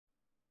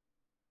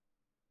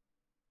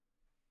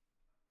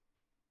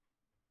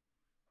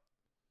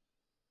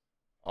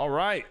All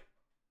right.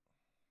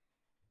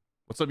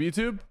 What's up,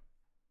 YouTube?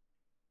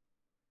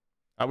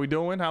 How we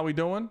doing? How we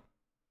doing?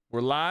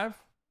 We're live.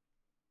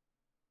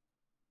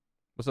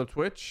 What's up,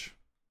 Twitch?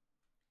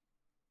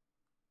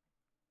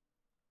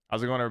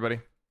 How's it going, everybody?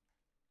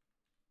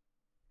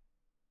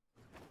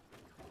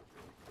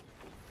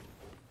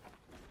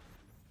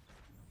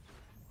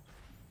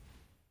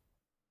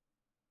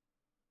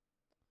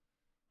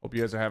 Hope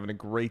you guys are having a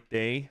great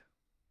day.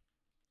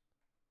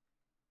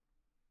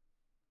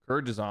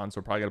 Courage is on,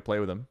 so probably got to play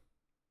with him.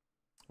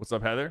 What's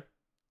up, Heather?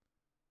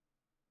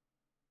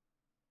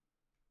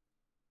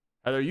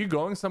 Heather, are you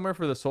going somewhere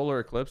for the solar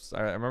eclipse?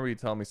 I remember you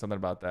telling me something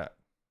about that.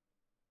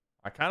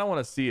 I kind of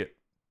want to see it.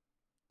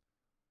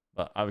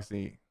 But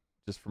obviously,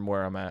 just from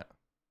where I'm at.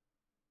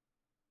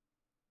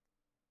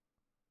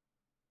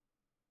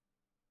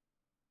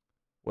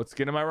 What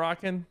skin am I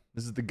rocking?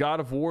 This is the God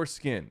of War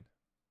skin.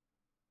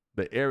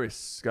 The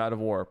Ares God of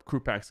War crew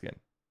pack skin.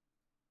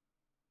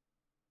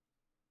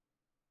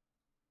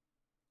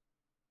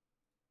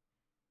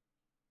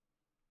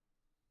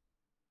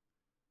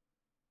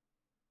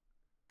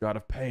 God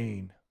of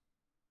Pain.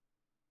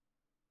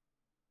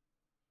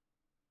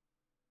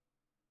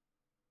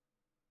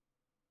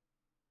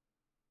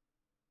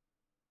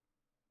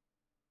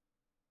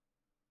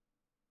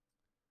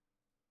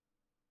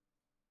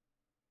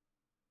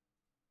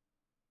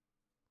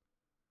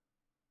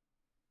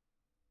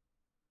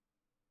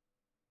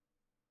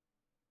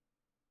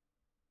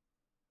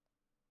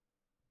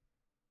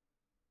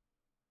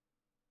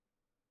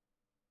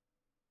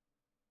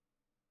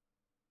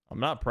 I'm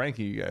not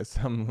pranking you guys.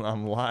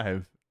 I'm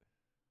live.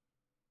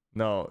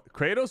 No,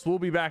 Kratos will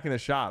be back in the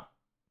shop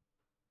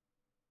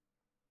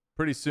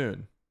pretty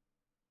soon.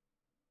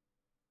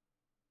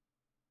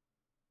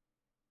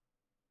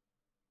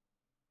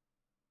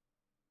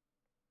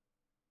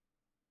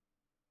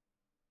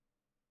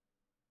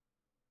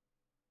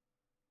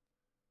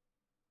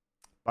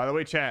 By the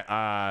way, chat,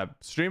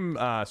 Stream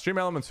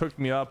Elements hooked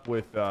me up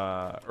with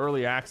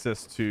early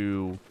access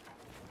to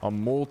a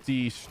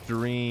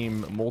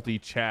multi-stream,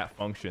 multi-chat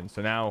function.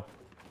 So now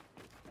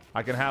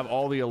I can have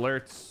all the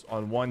alerts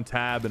on one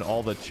tab and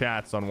all the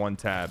chats on one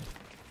tab.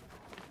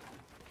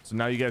 So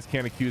now you guys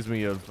can't accuse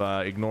me of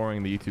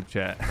ignoring the YouTube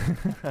chat.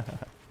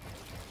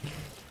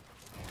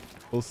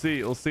 We'll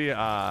see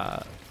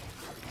how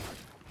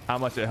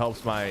much it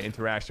helps my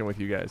interaction with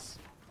you guys.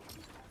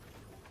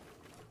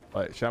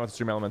 But shout out to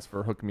Stream Elements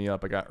for hooking me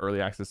up. I got early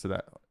access to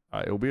that.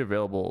 It will be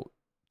available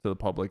to the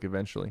public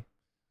eventually.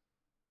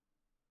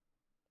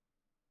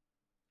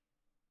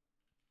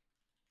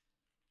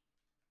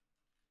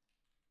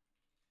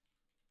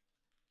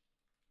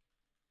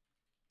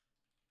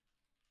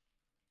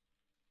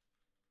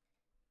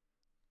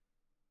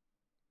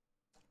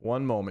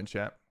 One moment,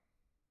 chat.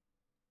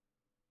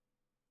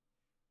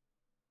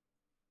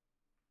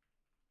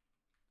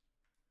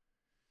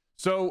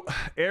 So,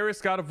 Ares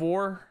God of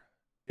War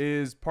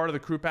is part of the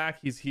crew pack.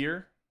 He's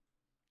here.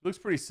 Looks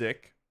pretty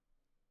sick.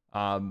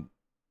 And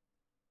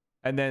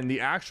then the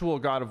actual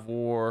God of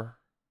War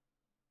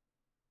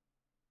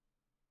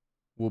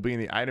will be in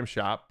the item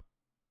shop.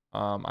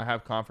 I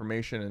have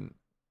confirmation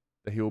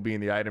that he will be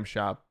in the item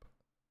shop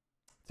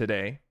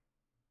today.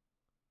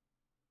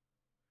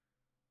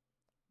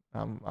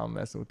 I'm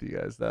messing with you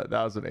guys. That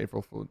was an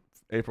April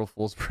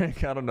Fool's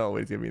prank. I don't know what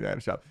he's gonna be in the item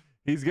shop.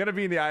 He's gonna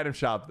be in the item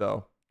shop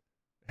though.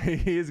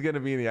 He is gonna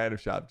be in the item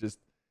shop. Just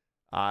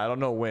I don't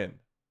know when.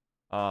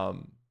 I'll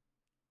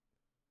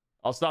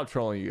stop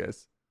trolling you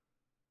guys.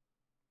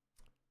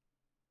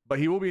 But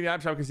he will be in the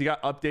item shop because he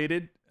got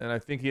updated, and I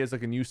think he has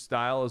like a new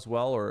style as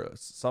well, or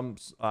some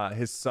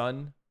his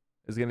son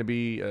is gonna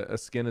be a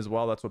skin as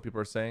well. That's what people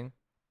are saying.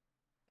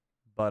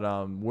 But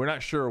we're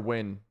not sure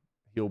when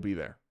he'll be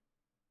there.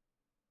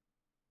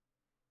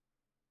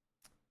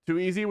 Too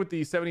easy with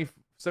the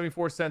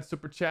 74-cent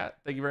super chat.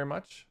 Thank you very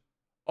much.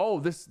 Oh,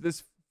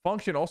 this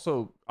function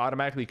also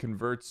automatically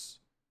converts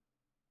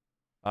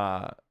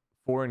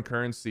foreign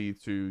currency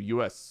to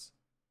US.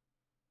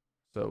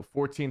 So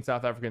 14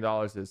 South African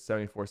dollars is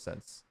 74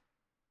 cents.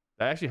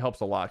 That actually helps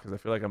a lot because I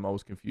feel like I'm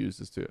always confused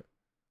as to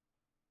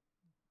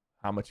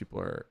how much people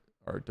are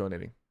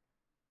donating.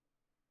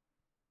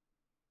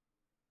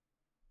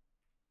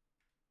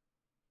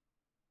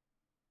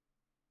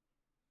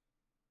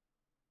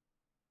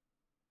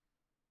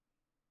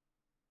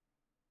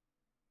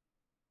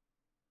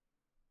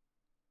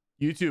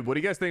 YouTube, what do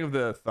you guys think of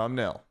the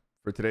thumbnail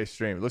for today's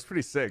stream? It looks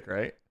pretty sick,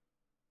 right?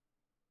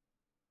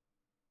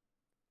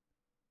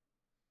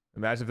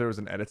 Imagine if there was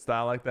an edit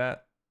style like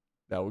that.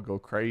 That would go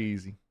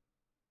crazy.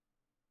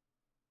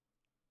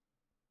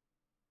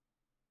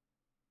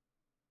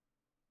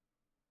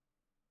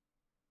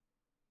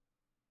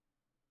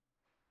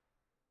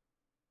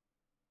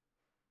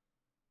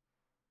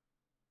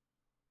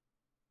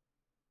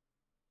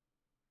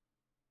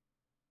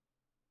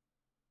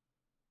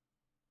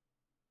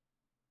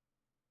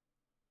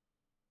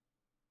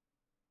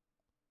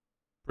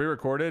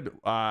 Pre-recorded?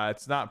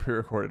 It's not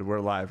pre-recorded.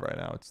 We're live right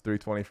now. It's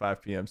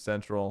 3:25 p.m.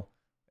 Central,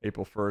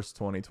 April 1st,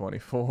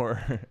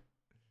 2024.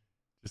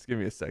 Just give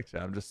me a sec,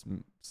 chat. I'm just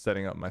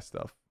setting up my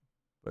stuff,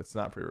 but it's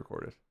not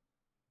pre-recorded.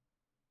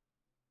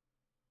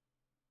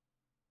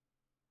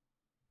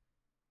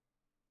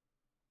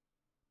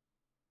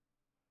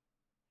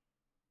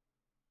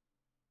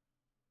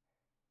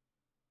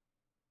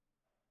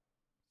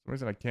 For some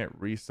reason I can't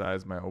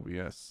resize my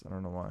OBS. I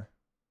don't know why. I'm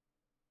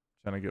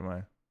trying to get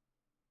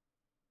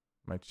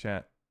my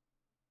chat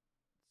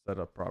set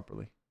up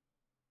properly.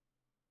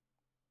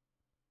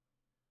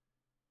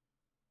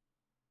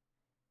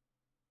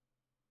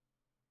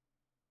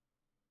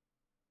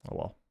 Oh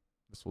well,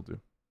 this will do.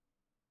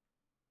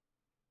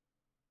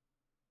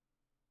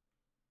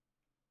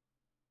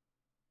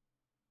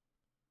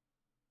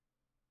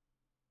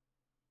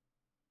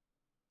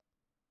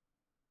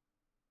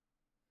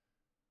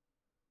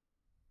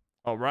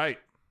 All right.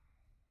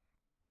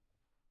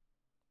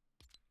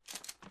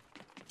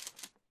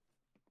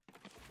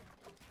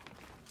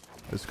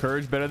 Is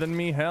courage better than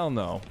me? Hell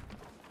no.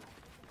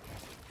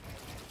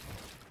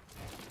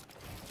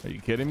 Are you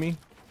kidding me?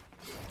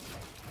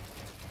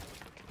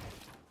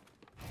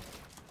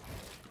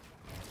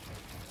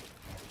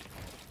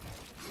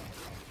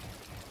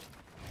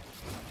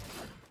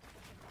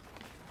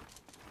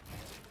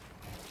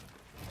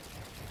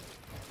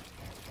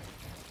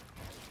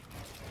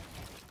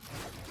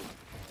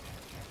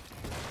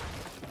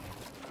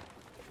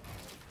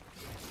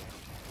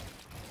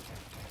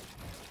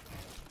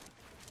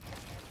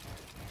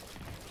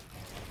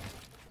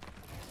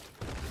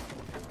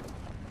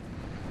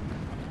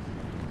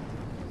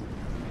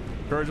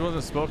 Courage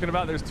wasn't spoken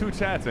about. There's two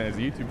chats, man. It's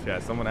a YouTube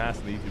chat. Someone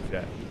asked in the YouTube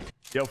chat.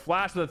 Yo,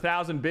 Flash with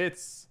 1,000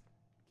 bits.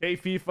 K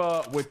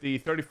FIFA with the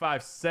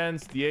 35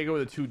 cents. Diego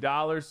with the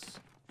 $2.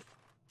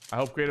 I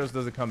hope Kratos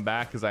doesn't come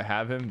back because I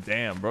have him.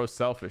 Damn, bro,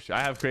 selfish.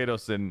 I have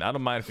Kratos and I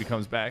don't mind if he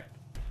comes back.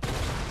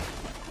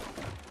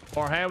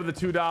 Orhan with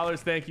the $2.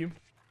 Thank you.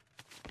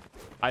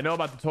 I know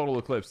about the total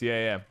eclipse.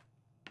 Yeah.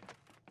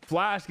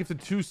 Flash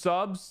gifted 2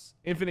 subs.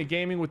 Infinite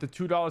Gaming with the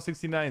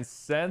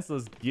 $2.69.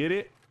 Let's get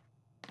it.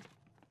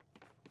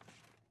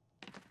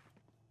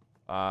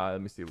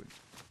 Let me see.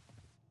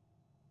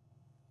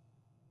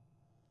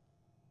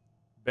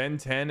 Ben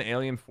 10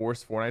 Alien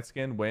Force Fortnite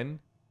skin. When?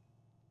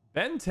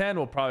 Ben 10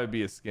 will probably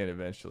be a skin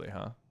eventually,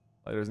 huh?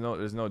 Like there's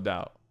no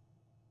doubt.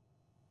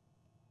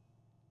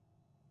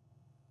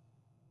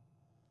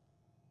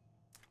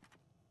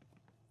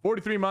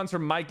 $43 months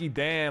from Mikey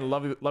Dan.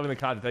 Loving the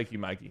content. Thank you,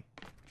 Mikey.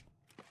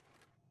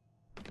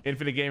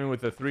 Infinite Gaming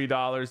with the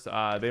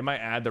 $3. They might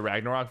add the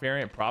Ragnarok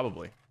variant,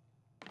 probably.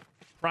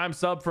 Prime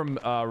sub from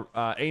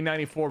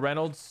A94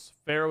 Reynolds.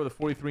 Pharaoh with the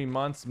 43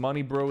 months.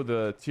 Money Bro with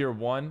the tier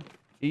 1.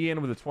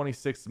 Ian with the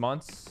 26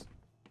 months.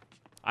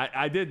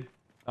 I did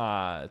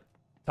talk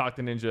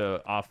to Ninja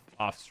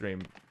off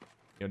stream.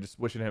 You know, just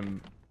wishing him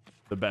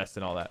the best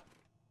and all that.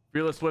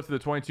 Fearless Swift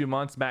with the 22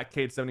 months. Matt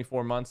Cade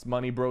 74 months.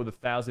 Money Bro with the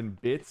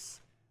 1,000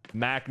 bits.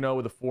 Macno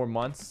with the 4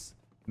 months.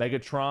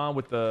 Megatron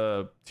with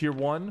the tier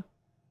 1.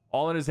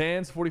 All in his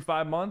hands,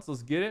 45 months.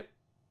 Let's get it.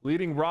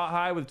 Leading Raw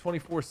High with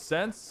 24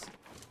 cents.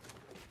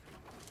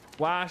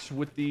 Flash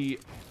with the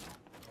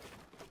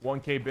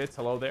 1K bits.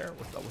 Hello there.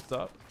 What's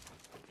up?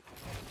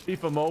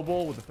 FIFA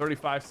Mobile with the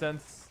 35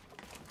 cents.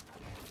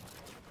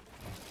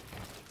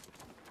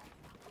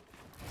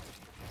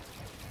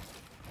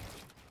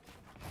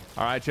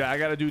 All right, chat. I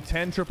got to do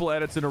 10 triple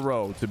edits in a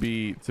row to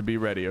be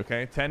ready,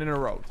 okay? 10 in a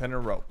row. 10 in a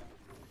row.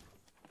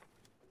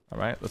 All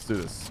right, let's do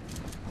this.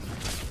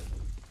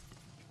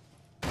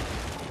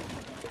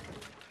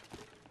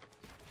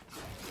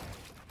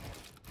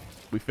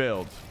 We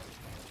failed.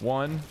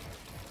 1,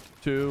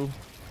 2,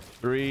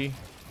 3,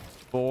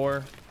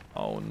 4.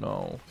 Oh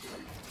no.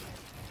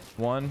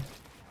 1,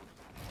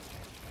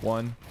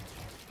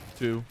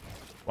 2.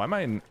 Why am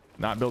I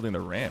not building the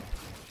ramp?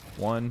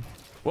 1.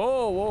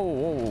 Whoa.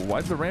 Why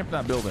is the ramp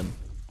not building?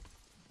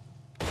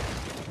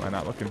 Am I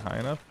not looking high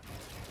enough?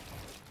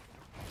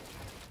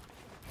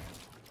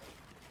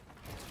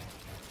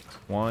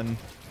 1,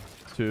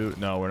 2.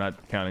 No, we're not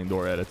counting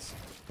door edits.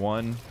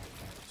 1,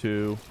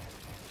 2,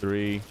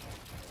 3,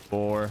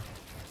 4,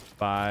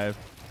 5,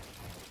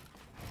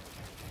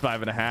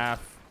 5.5.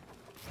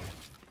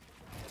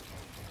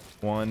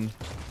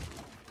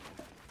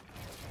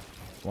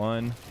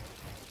 1,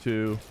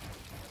 2,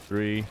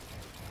 3,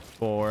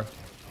 4,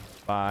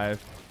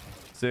 5,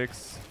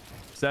 6,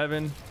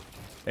 7,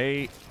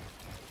 8,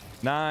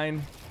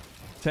 9,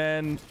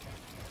 10.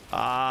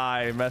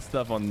 I messed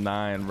up on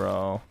 9,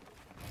 bro.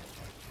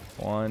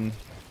 1.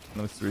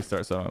 Let's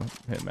restart so I don't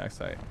hit max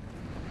height.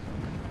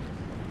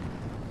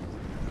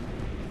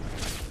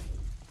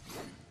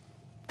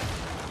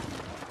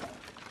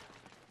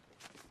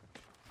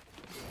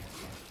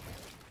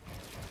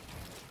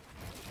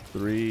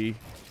 Three.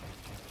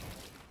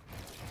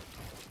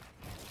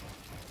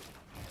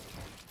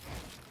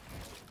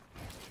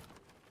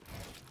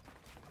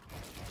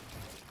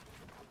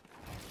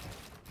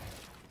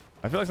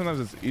 I feel like sometimes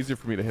it's easier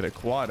for me to hit a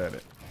quad at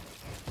it.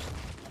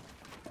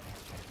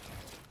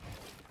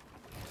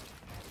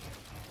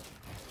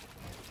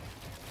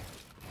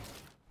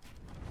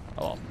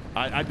 Oh,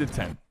 I did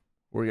 10.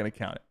 We're gonna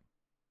count it.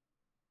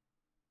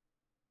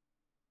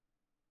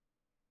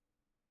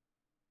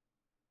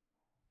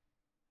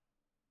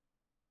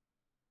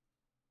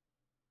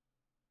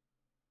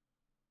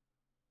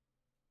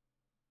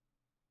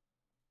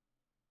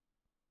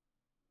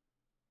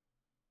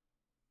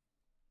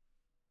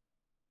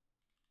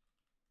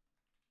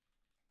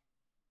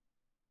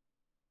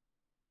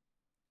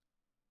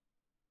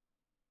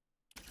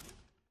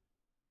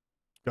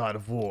 God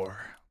of War.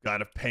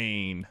 God of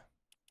Pain.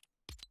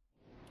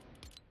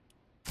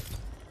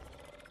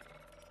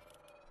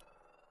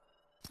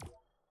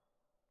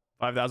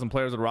 $5,000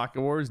 players at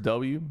Rocket Wars.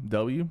 W.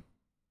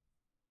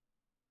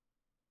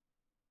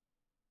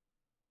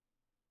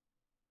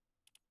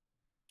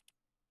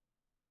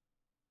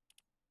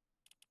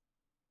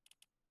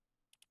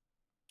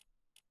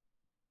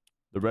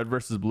 The red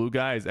versus blue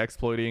guy is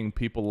exploiting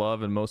people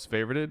love and most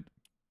favorited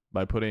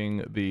by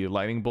putting the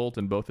lightning bolt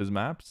in both his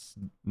maps.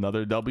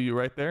 Another W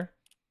right there.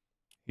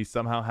 He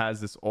somehow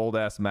has this old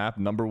ass map.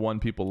 Number 1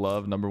 people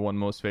love, number 1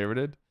 most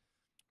favorited.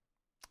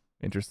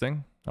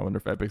 Interesting. I wonder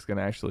if Epic's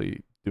gonna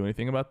actually do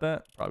anything about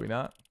that. Probably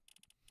not.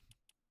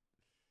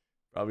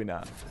 Probably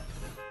not.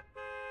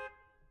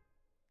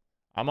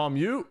 I'm on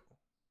mute.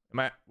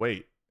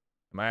 Wait,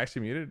 am I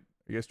actually muted?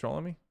 Are you guys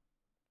trolling me?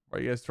 Why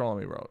are you guys trolling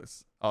me, bro?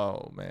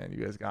 Oh man,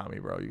 you guys got me,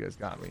 bro. You guys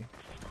got me.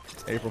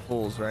 April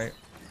Fools, right?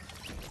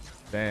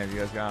 Damn, you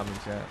guys got me,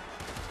 chat.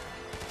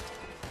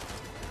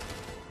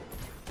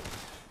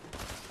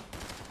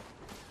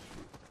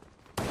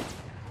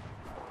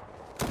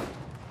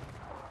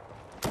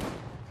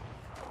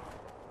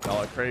 Y'all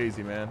are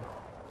crazy, man.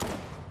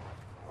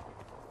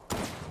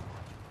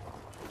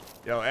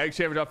 Yo, Egg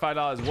Shaver dropped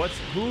 $5.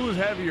 Who's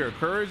heavier,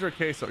 Courage or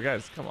Queso?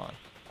 Guys, come on.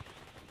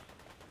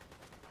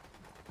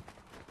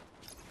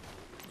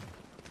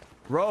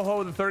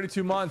 Rojo, the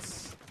 32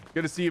 months.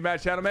 Good to see you,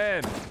 Matt Shadow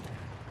Man.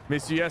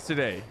 Missed you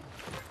yesterday.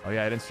 Oh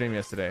yeah, I didn't stream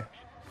yesterday.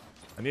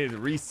 I needed to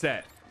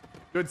reset.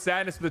 Good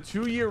Sadness with a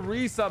 2-year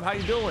resub. How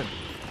you doing?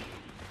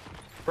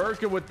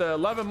 Berka with the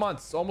 11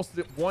 months, almost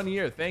 1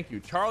 year. Thank you.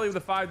 Charlie with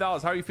the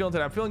 $5. How are you feeling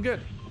today? I'm feeling good.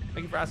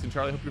 Thank you for asking,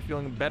 Charlie. Hope you're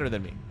feeling better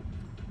than me.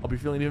 I'll be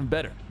feeling even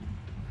better.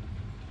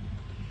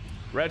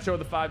 Retro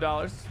with the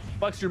 $5.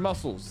 Flex your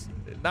muscles.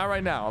 Not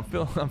right now.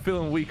 I'm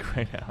feeling weak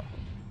right now.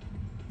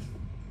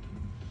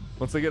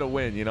 Once I get a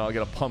win, you know, I'll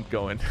get a pump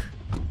going.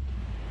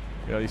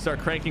 You know, you start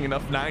cranking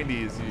enough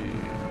 90s,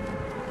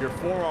 your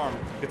forearm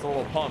gets a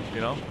little pump,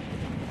 you know.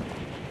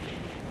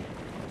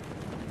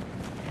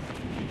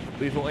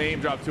 Lethal Aim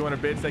dropped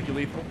 200 bits. Thank you,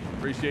 Lethal.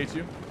 Appreciate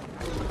you.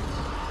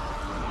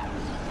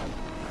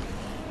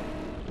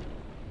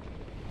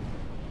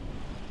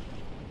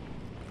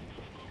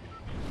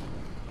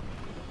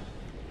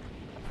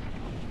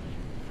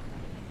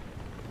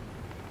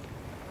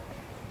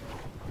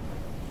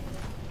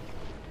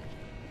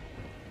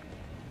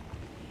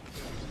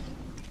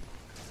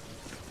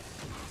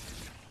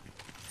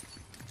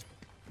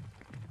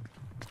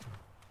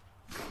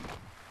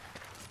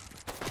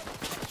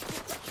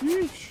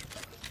 Yeesh.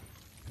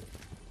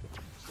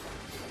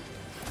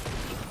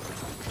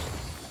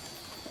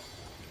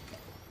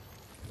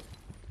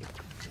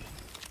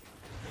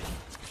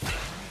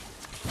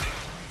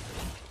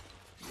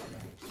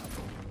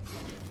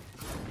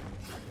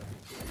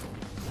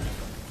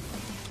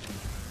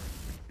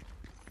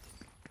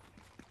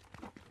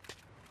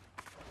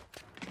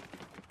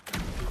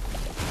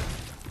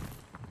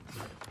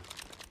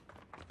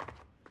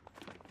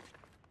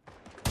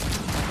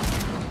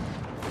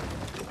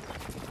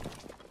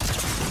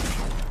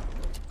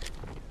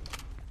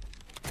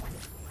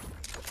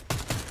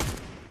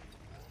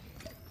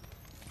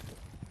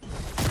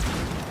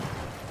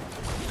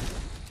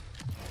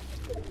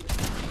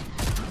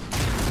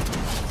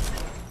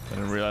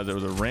 There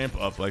was a ramp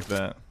up like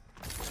that.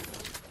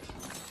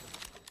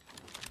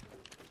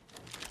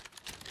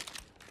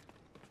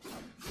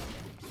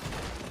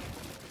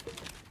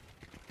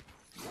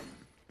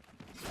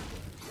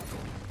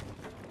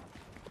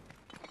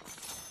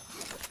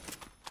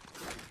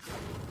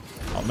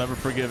 I'll never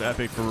forgive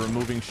Epic for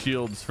removing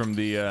shields from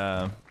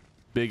the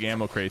big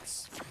ammo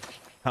crates.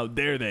 How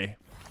dare they?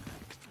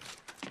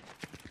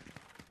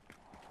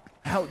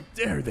 How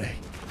dare they?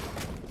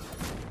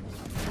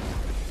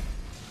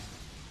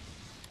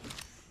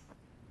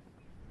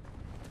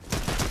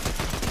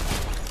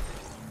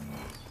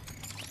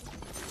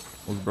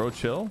 Was bro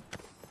chill?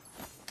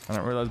 I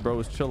didn't realize bro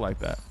was chill like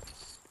that.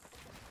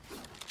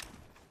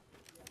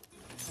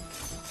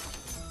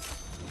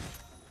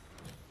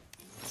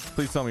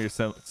 Please tell me you're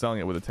selling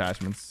it with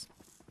attachments.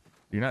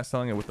 You're not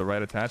selling it with the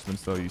right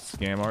attachments though, you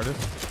scam artist.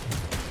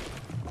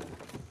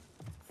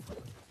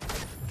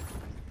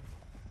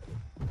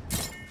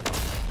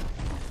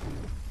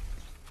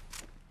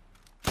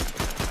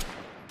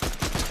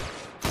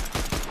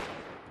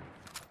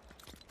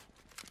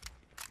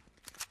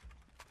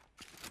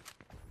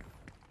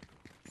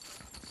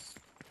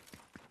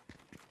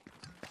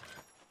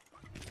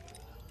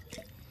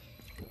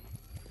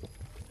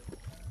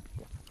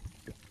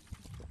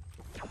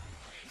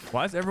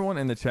 Why is everyone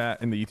in the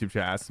chat, in the YouTube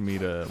chat, asking me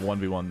to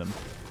 1v1 them?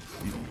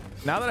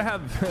 Now that I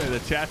have the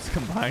chats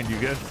combined, you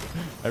guys,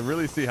 I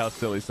really see how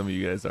silly some of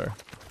you guys are.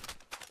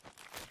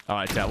 All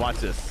right, chat, watch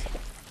this.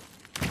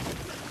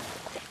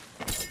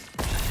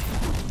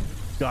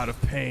 God of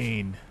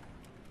Pain.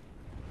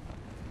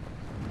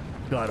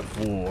 God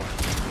of War.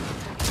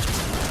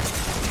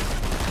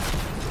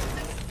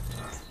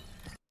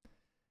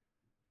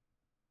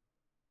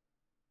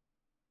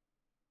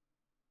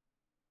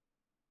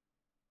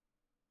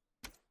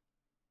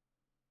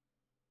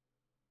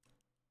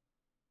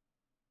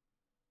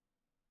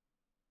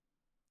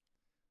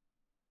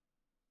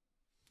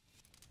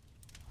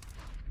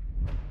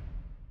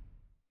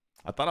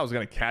 I thought I was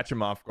going to catch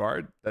him off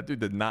guard. That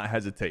dude did not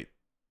hesitate.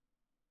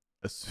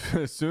 As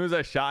soon as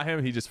I shot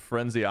him, he just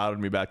frenzy outed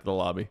me back to the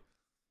lobby.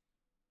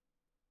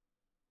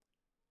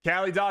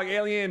 Cali Dog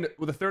Alien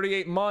with a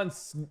 38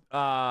 months.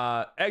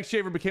 Egg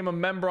Shaver became a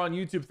member on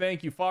YouTube.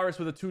 Thank you. Forrest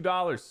with a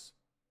 $2.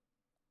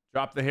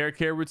 Drop the hair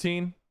care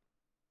routine.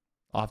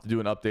 I'll have to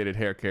do an updated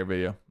hair care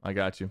video. I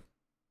got you.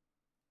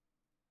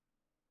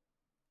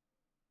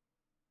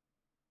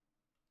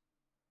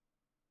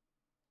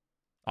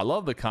 I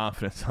love the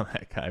confidence on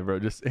that guy, bro.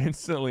 Just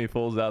instantly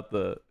pulls out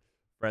the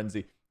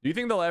frenzy. Do you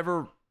think they'll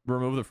ever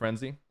remove the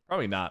frenzy?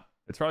 Probably not.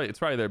 It's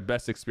probably their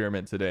best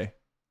experiment today.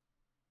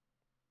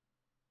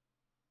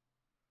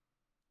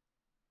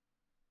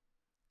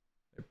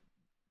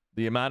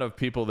 The amount of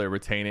people they're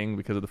retaining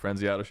because of the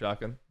frenzy auto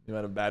shotgun, the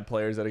amount of bad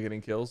players that are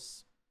getting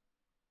kills.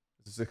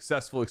 It's a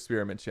successful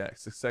experiment, check.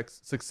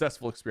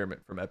 Successful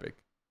experiment from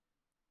Epic.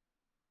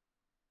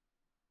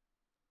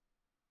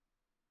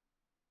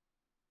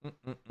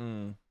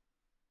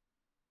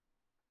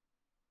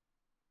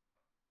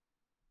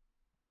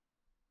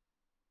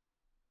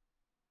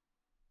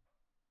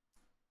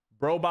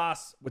 Bro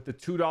Boss with the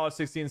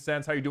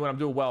 $2.16. How you doing? I'm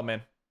doing well,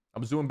 man. I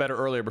was doing better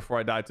earlier before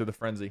I died to the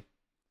frenzy.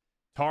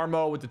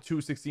 Tarmo with the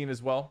 $2.16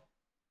 as well.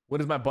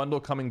 When is my bundle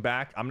coming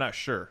back? I'm not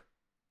sure.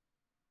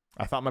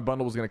 I thought my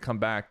bundle was going to come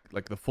back,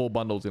 like the full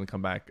bundle was going to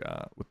come back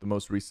with the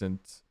most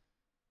recent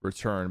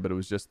return, but it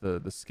was just the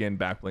skin,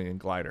 backbling, and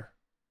glider.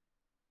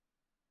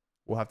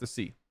 We'll have to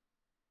see.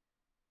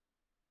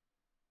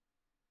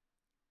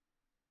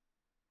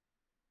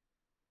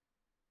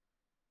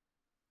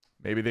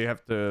 Maybe they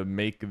have to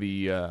make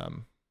the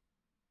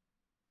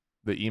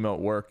emote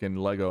work in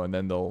Lego, and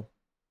then they'll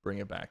bring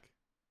it back.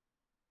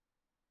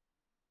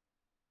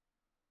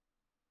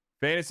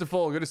 Fantasy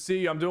Full, good to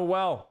see you. I'm doing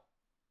well.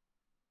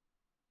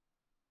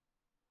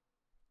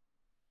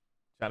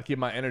 Trying to keep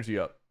my energy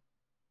up.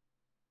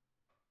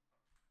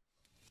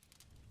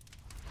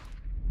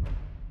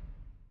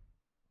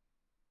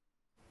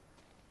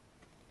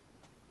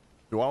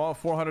 Do I want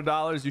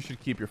 $400? You should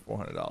keep your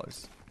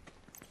 $400.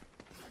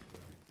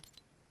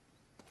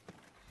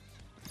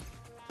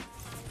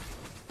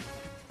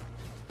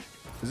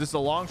 Is this a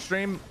long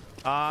stream?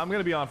 I'm going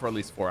to be on for at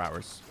least 4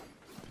 hours.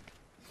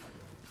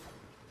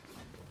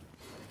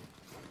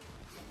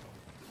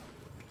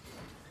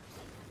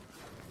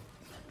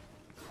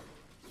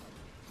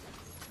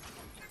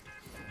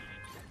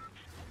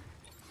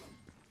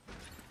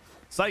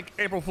 Psych,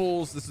 April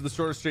Fools. This is the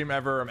shortest stream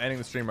ever. I'm ending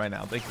the stream right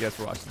now. Thank you guys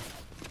for watching.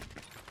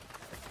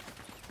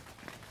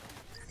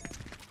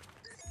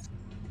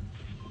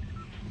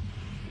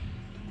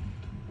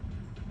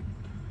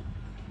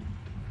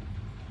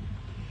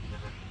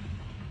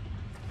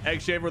 Egg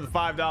Shaver with the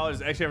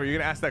 $5. Egg Shaver, you're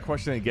gonna ask that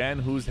question again?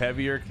 Who's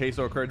heavier,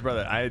 Queso or Courage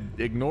Brother? I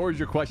ignored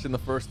your question the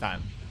first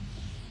time.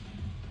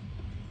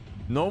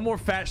 No more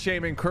fat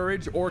shaming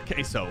Courage or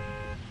Queso.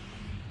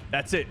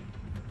 That's it.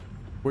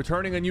 We're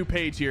turning a new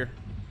page here.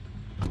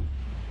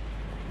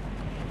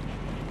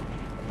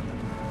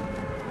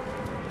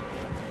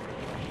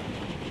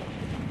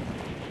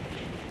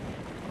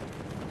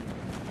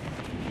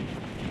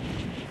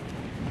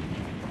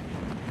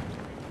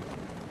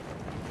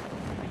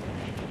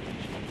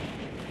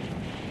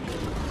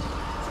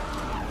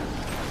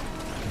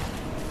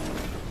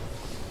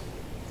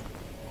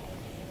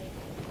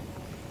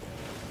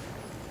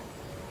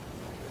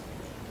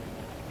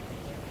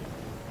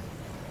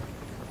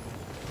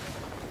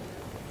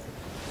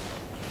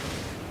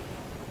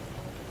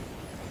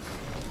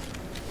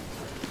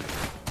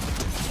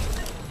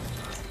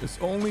 This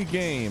only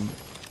game.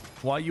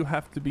 Why you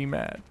have to be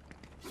mad?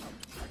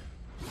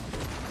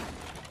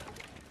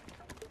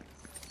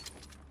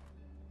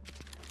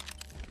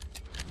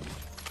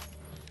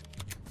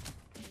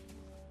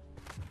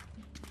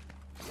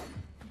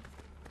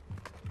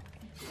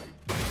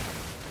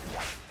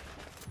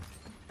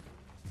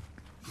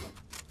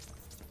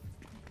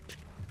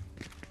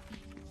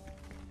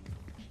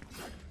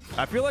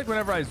 I feel like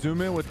whenever I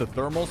zoom in with the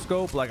thermal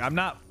scope, like I'm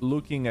not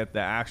looking at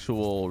the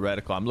actual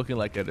reticle. I'm looking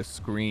like at a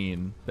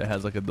screen that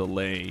has like a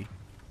delay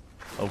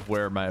of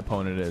where my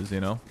opponent is,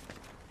 you know?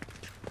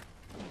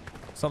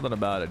 Something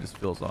about it just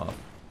feels off.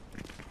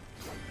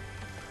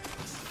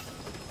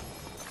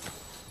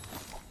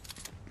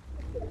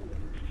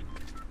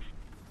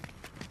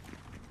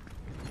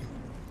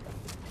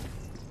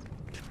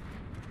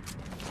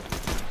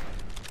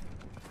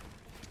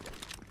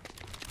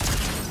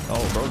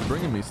 Oh, bro's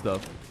bringing me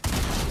stuff.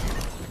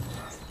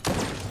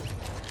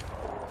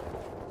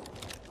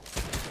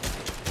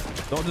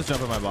 Don't just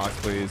jump in my box,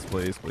 please,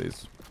 please,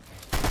 please.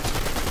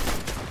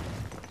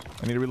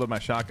 I need to reload my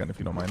shotgun if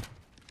you don't mind.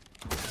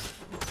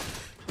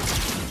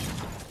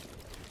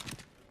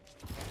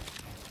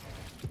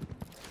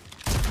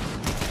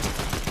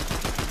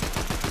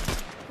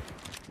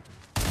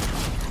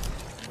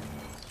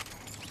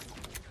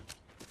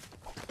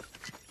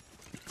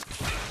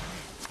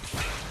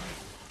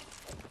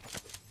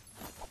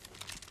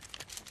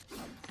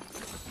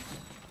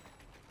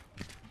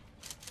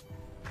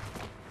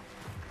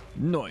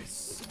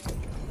 Nice.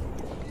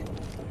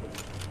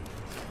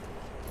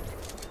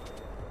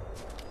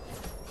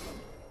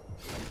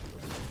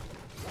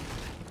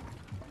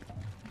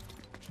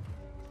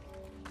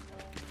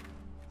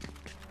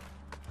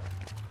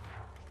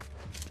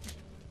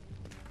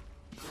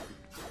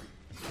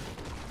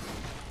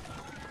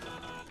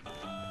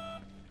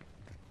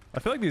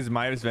 feel like these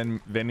Midas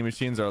vending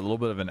machines are a little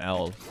bit of an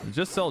L. It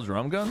just sells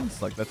drum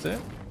guns, like that's it.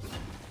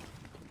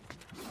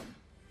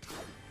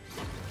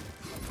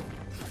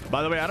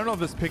 By the way, I don't know if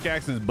this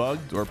pickaxe is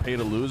bugged or pay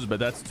to lose, but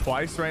that's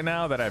twice right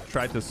now that I've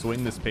tried to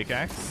swing this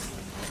pickaxe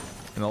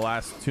in the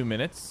last 2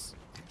 minutes,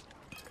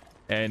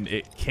 and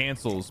it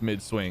cancels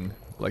mid-swing.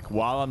 Like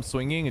while I'm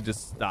swinging, it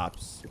just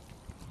stops.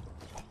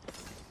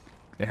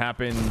 It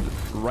happened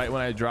right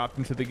when I dropped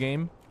into the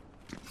game.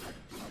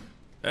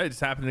 It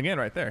just happened again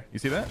right there. You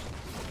see that?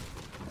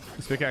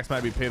 This pickaxe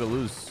might be pay to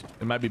lose.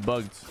 It might be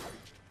bugged.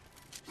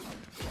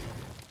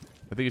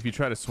 I think if you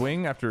try to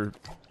swing after,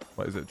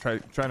 what is it?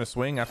 Trying to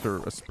swing after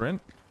a sprint.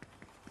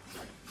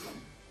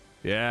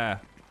 Yeah.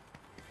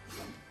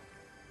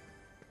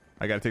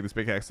 I gotta take this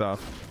pickaxe off.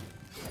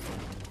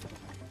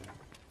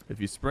 If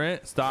you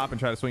sprint, stop, and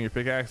try to swing your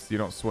pickaxe, you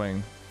don't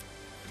swing.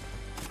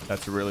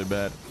 That's really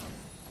bad.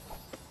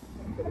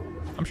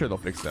 I'm sure they'll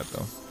fix that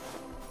though.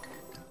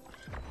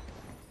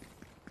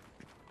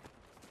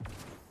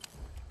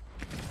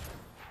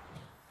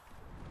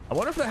 I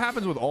wonder if that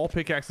happens with all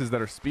pickaxes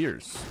that are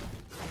spears.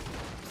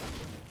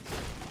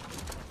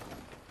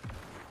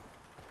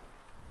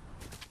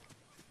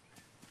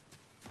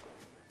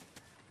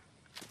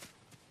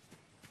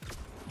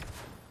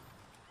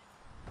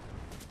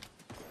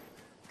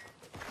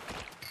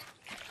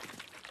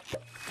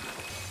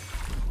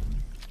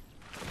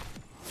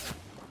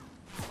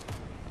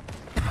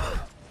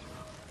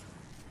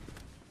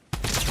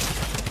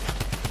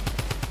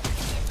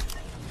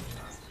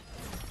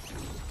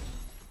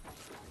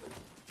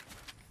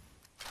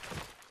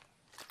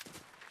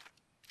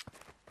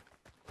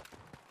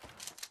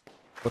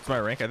 What's my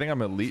rank? I think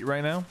I'm elite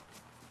right now.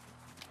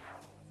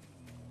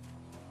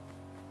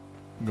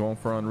 Going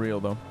for Unreal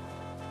though.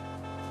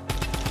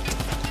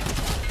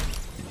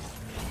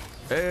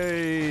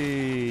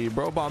 Hey,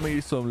 bro, bought me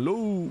some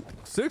loot.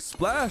 6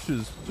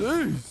 splashes.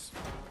 Jeez.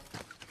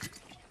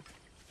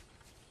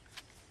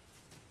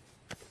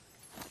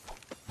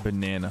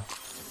 Banana.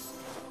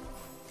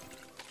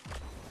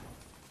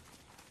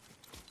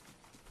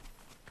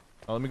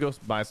 Oh, let me go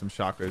buy some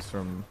chakras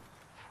from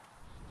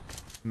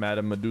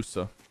Madame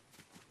Medusa.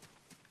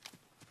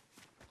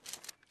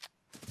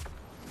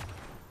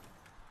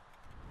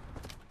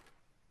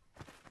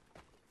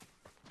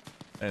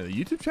 And the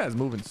YouTube chat is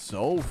moving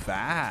so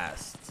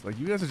fast. Like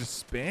you guys are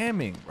just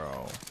spamming,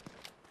 bro.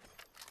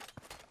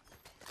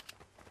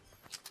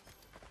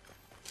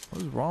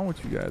 What is wrong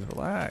with you guys?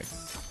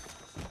 Relax.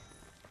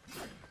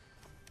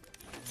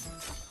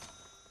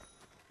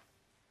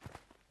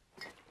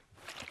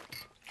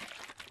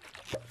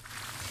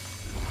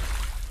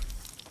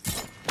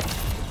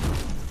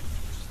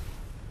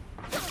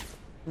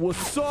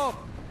 What's up?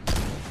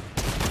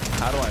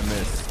 How do I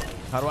miss?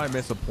 How do I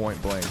miss a point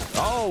blank?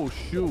 Oh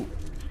shoot.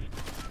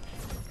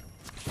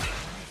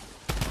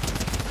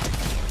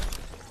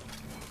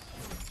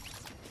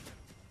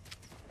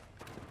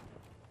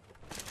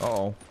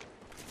 Uh-oh.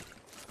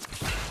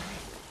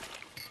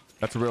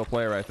 That's a real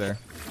player right there.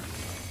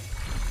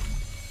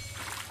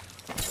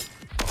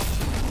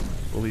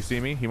 Will he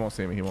see me? He won't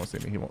see me. He won't see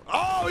me. He won't.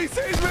 Oh, he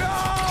sees me.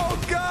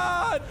 Oh,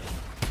 God.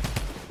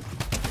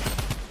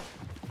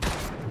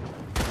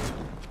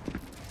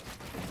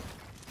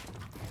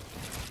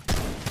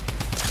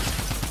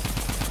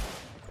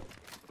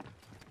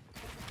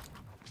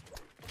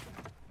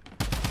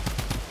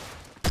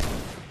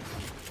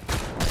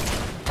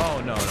 Oh,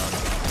 no, no, no.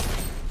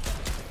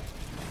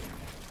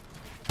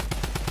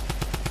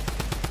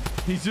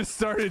 He just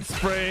started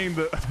spraying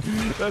the...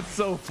 That's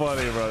so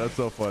funny, bro. That's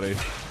so funny.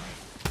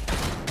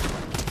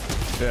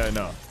 Yeah,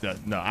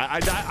 no.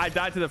 I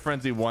died to the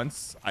frenzy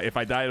once. If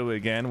I die to it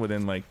again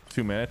within like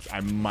 2 minutes,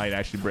 I might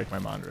actually break my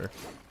monitor.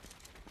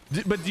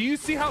 But do you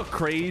see how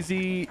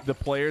crazy the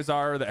players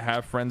are that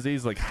have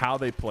frenzies? Like how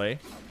they play?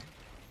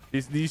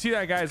 Do you see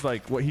that guy's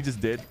like what he just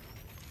did?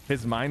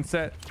 His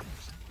mindset,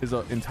 his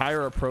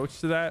entire approach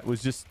to that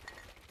was just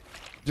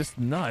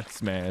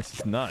nuts, man. It's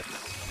just nuts.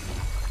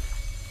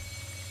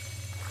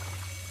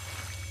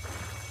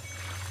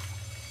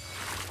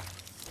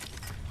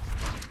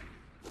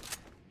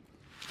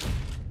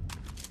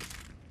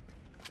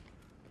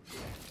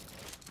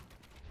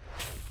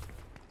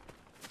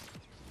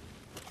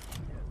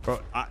 Bro,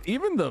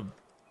 even the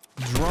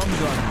drum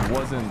gun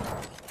wasn't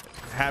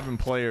having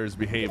players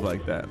behave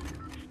like that.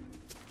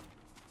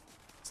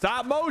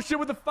 Stop motion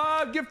with the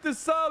 5 gifted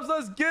subs.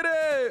 Let's get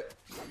it.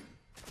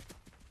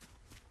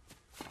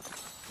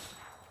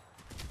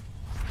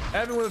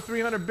 Evan with the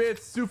 300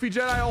 bits. Sufi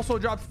Jedi also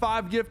dropped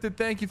 5 gifted.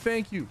 Thank you.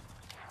 Thank you.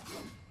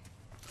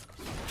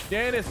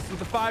 Yanis with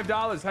the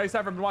 $5. How you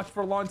Cypher? I've been watching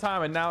for a long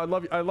time and now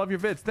I love your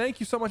vids. Thank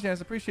you so much, Yanis.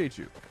 Appreciate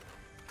you.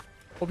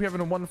 Hope you're having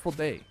a wonderful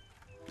day.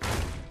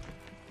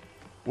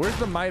 Where's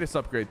the Midas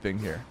upgrade thing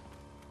here?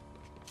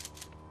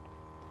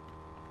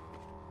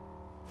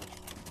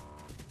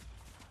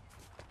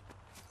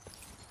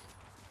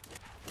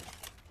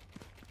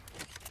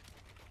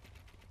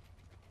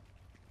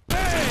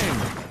 Bang!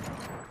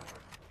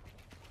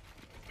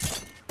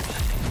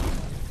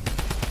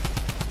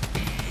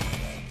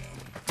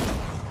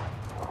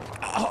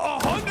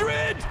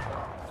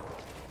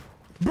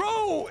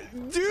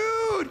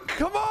 Dude,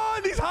 come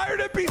on. These hired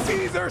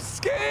NPCs are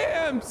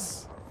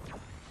scams.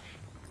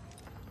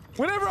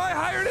 Whenever I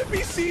hire an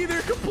NPC,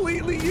 they're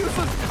completely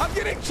useless. I'm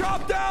getting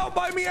chopped down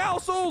by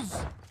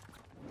Meowscles.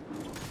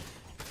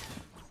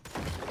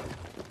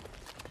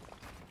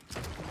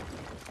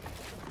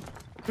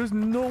 There's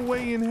no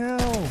way in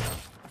hell.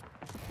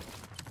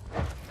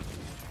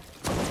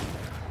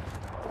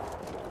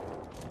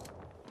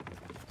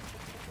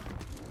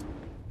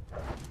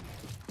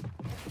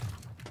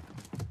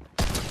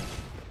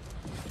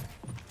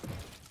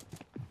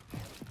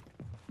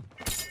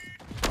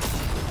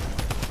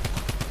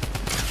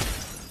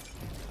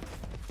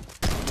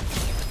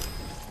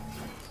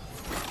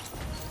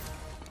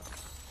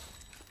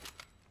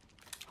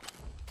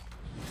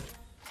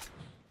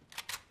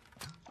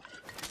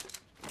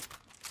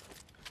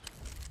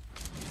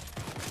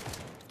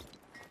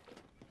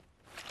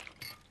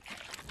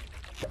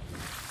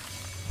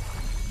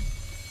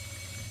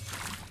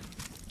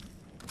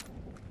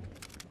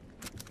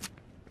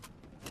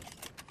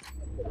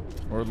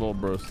 Where'd little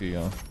broski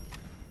go?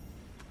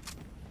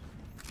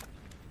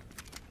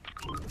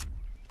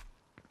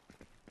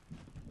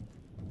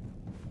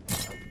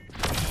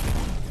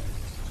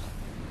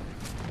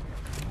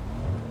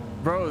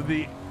 Bro,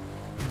 the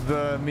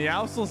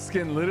Meowscles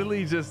skin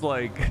literally just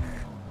like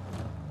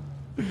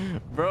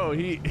bro,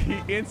 he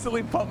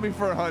instantly pumped me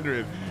for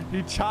 100.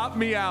 He chopped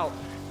me out.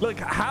 Look,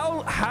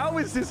 how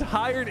is this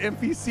hired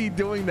NPC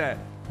doing that?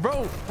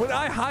 Bro, when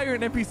I hire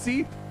an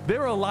NPC,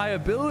 they're a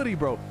liability,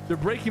 bro. They're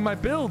breaking my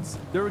builds.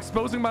 They're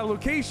exposing my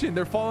location.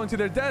 They're falling to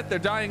their death. They're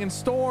dying in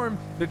storm.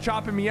 They're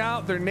chopping me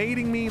out. They're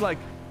nading me. Like,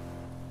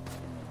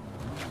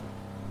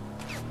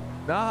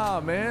 nah,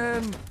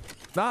 man.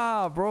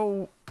 Nah,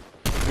 bro.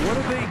 What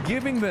are they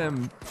giving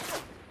them?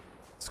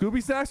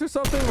 Scooby Snacks or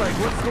something? Like,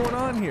 what's going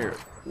on here?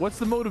 What's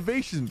the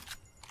motivation?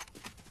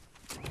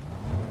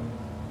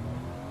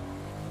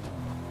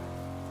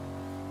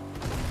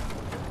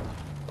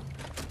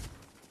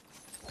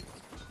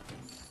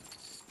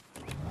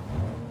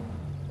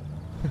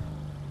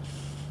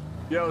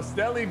 Yo,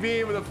 Stelly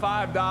V with a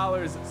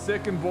 $5.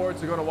 Sick and bored,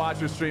 so going to watch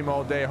your stream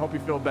all day. I hope you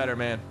feel better,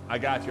 man. I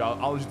got you.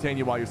 I'll entertain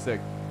you while you're sick.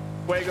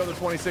 Fuego, the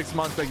 26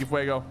 months. Thank you,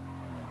 Fuego.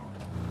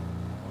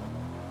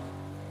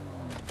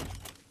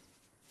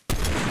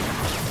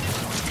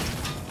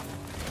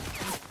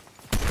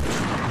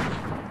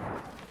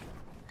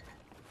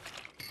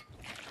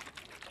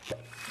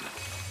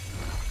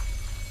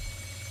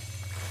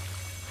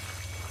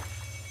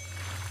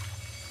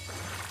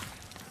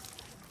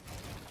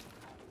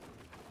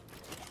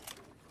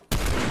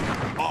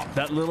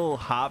 That little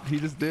hop he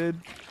just did.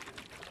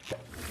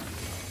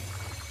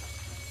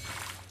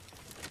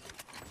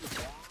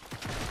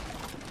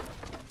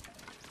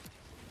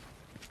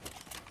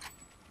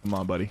 Come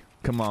on, buddy.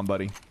 Come on,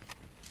 buddy.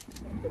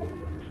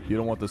 You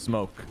don't want the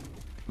smoke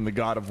from the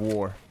god of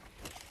war.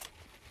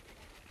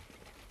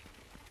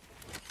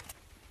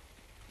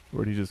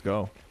 Where'd he just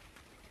go?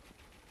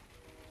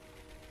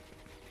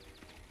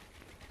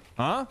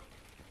 Huh?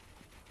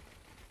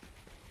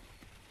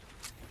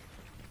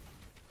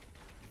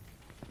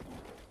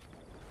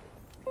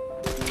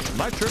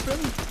 Am I tripping?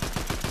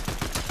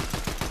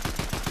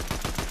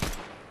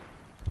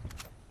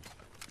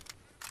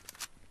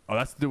 Oh,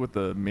 that's to do with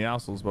the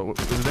Meowscles, but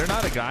is there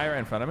not a guy right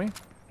in front of me?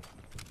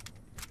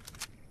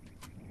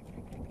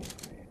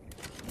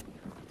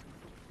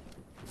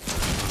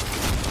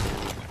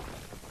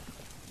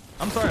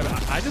 I'm sorry,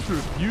 I just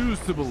refuse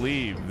to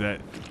believe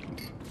that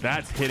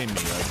that's hitting me.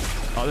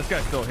 Like, oh, this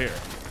guy's still here.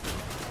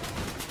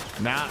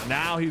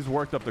 Now he's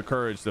worked up the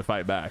courage to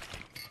fight back.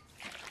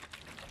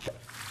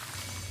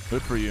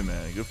 Good for you,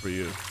 man. Good for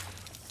you.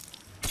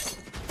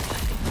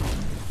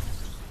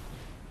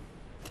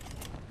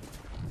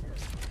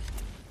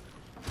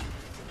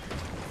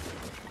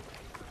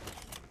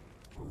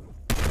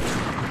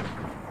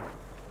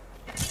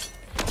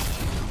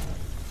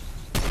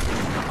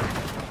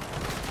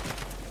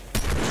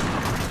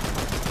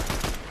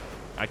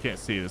 I can't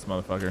see this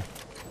motherfucker.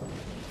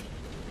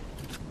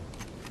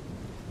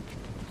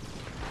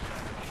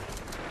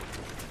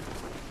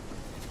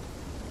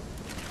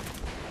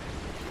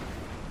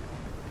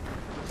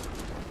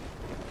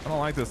 I don't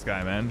like this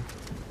guy, man.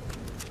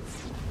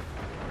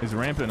 He's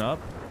ramping up.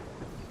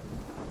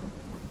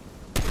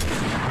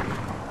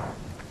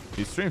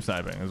 He's stream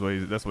sniping.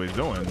 That's what he's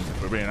doing.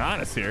 If we're being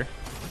honest here.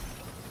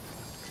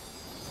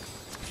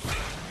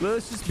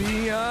 Let's just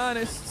be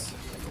honest.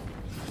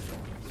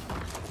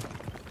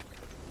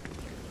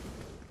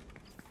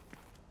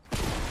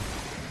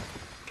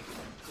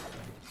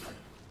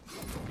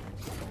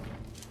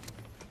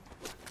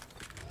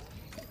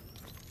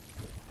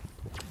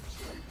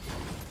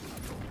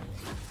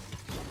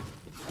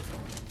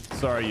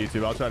 Sorry,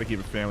 YouTube. I'll try to keep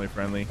it family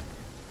friendly.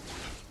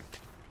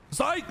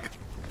 Psych!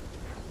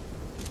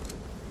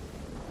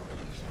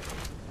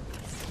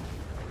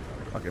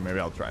 Okay, maybe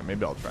I'll try.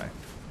 Maybe I'll try.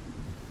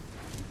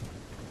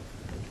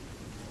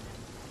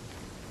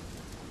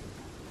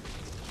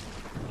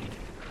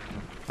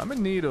 I'm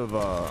in need of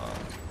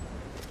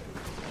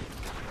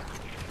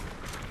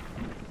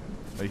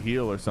a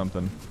heal or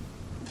something.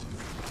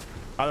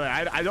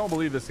 I don't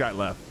believe this guy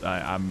left.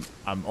 I'm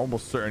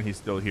almost certain he's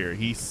still here.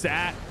 He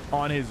sat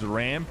on his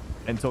ramp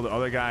until the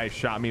other guy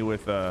shot me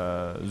with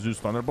Zeus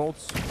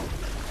Thunderbolts.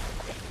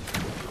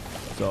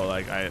 So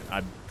like I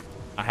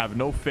have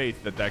no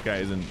faith that that guy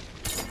isn't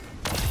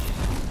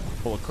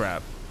full of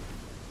crap.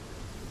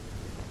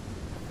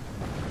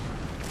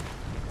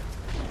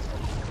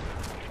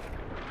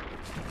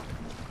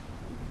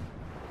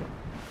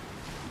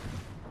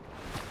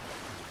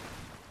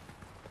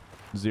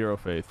 Zero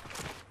faith.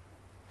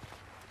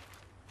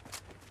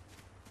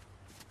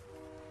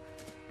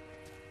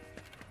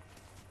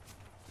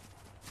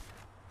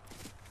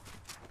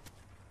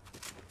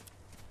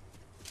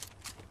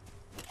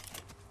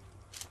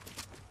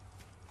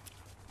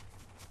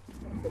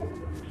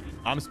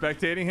 I'm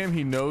spectating him.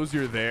 He knows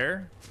you're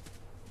there.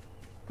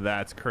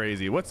 That's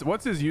crazy. What's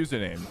his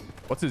username?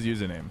 What's his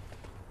username?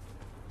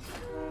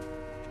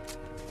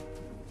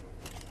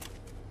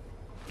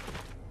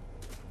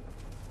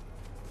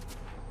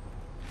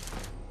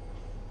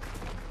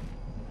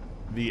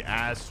 The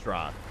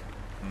Astroth.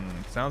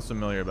 Sounds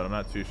familiar, but I'm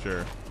not too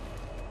sure.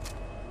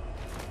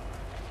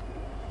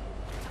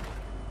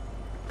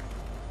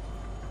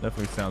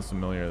 Definitely sounds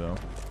familiar though.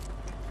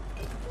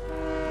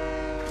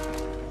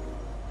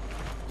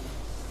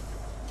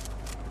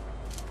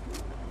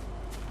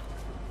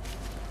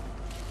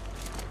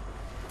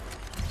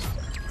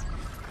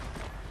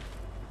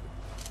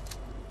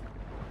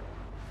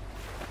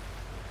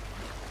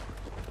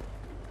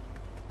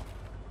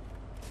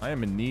 I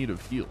am in need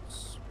of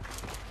heals.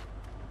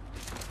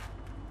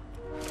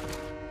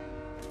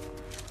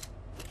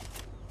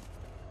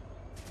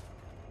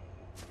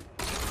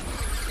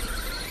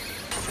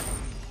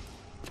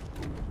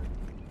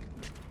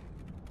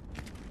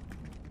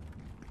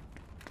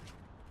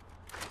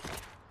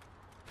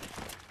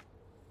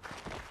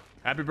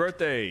 Happy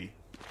birthday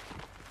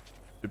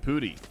to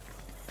Pooty.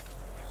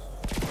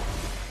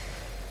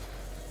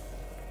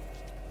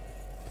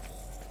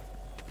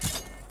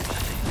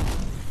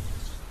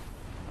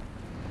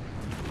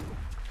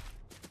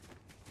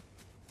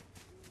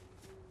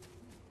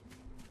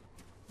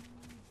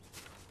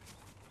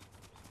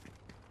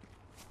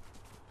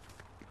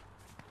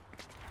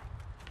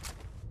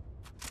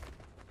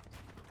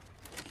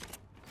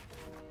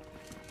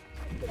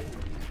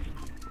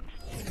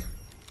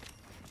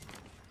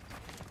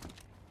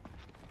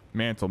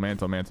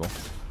 Mantle.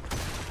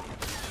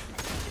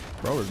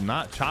 Bro is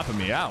not chopping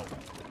me out.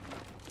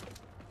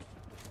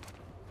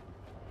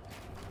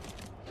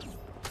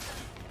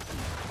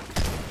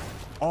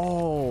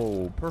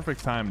 Oh,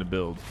 perfect time to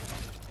build.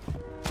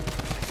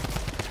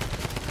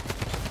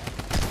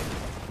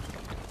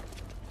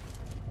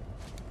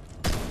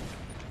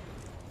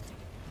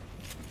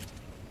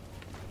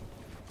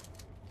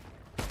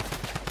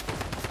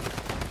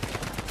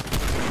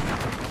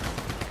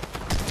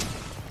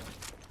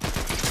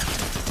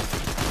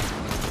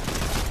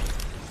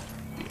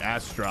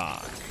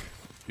 Astrock.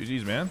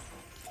 GG's, man.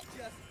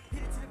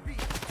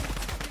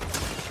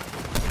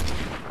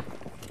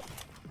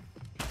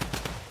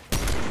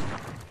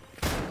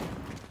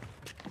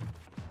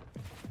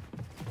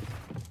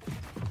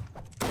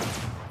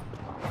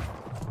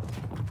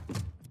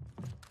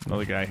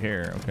 Another guy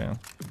here. Okay.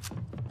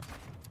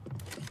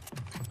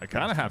 I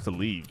kind of have to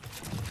leave.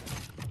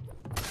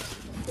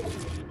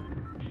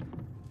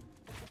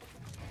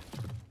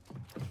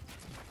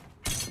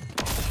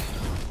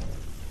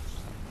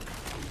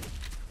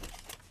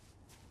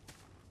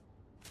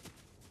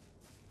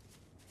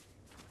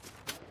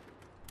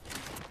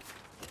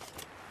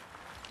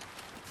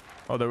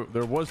 Oh,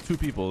 there was two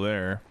people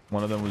there.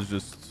 One of them was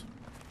just...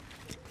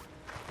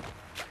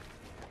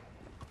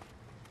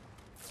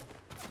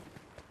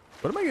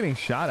 What am I getting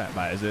shot at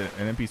by? Is it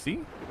an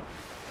NPC?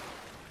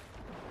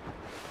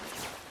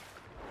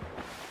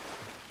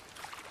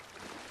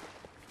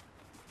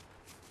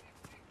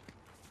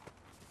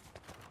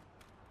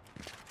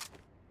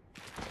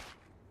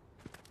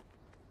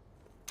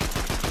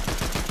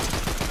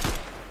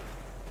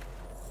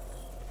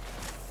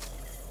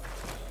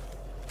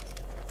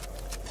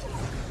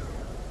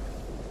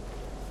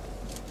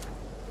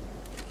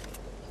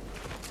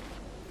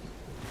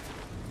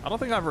 I don't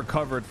think I've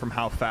recovered from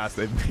how fast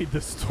they've made the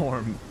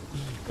storm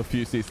a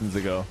few seasons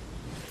ago.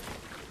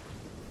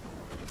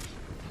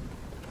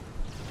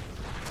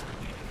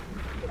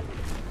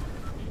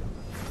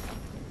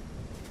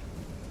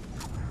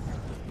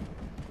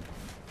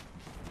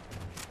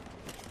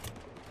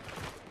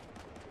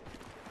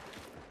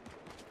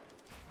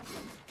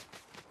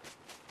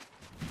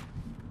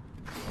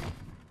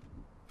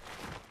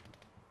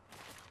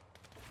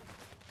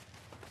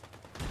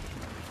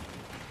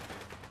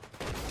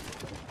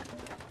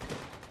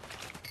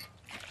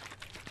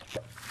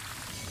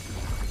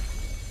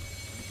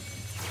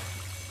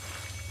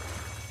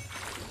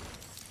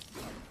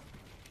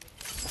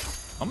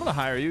 I'm gonna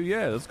hire you.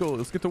 Yeah, let's go.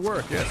 Let's get to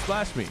work. Yeah,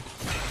 splash me.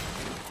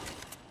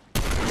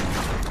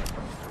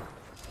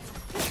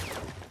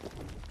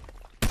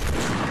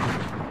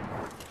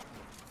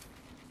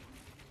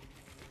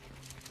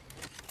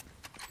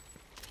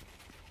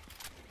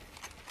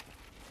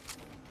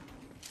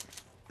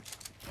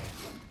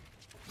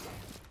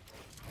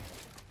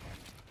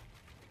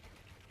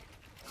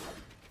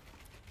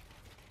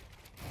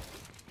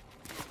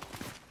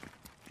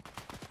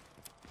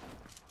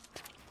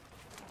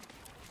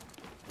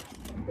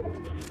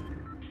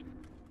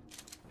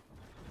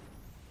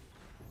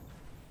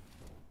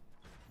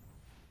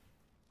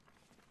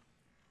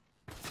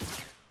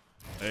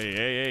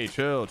 Hey,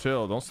 chill.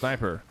 Don't snipe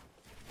her.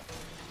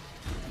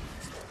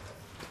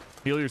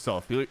 Heal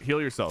yourself. Heal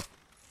yourself.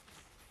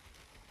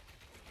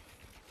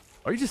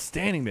 Are you just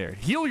standing there?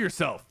 Heal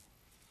yourself.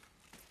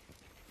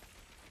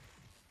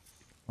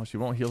 Oh, she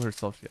won't heal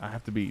herself. I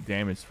have to be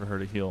damaged for her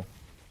to heal.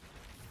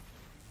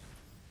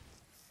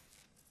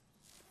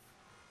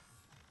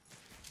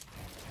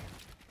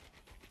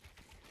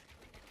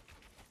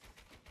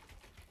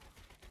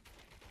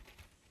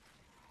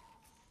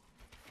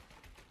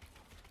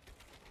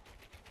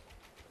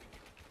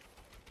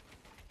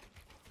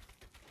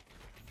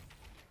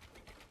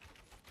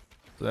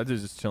 So that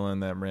dude's just chilling in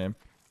that ramp.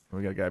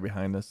 We got a guy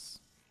behind us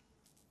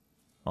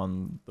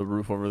on the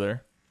roof over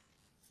there.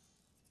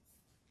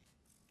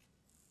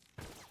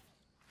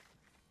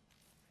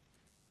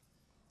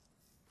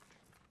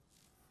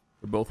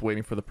 We're both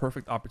waiting for the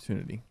perfect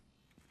opportunity.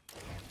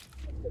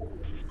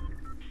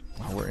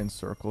 Oh, we're in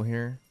circle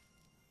here.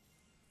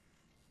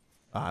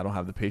 I don't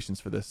have the patience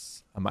for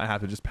this. I might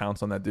have to just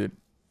pounce on that dude.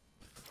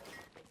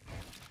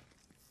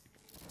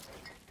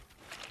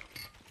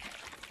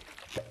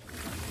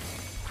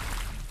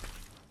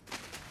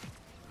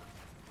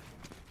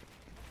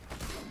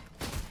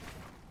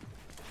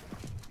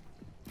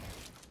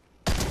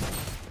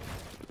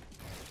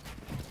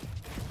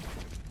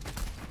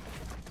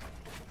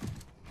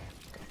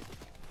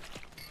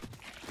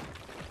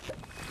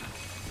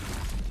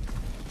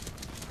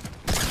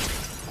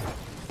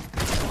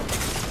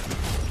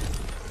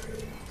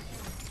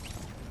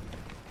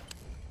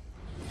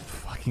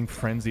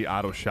 Frenzy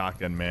auto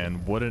shotgun,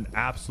 man. What an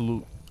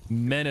absolute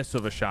menace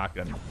of a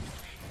shotgun.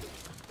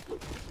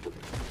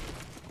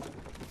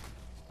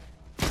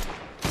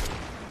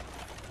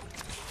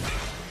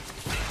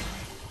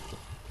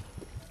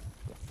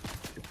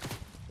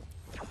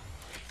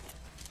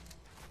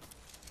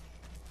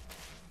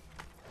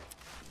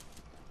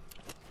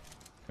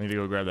 I need to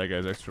go grab that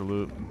guy's extra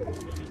loot.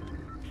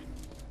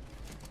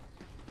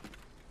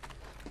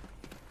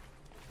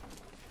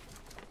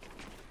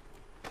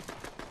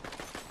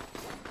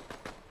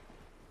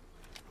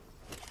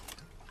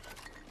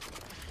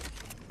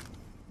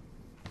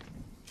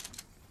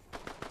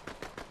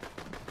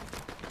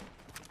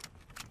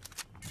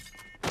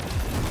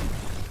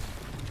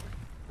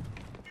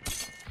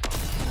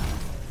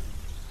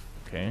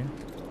 Okay.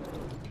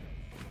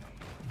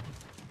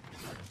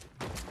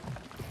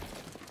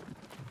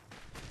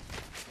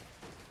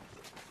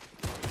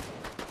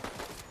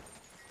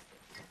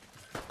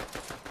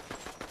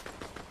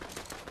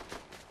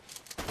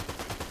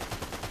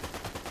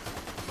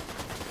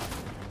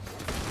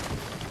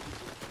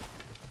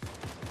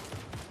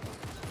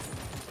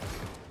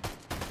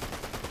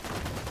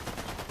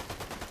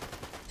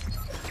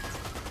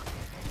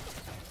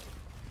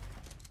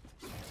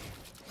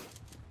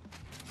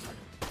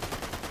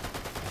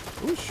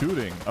 Who's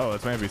shooting? Oh,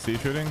 that's my NPC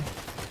shooting.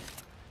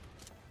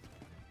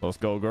 Let's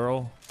go,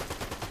 girl.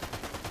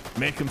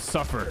 Make him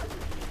suffer.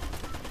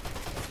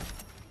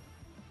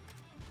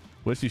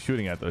 What's she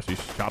shooting at, though? She's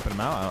chopping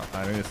him out?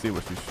 I need to see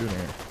what she's shooting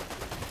at.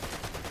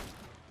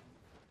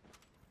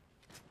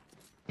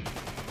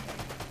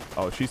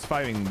 Oh, she's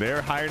fighting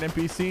their hired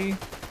NPC.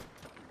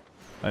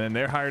 And then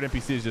their hired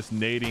NPC is just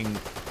nading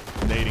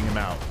him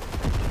out.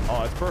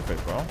 Oh, that's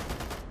perfect, bro.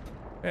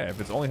 Yeah, if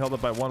it's only held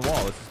up by one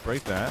wall, let's just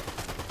break that.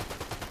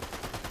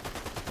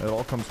 It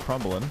all comes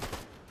crumbling.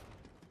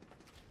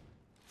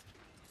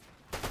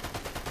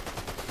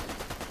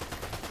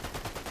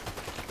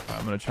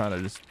 I'm gonna try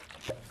to just,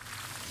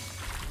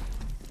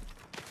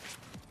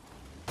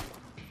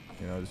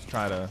 just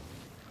try to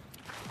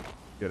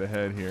get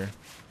ahead here.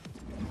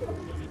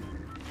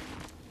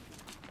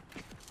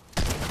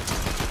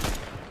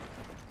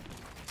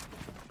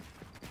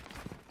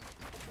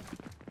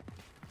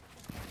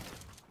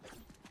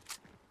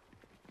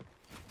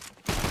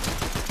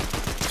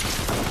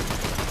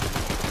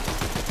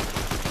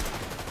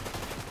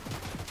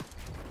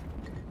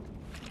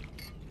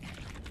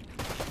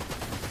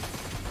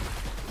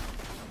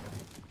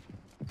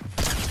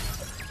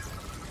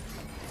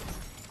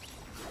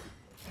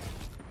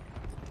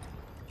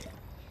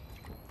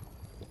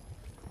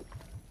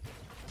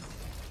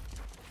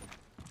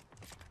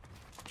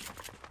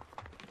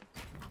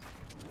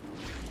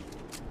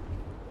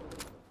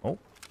 Oh,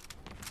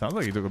 sounds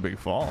like he took a big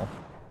fall.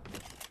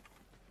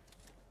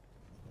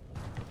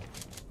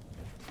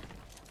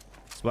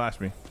 Splash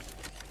me.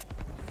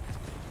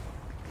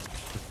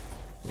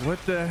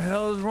 What the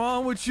hell is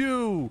wrong with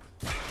you?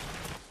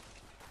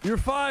 You're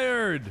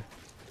fired.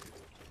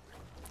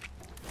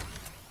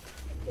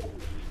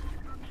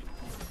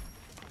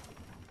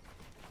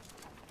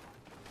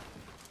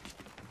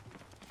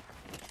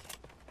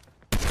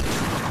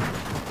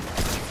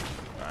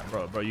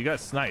 Bro, you got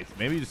sniped.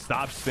 Maybe you just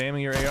stop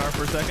spamming your AR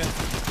for a second.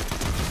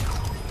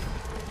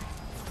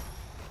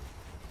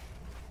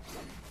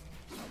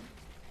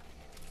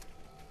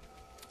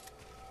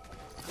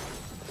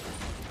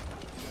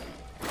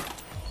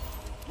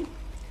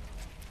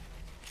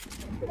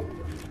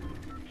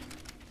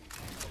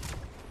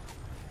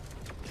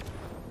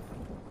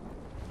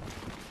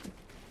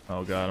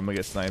 Oh god, I'm gonna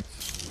get sniped.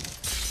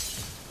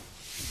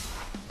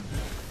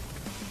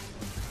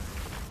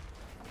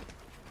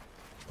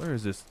 Where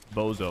is this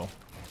bozo?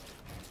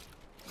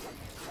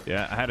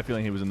 Yeah, I had a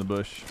feeling he was in the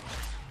bush.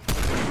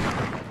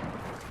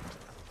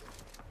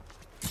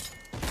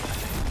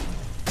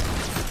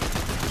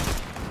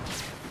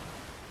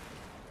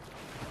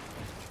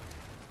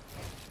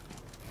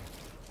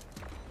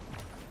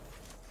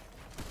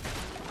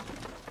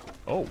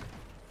 Oh.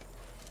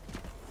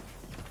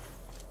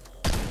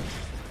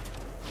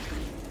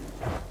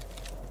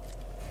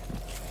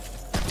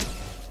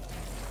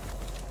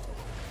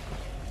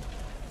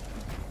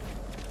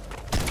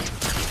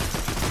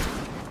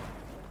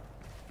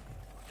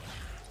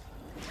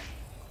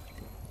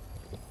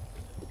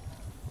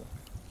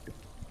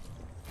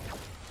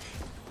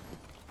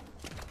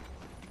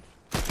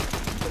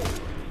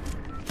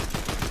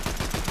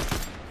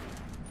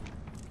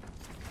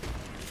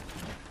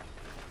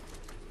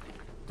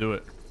 Do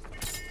it.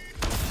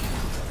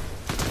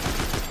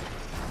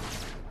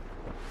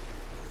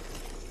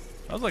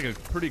 That was like a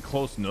pretty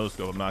close no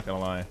scope, I'm not gonna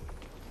lie.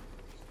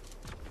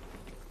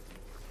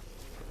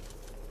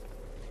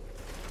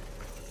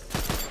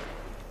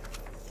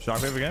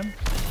 Shockwave again?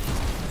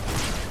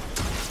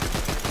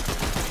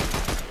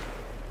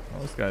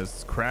 Oh, this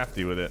guy's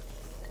crafty with it.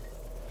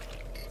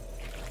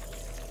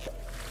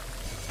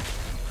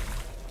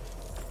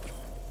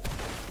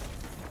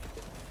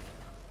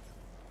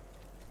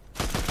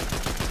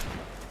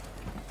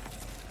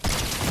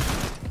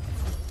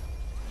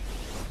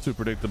 Too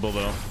predictable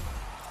though.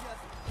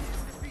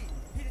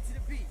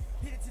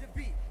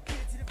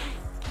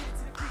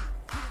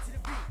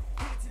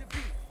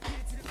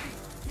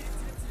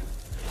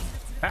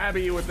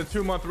 Abby with the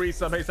 2-month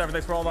resub. Hey, Cypher,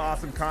 thanks for all the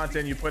awesome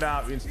content you put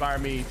out. You inspire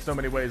me so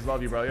many ways.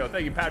 Love you, bro. Yo,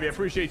 thank you, Pabby. I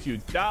appreciate you.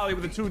 Dolly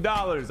with the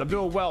 $2. I'm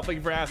doing well. Thank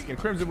you for asking.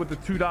 Crimson with the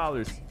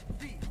 $2.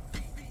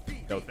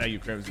 Yo, thank you,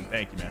 Crimson.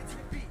 Thank you, man.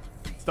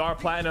 Star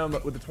Platinum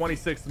with the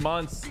 26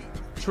 months.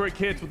 Trick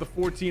Hits with the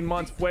 14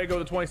 months. Fuego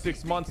the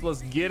 26 months.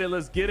 Let's get it.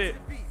 Let's get it.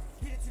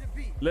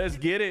 Let's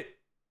get it.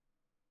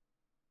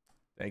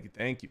 Thank you.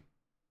 Thank you.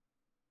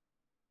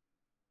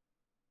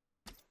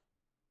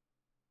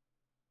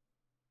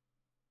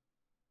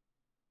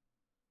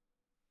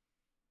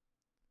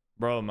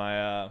 Bro,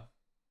 my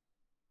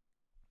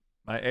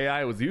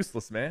AI was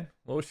useless, man.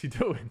 What was she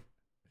doing?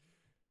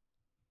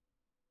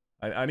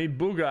 I need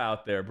Booga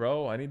out there,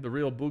 bro. I need the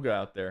real Booga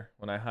out there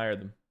when I hire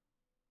them.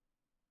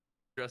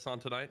 Dress on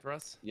tonight,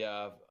 Russ?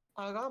 Yeah.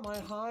 I got my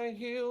high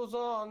heels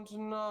on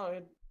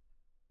tonight.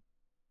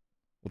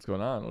 What's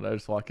going on? What did I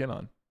just walk in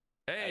on?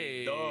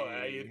 Hey.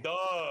 How you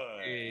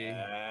doing? Hey.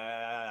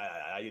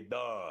 How you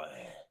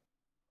doing?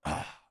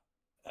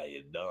 How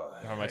you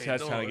doing? Oh, my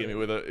chat's trying to get me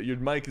with a. Your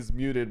mic is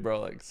muted, bro.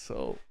 Like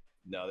so.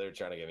 No, they're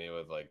trying to get me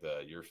with like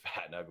the you're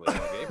fat and ugly.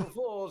 Like, April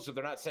Fools. So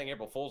they're not saying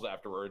April Fools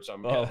afterwards. So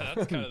I'm. Oh. Yeah,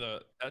 that's kind of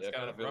the. That's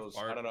kind of of feels. rough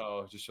part. I don't know.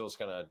 It just feels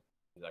kind of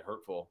like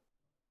hurtful.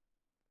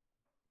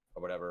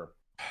 Or whatever.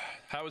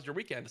 How was your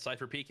weekend,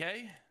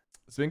 SypherPK?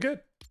 It's been good.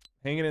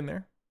 Hanging in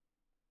there.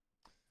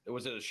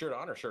 Was it a shirt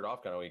on or shirt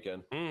off kind of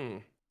weekend?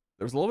 Mm.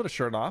 There was a little bit of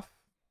shirt off.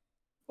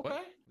 Okay.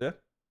 Yeah.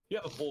 You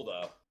have a pull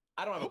though.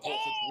 I don't have a pull, so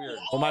it's weird.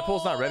 Well, my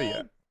pool's not ready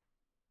yet.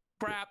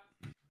 Crap.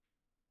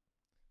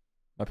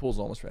 My pool's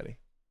almost ready.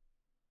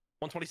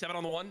 127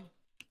 on the one.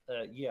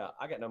 Yeah,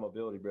 I got no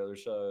mobility, brother.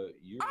 So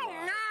you're.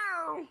 Oh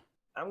no!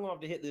 I'm gonna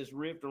have to hit this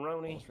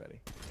Rifteroni. Almost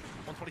ready.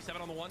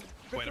 127 on the one.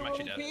 Wait, I'm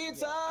actually dead.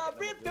 Pizza,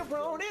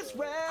 Rifteroni's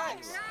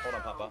wax. Hold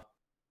on, Papa.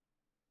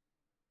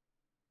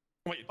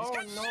 Wait, these Oh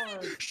guys. no.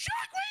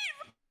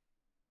 Shockwave!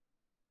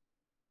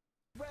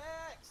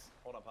 Wax.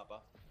 Hold on, Papa.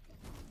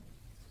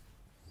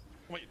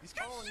 Wait, these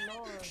guys. Oh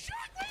no.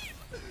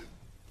 Shockwave!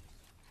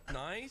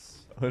 Nice.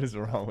 What is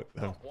wrong with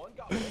them? One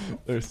got one.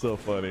 They're so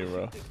funny,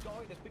 bro.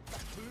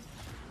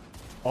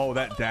 Oh,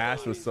 that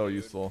dash was so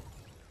useful.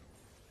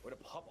 Way to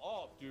pop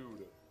off, dude.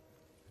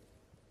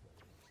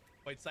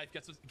 Wait, Syph,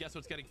 guess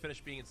what's getting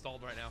finished being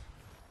installed right now?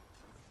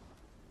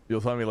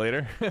 You'll tell me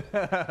later.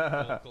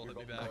 Cool, hit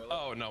me back.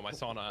 Oh no, my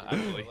sauna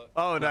actually.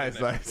 Oh, nice.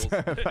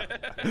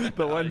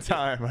 The one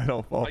time I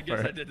don't fall I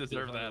guess for I it. did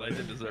deserve that. I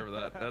did deserve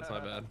that. That's my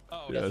bad.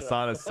 Oh, Yeah, the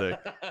sauna's sick.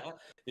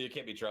 You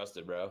can't be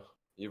trusted, bro.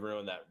 You've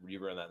ruined that.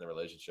 You've ruined that in the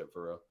relationship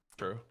for real.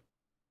 true.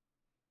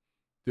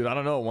 Dude, I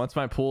don't know. Once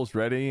my pool's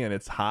ready and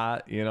it's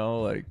hot, you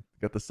know, like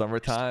got the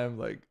summertime,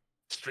 like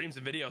Streams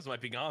and videos might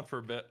be gone for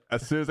a bit.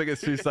 as soon as I get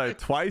streets like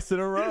twice in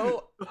a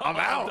row, I'm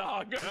out.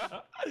 Dog.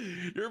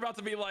 You're about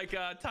to be like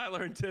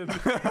Tyler and Tim.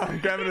 I'm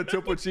grabbing a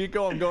Topo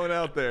Chico. I'm going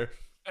out there.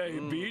 Hey,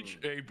 beach.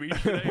 Hey,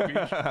 beach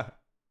today,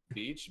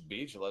 beach.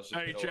 Beach. Let's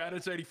just. Hey, Chad,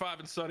 it's 85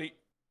 and sunny.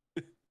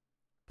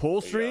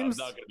 Pool Yeah, streams?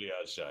 I'm not gonna be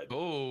outside.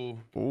 Oh.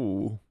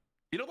 Ooh.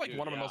 You know, like Dude,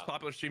 one of my yeah. most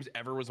popular streams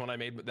ever was when I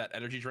made that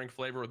energy drink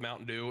flavor with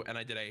Mountain Dew, and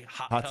I did a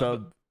Hot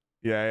tub.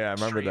 Yeah, I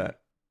remember stream. that.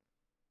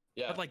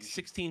 Yeah. Had like you should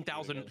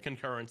 16,000 do it again.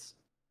 concurrents.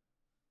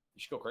 You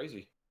should go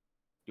crazy.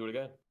 Do it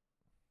again.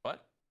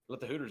 What?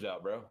 Let the Hooters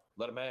out, bro.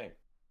 Let them hang.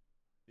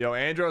 Yo,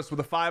 Andros with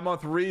a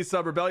 5-month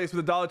resub. Rebellious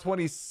with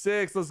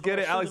 $1.26. Let's get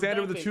Oh, it. shoot 'em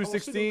Alexander back with a in. Oh,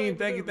 shoot 'em $2.16. back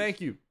Thank in. you.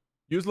 Thank you.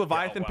 Use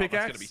Leviathan Oh, wow, that's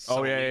gonna pickaxe. be so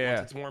Oh, yeah, neat yeah, once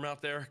yeah. it's warm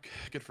out there.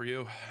 Good for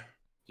you.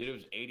 Dude, it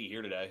was 80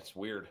 here today. It's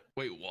weird.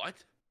 Wait, what?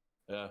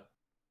 Yeah.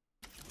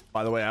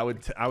 By the way, I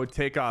would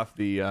take off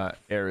the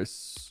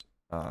Eris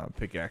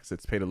pickaxe.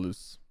 It's pay to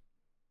lose.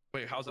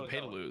 Wait, how's it pay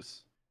to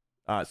lose?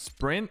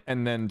 Sprint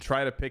and then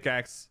try to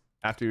pickaxe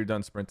after you're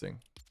done sprinting.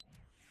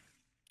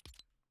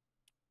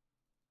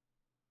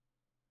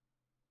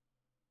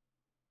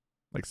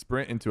 Like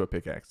sprint into a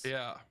pickaxe.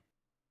 Yeah.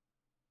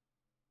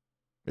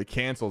 It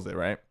cancels it,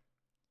 right?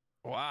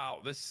 Wow,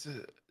 this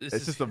It's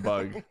is just a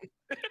bug.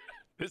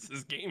 this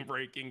is game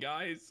breaking,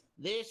 guys.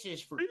 This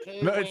is for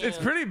No, it's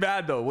pretty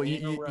bad though. Well,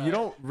 you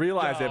don't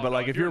realize it, but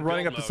like if you're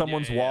running up to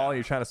someone's wall and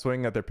you're trying to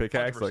swing at their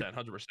pickaxe, 100%, like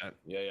 100%.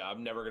 Yeah,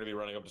 I'm never gonna be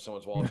running up to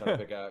someone's wall trying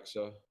to pickaxe.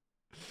 So.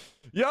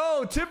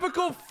 Yo,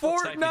 typical Did you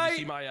see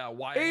Fortnite. my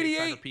why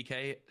 88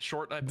 PK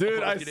short?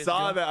 Dude, I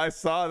saw that. I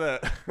saw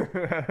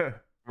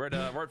that. We're at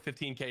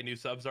 15K new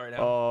subs right now.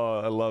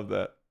 Oh, I love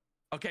that.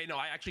 Okay, no,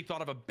 I actually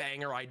thought of a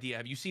banger idea.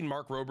 Have you seen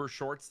Mark Rober's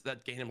shorts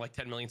that gain him like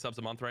 10 million subs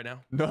a month right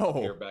now?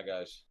 No. You're bad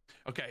guys.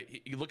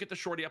 Okay, you look at the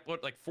short he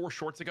uploaded like 4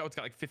 shorts ago. It's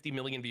got like 50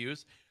 million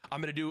views.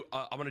 I'm gonna do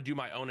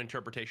my own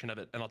interpretation of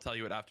it, and I'll tell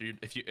you it after you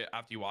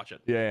watch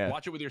it. Yeah.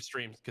 Watch it with your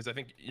streams because I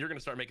think you're gonna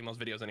start making those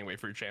videos anyway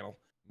for your channel.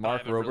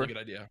 Mark I have a Rober. really good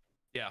idea.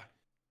 Yeah,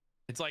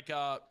 it's like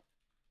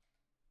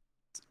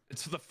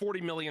it's the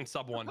 40 million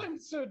sub one. I'm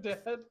so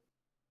dead.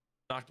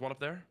 Knocked one up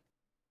there.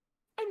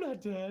 I'm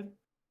not dead.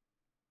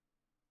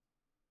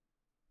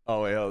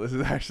 Oh wait, this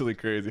is actually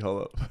crazy.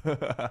 Hold up.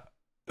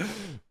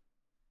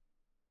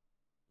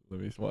 Let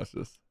me watch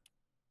this.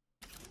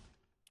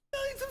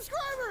 Million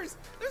subscribers!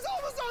 There's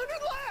almost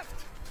 100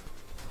 left!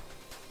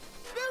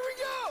 There we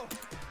go!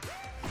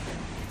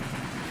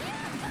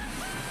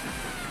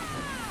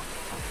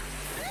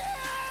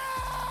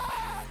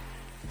 Yeah!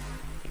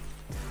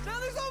 Now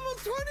there's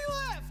almost 20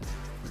 left!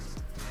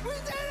 We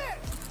did it!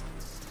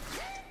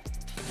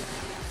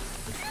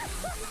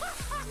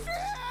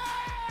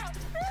 Yeah!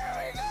 Here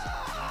we go!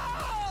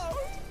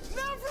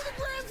 Now for the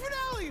grand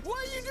finale!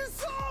 What you just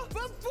saw,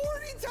 but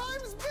 40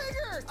 times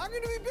bigger! I'm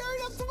gonna be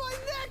buried up to my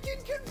neck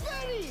in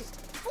confetti!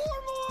 4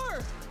 more!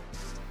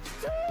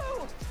 2!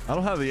 I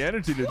don't have the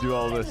energy to do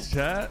all this,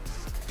 chat.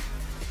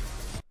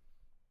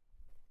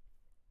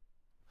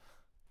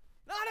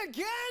 Not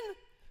again!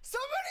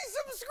 Somebody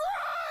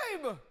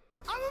subscribe!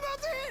 I'm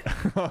about to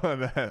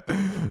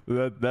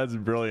hit! That's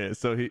brilliant.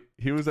 So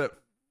he was at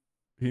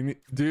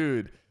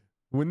dude,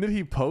 when did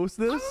he post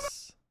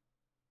this?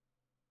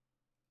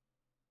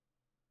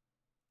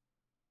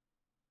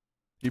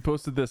 He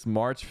posted this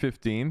March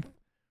 15th.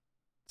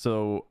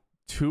 So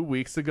 2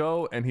 weeks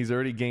ago, and he's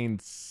already gained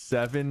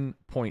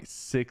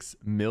 7.6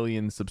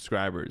 million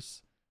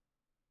subscribers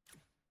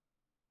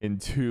in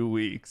 2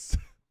 weeks.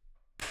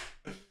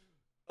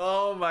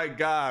 Oh my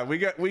god,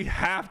 we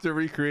have to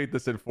recreate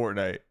this in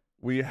Fortnite.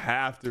 We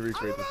have to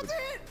recreate this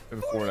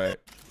in Fortnite.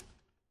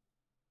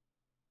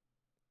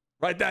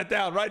 Write that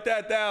down. Write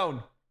that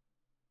down.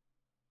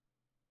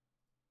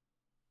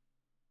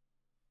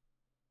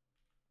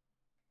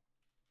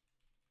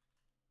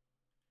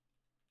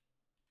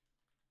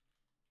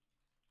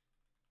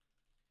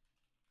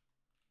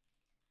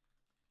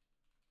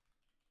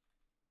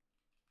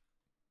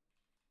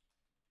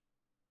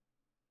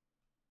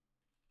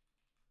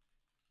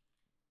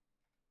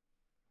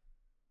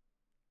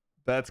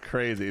 That's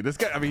crazy. This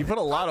guy, I mean, he put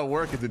a lot of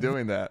work into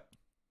doing that.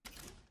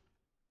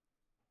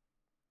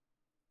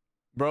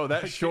 Bro,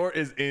 that short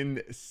is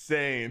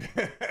insane.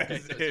 Okay,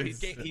 so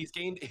he's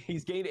gained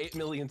 8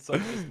 million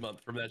subs this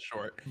month from that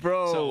short.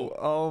 Bro, So,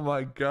 oh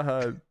my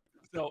god.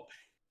 so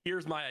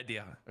here's my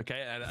idea,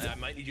 okay? And I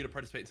might need you to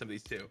participate in some of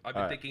these too. I've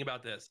been thinking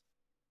about this.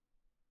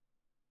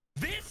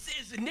 This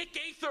is Nick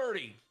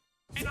A30,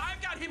 and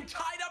I've got him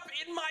tied up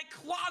in my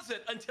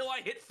closet until I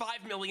hit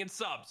 5 million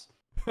subs.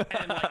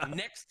 And like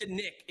next to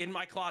Nick in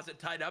my closet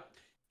tied up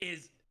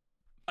is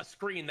a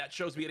screen that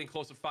shows me getting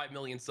close to 5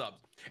 million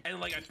subs. And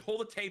like I pull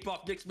the tape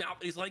off Nick's mouth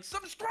and he's like,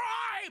 subscribe!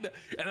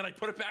 And then I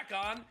put it back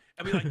on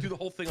and we like do the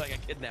whole thing like I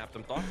kidnapped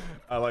him. Thought?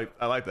 I like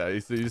that.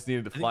 You just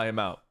needed to fly him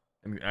out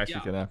and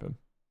actually kidnap him.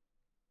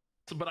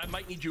 So, but I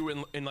might need you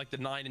in like the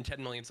 9 and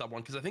 10 million sub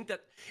one, because I think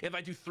that if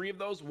I do 3 of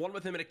those, one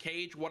with him in a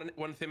cage, one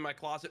with him in my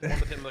closet, one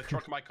with him in the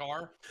trunk of my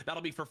car,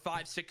 that'll be for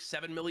 5, 6,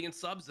 7 million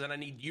subs. Then I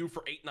need you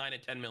for 8, 9,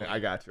 and 10 million. I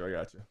got you.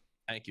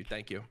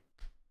 Thank you.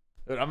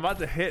 Dude, I'm about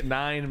to hit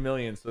 9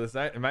 million, so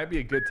it might be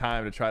a good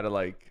time to try to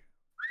like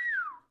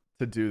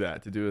do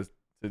that, to do a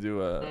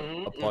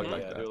plug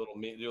like that. Do a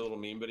little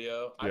meme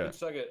video. I've been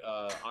stuck at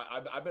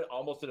I've been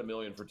almost at 1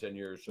 million for 10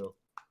 years. So.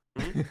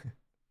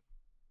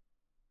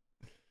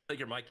 Like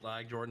your mic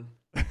lag, Jordan.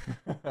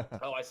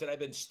 Oh, I said I've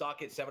been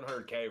stuck at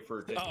 700K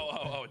for 10 years.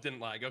 Oh, it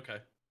didn't lag. Okay.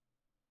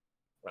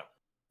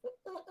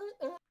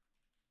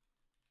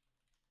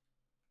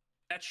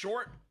 That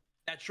short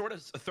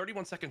is a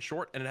 31-second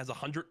short, and it has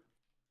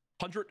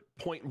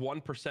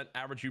 100.1%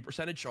 average view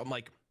percentage. So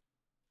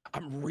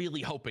I'm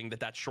really hoping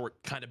that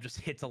short kind of just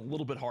hits a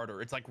little bit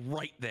harder. It's like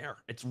right there.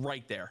 It's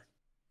right there.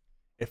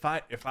 If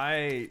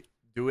I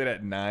do it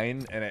at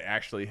 9 and it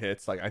actually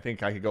hits, like I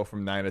think I could go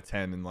from 9 to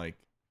 10 in like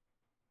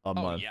a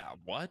month. Yeah,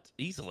 what?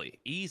 Easily,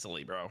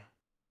 bro.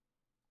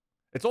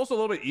 It's also a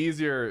little bit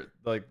easier,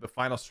 like the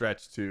final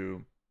stretch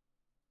to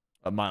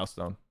a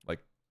milestone, like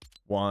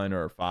 1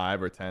 or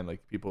 5 or 10.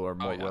 Like people are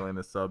more willing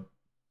to sub.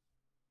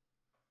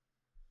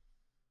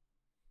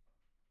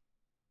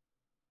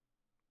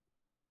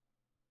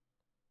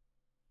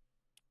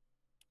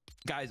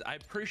 Guys, I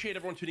appreciate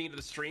everyone tuning into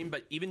the stream,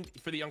 but even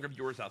for the younger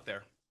viewers out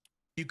there,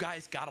 you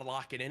guys gotta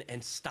lock it in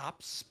and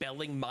stop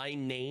spelling my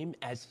name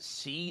as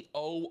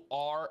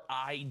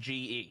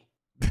Corige.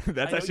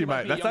 That's actually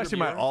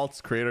my alt's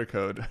creator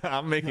code.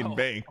 I'm making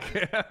bank.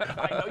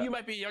 I know you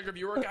might be a younger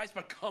viewer, guys,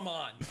 but come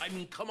on. I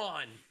mean, come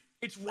on.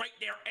 It's right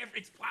there.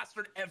 It's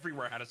plastered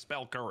everywhere how to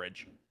spell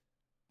courage.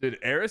 Dude,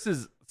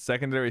 Eris's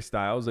secondary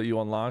styles that you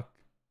unlock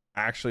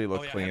actually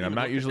look clean. I'm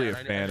not usually a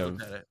fan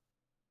of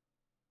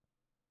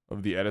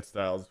the edit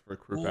styles for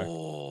crew pack.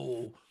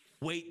 Oh,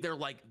 wait, they're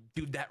like,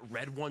 dude, that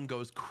red one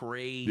goes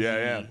crazy.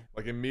 Yeah.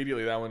 Like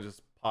immediately that one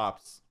just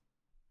pops.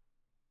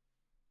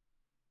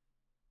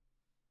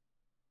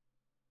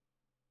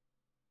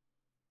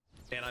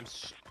 And I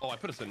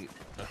put us in,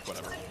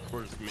 whatever.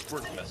 We're just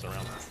messing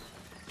around.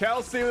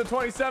 Kelsey with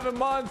 27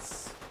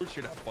 months. We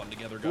should have fun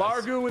together, guys.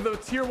 Largu with a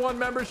tier 1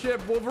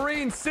 membership.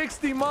 Wolverine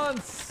 60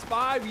 months,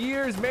 5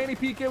 years. Manny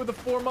PK with the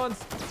 4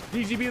 months.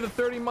 DGB the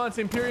 30 months.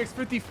 Imperiex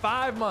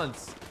 55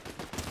 months.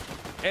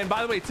 And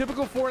by the way,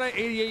 typical Fortnite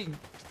 88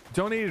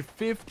 donated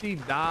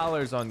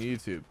 $50 on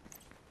YouTube.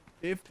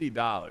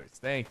 $50.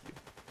 Thank you.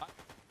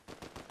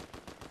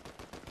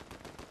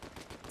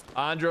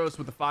 Andros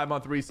with the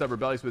 5-month resub.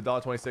 Rebellious with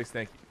 $1.26.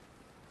 Thank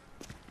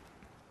you.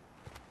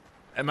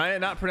 Am I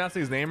not pronouncing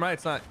his name right?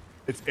 It's not.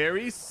 It's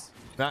Ares,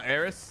 not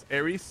Eris.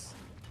 Ares.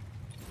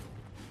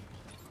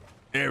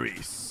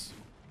 Ares.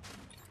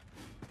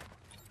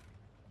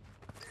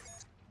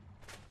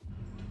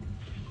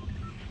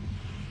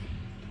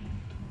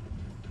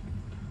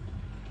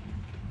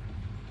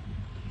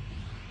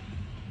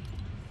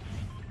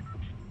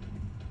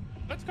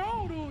 Let's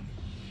go, dude.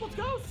 Let's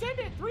go. Send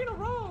it. 3 in a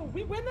row.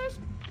 We win this.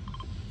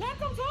 Dad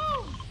comes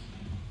home.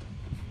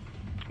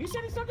 He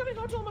said he's not coming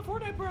home till I'm a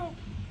Fortnite pro.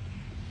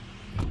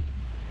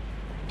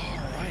 All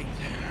right.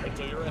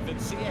 Until you're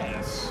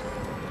FNCS.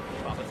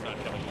 Papa's not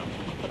coming home.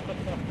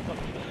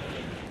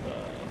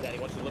 Daddy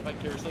wants to live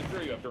vicariously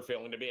through you after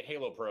failing to be a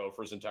Halo pro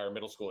for his entire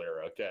middle school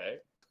era, okay?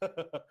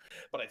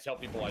 But I tell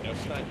people I know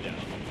Snipe now.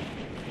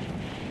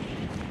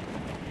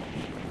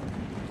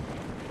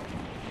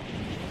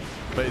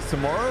 But is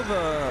tomorrow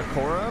the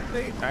Korra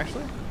update,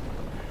 actually?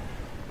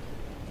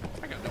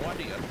 I got no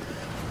idea.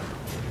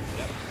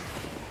 Yep.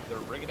 They're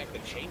bringing back the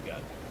chain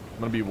gun. I'm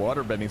gonna be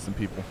waterbending some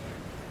people.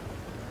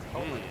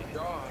 Oh my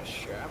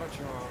gosh,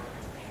 Avatar.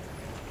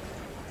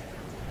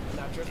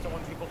 Not just the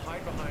one people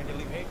hide behind and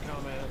leave hate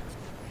comments.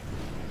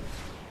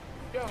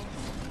 Yo.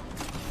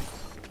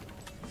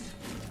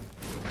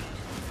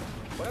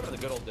 What happened to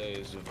the good old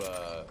days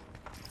of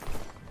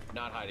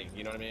not hiding,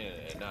 you know what I mean?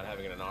 And not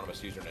having an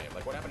anonymous username.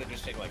 Like what happened to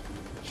just take like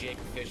Jake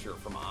Fisher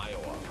from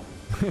Iowa?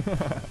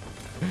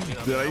 You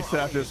know, Dude, I used to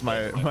have just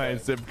my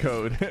zip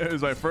code. It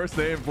was my first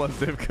name plus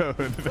zip code.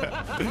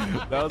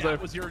 that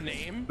was your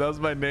name? That was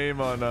my name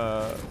on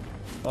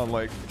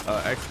like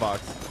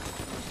Xbox.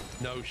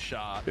 No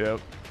shot. Yep.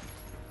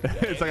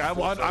 It's like I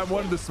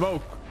wanted to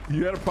smoke.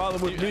 You had a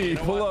problem with me.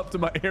 Pull up to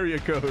my area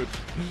code.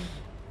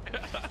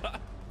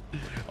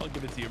 I'll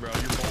give it to you, bro.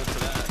 You're bold for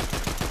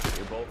that.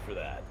 You're bold for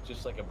that.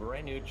 Just like a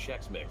brand new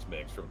Chex Mix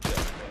from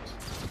Chex Mix.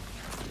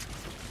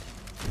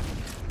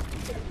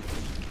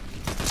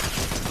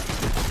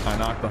 I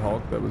knocked the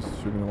Hulk that was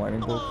shooting the lightning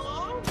bolt.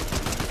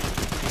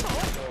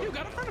 You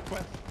got a friend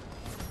request.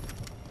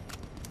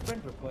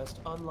 Friend request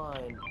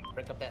online.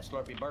 Break up that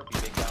slurpy burpy,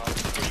 big dog. You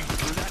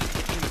threw that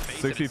kick in the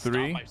face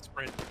 63. and it stopped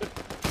my sprint.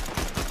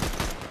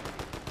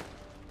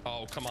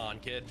 Oh, come on,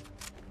 kid.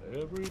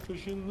 Every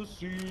fish in the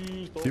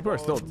sea. People are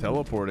still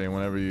teleporting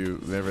whenever they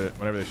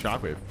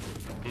shockwave,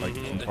 like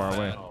from far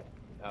away. Oh,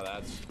 now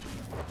that's.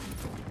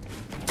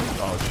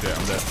 Oh shit,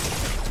 I'm dead.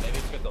 Maybe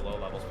it's good the low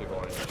levels people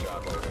aren't even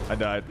shockwave. I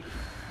died.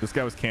 This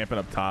guy was camping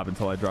up top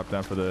until I dropped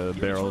down for the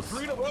barrels.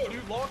 3 in a row,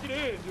 dude. Lock it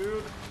in,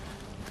 dude.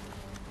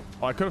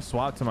 Oh, I could have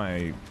swapped to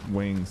my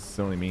wings.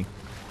 Silly me.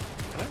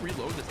 Can I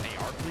reload this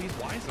AR, please?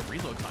 Why is the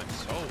reload time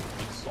so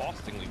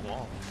exhaustingly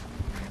long?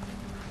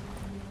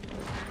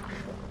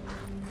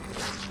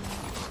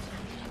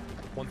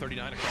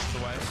 $139 across the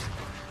way.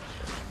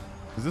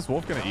 Is this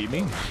wolf gonna eat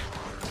me?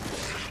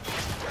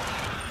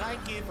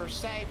 Thank you for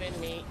saving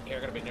me. Here, I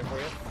got a bit there for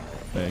you.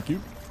 Thank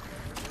you.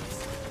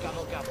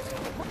 Gobble, gobble,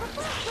 gobble.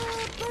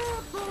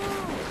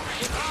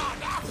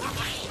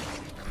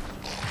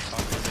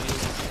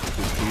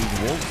 These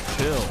wolves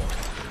chill.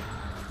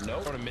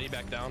 Nope. Throwing a mini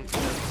back down.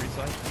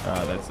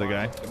 That's the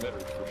guy.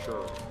 Emitters for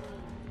sure.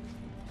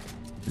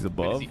 He's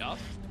above. Is he up?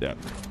 Yeah.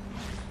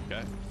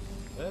 Okay.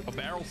 A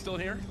barrel still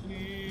here?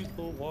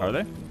 Are they?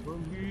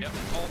 Yep.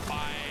 All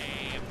 5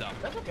 up.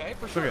 That's okay,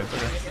 for It's sure. okay.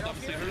 It's okay. Love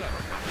to see her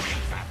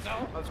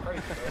up. That's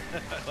great.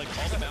 Like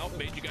called him out,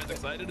 made you guys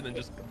excited, and then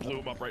just blew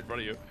him up right in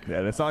front of you.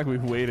 Yeah, it's not like we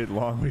waited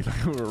long. We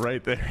were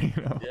right there, you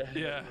know.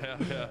 Yeah.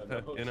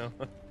 You know.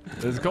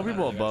 There's a couple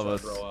people above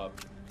us.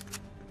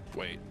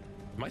 Wait,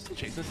 am I still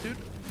chasing this dude?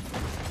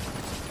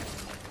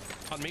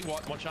 On me,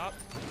 one shot.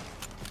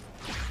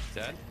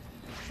 Dead.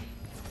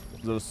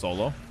 Is it a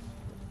solo?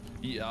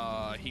 He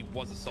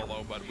was a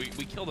solo, but we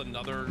killed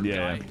another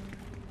Yeah. guy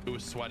who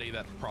was sweaty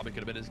that probably could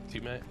have been his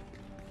teammate.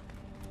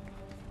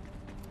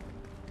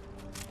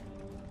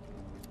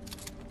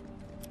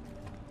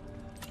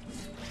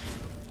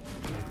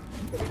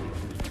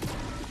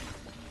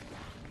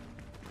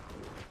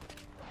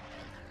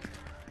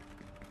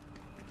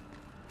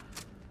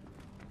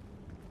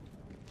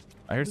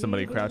 I hear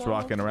somebody crouch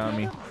walking around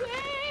me.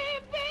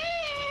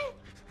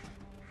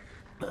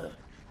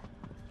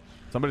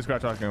 Somebody's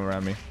crouch walking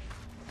around me.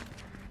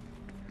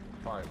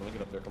 All right, let me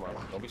get up there. Come on,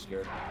 don't be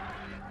scared.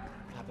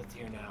 Happens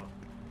here now.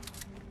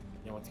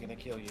 No one's gonna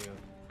kill you.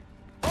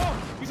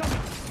 Oh, he's on me.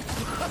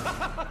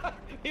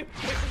 He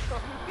was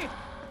on me.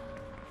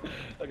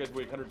 That guy's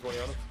weak. 120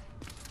 on him.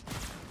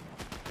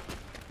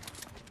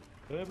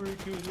 Every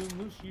kid in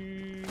the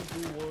sea is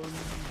the one.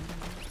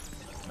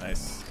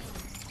 Nice.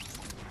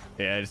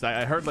 Yeah,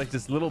 I heard like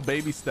just little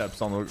baby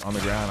steps on the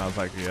ground. I was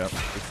like, yep,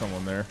 there's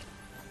someone there.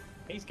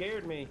 He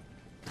scared me.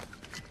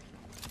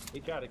 He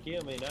tried to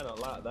kill me, and I don't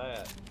like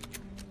that.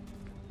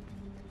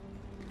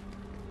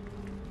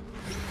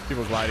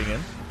 People gliding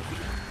in.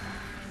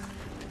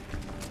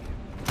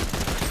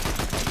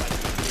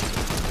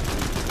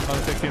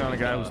 On 16 on a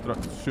guy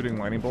who's shooting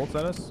lightning bolts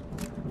at us.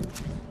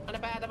 On the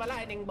back of a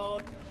lightning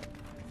bolt.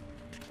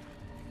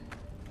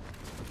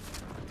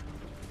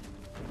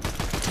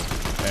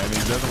 And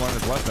he doesn't learn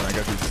his lesson. I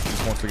guess he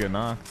just wants to get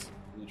knocked.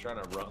 You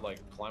trying to run, like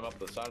climb up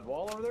the side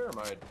wall over there? Or am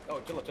I? Oh,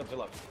 to left, to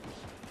left.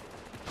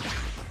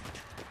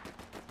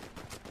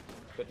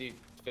 50 on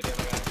the guy.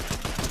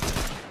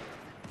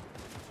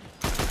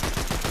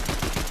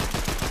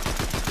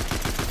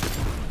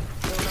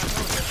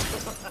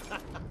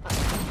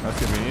 That's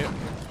convenient.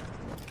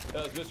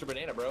 That was Mr.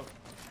 Banana, bro.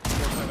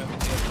 Four-time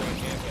FNCS grand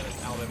champion at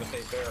Alabama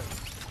State Fair.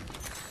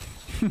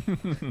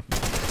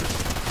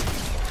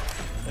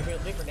 They're real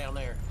different down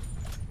there.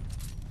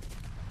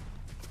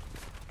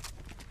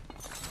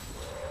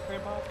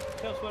 Grandpa,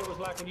 tell us what it was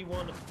like when you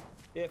won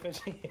the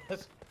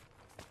FNCS.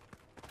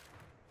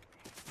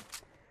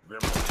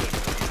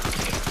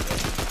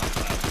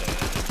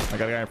 I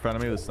got a guy in front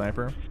of me with a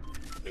sniper.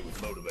 It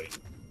was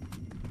motivating.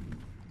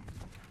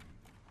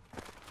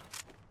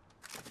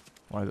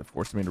 Why is it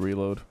forcing me to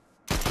reload?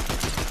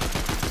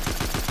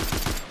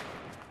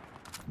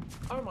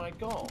 Oh my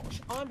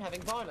gosh, I'm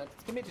having violence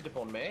committed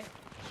upon me.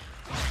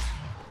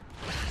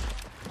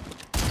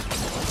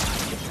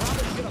 You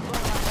probably should have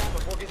thought about that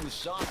before getting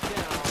shot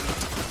down.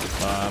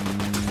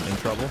 In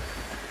trouble.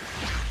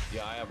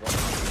 Yeah, I have one.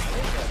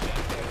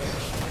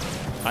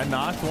 I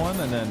knocked one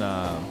and then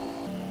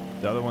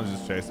the other one's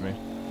just chasing me.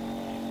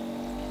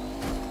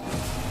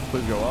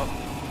 Please go up.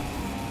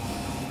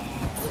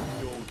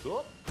 Goes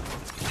up.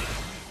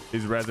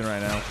 He's resin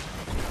right now.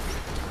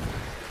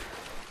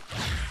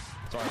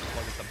 Sorry, I'm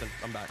plugging something.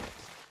 I'm back.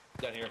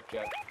 Down here,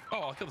 Jack. Oh,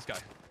 I'll kill this guy.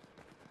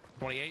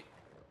 28.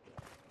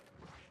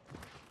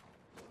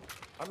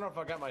 I don't know if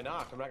I got my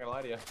knock. I'm not gonna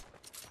lie to you.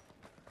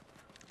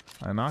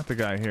 I knocked the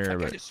guy here, That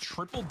guy but just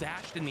triple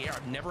dashed in the air.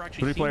 I've never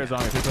actually three seen players that.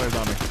 on me. 3 players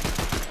on me.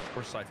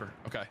 Where's Cypher?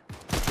 Okay.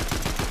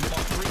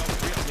 Oh, three on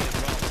me as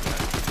well. Okay.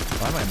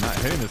 Why am I not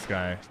hitting this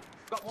guy?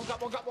 Got one,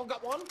 got one, got one,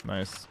 got one.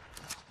 Nice.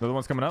 Another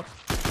one's coming up.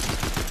 Beat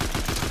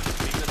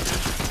this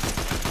dude.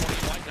 20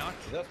 white knock.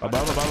 That's fine.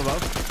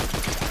 Above.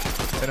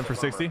 Hit him for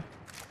 60.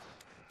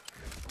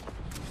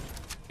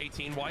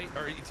 18 white,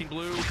 or 18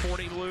 blue,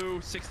 40 blue,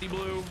 60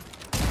 blue,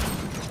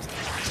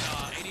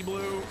 80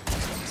 blue,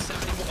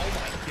 70 blue. Oh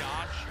my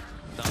gosh.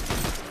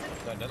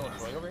 Got another one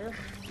swing over here.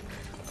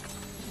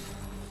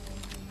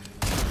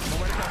 Go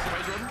right across the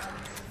way, Jordan.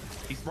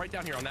 He's right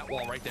down here on that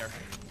wall right there.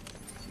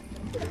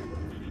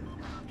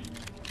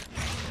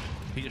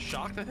 He just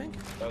shocked, I think.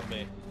 That was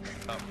me.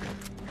 Oh.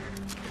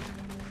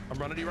 I'm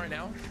running to you right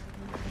now.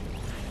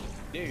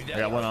 Dude, I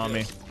got one on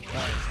me.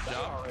 Nice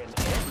job.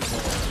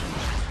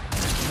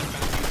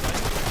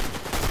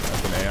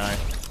 That's an AI.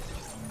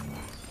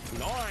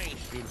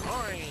 Nice, dude.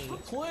 Nice.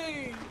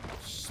 Please.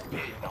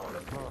 Spit on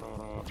it.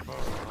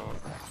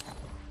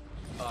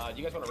 Do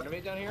you guys want to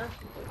renovate down here?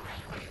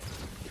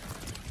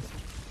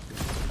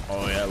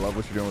 Oh yeah, I love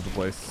what you're doing with the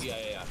place.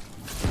 Yeah.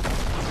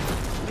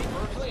 Me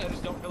personally, I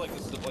just don't feel like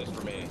this is the place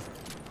for me.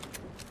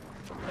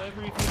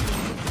 Everything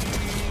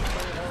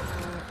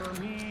for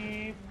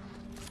me.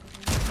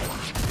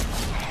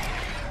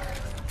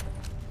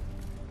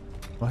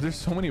 Why there's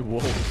so many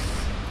wolves?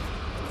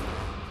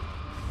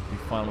 We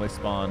finally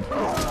spawned.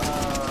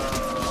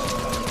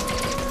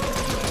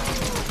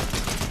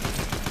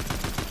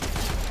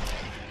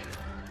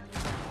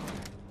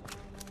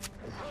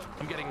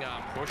 I'm getting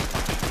pushed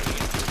right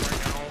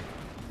now.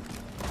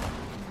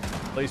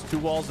 Place 2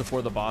 walls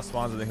before the boss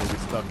spawns, and then he'll be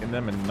stuck in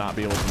them and not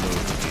be able to move.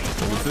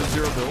 So this is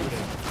 0 build.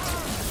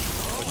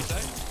 What'd you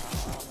say?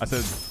 I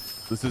said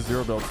this is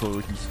 0 build, so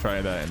we can just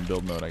try that in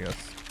build mode, I guess.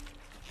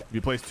 If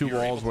you place 2 You're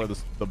walls able where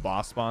the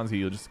boss spawns,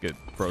 he'll just get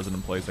frozen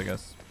in place, I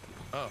guess.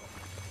 Oh,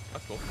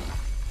 that's cool.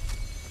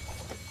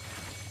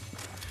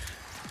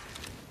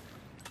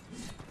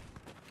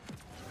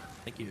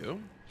 Thank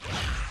you.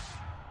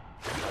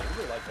 I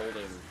really like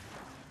holding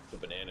the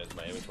bananas in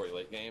my inventory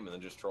late game and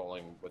then just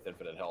trolling with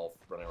infinite health,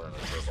 running around in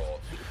a circle.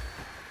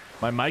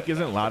 My mic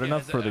isn't loud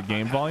enough for the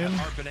game volume.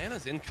 Are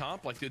bananas in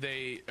comp? Like,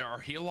 are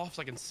heal offs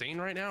like insane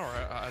right now, or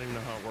I don't even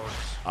know how it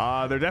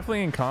works. They're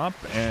definitely in comp,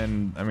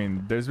 and I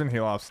mean, there's been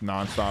heal offs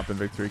nonstop in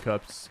victory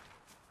cups.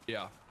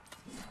 Yeah.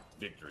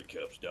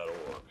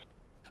 Victorycups.org.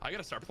 I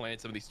gotta start playing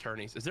some of these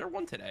tourneys. Is there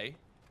one today?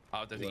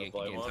 Oh, there's a You Yankee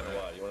want to game play one today.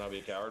 or what? You want to be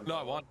a coward? No,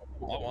 I want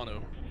to.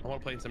 I want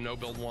to play in some no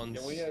build ones.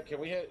 Can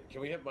we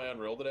hit my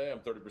Unreal today? I'm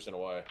 30%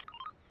 away.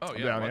 Oh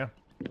yeah. Down, yeah.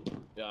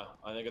 Yeah,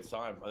 I think it's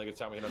time. I think it's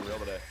time we hit Unreal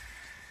today.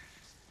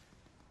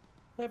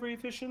 Every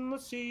fish in the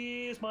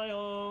sea is my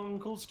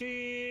Uncle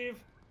Steve.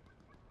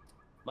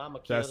 Mama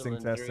killed Testing, him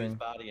and threw his testing.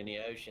 body in the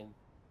ocean.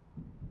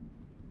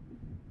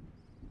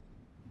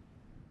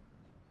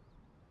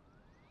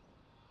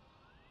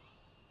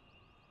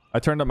 I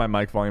turned up my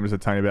mic volume just a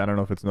tiny bit. I don't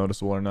know if it's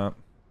noticeable or not,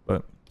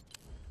 but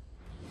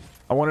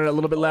I wanted it a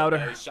little bit louder.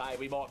 No, Shy,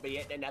 we might be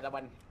hitting another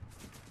one.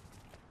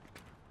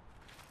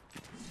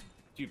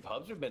 Dude,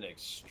 pubs have been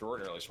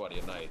extraordinarily sweaty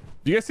at night.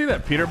 Do you guys see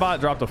that Peterbot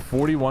dropped a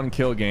 41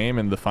 kill game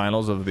in the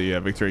finals of the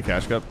Victory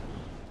Cash Cup?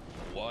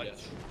 What?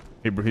 Yes.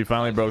 He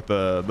finally broke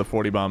the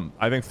 40 bomb.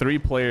 I think 3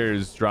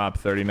 players dropped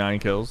 39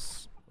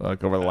 kills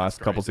like over the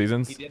last couple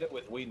seasons. He did it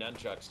with Wii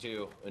nunchucks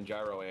too and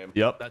gyro aim.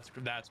 Yep.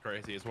 That's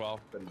crazy as well.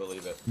 Couldn't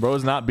believe it.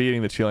 Bro's not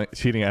beating the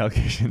cheating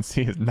allegations.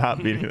 He is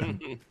not beating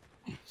them.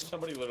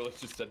 Somebody literally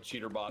just said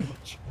cheater bot.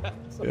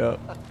 Yep.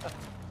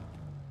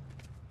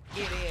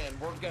 Get in,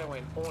 we're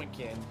going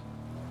pointing.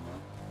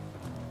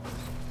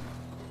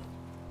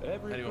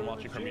 Anyone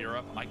watching from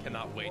Europe, I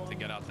cannot wait to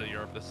get out to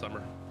Europe this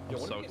summer. I'm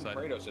Yo, so when excited.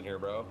 Kratos in here,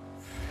 bro.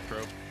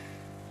 True.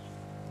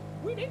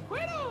 We need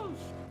Kratos.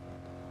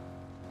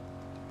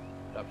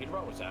 Now, Peter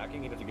Bot was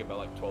hacking. He'd have to give about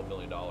like $12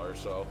 million,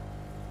 so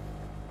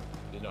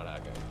he's not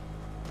hacking.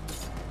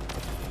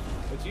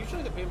 It's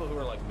usually the people who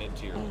are like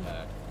mid-tier that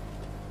hack.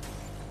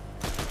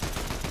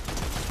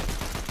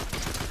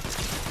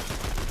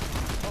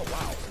 Oh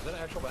wow, is that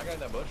an actual bad guy in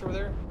that bush over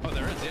there? Oh,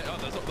 there is. Yeah. Oh,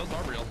 those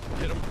are real.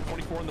 Hit him.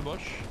 24 in the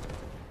bush.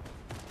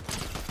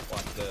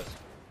 Watch this.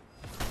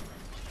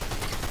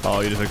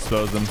 Oh, you just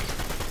exposed them.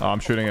 Oh, I'm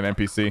shooting an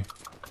NPC.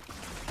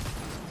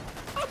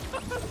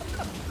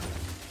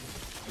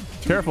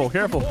 Careful,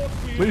 careful.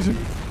 Legion.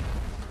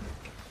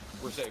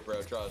 We're safe,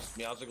 bro. Trust.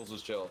 Meowsicles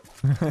is chill.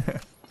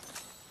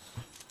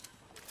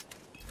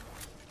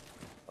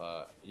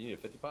 You need a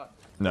 50 pot?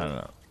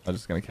 No. I'm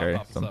just gonna carry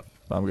pop some. stuff.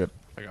 I'm good.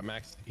 I got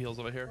max heals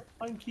over here.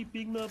 I'm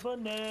keeping the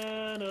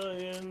banana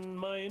in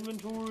my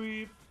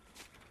inventory.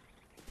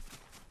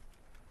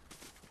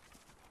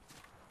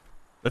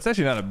 That's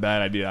actually not a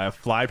bad idea. I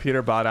fly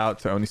Peter Bot out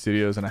to Oni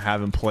Studios and I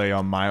have him play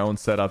on my own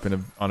setup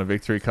on a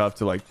victory cup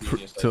to like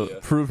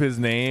prove his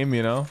name,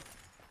 you know?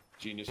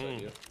 Genius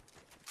idea.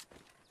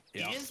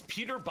 Yeah. Is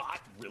Peter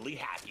Bot really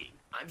hacking?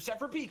 I'm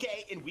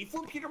SypherPK, and we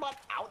flew Peter Bot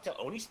out to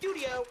Oni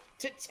Studio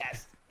to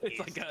test It's his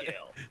like a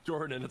skill.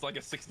 Jordan. It's like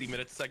a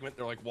 60-minute segment.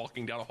 They're like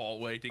walking down a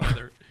hallway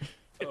together.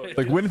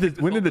 Like when did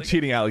the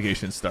cheating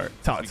allegations start?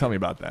 Tell me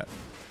about that.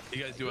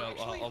 You guys do a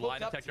lie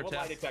detector test?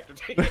 Lie detector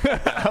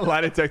A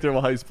lie detector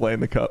while he's playing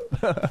the cup.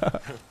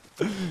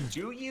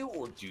 Do you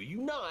or do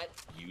you not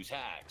use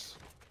hacks?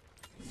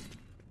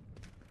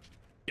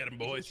 Get him,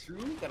 It's boys.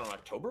 true that on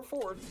October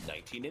 4th,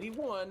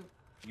 1981,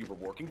 you were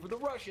working for the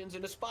Russians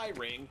in a spy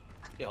ring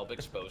to help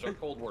expose our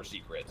Cold War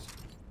secrets.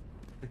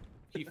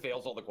 He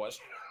fails all the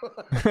questions.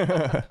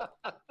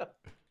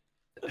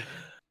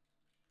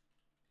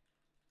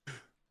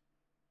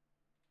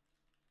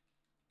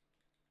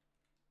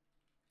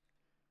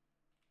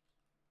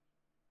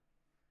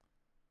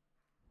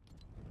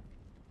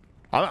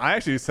 I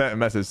actually sent a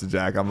message to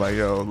Jack. I'm like,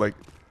 yo, like,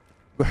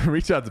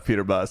 reach out to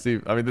Peter Bot. See,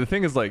 I mean, the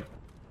thing is, like,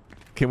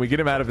 can we get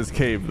him out of his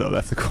cave though?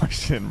 That's the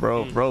question,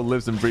 bro. Bro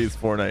lives and breathes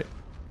Fortnite.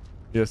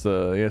 He has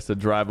to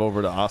drive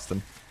over to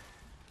Austin.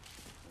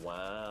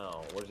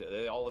 Wow. Where's it?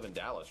 They all live in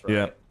Dallas, right?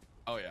 Yeah.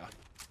 Oh yeah.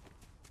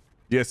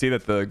 You guys see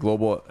that the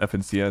global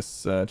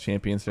FNCS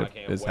championship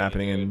is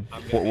happening in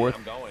Fort Worth?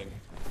 I'm going.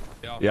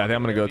 Yeah, I think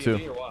I'm gonna go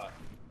too. Or what?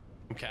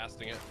 I'm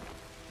casting it.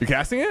 You're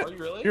casting it? Are you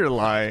really? You're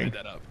lying. Made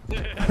that up.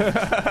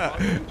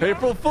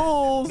 April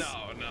Fools. No.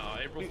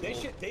 April Dude,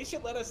 Fool. they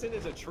should let us in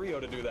as a trio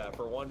to do that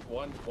for one game.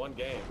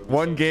 It would be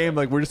One so game, sick.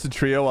 like we're just a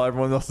trio while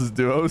everyone else is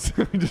duos.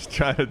 We're just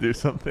trying to do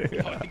something.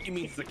 Oh, I think he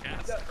means the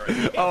cast.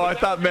 Right? Oh, I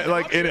thought meant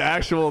like in an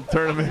actual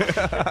tournament.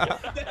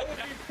 That would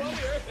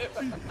be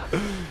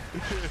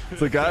funnier.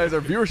 So guys,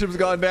 our viewership's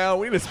gone down.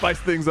 We need to spice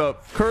things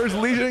up. Curse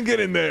Legion, get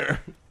in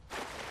there.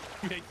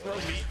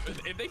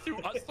 If they threw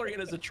us three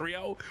in as a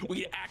trio,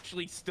 we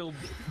actually still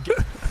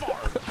get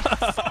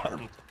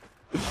farmed.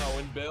 Oh,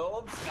 in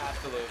builds?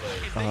 Absolutely.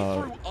 If they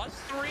threw us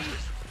three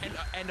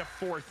and a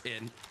fourth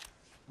in,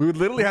 We would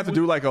literally have to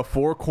do like a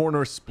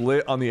 4-corner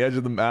split on the edge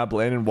of the map,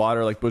 land in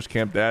water like Bush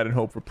Camp Dad, and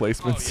hope for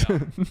placements.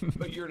 Oh, yeah.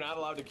 But you're not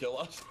allowed to kill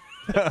us.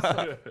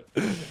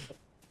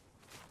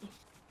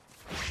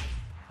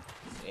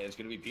 And it's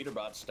going to be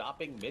Peterbot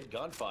stopping mid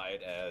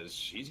gunfight as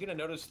he's going to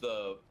notice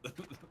the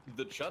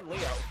the Chun-Li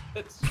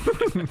outfits.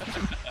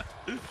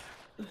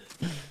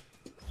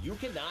 You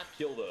cannot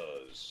kill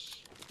those.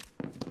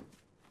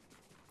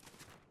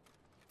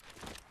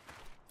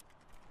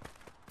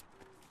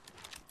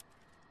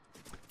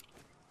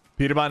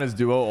 Peterbot and his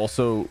duo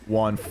also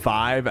won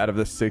 5 out of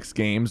the 6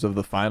 games of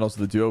the finals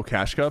of the duo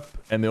Cash Cup,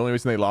 and the only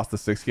reason they lost the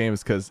 6th game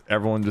is because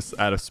everyone just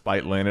out of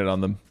spite landed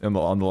on them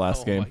on the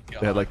last game.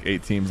 They had like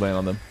 8 teams land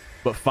on them,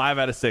 but 5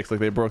 out of 6, like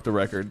they broke the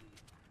record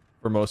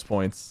for most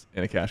points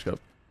in a Cash Cup.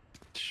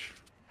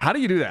 How do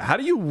you do that? How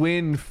do you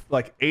win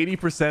like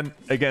 80%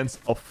 against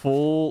a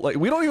full, like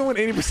we don't even win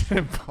 80%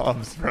 in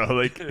pubs, bro?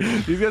 Like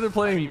these guys are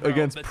playing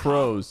against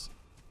pros.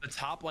 The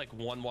top like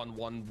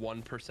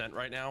 1%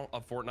 right now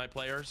of Fortnite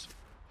players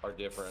are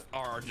different.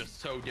 Are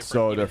just so different.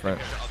 So different.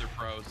 Compared to other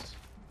pros.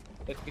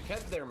 It's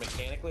because they're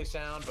mechanically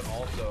sound, but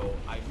also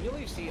I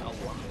really see a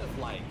lot of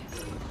like,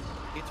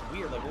 it's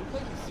weird. Like when we play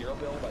the zero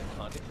build like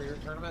content creator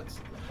tournaments,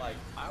 like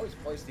I always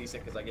place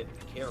decent because I get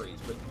carries,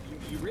 but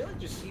you really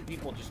just see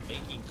people just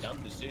making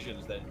dumb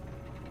decisions that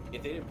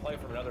if they didn't play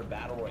from another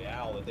battle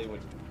royale that they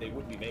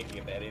wouldn't be making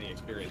if they had any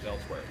experience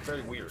elsewhere. It's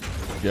very weird.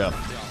 Yeah.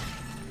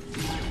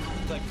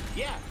 It's like,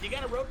 yeah, you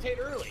gotta rotate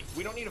early.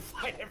 We don't need to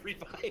fight every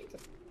fight.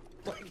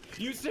 Like,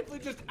 you simply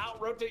just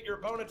out-rotate your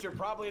opponents, you're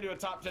probably into a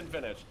top 10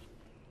 finish.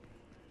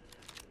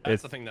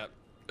 That's the thing that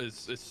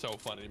is so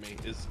funny to me,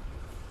 is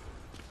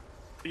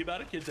the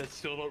amount of kids that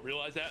still don't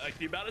realize that. Like,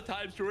 the amount of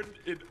times, Jordan,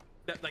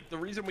 that like the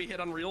reason we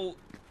hit Unreal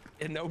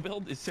in no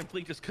build is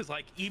simply just because,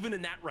 like, even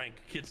in that rank,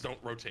 kids don't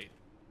rotate.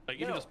 Like,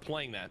 even just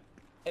playing that.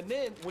 And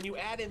then, when you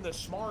add in the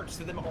smarts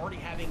to them already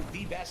having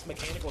the best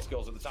mechanical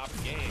skills at the top of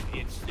the game,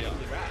 it's really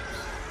fast.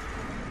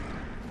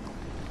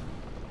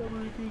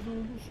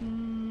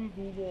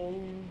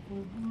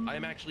 I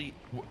am actually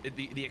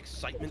the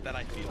excitement that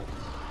I feel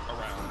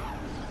around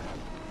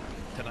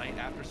tonight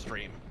after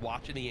stream,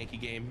 watching the Yankee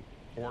game,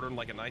 ordering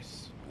like a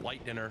nice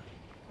light dinner.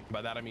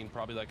 By that I mean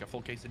probably like a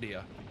full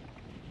quesadilla,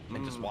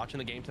 and just watching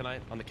the game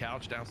tonight on the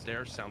couch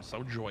downstairs sounds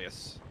so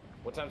joyous.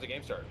 What time's the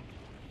game start?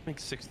 I think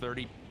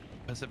 6:30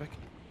 Pacific.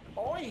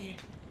 Oi!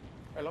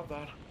 I love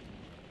that.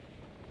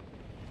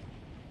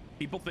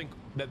 People think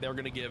that they're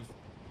gonna give.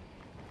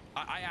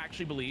 I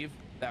actually believe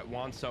that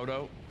Juan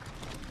Soto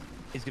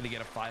is going to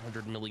get a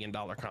 $500 million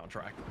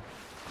contract,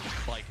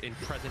 like in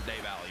present day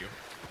value.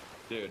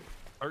 Dude,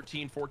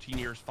 13, 14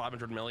 years,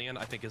 500 million,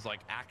 I think is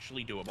like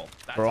actually doable.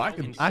 That's bro, I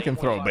can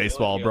throw a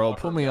baseball, bro.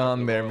 Put me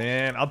on there,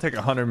 man. I'll take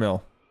 100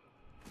 mil.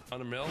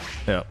 100 mil?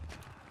 Yeah.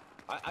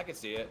 I can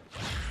see it.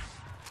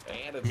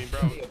 And I mean,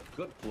 bro, a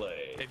good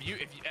play. If you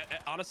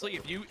honestly,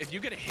 if you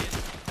get a hit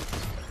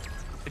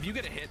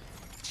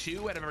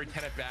 2 out of every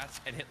 10 at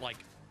bats and hit like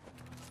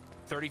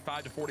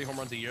 35 to 40 home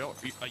runs a year,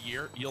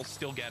 you'll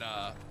still get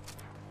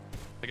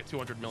like a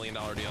 $200 million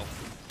deal.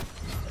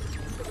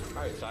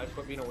 All right, Side,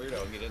 quit being a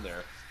weirdo and get in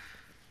there.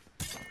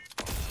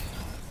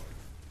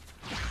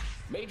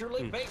 Major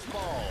League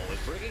Baseball is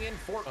bringing in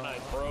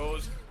FORTNITE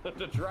pros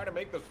to try to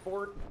make the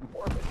sport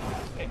more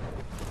interesting.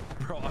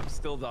 Bro, I'm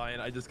still dying.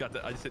 I just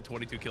hit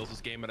 22 kills this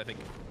game, and I think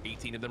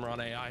 18 of them are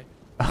on AI.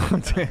 Oh,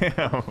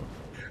 damn.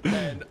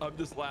 And I'm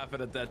just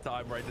laughing at that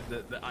time, right?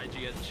 The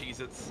IGN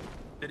Cheez-Its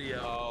video.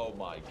 Oh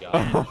my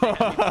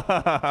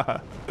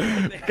god.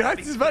 Guys,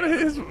 he's about to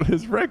hit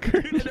his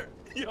record.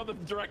 You know, the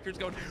director's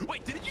going,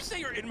 wait, didn't you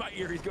say you're in my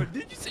ear? He's going,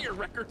 did you say your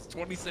record's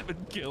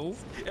 27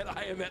 kills? And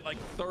I am at like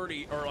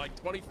 30 or like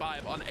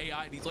 25 on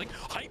AI. And he's like,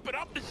 hype it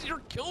up. This is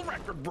your kill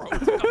record, bro.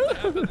 It's about to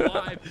happen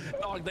live.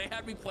 Dog, they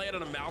had me playing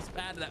on a mouse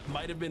pad that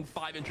might have been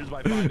 5 inches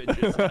by 5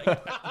 inches.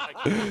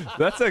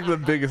 That's like the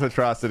biggest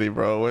atrocity,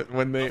 bro.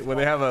 When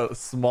they have a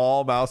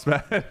small mouse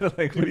pad,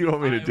 like, what do you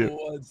want me to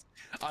do?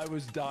 I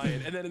was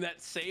dying. And then in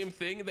that same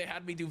thing, they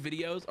had me do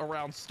videos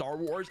around Star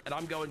Wars. And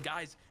I'm going,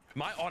 guys,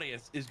 my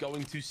audience is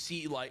going to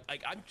see, like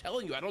I'm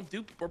telling you, I don't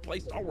do or play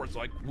Star Wars.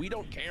 Like, we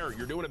don't care.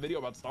 You're doing a video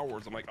about Star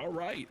Wars. I'm like, all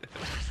right.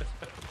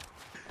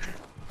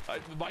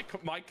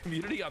 My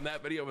community on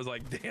that video was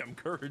like, damn,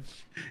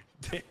 Courage.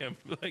 Damn,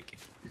 like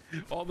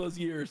all those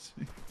years.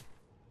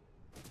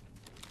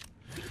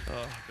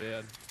 Oh,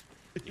 man.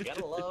 You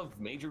gotta love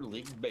Major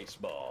League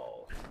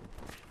Baseball.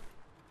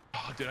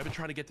 Oh, dude, I've been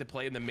trying to get to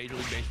play in the Major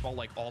League Baseball,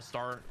 like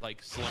all-star,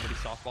 like celebrity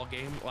softball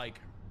game. Like,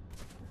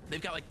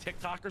 they've got like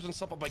TikTokers and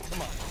stuff. I'm like,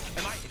 come on,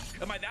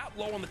 am I that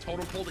low on the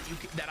totem pole that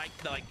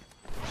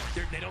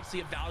they don't see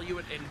a value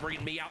in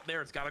bringing me out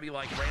there? It's got to be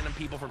like random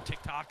people from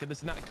TikTok and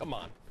this and that. Come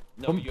on.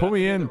 No, put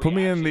me in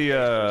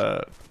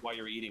the while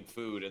you're eating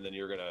food, and then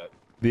you're gonna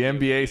the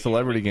NBA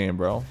celebrity game,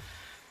 bro.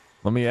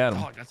 Let me add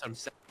him. Oh, that's what I'm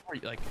saying.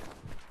 Like,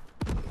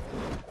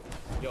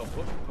 yo,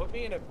 put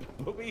me in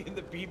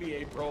the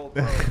PBA Pro.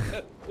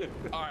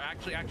 all right,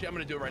 actually, I'm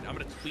gonna do it right now. I'm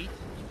gonna tweet.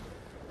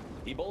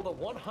 He bowled a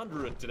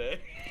 100 today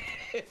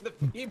in the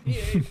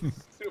PBA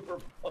Super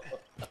Bowl.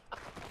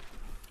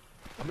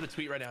 I'm gonna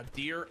tweet right now.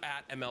 Dear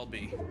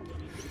 @MLB.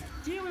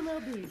 Dear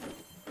MLB.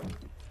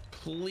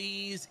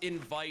 Please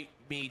invite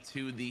me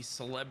to the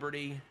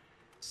celebrity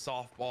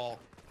softball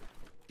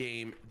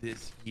game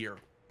this year.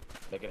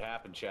 Make it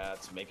happen,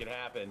 chats. Make it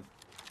happen.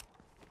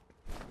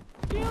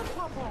 Dear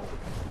Papa,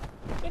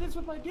 it is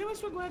with my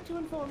dearest regret to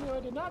inform you I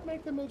did not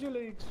make the major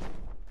leagues.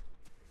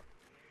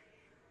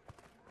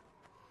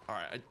 All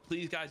right,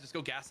 please, guys, just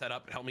go gas that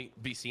up and help me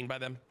be seen by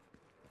them.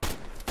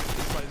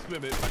 This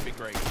might be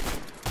great.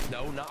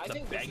 No, not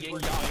the begging. No,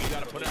 you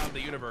gotta put it out in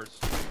the universe.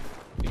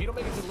 If you don't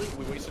make it to the league,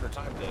 we wasted our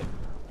time today.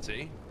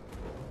 See?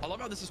 I love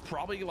how this is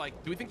probably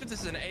like, do we think that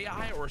this is an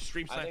AI or a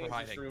stream sniper hiding? I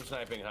think it's stream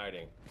sniping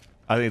hiding.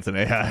 I think it's an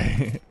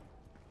AI.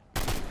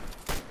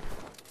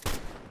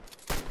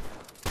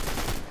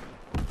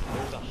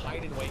 There's a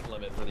height and weight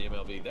limit for the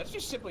MLB. That's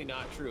just simply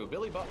not true.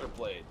 Billy Butler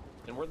played,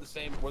 and we're the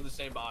same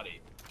body.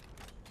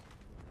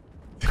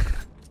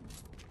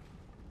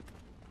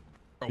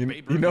 Bro,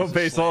 You know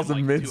baseball's a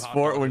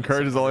mid-sport when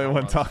Kurt is the only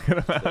one talking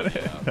about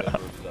it.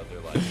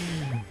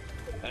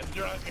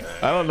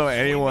 I don't know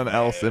anyone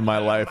else in my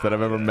life that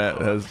I've ever met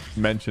has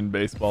mentioned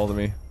baseball to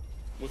me.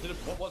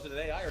 What was it, an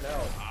AI or no?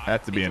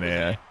 Had to be an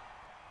AI.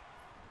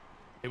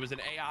 It was an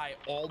AI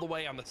all the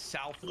way on the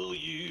south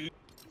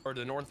or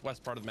the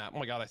northwest part of the map. Oh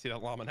my god, I see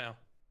that llama now.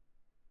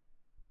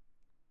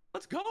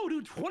 Let's go,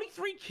 dude.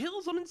 23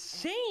 kills. I'm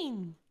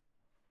insane.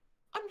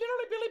 I'm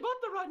literally Billy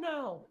Butler right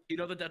now. You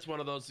know that's one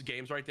of those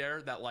games right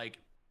there that like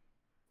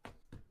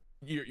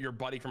your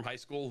buddy from high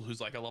school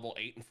who's like a level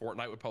 8 in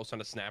FORTNITE would post on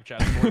a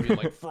Snapchat story being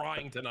like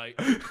frying tonight.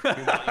 Meanwhile,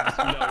 you just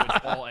know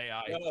it's all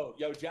AI.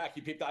 Yo, Jack,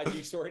 you peeped the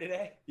IG story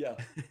today? Yeah.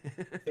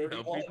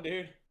 31,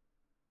 dude.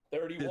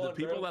 31. Dude, the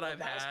people bro. that I've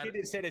Last had. kid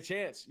didn't stand a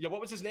chance. Yo, what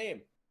was his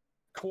name?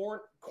 Corn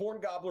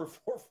Gobbler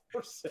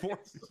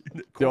 446.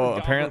 Yo,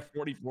 apparently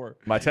 44.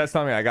 My chat's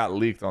telling me I got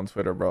leaked on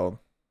Twitter, bro.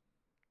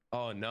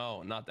 Oh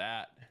no, not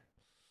that.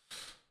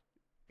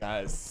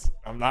 Guys,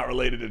 I'm not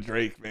related to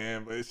Drake,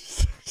 man, but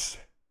it's just...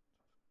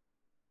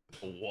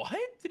 What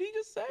did he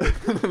just say?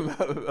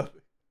 Nothing.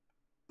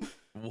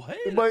 What?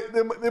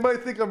 They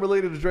might think I'm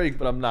related to Drake,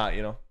 but I'm not,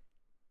 you know.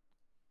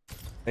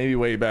 Maybe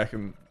way back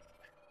in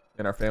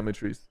our family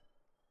trees.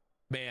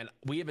 Man,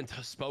 we haven't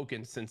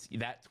spoken since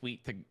that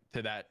tweet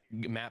to that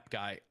map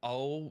guy.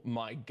 Oh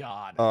my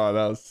god. Oh,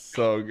 that was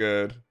so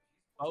good.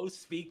 Oh,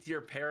 speak to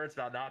your parents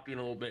about not being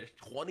a little bitch.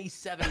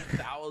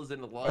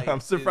 27,000 likes.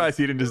 I'm surprised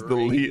he didn't just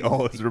delete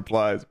all his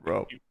replies,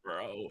 bro.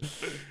 Bro.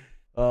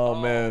 Oh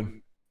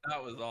man.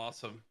 That was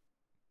awesome.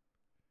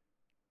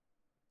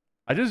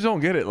 I just don't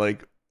get it.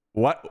 Like,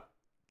 what?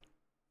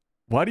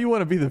 Why do you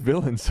want to be the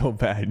villain so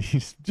bad? You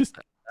just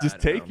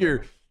take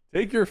your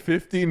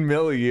 15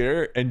 mil a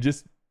year and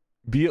just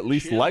be at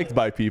least liked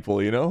by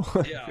people, you know?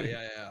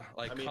 Yeah.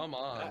 Like, I mean, come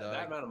on.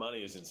 That amount of money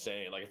is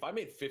insane. Like, if I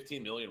made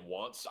 15 million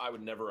once, I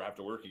would never have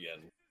to work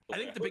again. I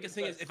think the biggest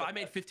thing is if I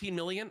made 15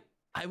 million,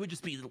 I would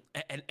just be,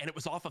 and it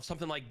was off of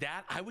something like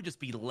that, I would just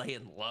be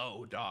laying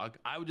low, dog.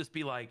 I would just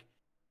be like,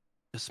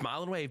 just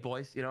smile and wave,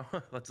 boys. You know,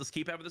 let's just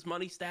keep having this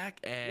money stack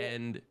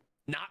and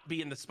not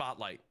be in the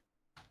spotlight.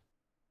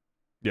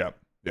 Yeah.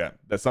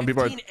 That some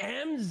people are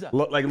M's.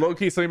 like low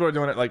key. Some people are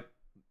doing it. Like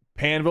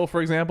Panville,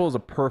 for example, is a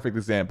perfect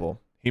example.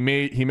 He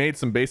made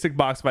some basic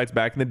box fights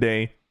back in the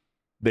day.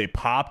 They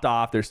popped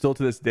off. They're still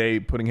to this day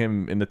putting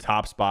him in the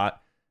top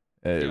spot.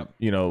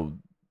 You know,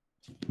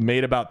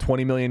 made about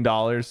 $20 million.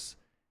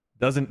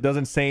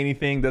 Doesn't say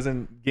anything.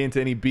 Doesn't get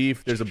into any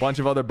beef. There's a bunch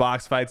of other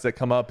box fights that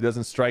come up.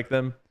 Doesn't strike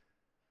them.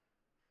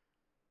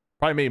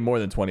 Probably made more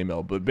than 20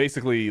 mil, but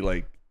basically,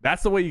 like,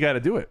 that's the way you got to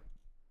do it.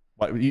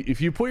 If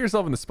you put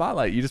yourself in the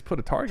spotlight, you just put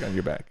a target on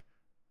your back.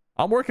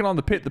 I'm working on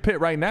the pit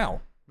right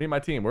now. Me and my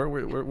team, we're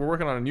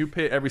working on a new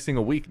pit every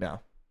single week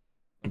now.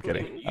 I'm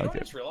kidding. You know what I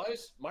just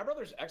realized? My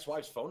brother's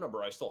ex-wife's phone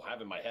number I still have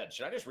in my head.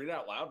 Should I just read it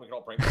out loud? We can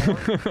all prank call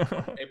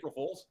her? April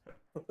Fools.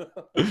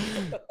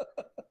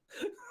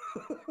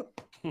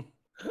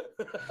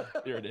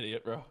 You're an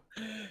idiot, bro.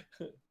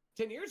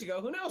 10 years ago,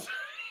 who knows?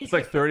 It's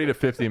like 30 to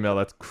 50 mil.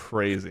 That's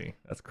crazy.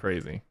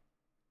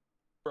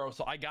 Bro,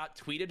 so I got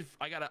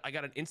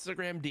an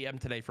Instagram DM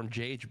today from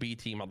JHB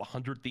team on the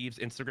 100 Thieves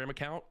Instagram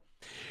account.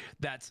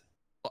 That's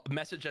a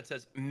message that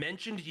says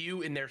mentioned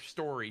you in their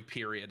story,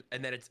 period.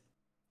 And then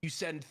you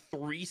send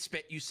three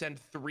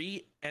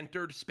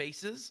entered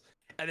spaces,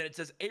 and then it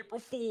says April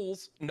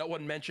Fools, no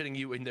one mentioning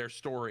you in their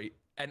story.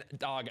 And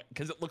dog,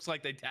 because it looks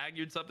like they tagged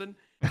you in something.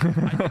 I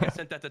think I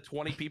sent that to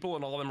 20 people,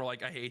 and all of them are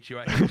like, I hate you,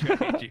 I hate you, I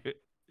hate you.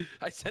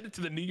 I sent it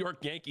to the New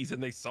York Yankees,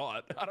 and they saw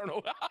it. I don't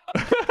know how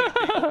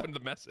they opened the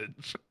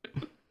message.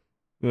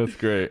 That's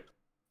great.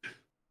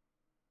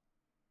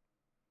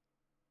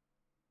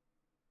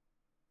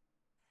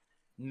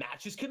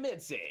 Match is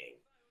commencing,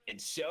 and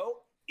so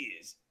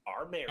is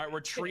our marriage. All right, we're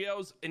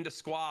trios into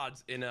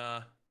squads in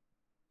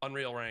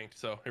Unreal Ranked.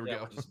 So here we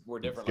go. We're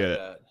different Get like it.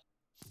 that.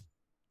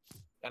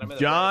 And I'm in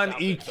the John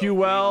brightest outfit, so EQL we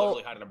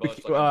literally hide in a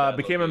bush like I'm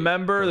became a Loki.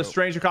 member. The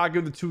Stranger Cock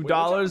with the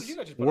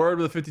 $2. Word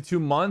with 52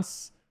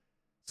 months.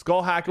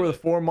 Skull Hacker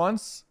with 4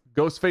 months.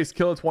 Ghostface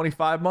Killer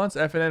 25 months.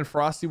 FNN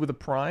Frosty with a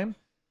Prime.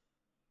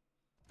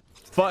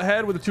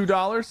 Futhead with the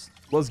 $2.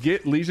 Let's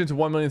get Legion to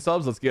 1 million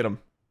subs. Let's get him.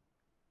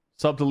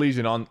 Sub to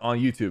Legion on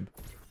YouTube.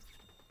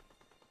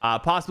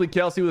 Possibly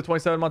Kelsey with the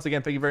 27 months.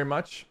 Again, thank you very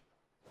much.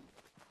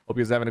 Hope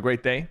you guys are having a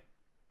great day.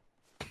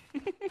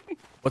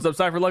 What's up,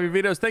 Cypher? Love your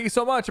videos. Thank you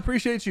so much.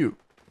 Appreciate you.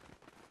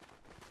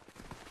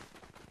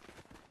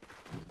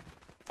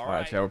 All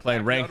right, chat. We're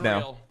playing ranked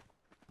now.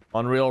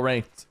 Unreal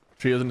ranked.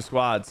 Trios and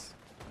squads.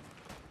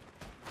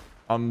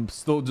 I'm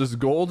still just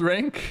gold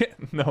rank?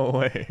 No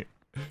way.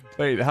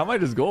 Wait, how am I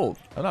just gold?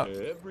 I'm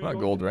not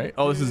gold, right?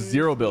 Oh, this is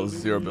zero build. This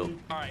is zero build.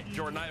 All right,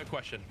 Jordan, I have a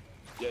question.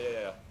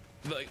 Yeah.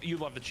 Like, you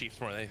love the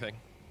Chiefs more than anything,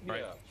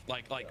 right? Yeah.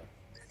 Like,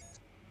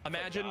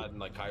 imagine. God and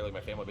like Kylie,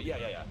 my family, but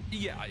yeah.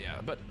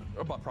 Yeah, but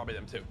probably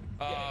them too.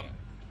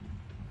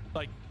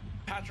 Like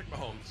Patrick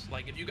Mahomes.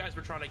 Like, if you guys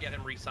were trying to get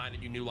him re-signed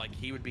and you knew like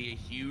he would be a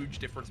huge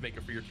difference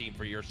maker for your team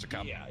for years to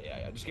come. Yeah.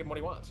 Just give him what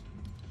he wants.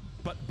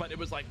 But it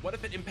was like, what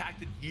if it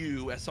impacted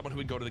you as someone who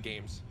would go to the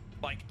games?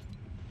 Like,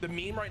 the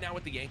meme right now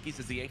with the Yankees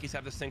is the Yankees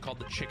have this thing called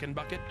the chicken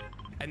bucket,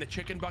 and the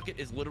chicken bucket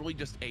is literally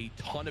just a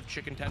ton of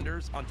chicken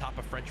tenders on top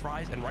of French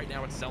fries, and right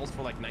now it sells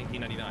for like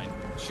 $19.99.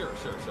 Sure.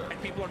 And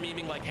people are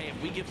memeing like, hey,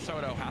 if we give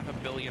Soto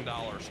 $500 million,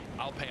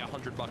 I'll pay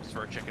 $100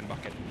 for a chicken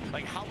bucket.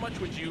 Like, how much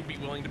would you be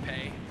willing to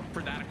pay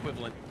for that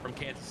equivalent from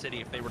Kansas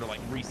City if they were to like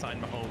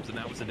re-sign Mahomes and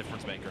that was a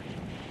difference maker?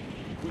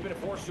 We've been to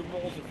 4 Super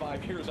Bowls in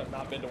 5 years. I've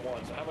not been to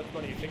one. So how much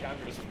money do you think I'm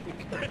going to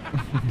speak?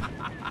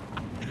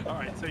 All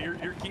right, so you're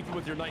keeping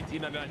with your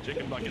 $19.99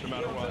 chicken bucket no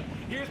matter what.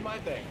 Here's my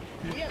thing.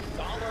 We have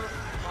dollar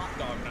hot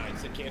dog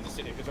nights in Kansas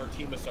City because our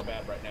team is so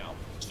bad right now.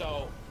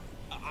 So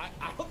I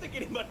don't think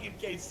anybody in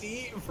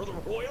KC for the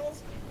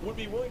Royals would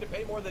be willing to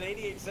pay more than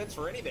 88 cents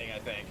for anything, I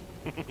think,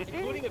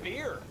 including a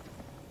beer.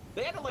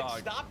 They had to like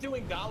stop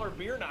doing dollar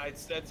beer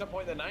nights at some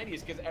point in the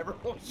 90s because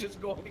everyone was just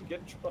going to get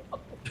drunk.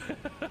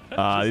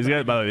 These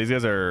guys, by the way, these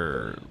guys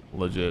are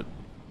legit.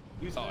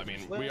 Oh, I mean,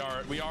 we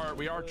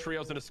are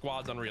trios into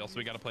squads on Real, so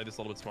we got to play this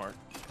a little bit smart.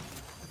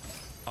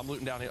 I'm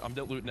looting down here. I'm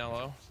looting down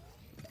low.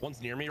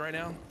 One's near me right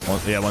now.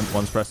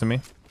 One's pressing me.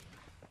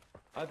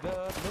 I've got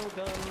no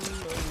gun.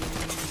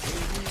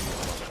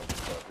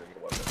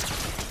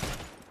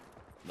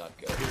 Not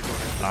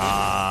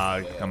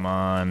good. Come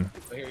on.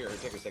 Here,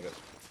 take this.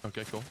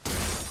 Okay, cool.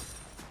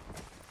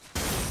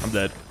 I'm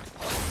dead.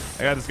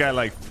 I got this guy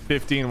like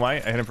 15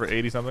 white. I hit him for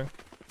 80 something.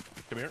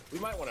 Come here. We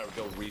might want to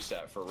go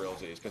reset for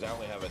realsies because I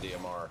only have a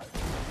DMR,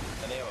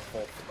 and they have a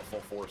full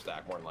 4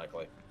 stack more than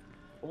likely.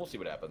 But we'll see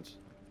what happens.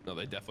 No,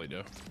 they definitely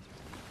do.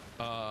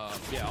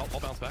 Yeah, I'll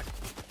bounce back.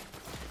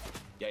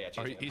 Yeah.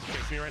 He's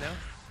chasing me right now.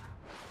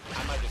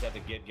 I might just have to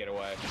get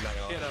away. I'm not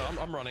gonna. Yeah,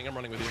 no, I'm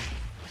running with you.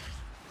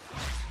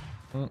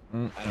 I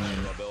don't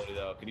have mobility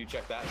though. Can you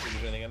check that? See if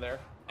there's anything in there?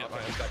 I'll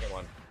check the second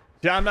one.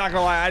 Yeah, I'm not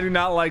gonna lie. I do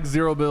not like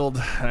zero build.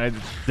 I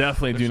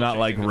definitely do not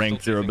like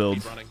ranked zero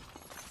builds.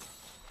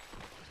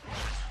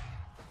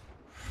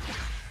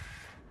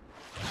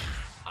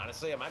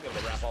 Honestly, I might be able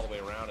to wrap all the way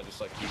around and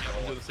just like keep going.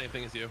 I'll do the same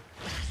thing as you.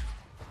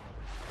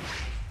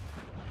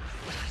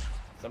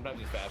 Sometimes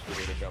it's faster for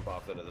me to jump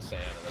off into the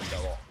sand and then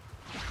double.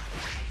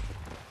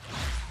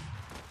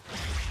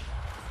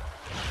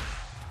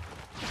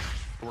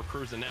 We're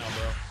cruising now,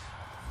 bro.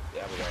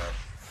 Yeah, we are.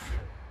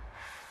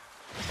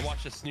 I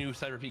watched this new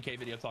SypherPK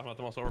video talking about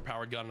the most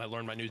overpowered gun, and I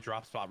learned my new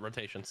drop spot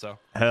rotation. So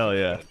hell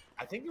yeah.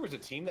 I think there was a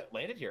team that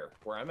landed here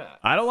where I'm at.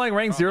 I don't like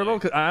ranked zero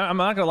build because I'm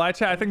not gonna lie,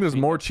 chat. I think there's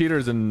more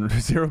cheaters in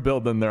zero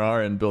build than there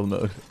are in build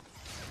mode.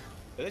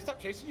 Did they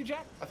stop chasing you,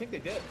 Jack? I think they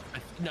did.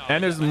 No,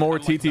 and there's more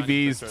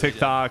TTVs,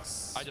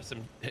 TikToks. I just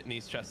am hitting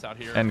these chests out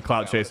here. And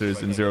clout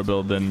chasers in zero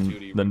build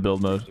than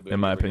build mode, in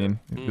my opinion,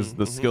 because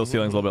the skill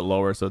ceiling's a little bit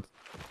lower, so it's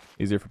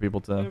easier for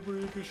people to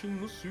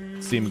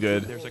seem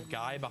good. There's a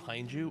guy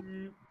behind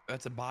you.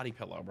 That's a body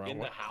pillow, bro. In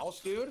the house,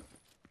 dude?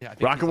 Yeah.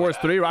 Rocket Wars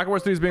 3. Rocket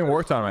Wars 3 is being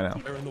worked on right now.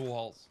 They're in the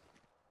walls.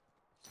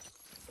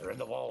 They're in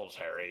the walls,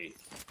 Harry.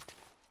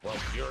 Well,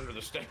 you're under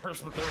the stairs,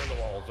 but they're in the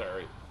walls,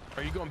 Harry.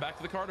 Are you going back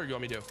to the card, or do you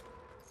want me to?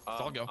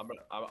 I'll go.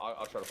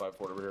 I'll try to fight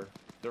for it over here.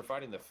 They're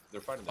fighting the.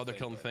 Oh, they're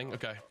killing the thing.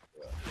 Okay.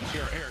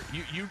 Yeah. Here.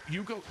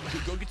 You go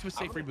get to a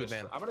safe reboot,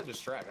 man. I'm gonna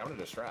distract.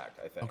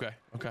 I think.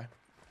 Okay.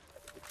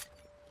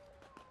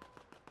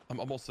 I'm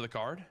almost to the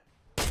card.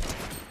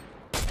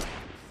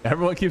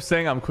 Everyone keeps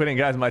saying I'm quitting,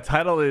 guys. My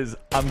title is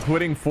I'm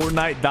quitting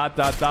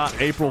Fortnite ...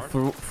 April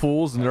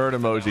Fool's nerd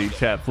emoji.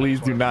 Chat,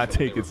 please do not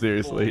take it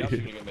seriously.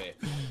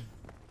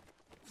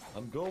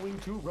 I'm going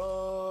to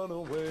run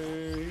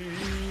away.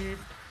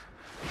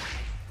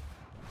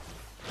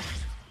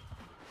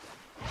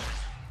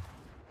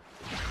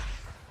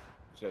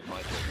 Said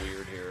Mike is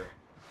weird here.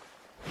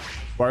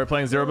 Why are we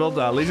playing zero build?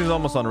 Legion's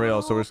almost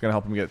Unreal, so we're just gonna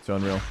help him get to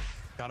Unreal.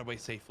 Got away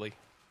safely.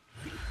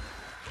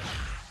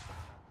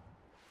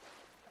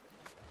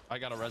 I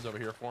got a res over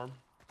here for him.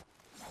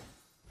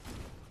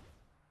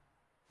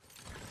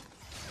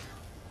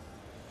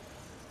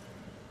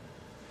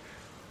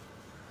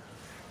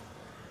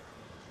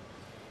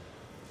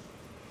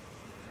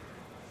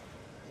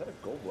 Is that a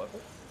gold weapon?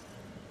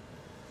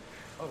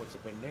 Oh, it's a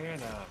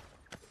banana.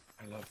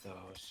 I love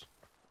those.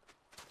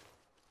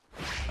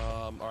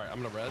 All right,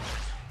 I'm gonna res.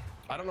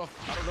 I don't know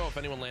if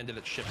anyone landed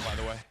at ship, by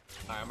the way.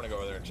 All right, I'm gonna go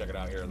over there and check it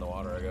out here in the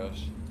water, I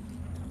guess.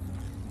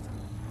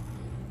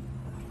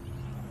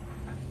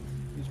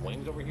 these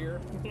wings over here.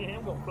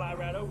 I'm gonna fly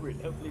right over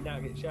it. Hopefully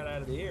not get shot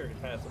out of the air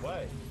and pass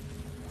away.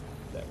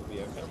 That would be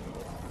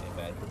uncomfortable and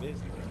bad for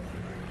business.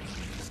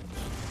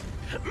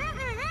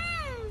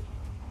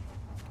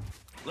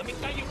 Let me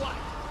tell you what,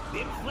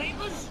 them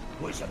flavors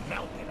was a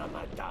melting on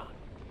my tongue.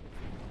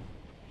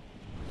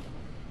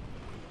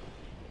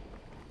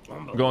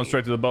 We're going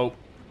straight to the boat.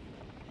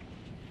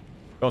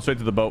 Going straight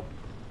to the boat.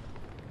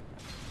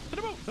 To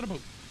the boat. To the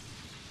boat.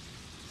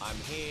 I'm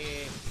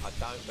here. I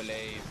don't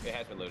believe it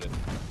has been looted.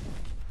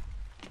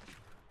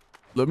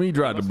 Let me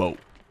drive the boat.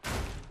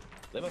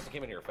 They must have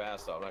came in here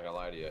fast, though. I'm not gonna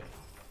lie to you.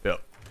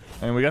 Yep.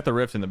 And we got the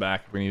rift in the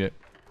back if we need it.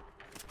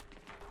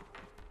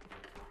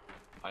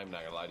 I'm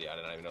not gonna lie to you. I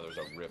didn't even know there was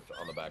a rift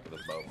on the back of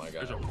this boat. My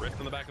God. There's a rift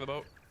in the back of the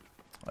boat.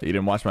 You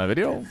didn't watch my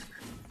video?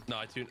 No,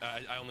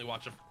 I only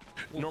watch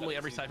normally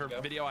every Cypher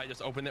video. I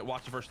just open it,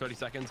 watch the first 30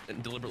 seconds,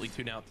 and deliberately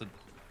tune out to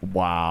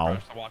Wow.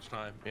 watch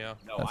time. Yeah.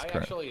 No, That's I correct.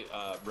 actually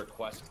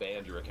request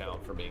banned your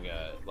account for being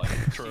like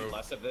True. see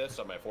less of this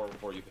on my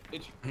 414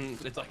 page.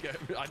 It's like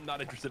I'm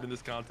not interested in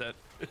this content.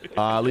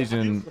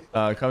 Legion,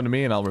 come to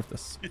me and I'll rift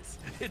this.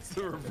 It's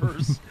the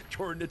reverse,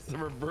 Jordan. It's the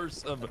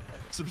reverse of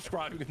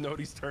subscribing with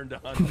noties turned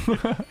on.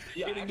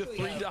 Yeah, Hitting the actually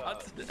 3 have,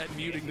 dots and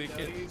muting the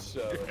kid. noties,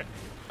 so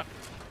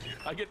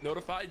I get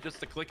notified just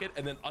to click it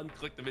and then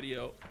unclick the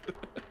video.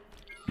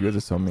 You guys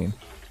are so mean.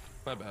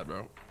 My bad,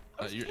 bro.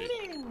 You're,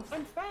 Kidding.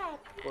 I'm fat.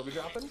 what are we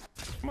dropping?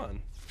 come on.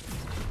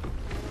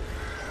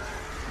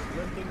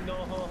 Lending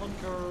on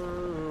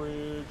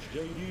courage,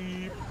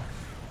 JD.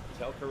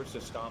 Tell Courage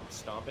to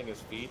stomping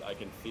his feet. I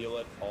can feel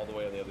it all the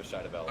way on the other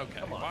side of Ellen.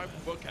 Okay. Come on.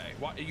 Okay.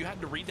 Why, you had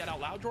to read that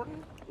out loud,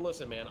 Jordan?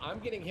 Listen, man, I'm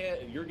getting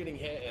hit and you're getting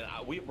hit,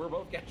 and we're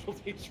both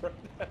casualties right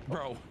now.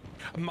 Bro,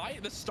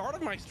 the start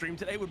of my stream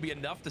today would be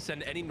enough to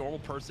send any normal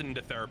person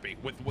into therapy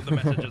with the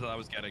messages that I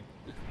was getting.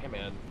 Hey,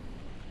 man.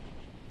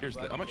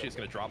 I'm actually just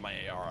gonna drop my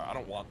AR. I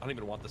don't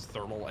even want this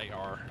thermal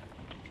AR.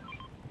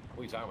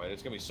 What are you talking about?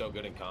 It's gonna be so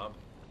good in comp.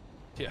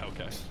 Yeah.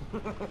 Okay.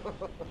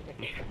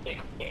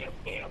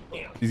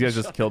 These guys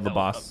just killed the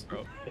boss.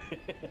 Bro.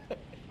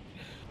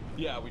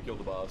 Yeah, we killed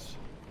the boss.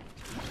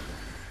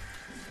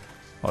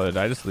 Oh, did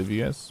I just leave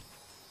you guys?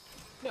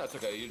 No, it's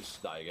okay. You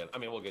just die again. I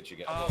mean, we'll get you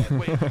again.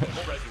 Wait. We'll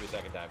res you a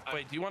second time.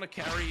 Wait. Do you want to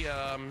carry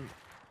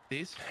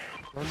these?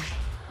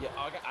 Yeah,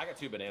 I got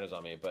 2 bananas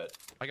on me, but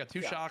I got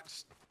 2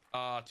 shocks.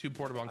 2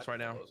 porta bunks right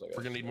now.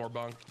 We're gonna need more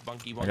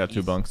bunky. I got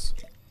 2 bunks.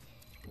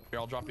 Here,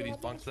 I'll drop you these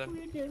bunks then.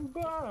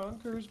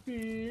 Bonkers,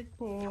 big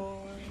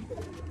boy.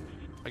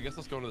 I guess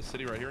let's go into the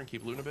city right here and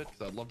keep looting a bit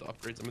because I'd love to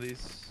upgrade some of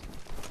these.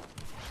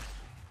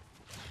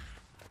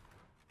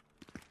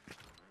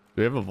 Do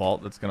we have a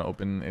vault that's gonna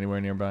open anywhere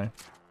nearby?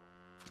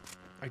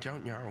 I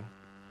don't know.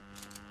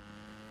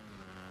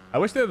 I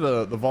wish that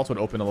the vaults would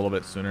open a little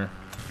bit sooner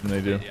than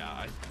they do. Yeah,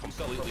 I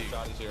still completely.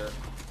 shotties here.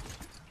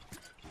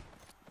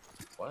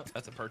 What?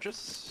 That's a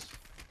purchase.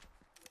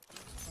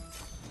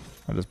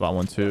 I just bought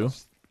one too.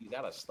 He's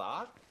out of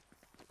stock?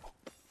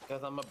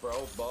 Because I'm a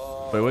bro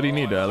boy. Wait, what do you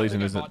need, I Legion?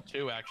 think I Is it? bought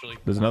 2 actually.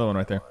 There's another one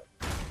right there.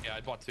 Yeah,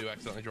 I bought 2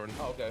 accidentally, Jordan.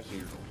 Oh, okay, so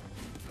you're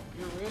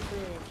rich.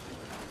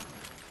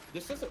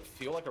 This doesn't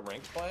feel like a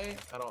ranked play.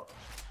 I don't.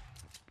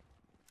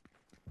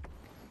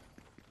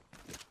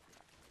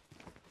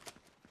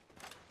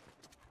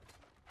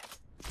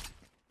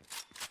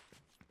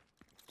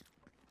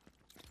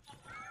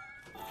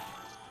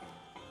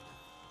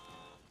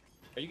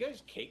 Are you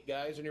guys cake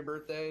guys on your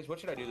birthdays? What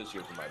should I do this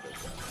year for my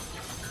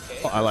birthday?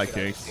 Cake? Oh, I like Should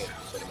cakes. get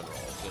cinnamon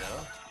rolls, you know?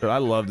 Dude, I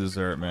love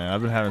dessert, man.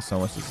 I've been having so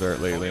much dessert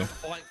lately.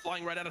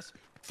 Flying right at us.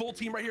 Full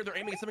team right here. They're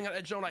aiming at something on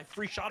edge zone. I have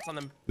 3 shots on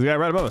them. There's a guy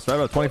right above us. Right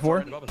above us. 24.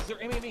 Right above us.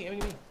 They're aiming at me,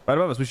 aiming at me. Right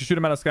above us. We should shoot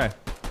him out of the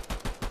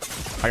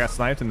sky. I got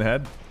sniped in the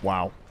head.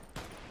 Wow.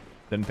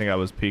 Didn't think I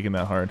was peeking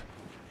that hard.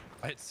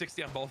 I hit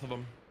 60 on both of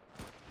them.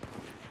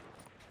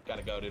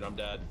 Gotta go, dude. I'm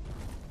dead.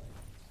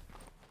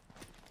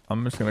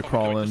 I'm just gonna Oh,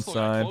 crawl we just got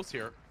inside. close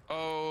here.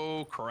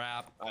 Oh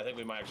crap. I think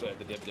we might actually have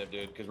to dip,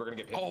 dude, because we're gonna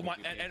get. Oh my,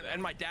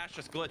 and my dash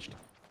just glitched.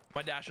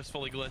 My dash is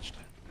fully glitched.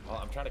 Well,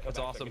 I'm trying to cut That's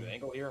back awesome. to the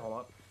angle here. Hold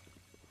on.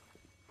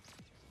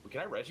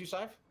 Can I res you,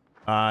 Syph?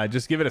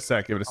 Just give it a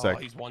sec. Give it a Oh, sec.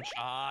 he's 1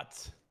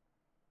 shot.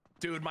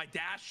 Dude, my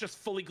dash just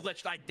fully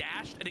glitched. I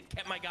dashed and it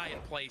kept my guy in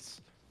place.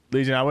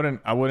 Legion,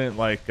 I wouldn't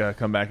like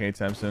come back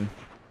anytime soon.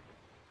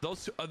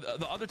 Those two,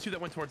 the other 2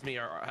 that went towards me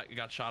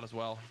got shot as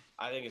well.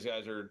 I think these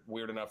guys are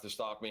weird enough to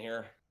stalk me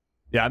here.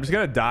 Yeah, I'm just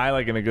gonna die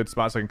like in a good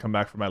spot so I can come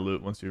back for my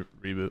loot once you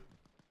reboot.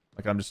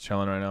 Like I'm just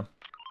chilling right now.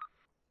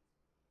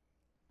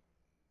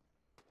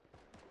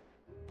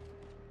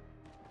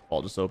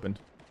 All just opened.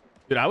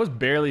 Dude, I was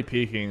barely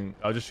peeking.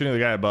 I was just shooting the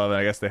guy above, and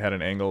I guess they had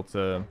an angle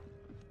to.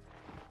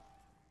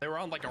 They were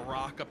on like a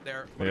rock up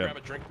there. Want to grab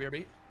a drink,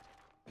 BRB?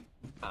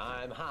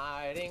 I'm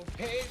hiding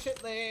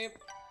patiently.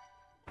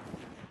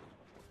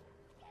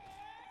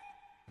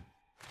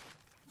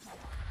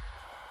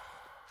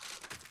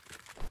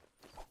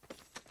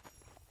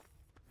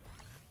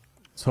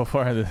 So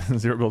far, the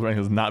 0 build rank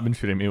has not been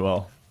treating me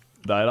well.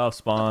 Died off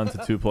spawn to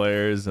 2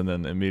 players, and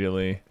then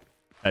immediately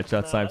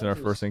headshot sniped in our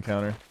first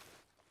encounter.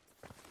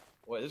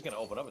 Wait, this is gonna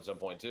open up at some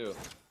point too.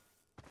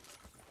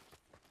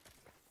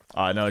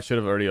 No, it should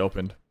have already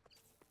opened.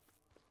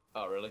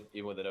 Oh, really?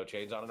 Even with the no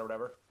chains on it or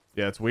whatever?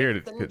 Yeah, it's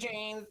weird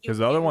because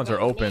the other ones are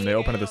open. They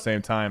open at the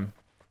same time.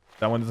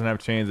 That one doesn't have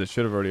chains. It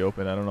should have already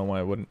opened. I don't know why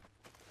it wouldn't.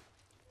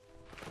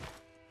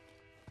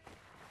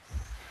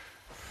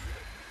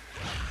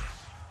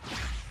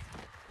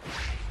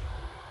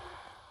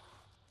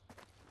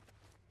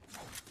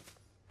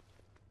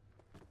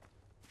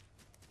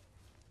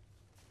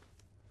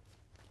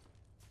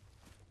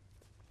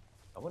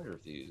 I wonder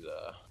if these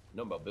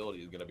no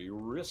mobility is going to be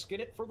risking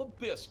it for the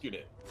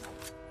biscuit.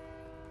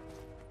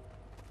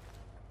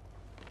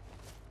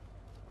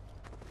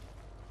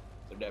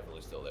 They're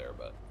definitely still there,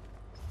 but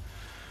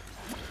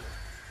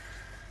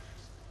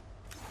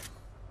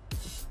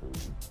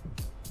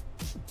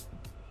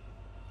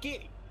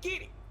get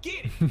it.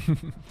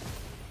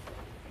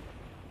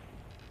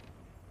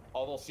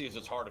 All they'll see is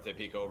it's hard if they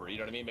peek over. You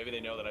know what I mean? Maybe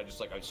they know that I just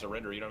like I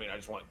surrender. You know what I mean? I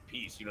just want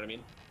peace. You know what I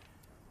mean?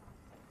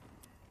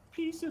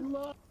 Peace and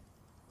love.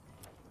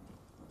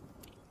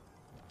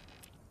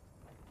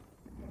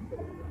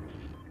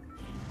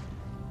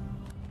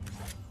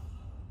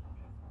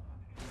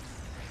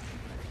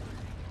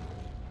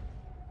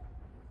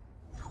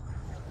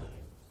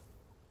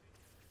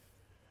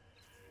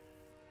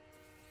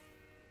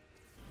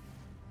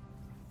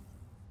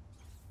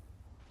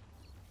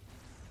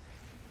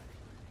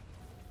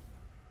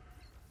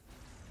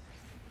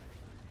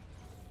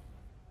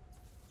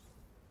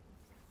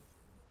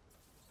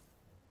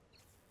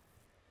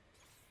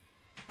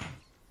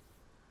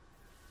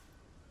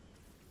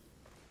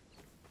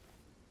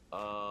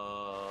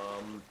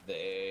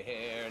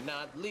 They're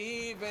not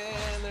leaving.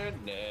 They're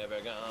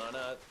never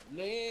gonna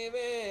leave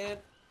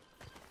it.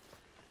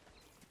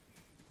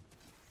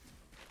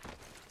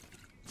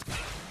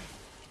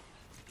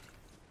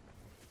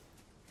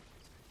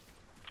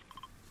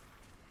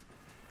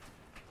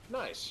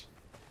 Nice.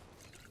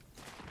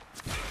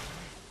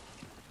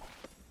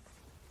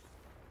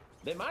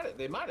 They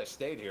might have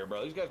stayed here,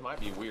 bro. These guys might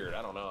be weird.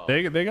 I don't know.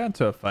 They got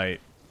into a fight.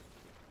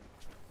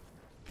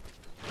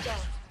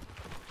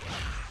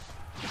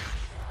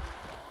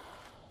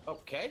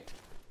 Okay.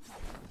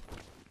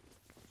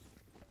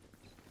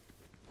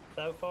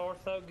 So far,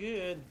 so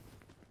good.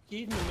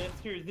 Excuse me,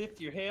 mister, is this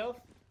your health?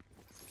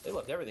 They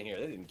left everything here.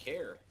 They didn't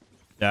care.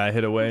 Yeah, I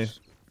hit away.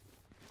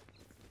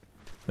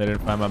 They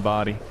didn't find my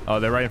body. Oh,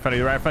 they're right in front of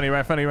you. Right in front of you. Right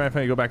in front of you. Right in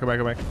front of you. Go back. Go back.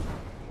 Go back.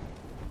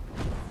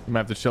 You might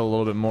have to chill a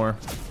little bit more.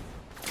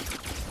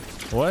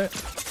 What?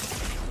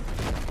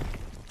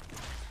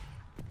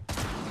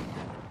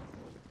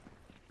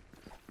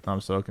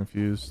 I'm so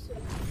confused.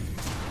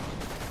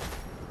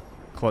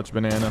 Clutch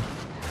banana.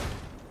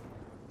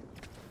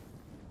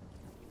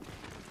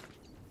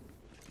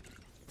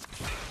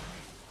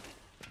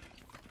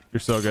 You're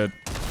so good.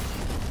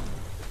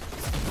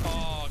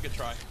 Oh, good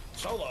try.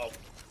 Solo.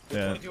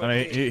 Yeah, I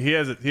mean he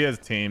has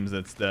teams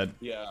that's dead.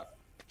 Yeah.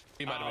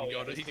 He might have been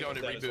going. He's going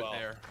to reboot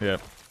there. Yeah.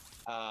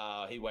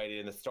 He waited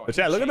in the store. But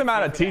yeah, look at the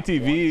amount of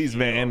TTVs,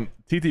 man.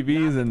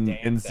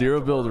 TTVs in zero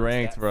build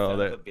ranked, bro.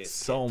 There's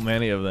so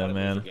many of them,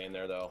 man. Game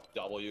there though.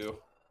 W.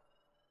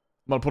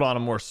 I'm gonna put on a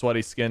more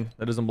sweaty skin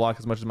that doesn't block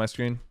as much as my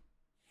screen.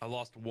 I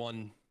lost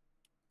one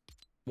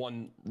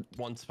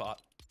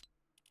spot.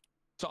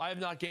 So I have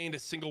not gained a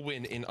single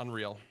win in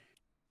Unreal.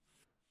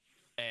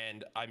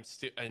 And I'm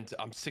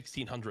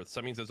 1600th. So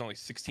that means there's only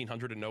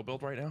 1600 in no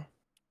build right now.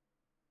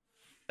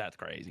 That's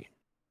crazy.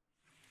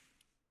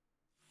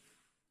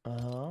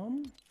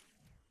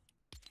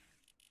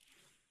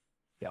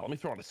 Yeah, let me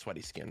throw on a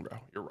sweaty skin, bro.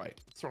 You're right.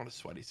 Let's throw on a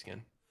sweaty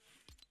skin.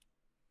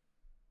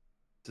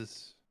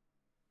 This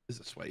is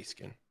a sweaty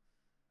skin.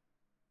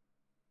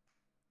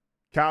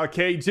 Kyle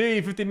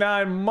KG,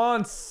 59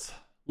 months.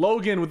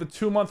 Logan with the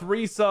 2-month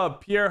resub.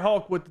 Pierre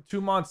Hulk with the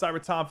 2 months.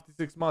 Cyber Tom,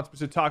 56 months.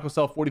 Mr. Taco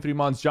Cell, 43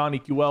 months. Johnny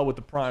QL with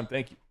the prime.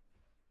 Thank you.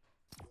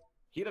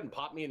 He doesn't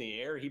pop me in the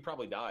air. He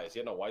probably dies. He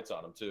had no whites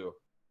on him too.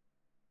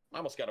 I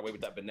almost got away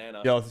with that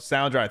banana. Yo,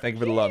 sound dry. Thank you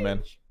for the love,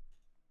 man.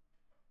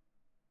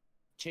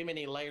 Too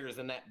many layers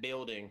in that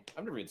building.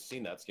 I've never even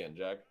seen that skin,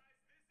 Jack.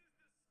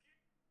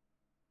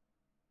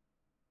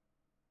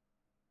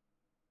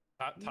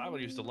 Tyler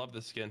used to love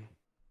this skin.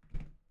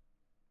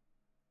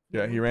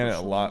 Yeah, he ran it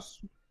a lot.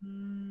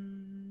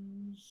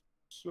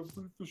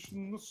 Every fish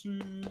in the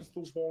sea is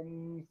the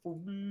one for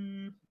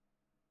me.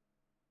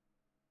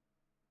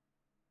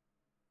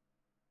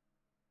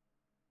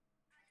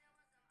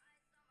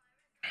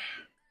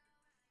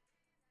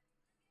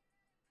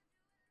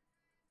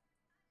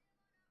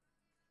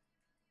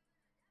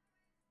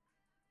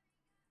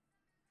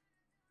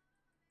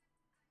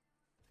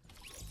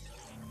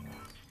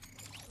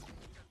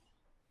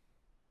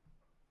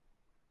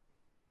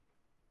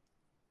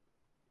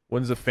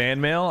 When's the fan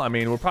mail? I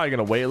mean, we're probably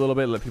gonna wait a little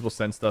bit, let people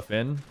send stuff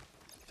in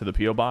to the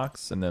PO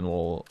box, and then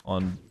we'll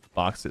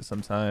unbox it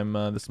sometime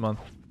this month.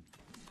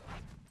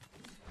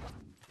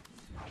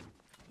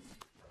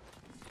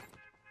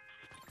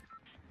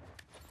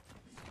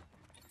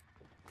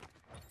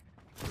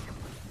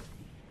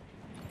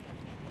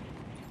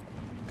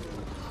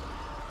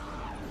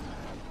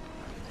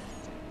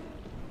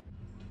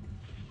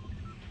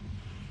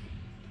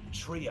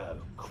 trio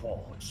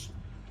quads.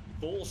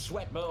 Full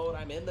sweat mode.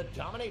 I'm in the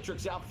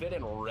dominatrix outfit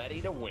and ready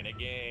to win a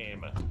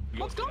game.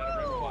 Let's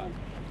go.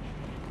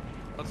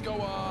 Let's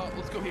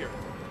go here.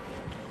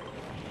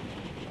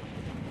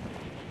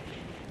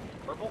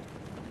 Purple.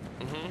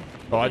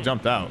 Oh, I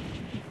jumped out.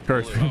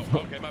 Curse.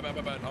 Oh, okay, my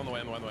bad. On the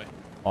way.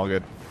 All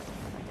good.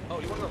 Oh,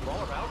 you want to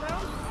roll a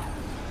battleground?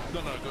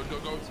 No,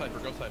 go Cypher,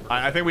 go Cypher.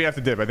 I think we have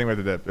to dip.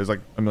 There's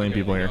like a million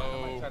people here.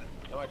 I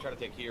might try to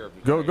take here.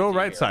 Go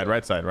right side.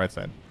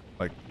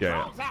 Like,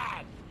 yeah.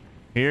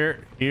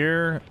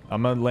 Here.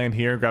 I'm gonna land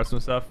here, grab some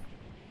stuff,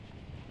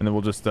 and then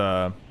we'll just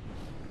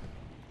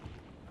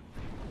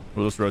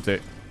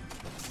rotate.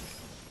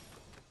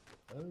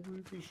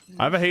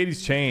 I have a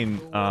Hades chain,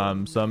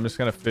 so I'm just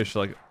gonna fish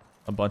like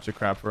a bunch of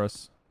crap for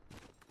us.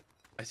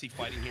 I see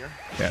fighting here.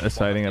 Yeah, this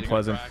fighting at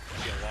Pleasant.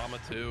 Get llama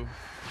too.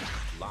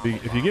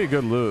 If you get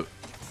good loot,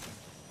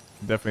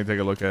 definitely take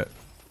a look at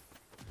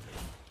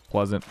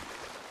Pleasant.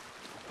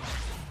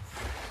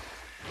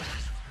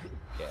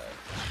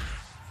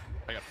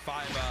 I got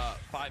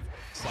five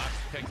slap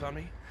picks on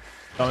me.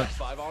 Coming.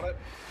 5 on it.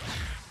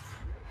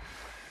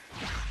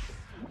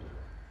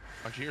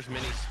 Actually, here's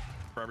minis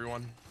for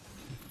everyone.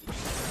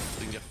 So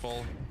you can get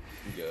full.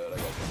 I'm good. I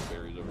got some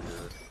berries over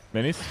here.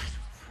 Minis?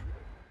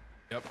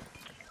 Yep.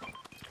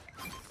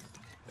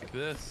 Like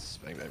this.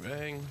 Bang, bang,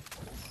 bang.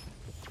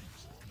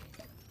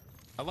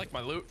 I like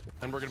my loot,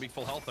 and we're gonna be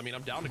full health. I mean,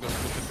 I'm down to go to the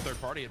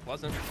third party at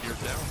Pleasant. You're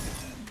down.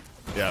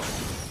 Yeah,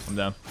 I'm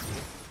down.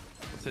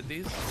 Let's hit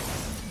these.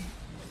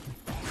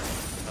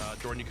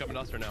 Jordan, you coming to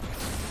us or no?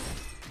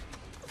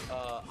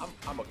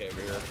 I'm okay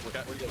over here.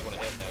 Where do you guys want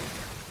to hit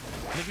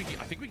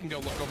next? I think we can go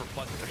look over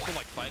Pleasant. They're still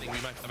like fighting.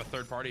 We might have a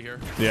third party here.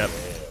 Yep.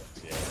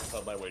 Yeah.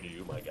 On my way to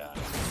you, my guy.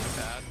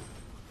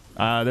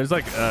 Bad. There's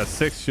like 6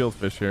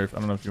 shieldfish here. I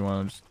don't know if you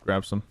want to just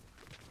grab some.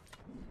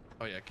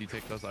 Oh yeah, can you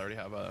take those? I already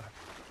have a.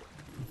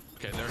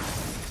 Okay, they're.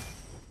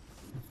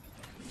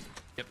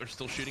 Yep, they're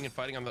still shooting and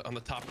fighting on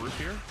the top roof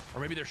here,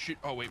 or maybe they're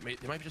Oh wait,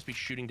 they might just be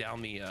shooting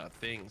down the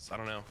things. I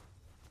don't know.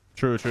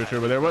 True.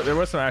 But there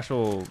was some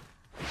actual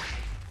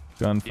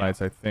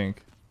gunfights, I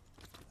think.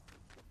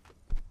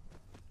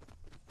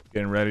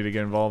 Getting ready to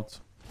get involved.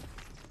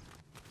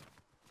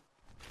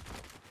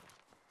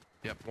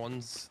 Yep,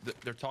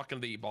 they're talking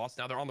to the boss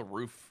now. They're on the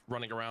roof,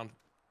 running around.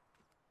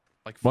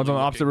 Like One's on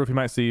the opposite roof. He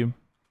might see you.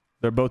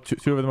 They're both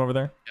two of them over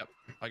there. Yep,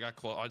 I got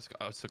close.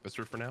 I just took this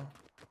roof for now.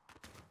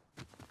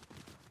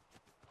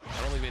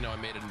 I don't think they know I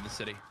made it into the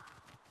city.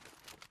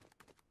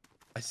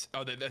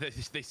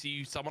 They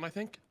see someone, I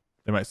think.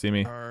 They might see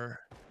me.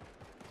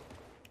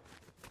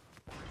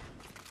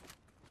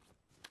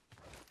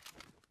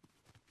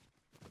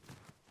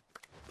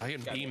 I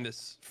can beam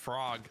this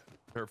frog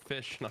or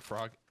fish, not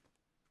frog.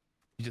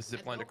 You just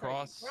ziplined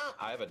across.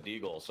 I have a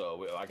deagle,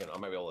 so I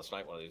might be able to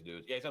snipe one of these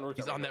dudes. Yeah, he's on the roof.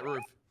 He's on that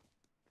roof.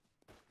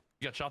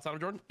 You got shots on him,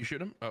 Jordan? You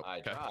shoot him? Oh,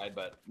 I tried,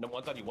 but no,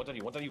 one's on you.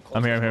 Close.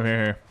 I'm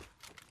here.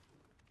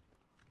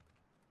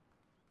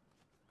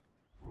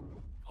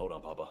 Hold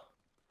on, Papa.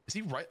 Is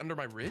he right under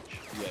my ridge?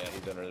 Yeah,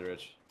 he's under the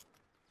ridge.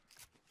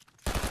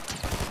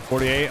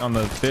 48 on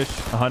the fish,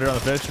 100 on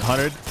the fish,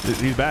 100.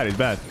 He's bad. Oh,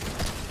 yeah,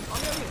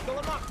 he's still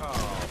a knock.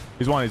 Oh.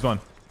 He's one.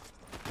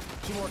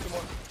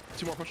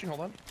 Two more pushing,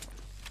 hold on.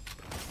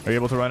 Are you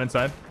able to run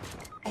inside?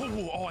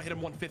 Oh, I hit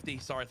him 150.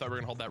 Sorry, I thought we were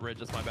gonna hold that ridge.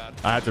 That's my bad.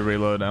 I had to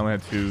reload. I only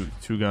had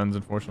two guns,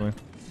 unfortunately.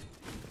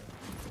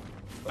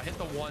 I hit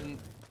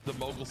the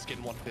mogul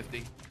skin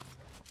 150.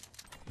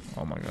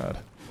 Oh my god.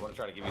 You want to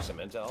try to give you some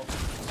intel?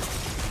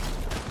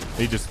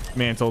 He just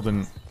mantled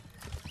and...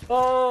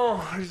 Oh,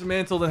 he's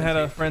mantled and had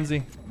a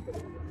frenzy.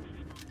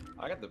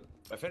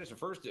 I finished the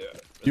first. Do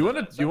you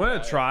want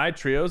to try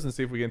trios and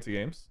see if we get into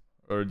games,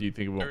 or do you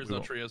think it won't? There's no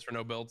trios for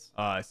no builds.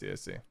 I see.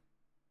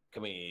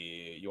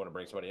 You want to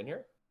bring somebody in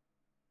here?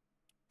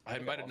 I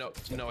invited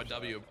Noah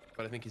W,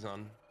 but I think he's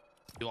on.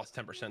 You lost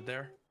 10%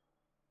 there.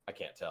 I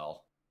can't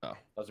tell. Oh,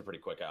 those are pretty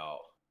quick out.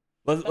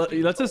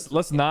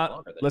 Let's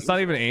not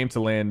even aim to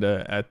land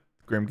at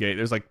Grimgate.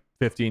 There's like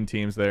 15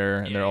 teams there,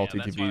 and they're all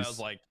TTPs. That's why I was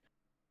like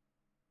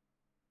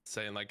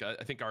saying, like,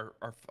 I think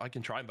I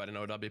can try and invite an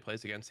OW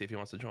plays again, see if he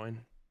wants to join.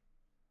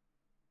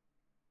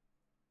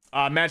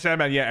 Match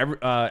man,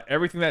 yeah.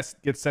 Everything that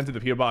gets sent to the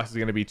PO box is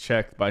going to be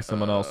checked by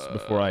someone else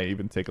before I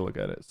even take a look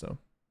at it. So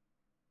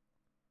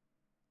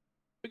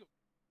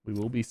we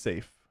will be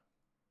safe.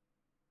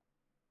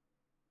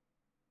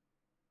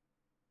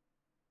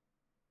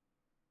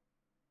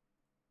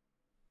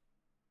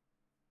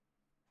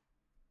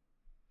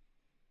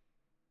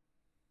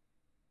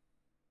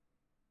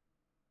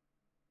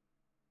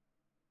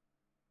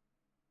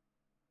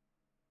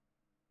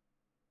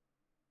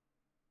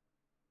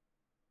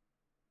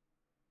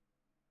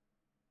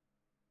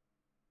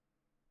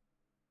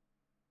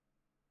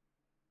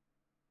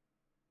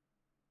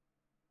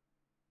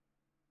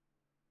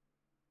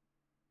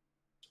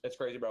 It's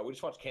crazy, bro. We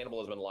just watched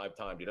cannibalism in live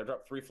time, dude. I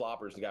dropped 3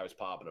 floppers. The guy was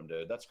popping them,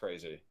 dude. That's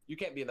crazy. You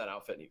can't be in that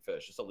outfit and eat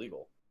fish. It's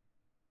illegal.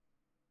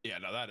 Yeah,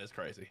 no, that is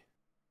crazy.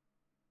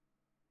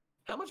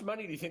 How much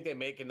money do you think they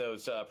make in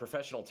those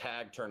professional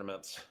tag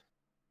tournaments?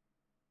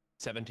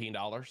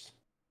 $17.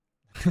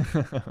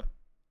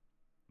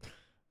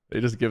 They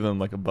just give them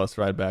like a bus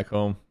ride back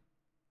home.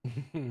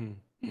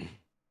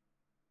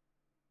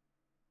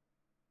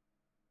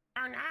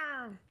 Oh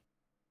no.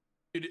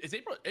 Dude, is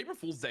April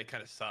Fool's Day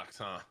kind of sucks,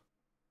 huh?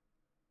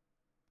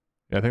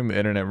 Yeah, I think the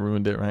internet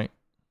ruined it, right?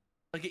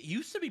 Like it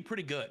used to be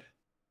pretty good.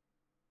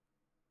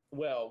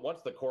 Well,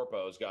 once the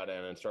corpos got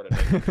in and started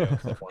making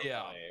jokes that weren't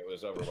Yeah. funny, it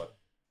was over with.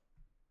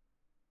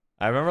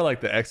 I remember like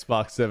the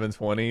Xbox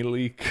 720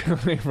 leak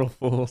on April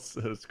Fool's.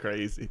 It was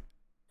crazy.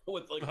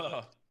 With like,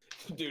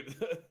 dude,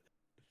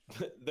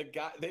 the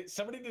guy.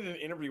 Somebody did an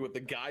interview with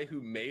the guy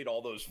who made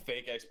all those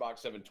fake Xbox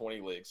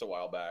 720 leaks a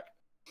while back.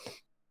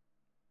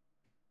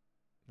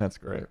 That's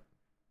great.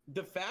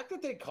 The fact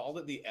that they called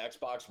it the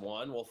Xbox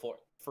One will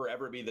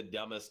forever be the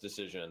dumbest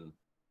decision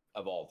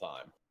of all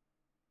time.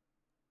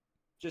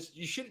 They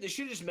should have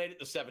just made it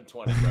the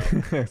 720,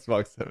 bro.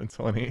 Xbox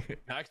 720.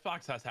 Now,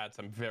 Xbox has had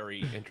some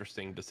very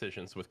interesting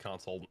decisions with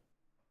console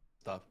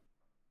stuff.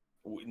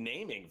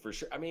 Naming for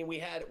sure. I mean, we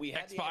had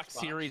Xbox, the Xbox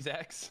Series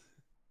X.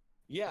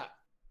 Yeah.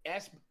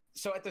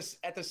 So at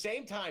the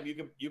same time,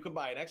 you can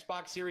buy an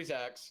Xbox Series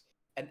X,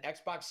 an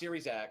Xbox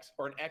Series X,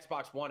 or an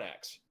Xbox One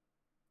X.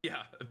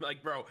 Yeah,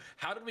 like bro,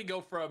 how did we go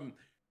from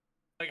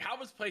like how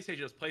was PlayStation?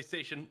 It was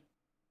PlayStation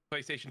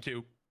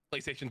 2,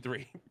 PlayStation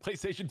 3,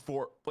 PlayStation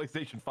 4,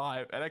 PlayStation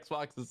 5, and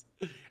Xbox is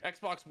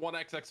Xbox One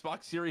X,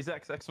 Xbox Series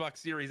X, Xbox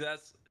Series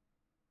S.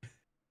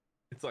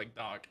 It's like,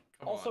 dog.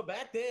 Also,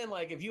 back then,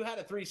 like if you had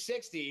a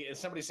 360 and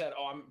somebody said,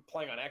 "Oh, I'm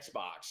playing on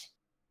Xbox,"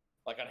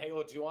 like on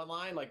Halo 2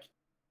 Online, like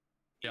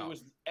it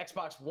was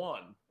Xbox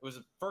One. It was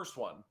the first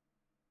one.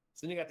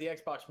 So then you got the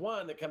Xbox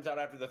One that comes out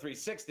after the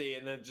 360,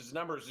 and then just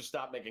numbers just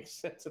stop making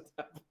sense at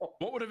that point.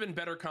 What would have been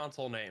better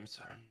console names?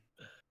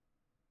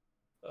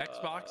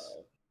 Xbox,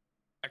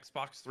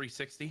 Xbox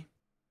 360,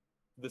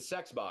 the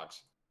Sex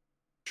Box.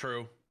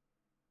 True.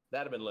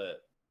 That'd have been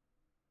lit.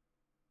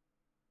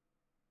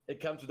 It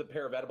comes with a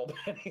pair of edible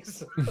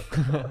pennies.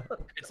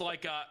 It's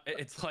like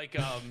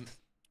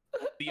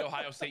the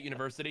Ohio State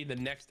University. The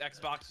next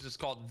Xbox is just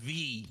called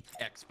the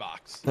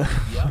Xbox.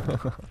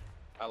 Yep.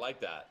 I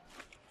like that.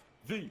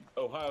 The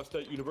Ohio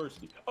State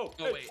University. Oh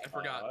wait, I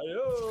forgot.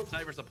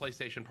 Cyber's a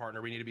PlayStation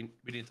partner. We need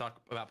to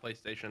talk about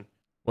PlayStation.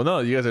 Well, no,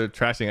 you guys are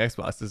trashing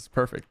Xbox. This is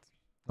perfect.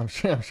 I'm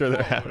sure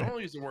they're happy. Don't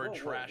use the word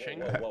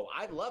trashing. Whoa.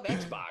 I love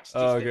Xbox. Just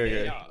Oh,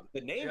 okay, okay.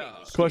 The naming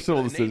was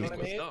Questionable stupid. decision.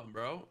 The naming was dumb,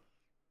 bro.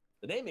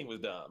 The naming was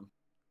dumb.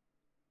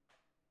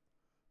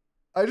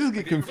 I just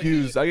get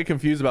confused. I get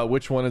confused about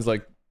which one is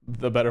like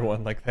the better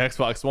one, like the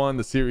Xbox One,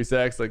 the Series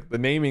X, like the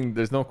naming.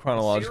 There's no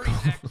chronological.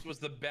 Series X was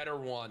the better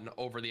one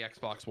over the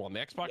Xbox One. The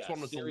Xbox One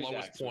was Series the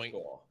lowest X was point.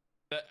 cool.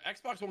 The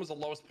Xbox One was the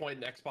lowest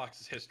point in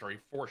Xbox's history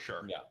for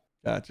sure. Yeah.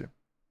 Gotcha.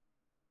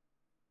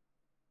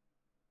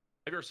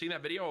 Have you ever seen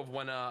that video of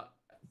when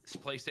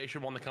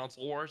PlayStation won the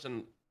console wars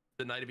and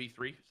the night of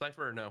E3,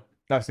 Cypher, or no?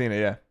 I've seen it,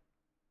 yeah.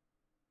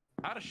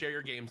 How to share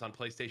your games on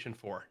PlayStation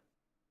 4.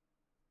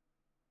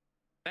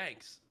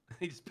 Thanks.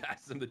 He just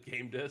passes him the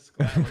game disc.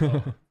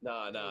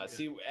 No.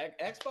 See,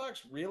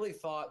 Xbox really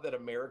thought that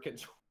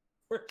Americans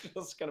were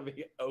just gonna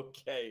be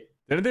okay.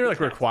 Didn't they like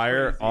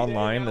require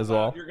online as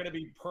well? You're gonna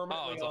be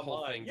permanently it's a whole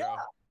online. thing, Yeah,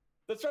 bro.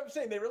 that's what I'm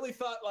saying. They really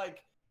thought like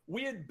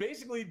we had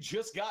basically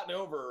just gotten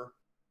over,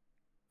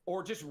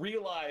 or just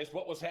realized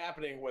what was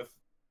happening with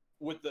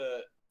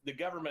the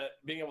government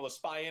being able to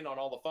spy in on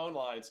all the phone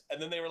lines,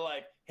 and then they were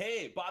like,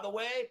 "Hey, by the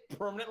way,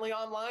 permanently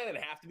online and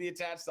have to be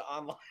attached to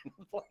online."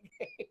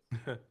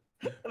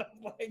 And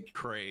I'm like,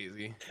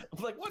 Crazy.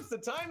 I'm like, what's the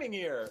timing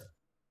here?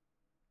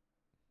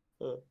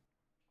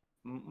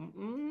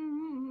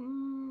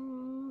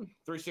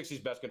 360's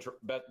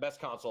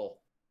best console,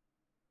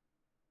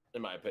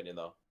 in my opinion,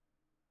 though.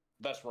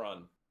 Best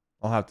run.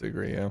 I'll have to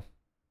agree, yeah.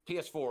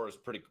 PS4 is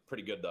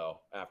pretty good though.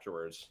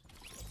 Afterwards,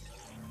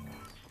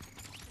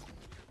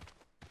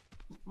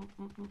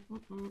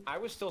 I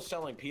was still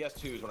selling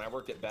PS2s when I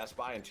worked at Best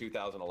Buy in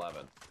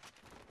 2011.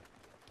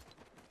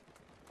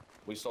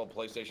 We sold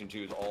PlayStation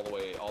 2s all the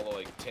way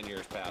like 10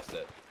 years past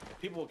it.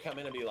 People would come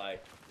in and be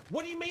like,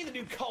 "What do you mean the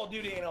new Call of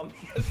Duty ain't on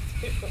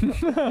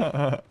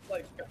PS2?"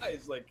 Like,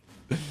 guys, like,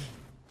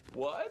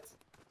 what?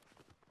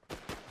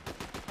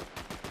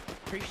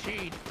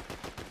 Proceed.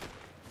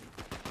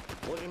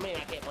 What do you mean I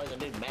can't play the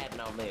new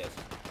Madden on this?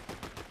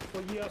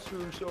 Well, yes,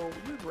 sir. So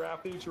your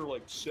graphics are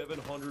like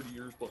 700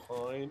 years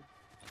behind.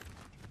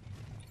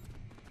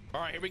 All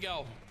right, here we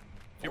go.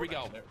 Here we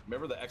go.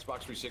 Remember the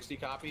Xbox 360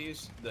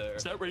 copies?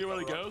 Is that where you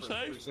want to go, Say?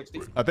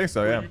 360? I think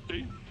so, yeah.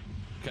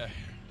 Okay.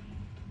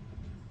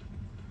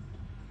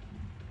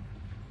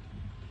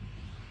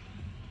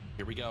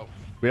 Here we go.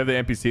 We have the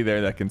NPC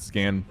there that can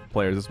scan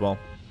players as well.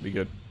 Be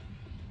good.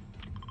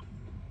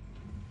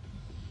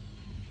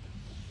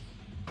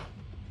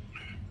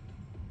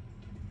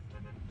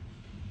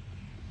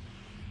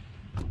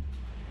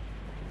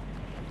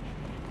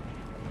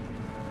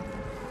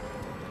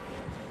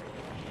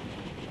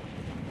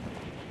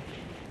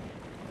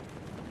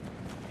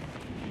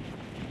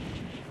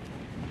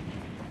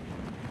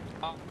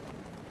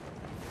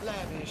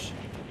 Lavish.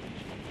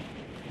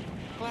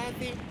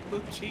 classy,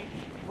 Gucci,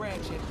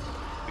 ratchet.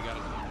 We got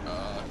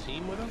a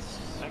team with us.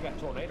 I got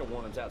tornado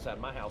warnings outside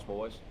my house,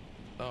 boys.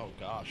 Oh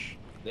gosh.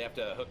 They have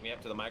to hook me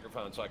up to the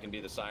microphone so I can be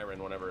the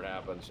siren whenever it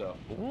happens. So.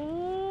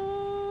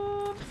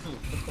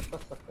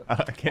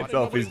 I can't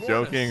tell if he's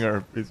joking or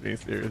if he's being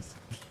serious.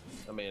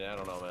 I mean, I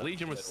don't know, man.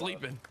 Legion was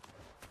sleeping.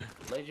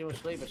 Legion was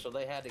sleeping, so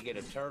they had to get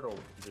a turtle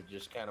to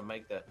just kind of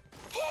make the.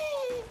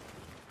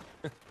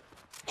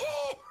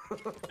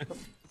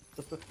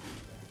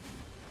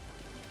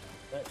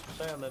 That's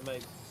the sound they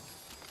make.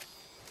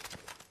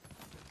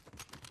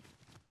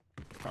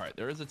 All right,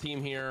 there is a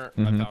team here.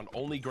 Mm-hmm. I found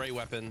only gray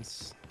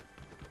weapons.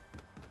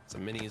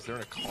 Some minis. They're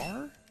in a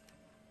car.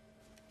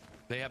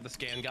 They have the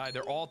scan guy.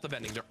 They're all at the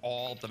vending. They're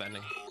all at the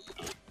vending.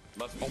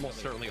 Almost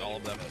certainly all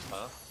of them.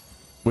 Huh?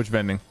 Which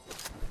vending?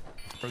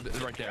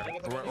 Right there,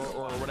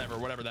 or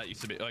whatever that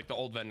used to be, like the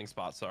old vending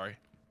spot. Sorry. I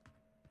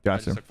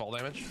Gotcha. just took fall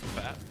damage.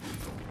 Fat.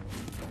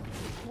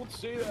 Let's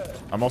see that.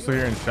 I'm also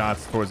hearing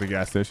shots towards the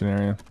gas station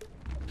area.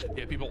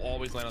 Yeah, people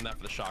always land on that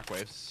for the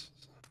shockwaves.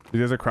 You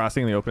guys are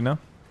crossing in the open now?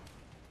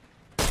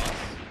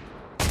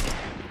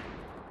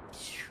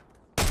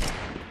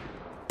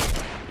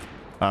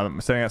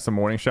 I'm setting out some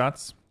warning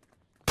shots.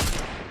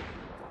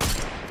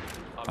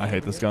 I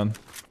hate this gun.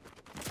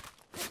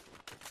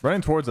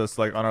 Running towards us,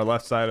 like on our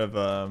left side of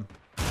the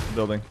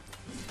building.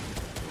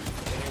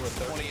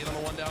 28 on the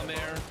one down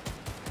there.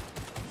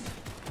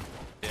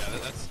 Yeah,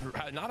 that's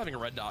not having a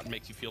red dot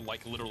makes you feel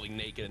like literally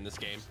naked in this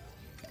game.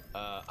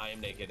 I am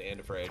naked and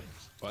afraid.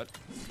 What?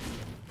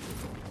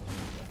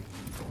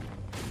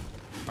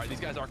 All right, these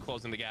guys are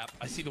closing the gap.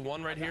 I see the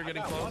one right here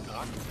getting close.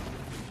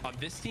 On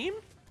this team?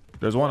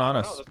 There's one on Oh,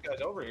 us. this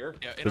guy's over here.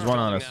 Yeah, There's one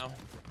on us. now.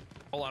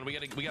 Hold on, we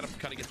gotta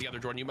kind of get together,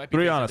 Jordan. You might be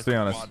Three facing on a us, three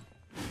different on us.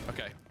 squad.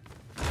 Okay.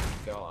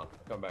 Okay, hold on.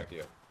 I'll come back to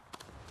you.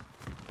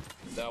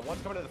 The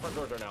one's coming to the front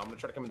door now. I'm gonna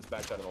try to come in this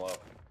backside on the low.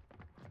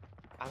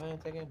 I'm gonna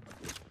take him.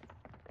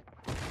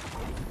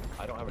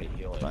 I don't have any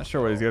healing. Not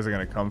sure where these guys are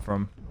gonna come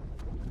from.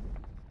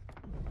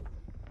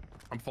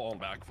 I'm falling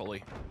back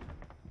fully.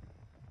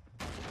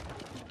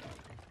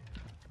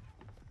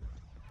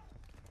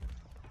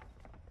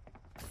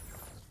 I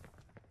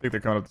think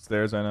they're coming up the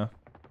stairs right now.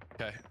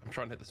 Okay, I'm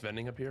trying to hit this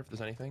vending up here if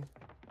there's anything.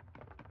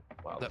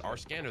 Wow, Is that our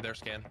scan or their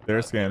scan?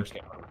 They're scanned.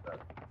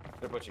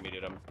 They're pushing me,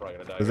 dude. I'm probably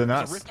gonna die. Is it here.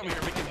 not? There's a rift over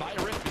here. We can buy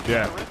a rift. We can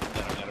Yeah. buy a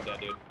rift. I'm dead,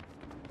 dude.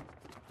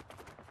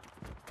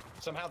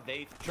 Somehow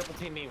they triple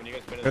team me when you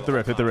guys been in Hit the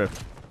rift, hit the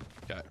rift.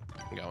 Okay,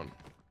 I'm going.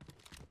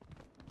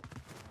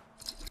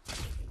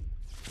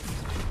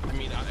 I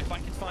mean, if I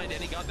could find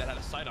any gun that had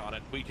a sight on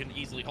it, we can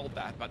easily hold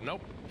that, but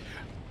nope.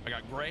 I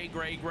got gray,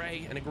 gray,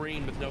 gray, and a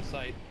green with no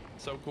sight.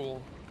 So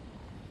cool.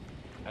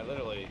 I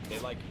literally, they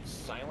like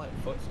silent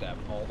footstep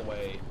all the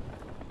way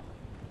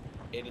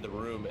into the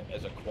room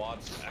as a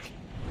quad stack.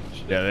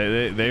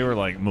 Yeah, they were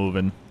like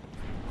moving.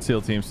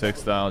 SEAL Team 6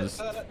 style. Just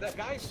That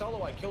guy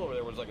solo I killed over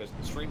there was like a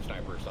stream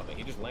sniper or something.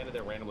 He just landed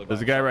there randomly.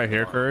 there's a guy right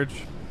here,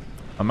 Courage.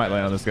 I might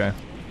land on this guy.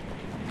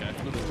 Okay,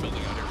 move this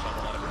building out here so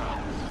I'm not ever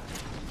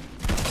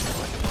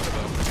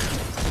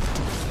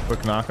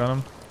Quick knock on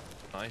him.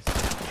 Nice.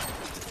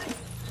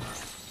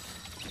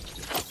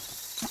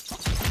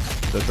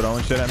 They're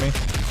throwing shit at me.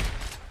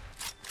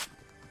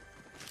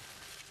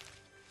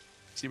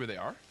 See where they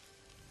are?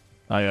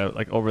 Oh yeah,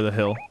 like over the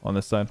hill on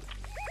this side.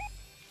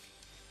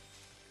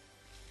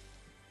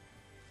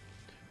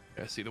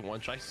 Yeah, see the one.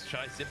 Should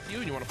I zip you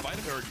and you want to fight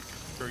him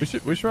or We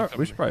should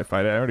probably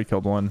fight it. I already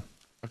killed one.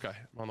 Okay,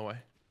 I'm on the way.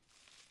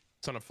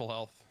 It's on a full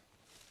health.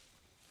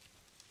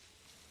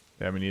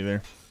 Yeah, me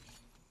neither.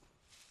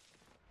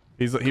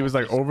 He was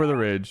like over the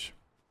ridge.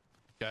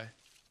 Okay.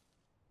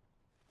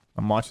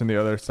 I'm watching the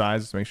other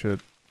sides to make sure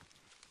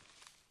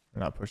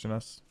they're not pushing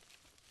us.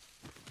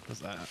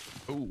 What's that?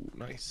 Oh,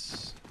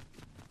 nice.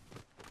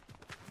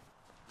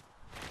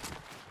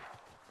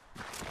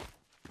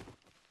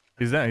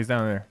 He's down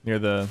there near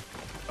the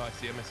Oh, I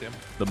see him. I see him.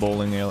 the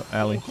bowling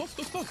alley. Oh, close,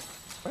 close, close.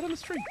 Right on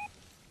this tree.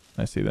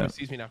 I see He that.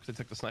 sees me now because I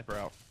took the sniper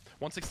out.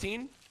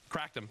 116,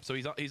 cracked him. So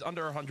he's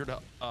under 100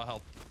 health.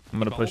 I'm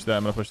gonna push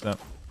that.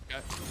 Okay.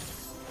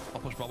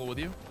 I'll push bubble with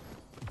you.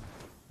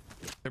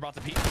 They're about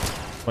to peek.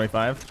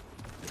 25.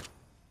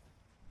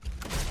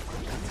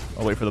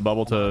 I'll wait for the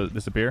bubble to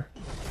disappear.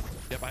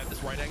 Yep, I have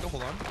this right angle.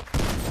 Hold on.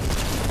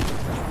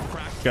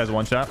 Cracked. This guy's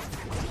one shot.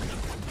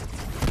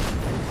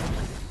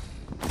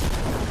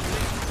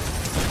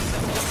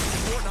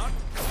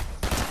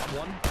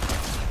 One.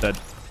 Dead.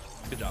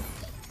 Good job.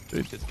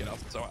 Dude. Kids get out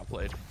so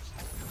outplayed.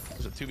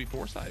 There's a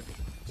 2v4 side.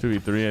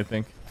 2v3, I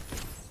think.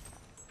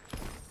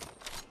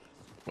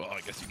 Well,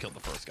 I guess you killed the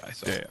first guy.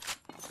 So. Yeah.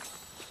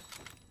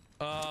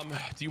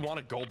 Do you want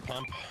a gold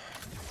pump?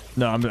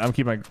 No, I'm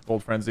keeping my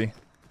gold frenzy.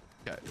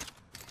 Okay.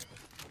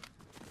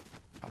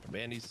 Pop the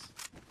bandies.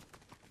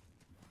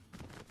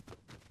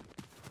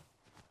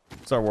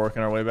 Start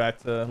working our way back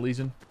to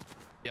Legion.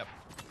 Yep.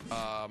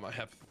 I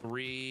have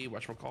 3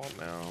 whatchamacallit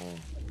now.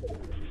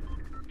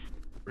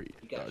 3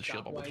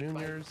 shield bubble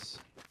juniors.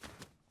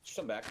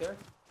 Some back there.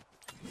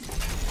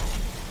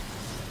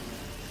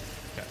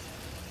 Okay.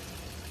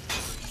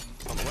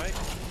 On the way.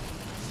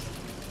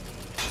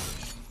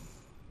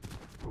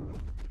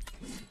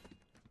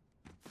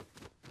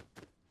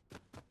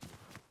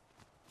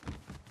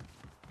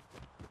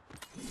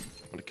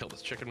 gonna kill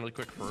this chicken really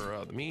quick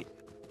for the meat.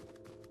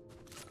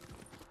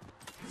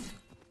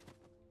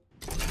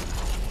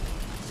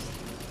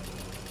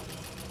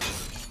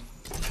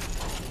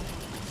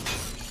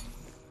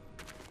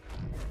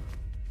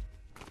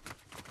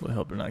 I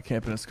hope they're not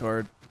camping his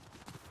card.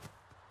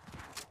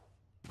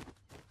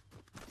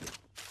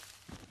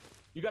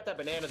 You got that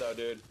banana though,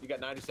 dude. You got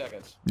 90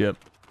 seconds. Yep.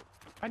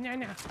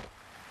 Banana.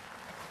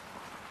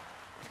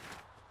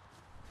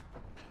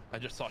 I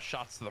just saw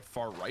shots to the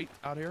far right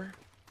out here.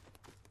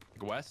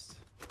 Like west.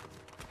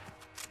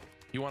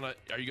 You wanna?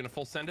 Are you gonna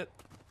full send it?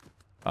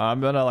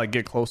 I'm gonna like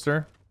get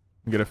closer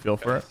and get a feel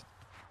for it.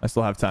 I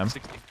still have time.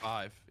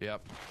 65.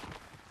 Yep.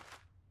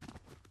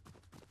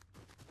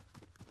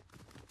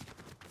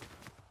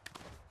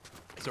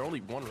 Is there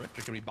only one rift,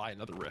 or can we buy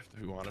another rift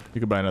if we wanted?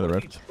 You could buy another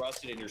rift. You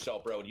trusted in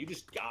yourself, bro. You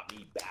just got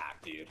me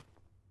back, dude.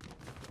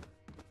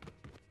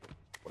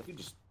 What if you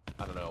just,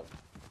 I don't know.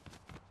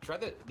 Try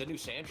the new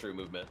Sandshrew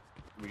movement,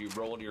 where you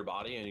roll into your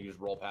body and you just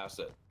roll past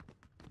it.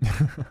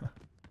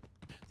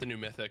 The new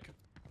mythic.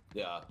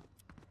 Yeah.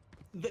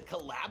 The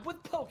collab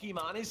with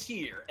Pokemon is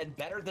here, and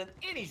better than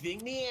anything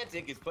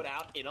Niantic has put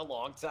out in a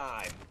long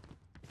time.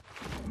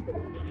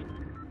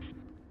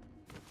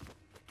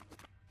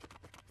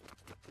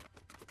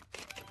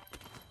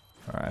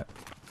 All right.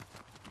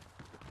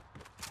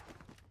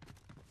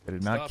 I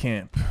did not Stop.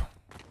 camp.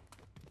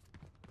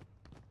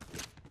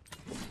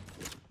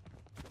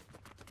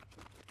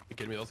 You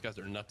kidding me? Those guys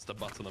are nuts to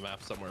butts on the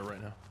map somewhere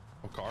right now.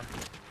 Oh, car.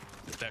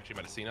 They actually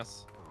might have seen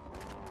us.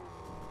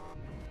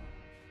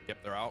 Yep,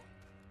 they're out.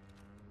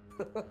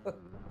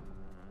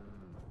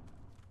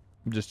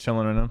 I'm just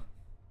chilling in them.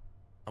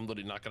 I'm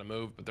literally not gonna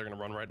move, but they're gonna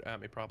run right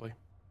at me probably.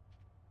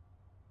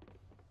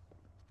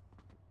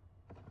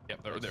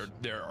 Yep,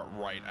 they're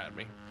right at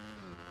me.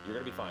 You're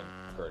gonna be fine,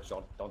 Courage.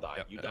 Don't die.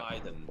 Yep, You die,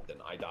 then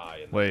I die,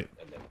 and Wait.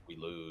 and then we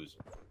lose.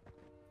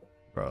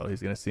 Bro,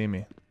 he's gonna see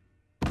me.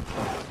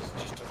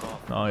 Just took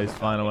off. No, he's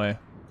flying away.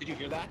 Did you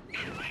hear that?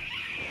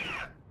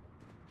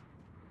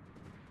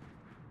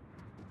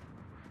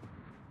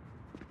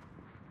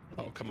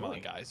 Oh, come on,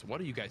 guys.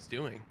 What are you guys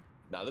doing?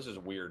 Nah, this is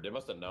weird. They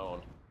must have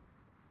known.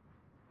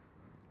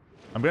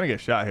 I'm gonna get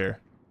shot here.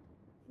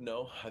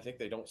 No, I think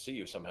they don't see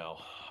you somehow.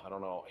 I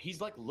don't know.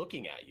 He's like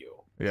looking at you.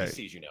 Yeah. He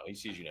sees you now. He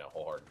sees you now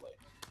wholeheartedly.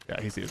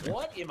 Yeah, he sees me.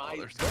 What am I?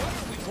 there's-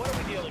 What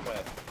are we dealing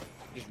with?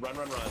 Just run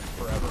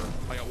forever.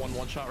 I got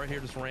one shot right here.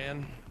 Just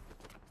ran.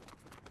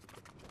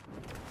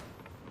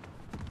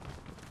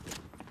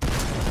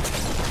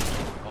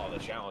 Oh, the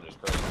challenge is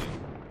crazy.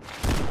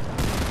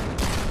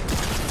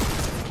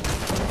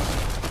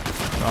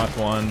 Knocked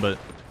one, but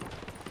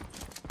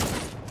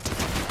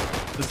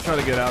just try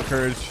to get out,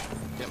 Courage.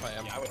 Yep, I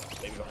am. Yeah, I would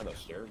maybe behind those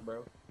stairs,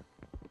 bro.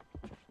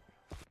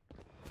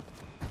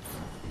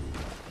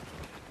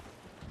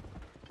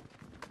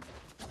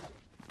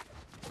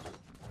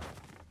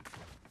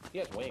 He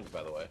has wings,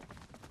 by the way.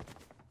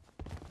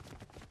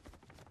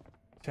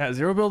 Chat,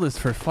 zero build is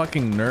for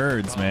fucking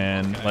nerds,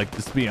 man. okay. Like,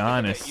 just to be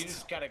honest. You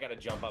just gotta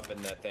jump up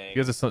in that thing. You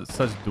guys are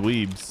such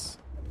dweebs.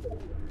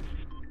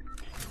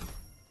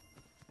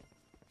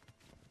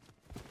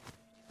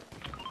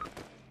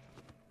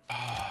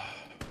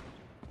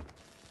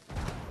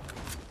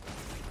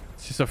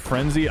 It's just a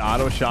frenzy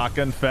auto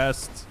shotgun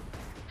fest.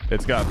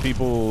 It's got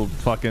people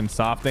fucking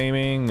soft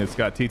aiming. It's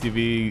got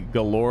TTV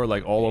galore,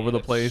 like all over the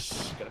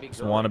place.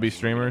 It's wannabe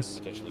streamers.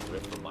 Potentially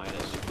grip for minus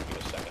if we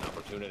get a second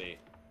opportunity.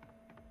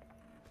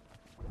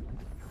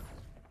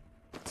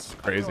 It's I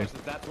crazy.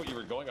 realized that's what you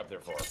were going up there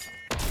for.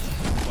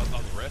 What's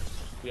on the rift?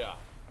 Yeah.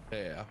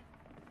 Yeah.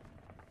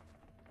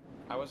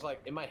 I was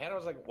like, in my head, I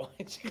was like, why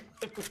did you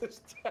climb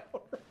this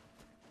tower?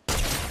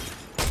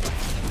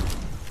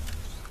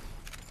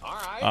 All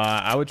right.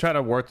 I would try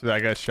to work through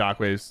that guy's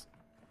shockwaves.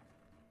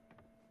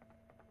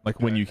 Like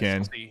when you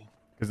can.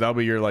 Because that'll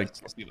be your like...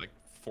 I see like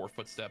 4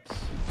 footsteps.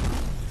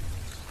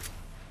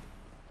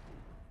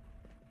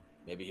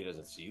 Maybe he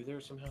doesn't see you there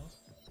somehow?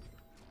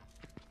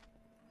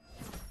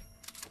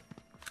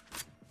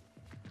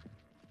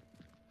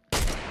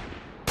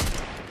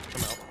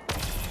 Come out.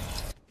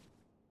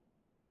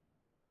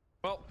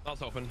 Well, I was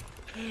hoping.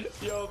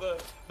 Yo,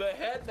 the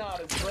head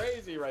nod is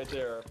crazy right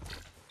there.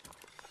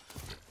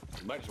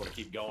 You might just want to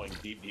keep going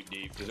deep,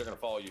 because they're going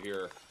to follow you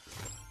here.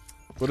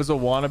 What is a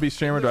wannabe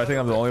streamer? Do I think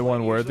I'm the only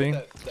one worthy?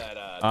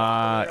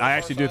 I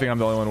actually do think I'm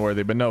the only one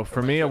worthy. But no,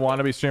 for me, a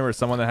wannabe streamer is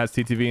someone that has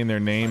TTV in their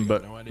name,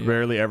 but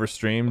rarely ever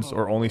streams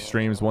or only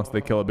streams once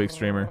they kill a big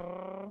streamer.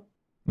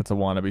 That's a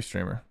wannabe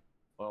streamer.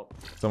 Well,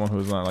 Someone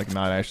who's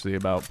not actually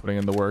about putting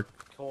in the work.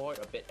 quite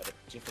a bit of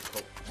a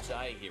difficult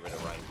day here in a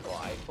rain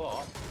play,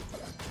 but...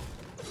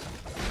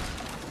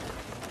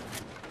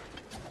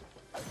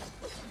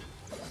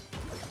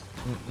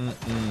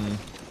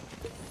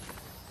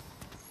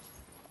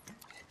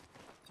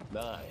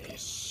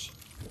 Nice.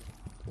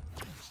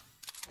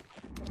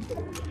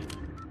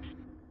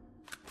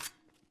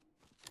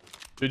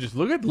 Dude, just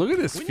look at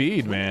this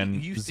feed,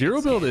 man.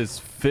 Zero build is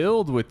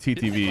filled with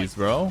TTVs,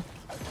 bro.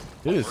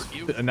 It is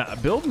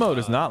build mode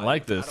is not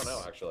like I don't this.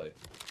 know, actually.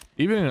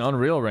 Even in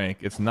Unreal rank,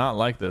 it's not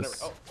like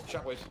this. Oh,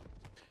 shockwaves.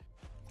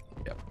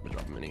 Yep, I'm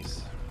dropping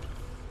minis.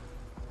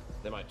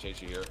 They might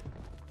chase you here.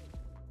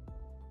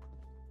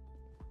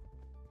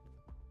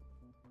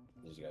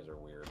 These guys are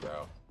weird,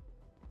 bro.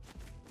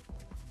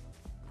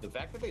 The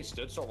fact that they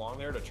stood so long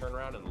there to turn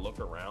around and look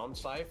around,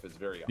 Syph, is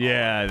very odd.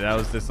 Yeah, that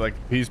was just like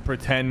he's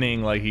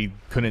pretending like he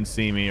couldn't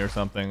see me or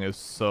something. It's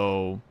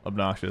so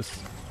obnoxious.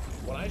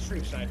 When I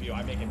stream snipe you,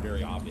 I make it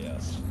very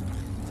obvious.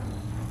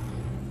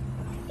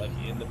 Like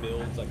in the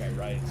builds, like I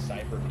write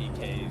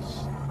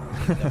SypherPK's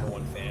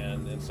 #1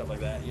 fan and stuff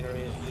like that. You know what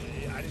I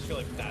mean? I just feel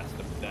like that's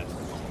the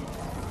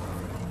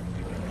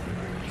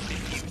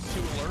It used to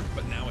alert,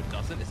 but now it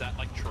doesn't. Is that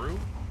like true?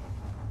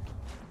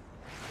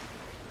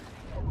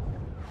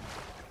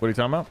 What are you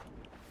talking about?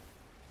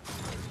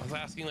 I was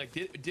asking, like,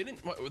 didn't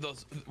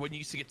those when you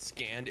used to get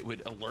scanned, it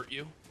would alert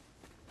you?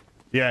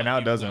 Yeah, Like, now it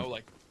you doesn't. know,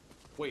 like,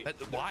 wait.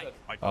 why?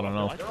 I don't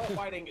know.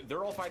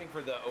 They're all fighting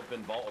for the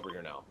open vault over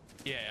here now.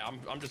 Yeah,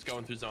 I'm just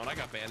going through zone. I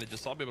got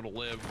bandages, so I'll be able to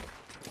live.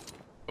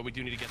 But we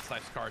do need to get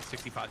Syph's car.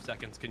 65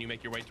 seconds. Can you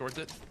make your way towards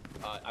it?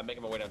 I'm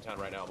making my way downtown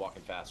right now. I'm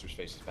walking fast. There's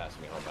faces passing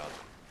me homebound.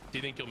 Do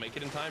you think you'll make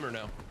it in time or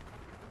no?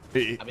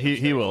 He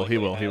will.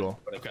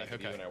 Okay. I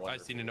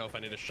just need to know if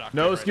I need a shot.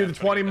 No, skew to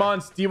 20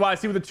 months.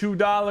 DYC with the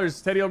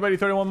 $2. Teddy already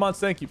 31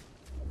 months. Thank you.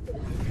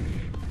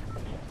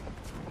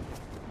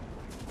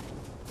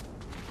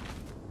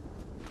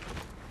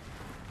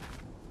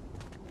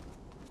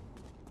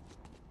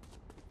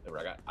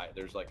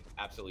 There's like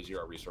absolutely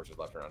zero resources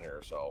left around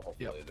here, so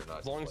hopefully they're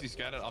not. As long as you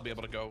scan it, I'll be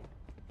able to go.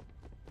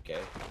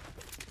 Okay.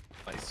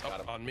 Nice.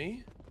 Up on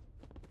me.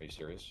 Are you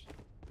serious?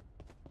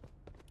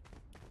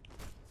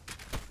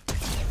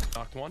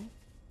 Knocked one.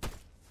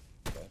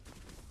 Okay.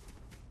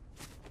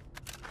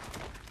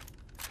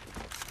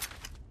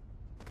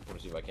 I want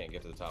to see if I can't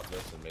get to the top of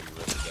this and maybe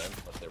risk again,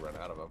 unless they run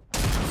out of them.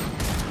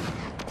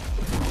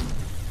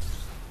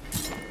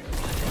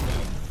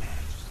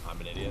 I'm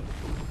an idiot.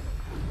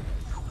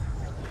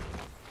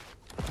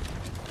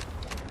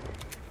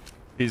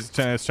 He's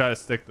trying to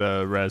stick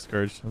the res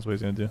Courage. That's what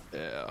he's gonna do.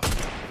 Yeah.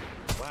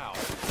 Wow.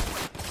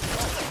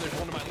 Oh, there's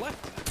one to my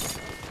left.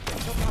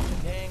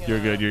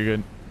 You're good. You're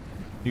good.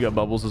 You got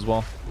bubbles as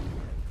well.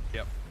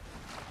 Yep.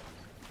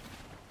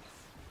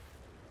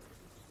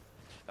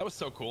 That was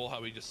so cool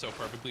how he just so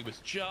perfectly was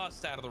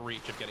just out of the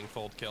reach of getting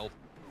fold killed.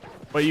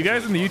 But you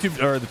guys in the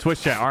YouTube or the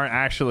Twitch chat aren't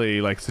actually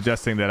like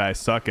suggesting that I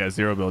suck at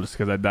zero build just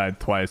because I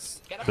died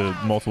twice to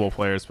multiple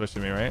players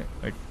pushing me, right?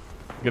 Like,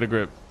 get a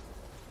grip.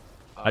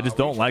 I just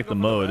don't like the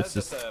mode. It's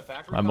just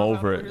I'm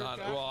over it.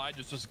 Well, I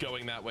just was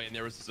going that way, and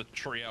there was just a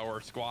trio or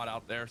squad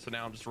out there, so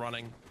now I'm just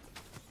running.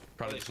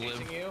 Probably just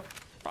live. You?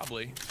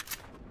 Probably.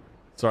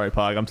 Sorry,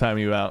 Pog. I'm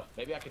timing you out.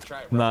 Maybe I could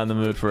try it. I'm not in the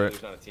mood for it.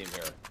 There's not a team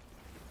here.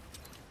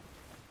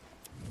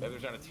 Maybe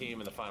there's not a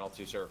team in the final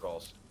 2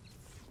 circles.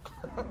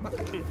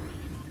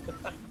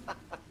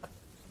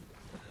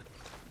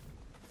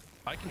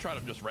 I can try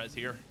to just res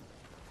here.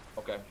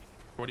 Okay.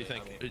 What do you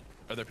think?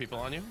 Are there people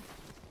on you?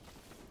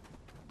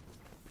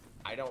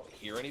 I don't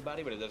hear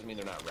anybody, but it doesn't mean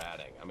they're not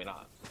ratting. I mean,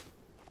 I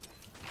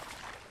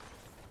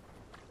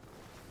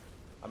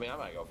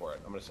might go for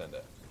it. I'm gonna send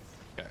it.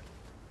 Okay.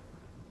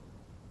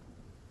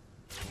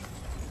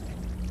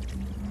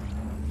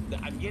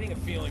 I'm getting a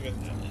feeling that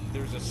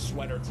there's a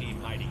sweater team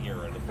hiding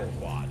here in the full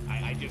quad.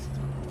 I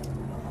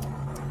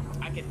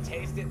can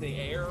taste it in the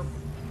air.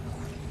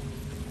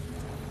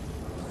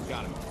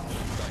 Got him.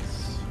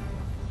 Nice.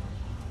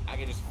 I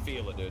can just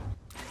feel it, dude.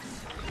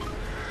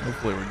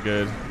 Hopefully we're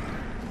good.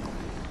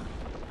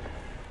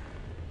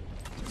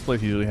 This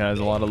place usually has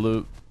a lot of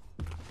loot.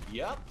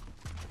 Yep.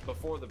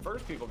 Before the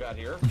first people got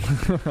here.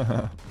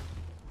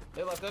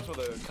 They left us with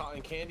a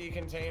cotton candy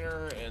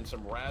container and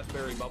some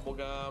raspberry bubble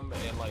gum,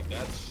 and like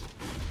that's.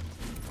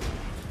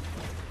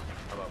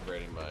 I'm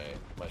upgrading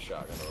my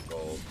shotgun to a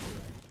gold.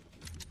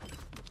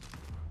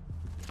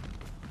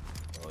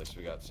 Well, at least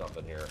we got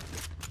something here.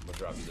 I'm gonna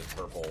drop you this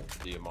purple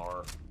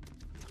DMR.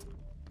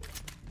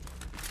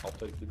 I'll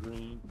take the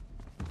green.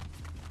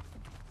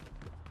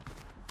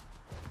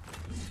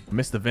 I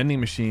missed the vending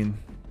machine.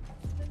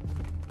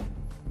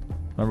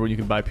 Remember when you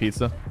could buy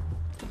pizza?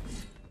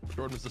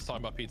 Jordan was just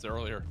talking about pizza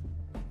earlier.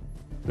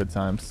 Good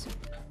times.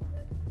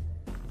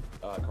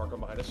 Car come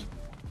behind us.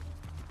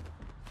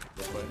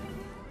 This way.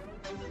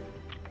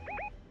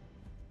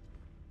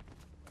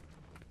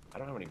 I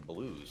don't have any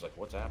blues. Like,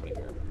 what's happening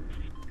here?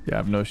 Yeah, I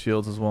have no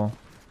shields as well.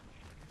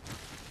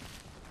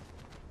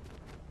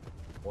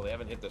 Well, they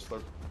haven't hit the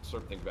slurp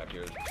things back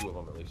here. There's 2 of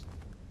them at least.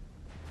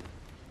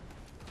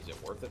 Is it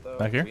worth it though?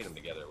 Back here? Beat them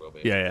together, it will be.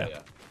 Yeah.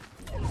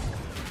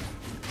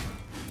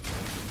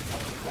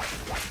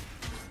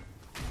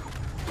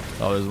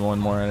 Oh, there's one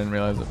more. I didn't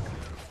realize it.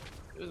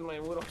 This is my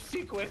little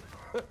secret.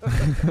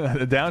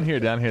 down here,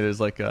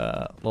 there's like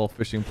a little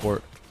fishing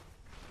port.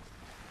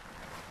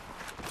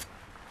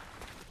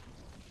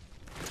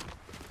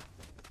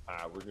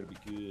 We're gonna be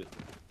good.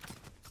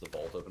 Is the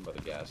vault open by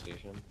the gas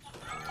station?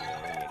 Yeah,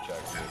 I'm gonna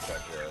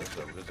check here. This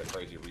is a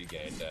crazy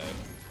regain day.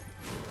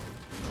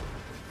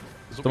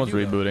 Someone's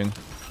rebooting.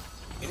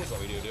 It is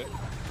what we do, dude.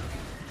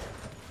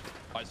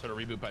 I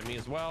probably sort of reboot by me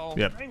as well.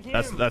 Yep,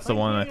 that's the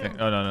one I think.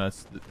 Oh no,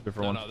 that's the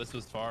different one. No, this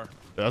was far.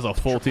 That was a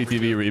full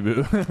TTV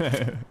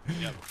reboot.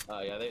 Yep.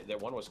 Yeah,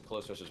 that one was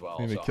closest as well.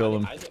 Maybe So kill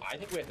him. I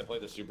think we have to play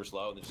this super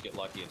slow and then just get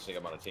lucky and stick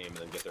them on a team and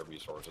then get their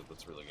resources.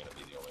 That's really going to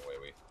be the only way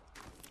we.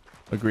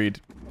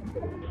 Agreed.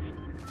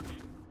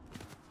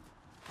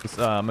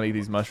 I'm gonna eat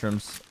these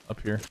mushrooms up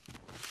here.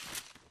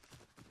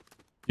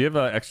 Do you have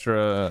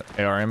extra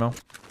AR ammo?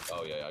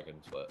 Oh yeah, I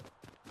can split.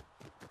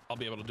 I'll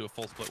be able to do a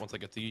full split once I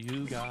get to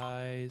you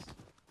guys.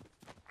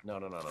 No.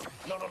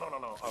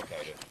 Okay,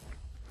 dude.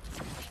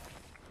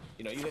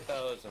 You know, you hit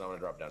those, and I'm gonna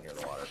drop down here in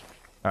the water.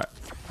 All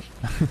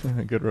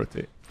right. Good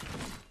rotate.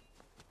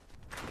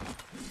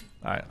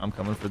 All right, I'm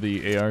coming for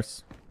the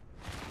ARs.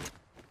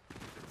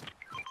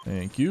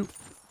 Thank you.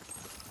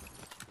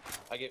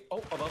 I get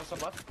above us,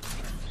 up left.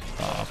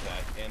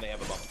 Okay, and they have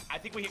a bubble. I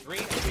think we hit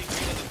green. I think we hit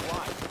green and then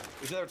fly.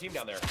 There's another team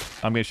down there.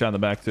 I'm getting shot in the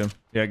back too.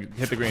 Yeah,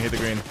 hit the green. Hit the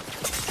green.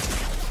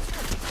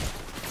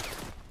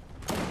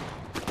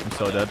 I'm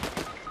so dead.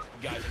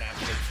 You guys an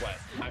absolute sweat.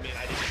 I mean,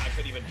 I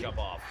couldn't even jump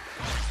off.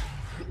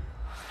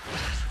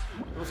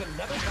 There was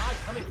another guy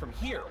coming from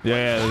here.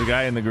 Yeah, there's a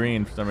guy in the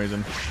green for some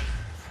reason.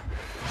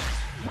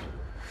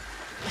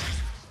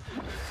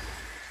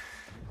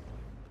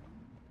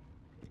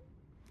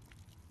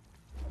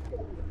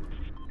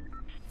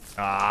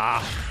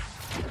 Ah.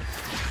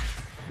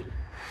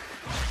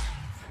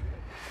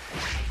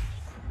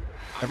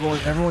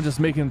 Everyone just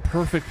making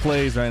perfect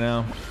plays right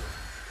now.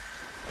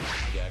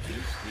 Yeah, can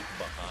you sneak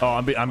behind?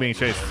 Oh, I'm being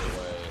chased.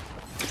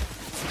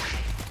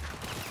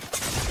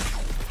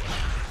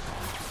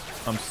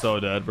 I'm so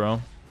dead,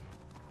 bro.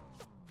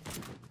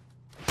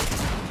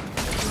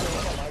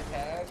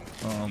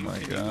 Oh my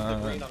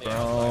god,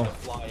 bro.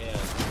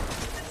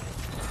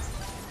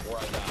 Or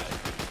I die.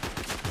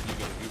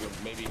 You can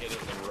maybe hit it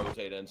and then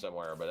rotate in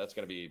somewhere, but that's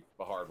gonna be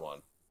a hard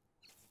one.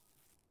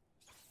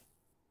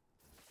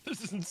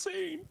 This is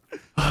insane.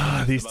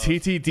 These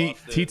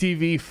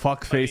TTV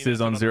fuck faces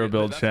on zero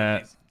build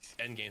chat.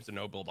 End games to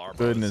no build are.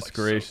 Goodness like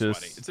gracious.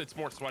 So it's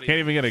more sweaty. Can't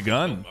even get a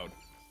gun.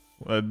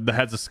 That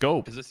has a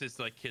scope. Because this is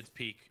like kid's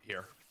peak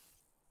here.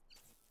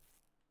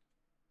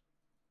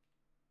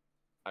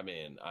 I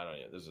mean, I don't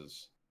know. This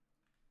is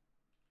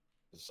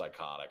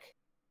psychotic.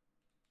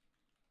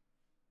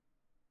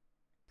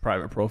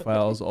 Private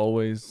profiles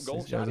always.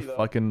 Gold These guys are shotty, though.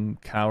 fucking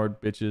coward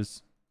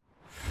bitches.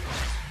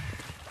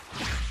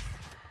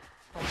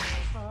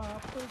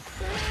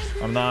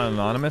 I'm not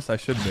anonymous. I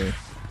should be. You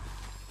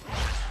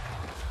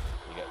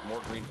got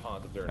more green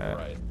ponds up there to the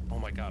right. Oh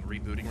my god,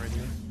 rebooting right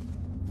here.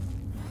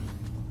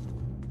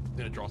 It's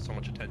gonna draw so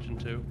much attention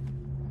too.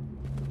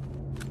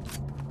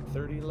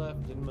 30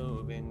 left in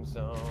moving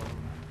zone.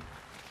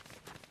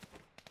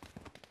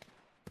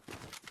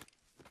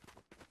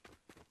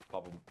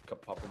 Pop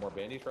more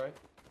bandies, right?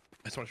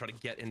 I just want to try to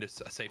get into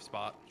a safe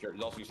spot. Sure.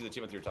 Also, you see the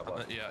team with your top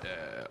left. Yeah.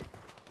 Yeah,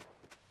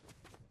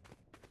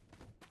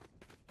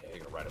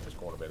 you're gonna right up this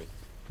corner, baby.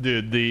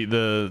 Dude,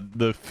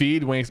 the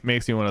feed makes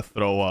me want to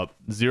throw up.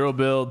 Zero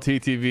build,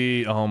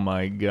 TTV. Oh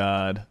my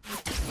god.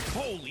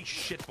 Holy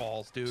shit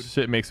balls, dude.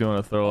 Shit makes me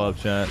want to throw up,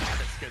 chat. God,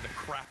 that scared the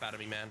crap out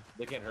of me, man.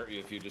 They can't hurt you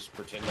if you just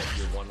pretend like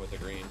you're one with the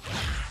green.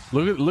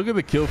 Look at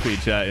the kill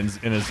feed, chat,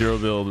 in a zero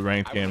build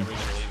ranked I game. would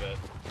never even believe it.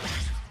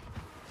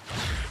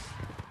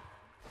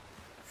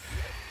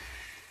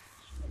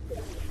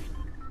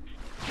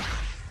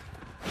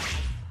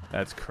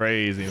 That's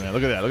crazy, man.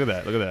 Look at that. Look at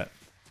that. Look at that.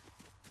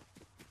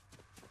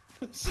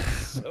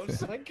 So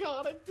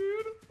psychotic,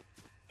 dude.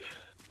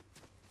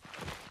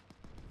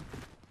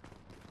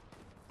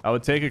 I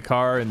would take a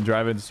car and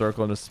drive into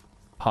circle and just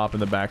hop in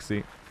the back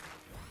seat.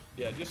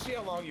 Yeah, just see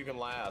how long you can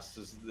last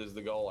is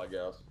the goal, I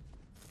guess.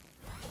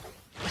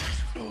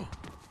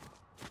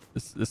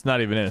 It's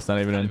not even in. It's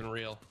not even in.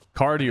 Real.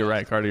 Car to your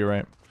right. Car to your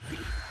right.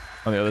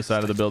 On the other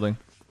side of the building.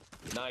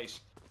 Nice.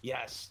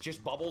 Yes,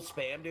 just bubble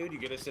spam, dude. You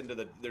get us into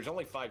the. There's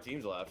only 5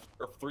 teams left,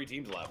 or 3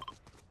 teams left.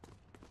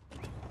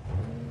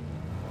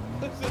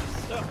 This is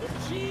so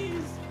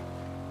cheese.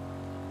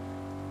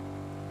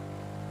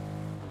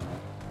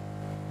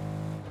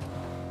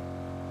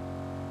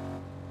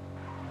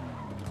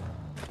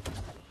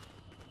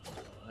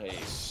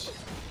 Nice.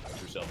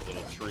 Got yourself a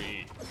little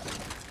treat.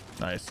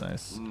 Nice,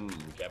 nice.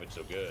 Mmm, cabbage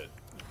so good.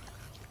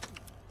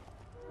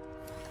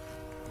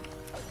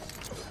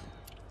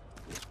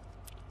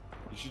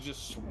 You should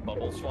just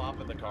bubble swap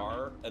in the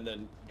car and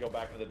then go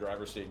back to the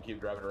driver's seat and keep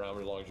driving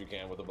around as long as you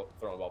can with the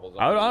throwing bubbles.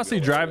 I would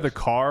honestly drive the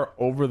car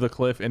over the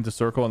cliff into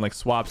circle and like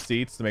swap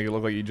seats to make it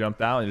look like you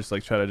jumped out and just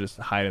like try to just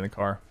hide in the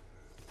car.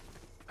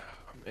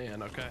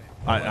 Man, okay.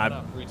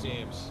 I 3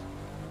 teams.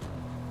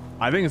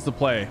 I think it's the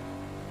play.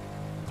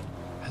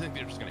 I think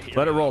they're just gonna hear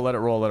Let it roll. Let it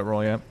roll. Let it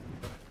roll. Yeah.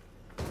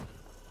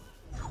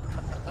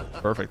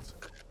 Perfect.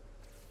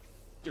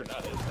 You're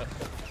not in.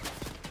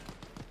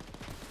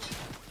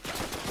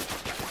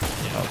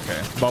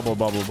 Okay. Bubble,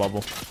 bubble,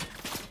 bubble.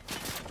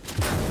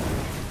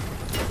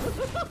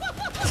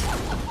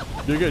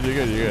 You're good. You're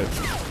good. You're good.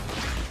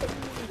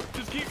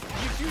 Just you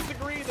choose the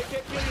green. They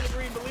can't kill you in the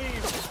green.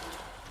 Believe.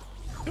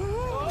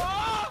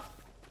 Ah!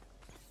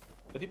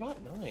 But he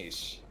bought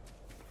nice.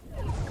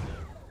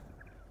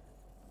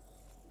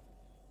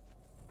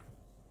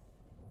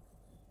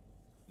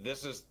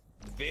 This is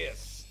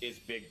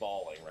big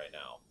balling right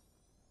now.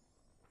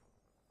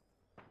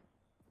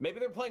 Maybe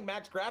they're playing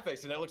max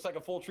graphics and it looks like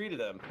a full tree to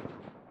them.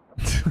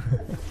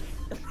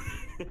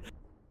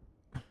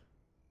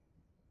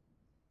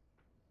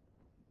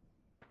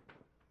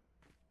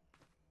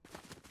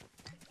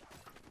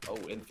 Oh,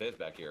 in fizz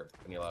back here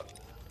on your left.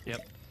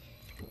 Yep.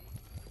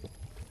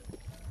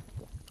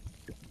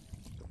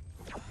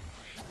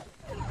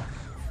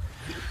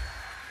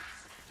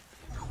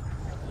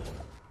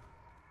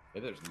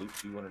 Maybe there's loot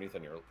 2 underneath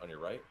on your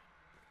right.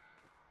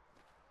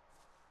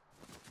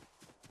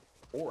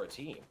 Or a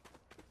team.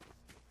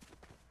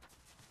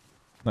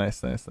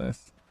 Nice, nice,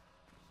 nice.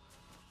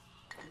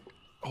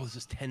 Oh, this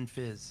is 10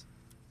 fizz.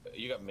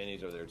 You got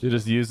minis over there too. You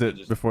just use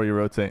it before you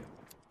rotate.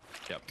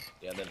 Yep.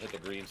 Yeah, and then hit the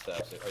green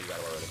stuff. Oh, you got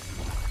it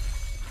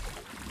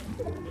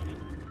already.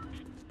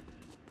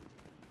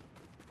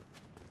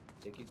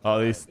 Take your Oh,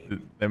 time, these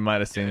baby. they might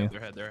have seen you.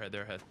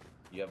 Their head.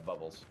 You have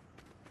bubbles.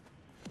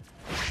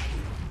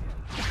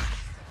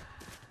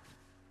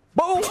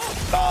 Boom!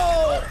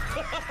 Oh!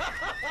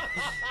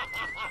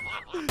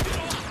 All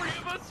three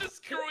of us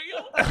just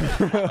squealed. I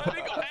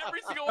think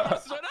every single one of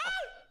us went,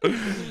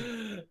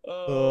 ah!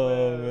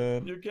 Oh,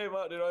 man. You came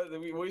out,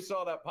 dude. We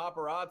saw that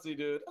paparazzi,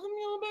 dude. I'm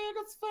your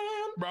biggest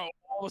fan. Bro,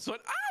 all of us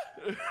went,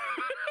 ah!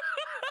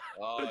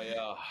 Oh yeah,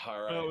 all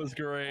right. That was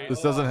great.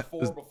 This doesn't.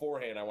 Four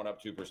beforehand. I went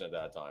up 2%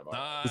 that time. All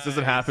right. This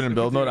doesn't happen in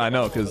build mode. I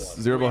know because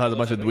Zerbil has a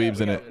bunch of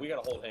dweebs in it. We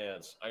gotta hold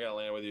hands. I gotta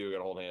land with you. We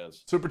gotta hold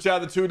hands. Super chat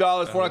the $2.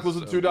 Fortnite close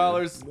to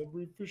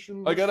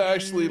 $2. I gotta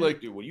actually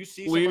like Dude, when you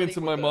see lean somebody into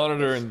with my a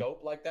monitor and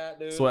scope like that,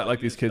 dude, sweat like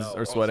you these just kids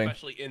know. are sweating.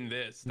 Especially in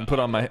this. And put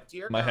on my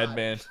Dear my God.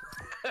 headband.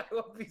 I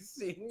will be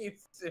seeing you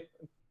soon.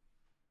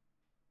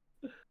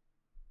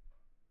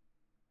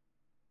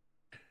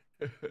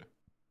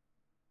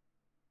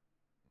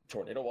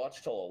 Tornado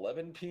watch till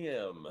 11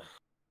 p.m.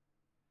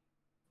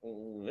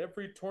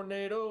 Every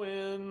tornado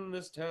in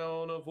this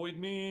town avoid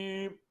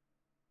me.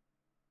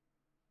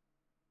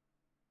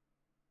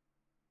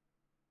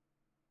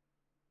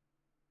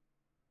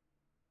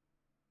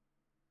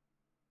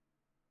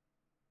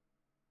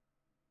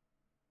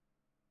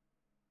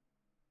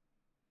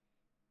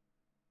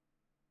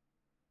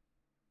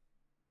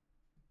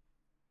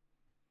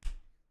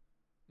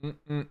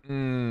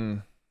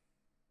 Mm-mm-mm.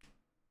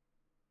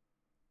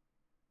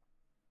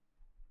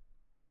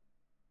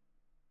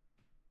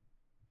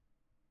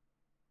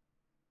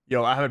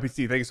 Yo, I have a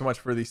PC. Thank you so much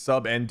for the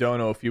sub and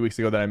dono a few weeks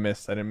ago that I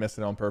missed. I didn't miss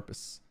it on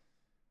purpose.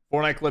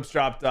 Fortnite clips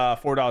dropped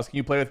 $4. Can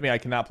you play with me? I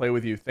cannot play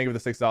with you. Think of the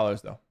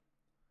 $6 though.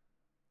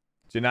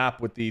 Janap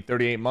with the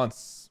 38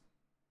 months.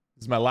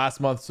 This is my last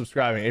month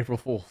subscribing. April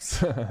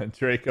Fools.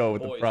 Draco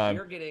with Boys, the prime.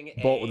 we're getting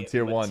Bolt a with the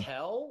tier 1.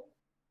 Mattel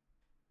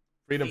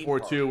Freedom theme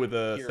 42 park with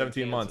the here in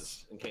 17 Kansas-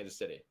 months. in Kansas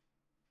City.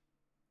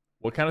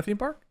 What kind of theme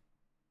park?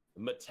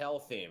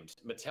 Mattel themed,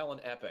 Mattel and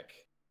Epic.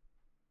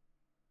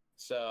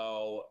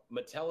 So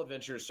Mattel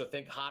Adventures. So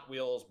think Hot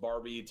Wheels,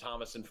 Barbie,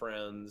 Thomas and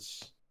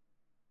Friends,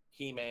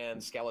 He-Man,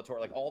 Skeletor,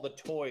 like all the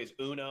toys.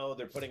 Uno.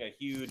 They're putting a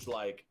huge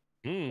like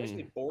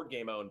basically board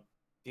game owned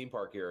theme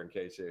park here in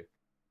KC.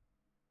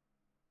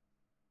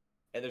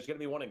 And there's going to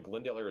be one in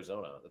Glendale,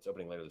 Arizona that's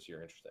opening later this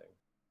year. Interesting.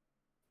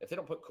 If they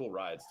don't put cool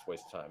rides, it's a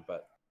waste of time.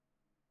 But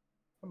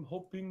I'm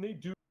hoping they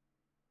do.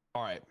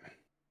 All right.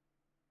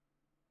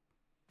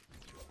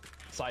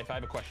 Syph, I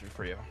have a question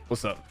for you.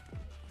 What's up?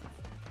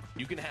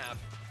 You can have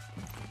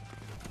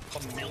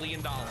 $1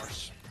 million,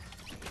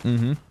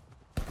 Mm-hmm.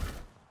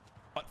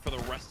 but for the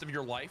rest of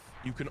your life,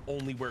 you can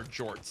only wear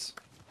jorts.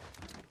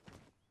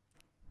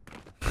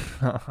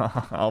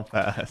 I'll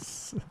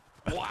pass.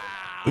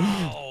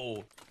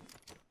 Wow.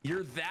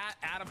 You're that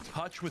out of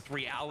touch with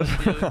reality,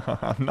 dude.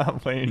 I'm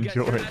not playing You guys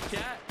hear George. that,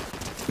 chat?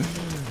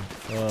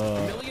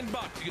 $1 million,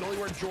 you can only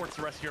wear jorts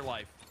the rest of your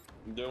life.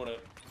 I'm doing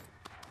it.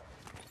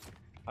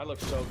 I look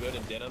so good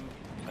in denim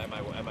at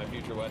my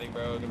future wedding,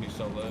 bro. It's gonna be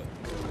so lit.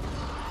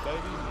 Baby,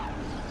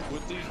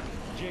 with these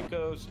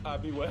Jinkos, I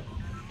be wet.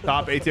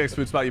 Top ATX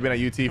food spot. You've been at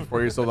UT for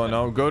 4 years, still don't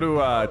know. Go to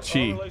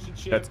Chi.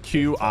 That's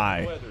QI. You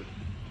guys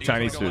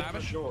Chinese wanna go food.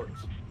 lavish?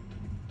 Shorts.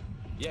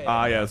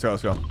 Yeah. Yeah, let's go.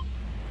 Let's go. Alright,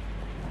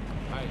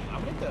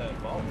 I'm gonna hit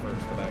the ball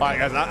first. Go back. All right,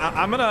 guys.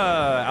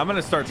 I'm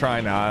gonna start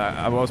trying now.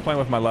 I was playing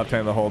with my left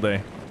hand the whole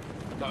day.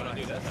 No,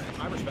 dude, that's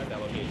I respect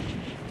that location.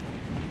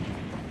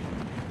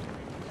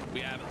 We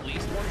have at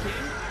least one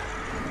team.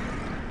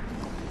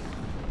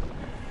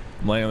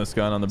 I'm laying this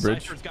gun on the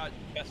bridge. Cypher's got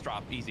best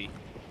drop, easy.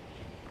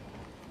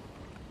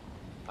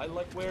 I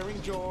like wearing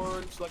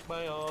jorts like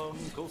my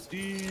Uncle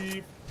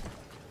Steve.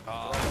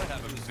 I'm gonna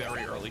have a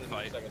very early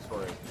fight. Second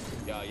story.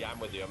 Yeah, I'm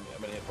with you. I'm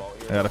gonna hit ball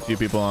here. I got a few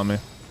people on me.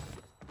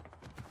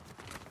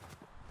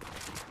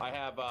 I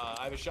have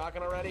a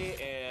shotgun already,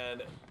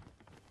 and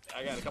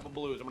I got a couple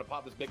blues. I'm gonna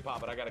pop this big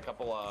pop, and I got a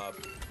couple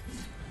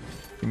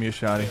Give me a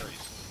shotty.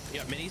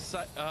 Yeah, minis,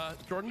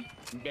 Jordan.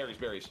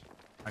 berries.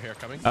 I hear it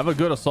coming. I have a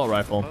good assault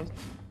rifle.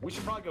 We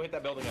should probably go hit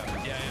that building up.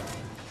 Yeah.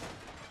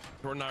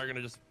 Jordan and I are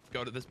gonna just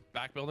go to this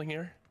back building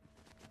here.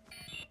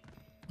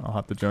 I'll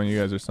have to join you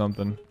guys or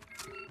something.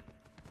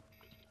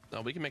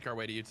 No, we can make our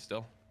way to you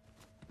still.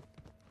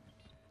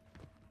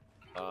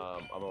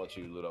 I'm gonna let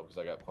you loot up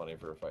because I got plenty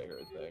for a fight here,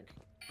 I think.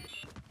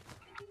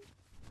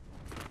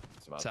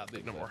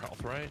 Sadly, no more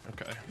health, right?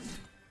 Okay.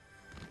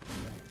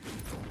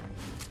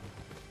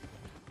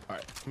 All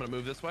right, I'm gonna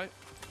move this way.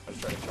 I was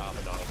trying to chop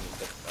it on the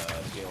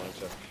ceiling,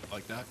 so.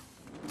 Like that.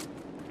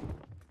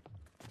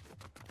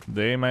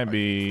 They might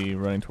be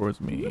running towards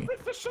me.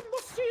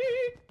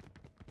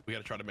 We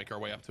gotta try to make our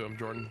way up to him,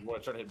 Jordan. You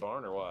want to try to hit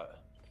barn or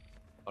what?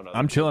 Oh, no,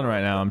 I'm chilling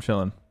right now. I'm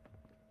chilling.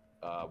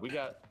 We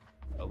got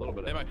a little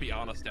bit. They might be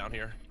on us down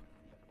here.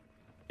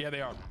 Yeah,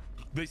 they are.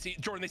 They see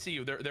Jordan. They see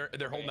you. They're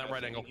holding that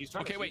right angle.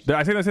 Okay, wait.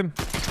 I think that's him.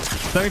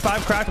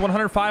 75 cracked.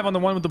 105 on the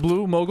one with the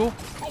blue mogul.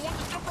 Oh, what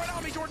just jumped right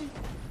on me, Jordan?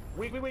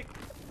 Wait.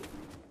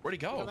 Where'd he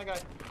go? That guy.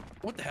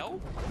 What the hell?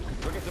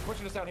 They're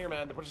pushing us down here,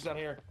 man. They're pushing us down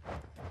here.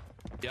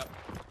 Yep.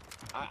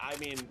 I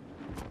mean.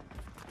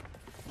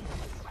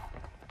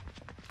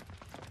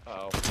 Uh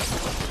oh.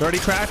 30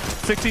 cracked.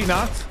 60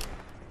 knocked.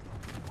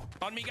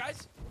 On me,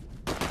 guys.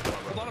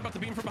 Hold on, about to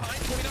beam from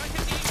behind. 29,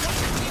 58,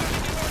 115,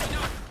 150,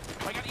 knocked.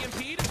 I got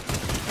EMP'd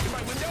in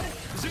my window.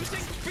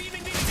 Zeusing,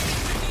 beaming,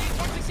 58,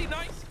 160,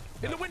 nice.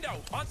 In the window,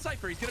 on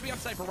Cypher. He's gonna be on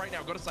Cypher right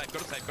now. Go to Cypher, go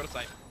to Cypher, go to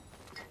Cypher.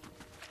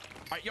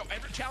 All right, yo,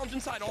 every challenge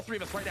inside, all three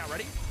of us right now.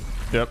 Ready?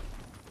 Yep.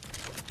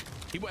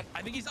 He went.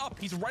 I think he's up.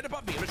 He's right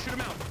above me. I'm gonna shoot him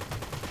out.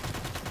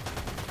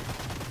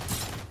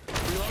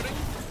 Reloading.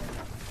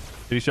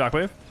 Did he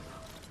shockwave?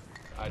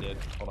 I did.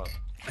 Hold on.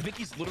 I think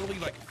he's literally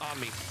like on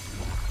me.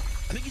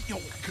 I think he's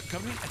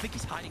cover me. I think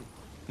he's hiding.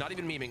 Not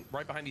even memeing.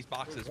 Right behind these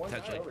boxes One guy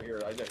potentially. over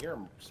here. I hear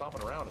him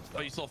stomping around and stuff.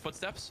 Oh, you still have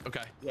footsteps?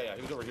 Okay. Yeah,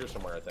 he was over here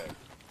somewhere, I think.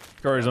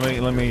 Courage,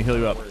 let me heal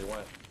you up. Where he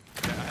went.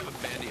 Okay, I have a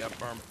bandy up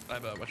arm. I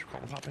have a what you call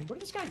popping. Where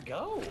did this guy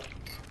go?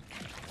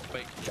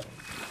 Wait.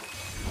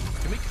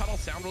 Can we cut all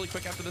sound really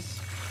quick after this?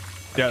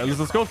 Yeah,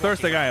 let's go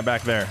thirst the guy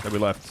back there that we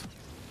left.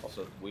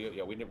 Also, we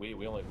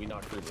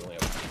knocked through, but we only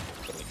have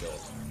so many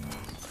kills.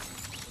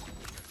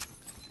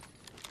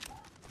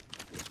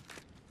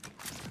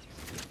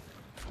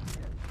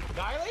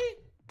 Kylie?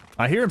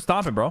 I hear him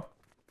stomping, bro.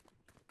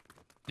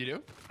 You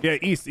do? Yeah,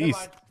 east. You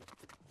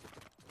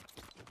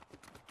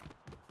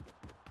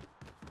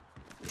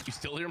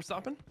still hear him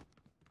stomping?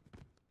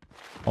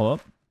 Hold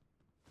up.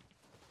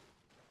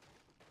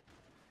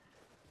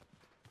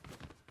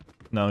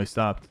 No, he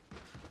stopped.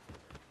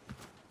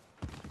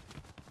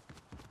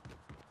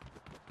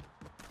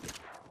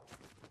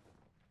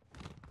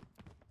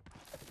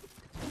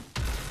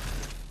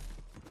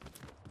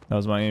 That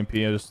was my AMP.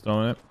 I just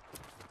throwing it.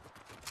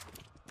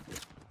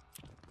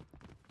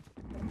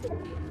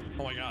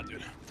 Oh my god,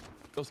 dude.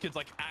 Those kids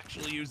like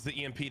actually use the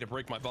EMP to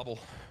break my bubble.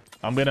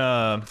 I'm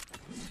gonna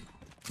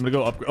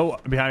go up. Oh,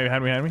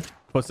 behind me.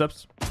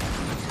 Footsteps.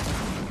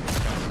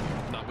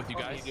 Not with you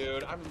guys. Hey,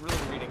 dude, I'm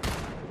really reading.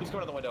 He's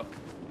going to the window.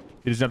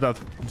 He just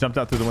jumped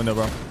out through the window,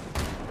 bro.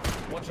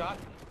 One shot.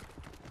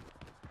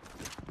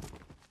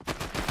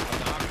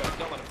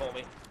 Don't let him pull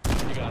me.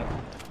 You got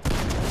him.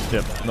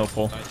 Yep, no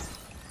pull. Nice.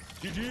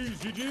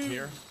 GG.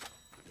 Here.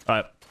 All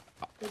right.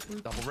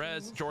 Double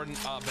res. Jordan,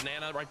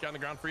 banana right down the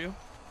ground for you.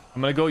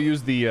 I'm gonna go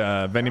use the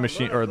vending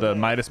machine or the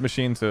Midas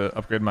machine to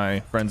upgrade my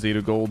frenzy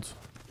to gold.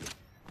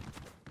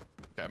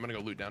 Okay, I'm gonna go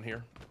loot down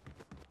here.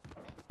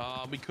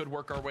 We could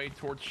work our way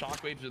towards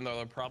shockwaves, even though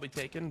they're probably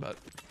taken, but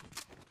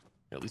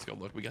at least go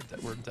look. We're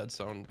in dead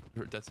zone.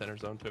 We're dead center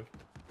zone too.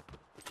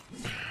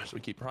 So we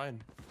keep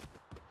prying.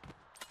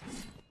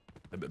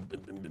 Every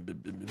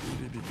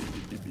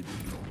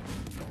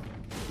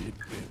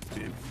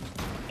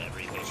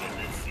fish in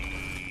the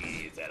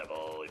sea is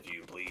edible, if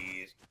you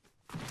please.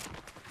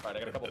 Alright, I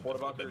got a couple porta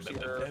bunkers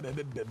here.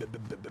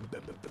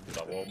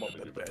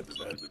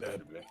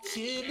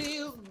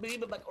 Chili's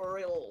baby like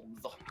Oreos.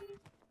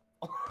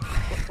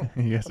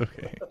 Yes,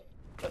 okay.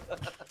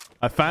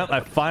 I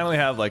finally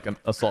have like an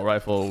assault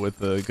rifle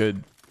with a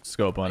good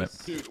scope on it.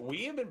 Dude,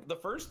 we have been the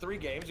first 3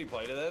 games we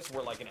played of this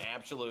were like an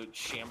absolute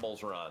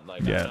shambles run.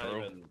 Like, yeah, not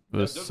even, it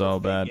was so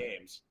bad.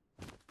 Games.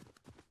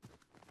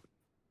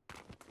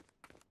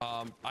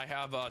 I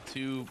have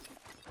 2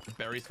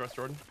 berries for us,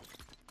 Jordan.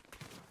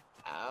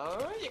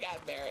 Oh, you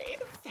got berries.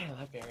 I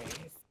love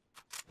berries.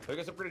 Have you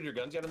guys upgraded your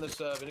guns yet in this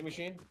vending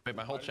machine? Wait,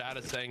 my whole chat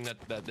is saying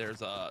that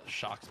there's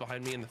shocks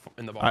behind me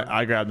in the barn.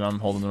 I grabbed them. I'm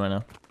holding them right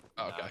now.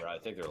 Oh, okay. Bro, I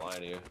think they're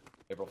lying to you.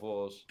 April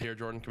Fools. Here,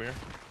 Jordan, come here.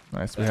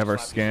 Nice. We have our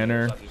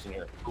scanner.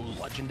 Ooh,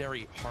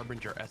 legendary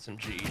Harbinger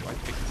SMG. Do I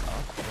pick this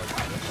up?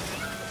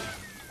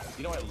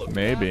 You know, I looked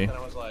Maybe. at that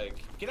and I was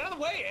like, get out of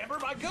the way, Amber,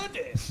 my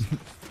goodness.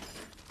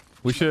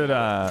 We should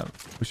hop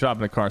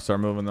in the car and start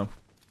moving them.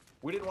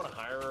 We didn't want to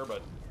hire her,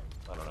 but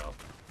I don't know.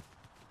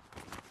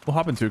 We'll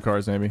hop in 2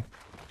 cars maybe.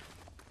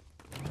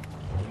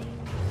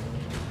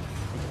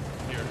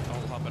 Here,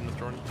 I'll hop in with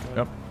Jordan.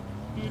 Yep.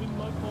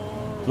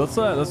 Let's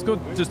go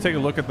just take a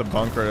look at the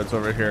bunker that's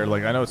over here.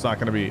 Like, I know it's not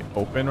going to be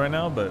open right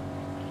now, but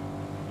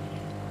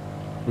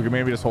we can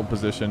maybe just hold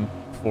position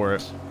for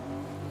it.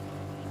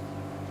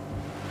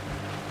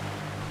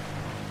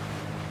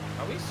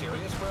 Are we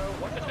serious, bro?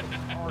 What the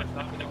hell is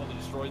not being able to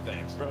destroy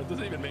things? Bro, it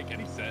doesn't even make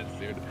any sense,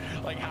 dude.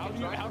 Like, how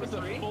does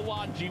a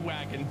full-on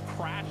G-Wagon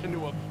crash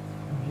into a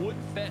wood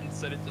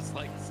fence and it just,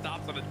 like,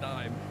 stops on a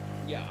dime?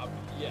 Yeah,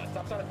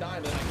 stops on a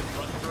dime and then I can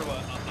run through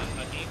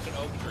an ancient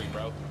oak tree,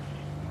 bro.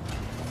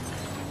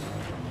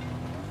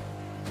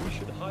 We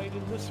should hide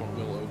in this one.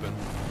 Will open.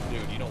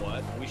 Dude, you know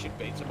what? We should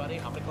bait somebody.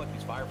 I'm gonna collect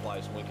these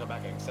fireflies when we come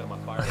back. I can set them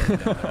on fire.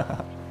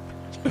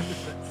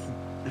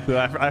 Dude,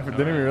 I didn't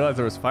even realize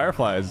there was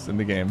fireflies in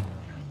the game.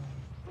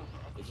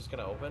 Is this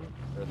gonna open?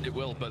 It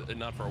will, but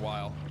not for a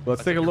while.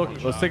 Let's take a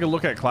look. Let's take a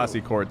look at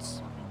classy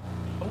courts.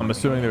 I'm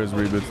assuming there was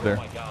reboots there.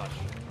 Oh my gosh.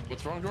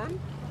 What's wrong, Jordan?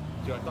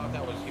 Dude, I thought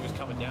he was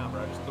coming down,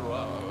 but I just threw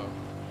up.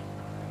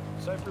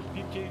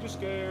 SypherPK just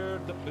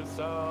scared the piss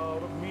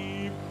out of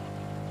me.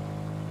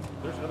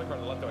 There's another car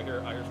on the left. I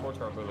hear sports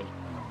car moving.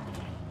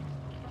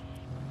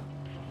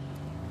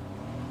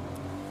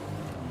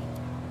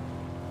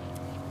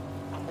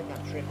 I think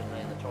I'm tripping,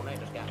 man. The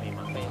tornado's got me in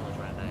my feelings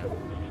right now.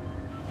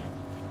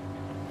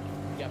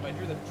 Yeah, but I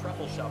hear the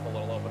treble shuffle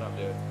it'll open up,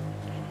 dude.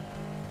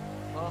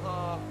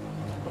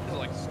 Is it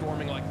like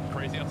storming like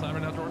crazy outside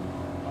right now, Jordan?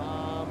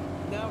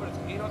 No, but it's,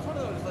 you know, it's one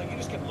of those, like, you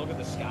just can look at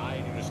the sky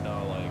and you just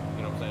know, like,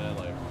 you know what I'm saying?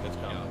 Like, it's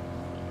coming.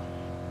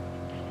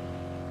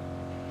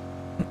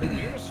 The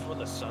weirdest is when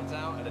the sun's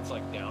out and it's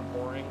like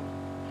downpouring.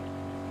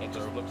 It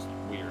just looks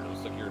weird. It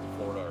looks like you're in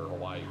Florida or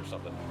Hawaii or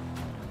something.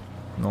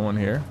 No one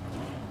here.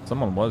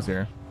 Someone was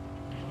here.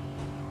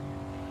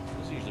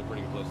 This is usually a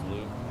pretty good place to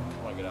loot.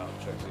 I want to get out and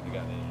check see if you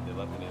got any. They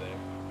left anything.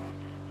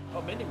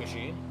 Oh, mending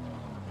machine.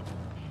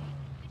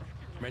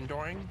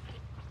 Mentoring?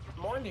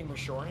 Morning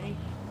machine.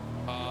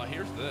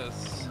 Here's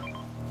this.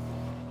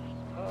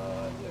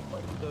 Yeah,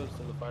 quite a those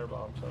to the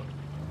firebomb, so.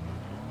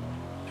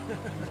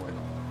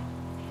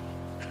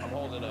 I'm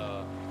holding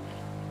a.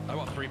 I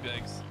bought 3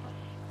 bigs.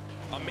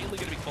 I'm mainly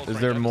gonna be close. Is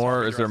there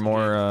more? Is there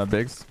more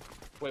bigs?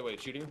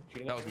 Wait, shooting?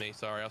 That was me.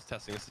 Sorry, I was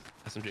testing this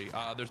SMG.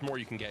 There's more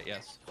you can get.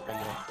 Yes, one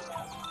more.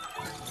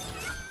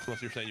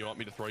 Unless you're saying you want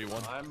me to throw you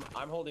one.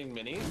 I'm holding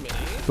mini.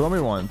 Throw me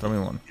one. Throw me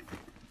one.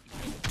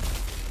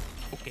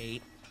 Okay.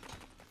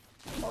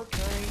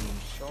 Okay,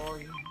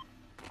 sorry.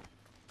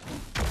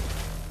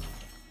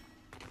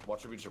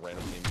 Watch there be just a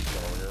random team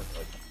over here.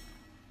 Like,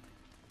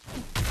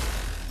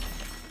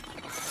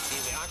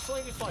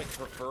 actually, just like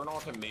prefer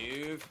not to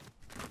move.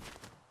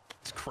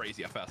 It's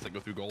crazy how fast I go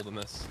through gold in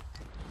this.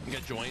 We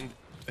got joined.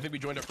 I think we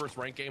joined our first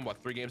ranked game,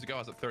 what, 3 games ago? I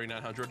was at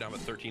 3,900, now I'm at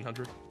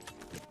 1,300.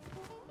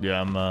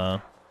 Yeah, I'm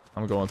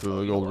going through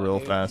the gold real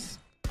fast.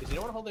 Is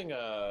anyone holding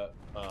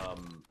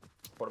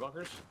porta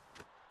bunkers?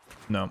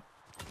 No.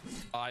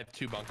 I have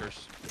 2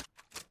 bunkers.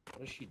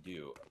 What does she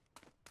do?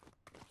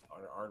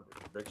 Our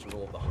Rick's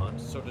rule of the hunt.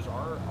 So does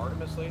our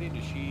Artemis lady?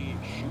 Does she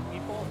shoot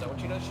people? Is that what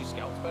she does? She's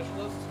scout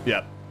specialist.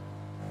 Yep.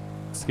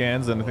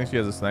 Scans, and I think she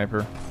has a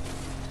sniper.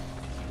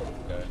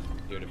 Okay,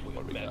 dude. If we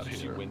imagine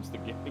she wins the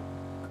game.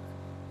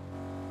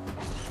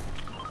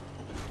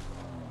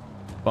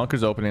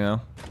 Bunker's opening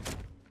now.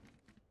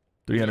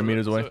 300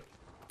 meters away.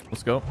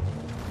 Let's go.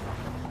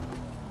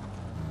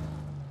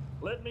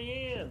 Let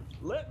me in!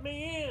 Let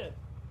me in!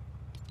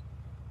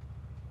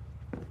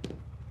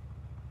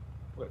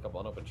 We got a couple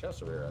unopened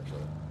chests over here,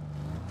 actually.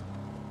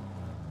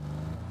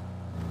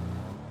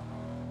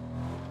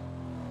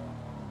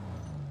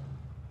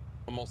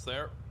 Almost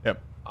there.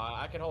 Yep.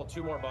 I can hold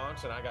 2 more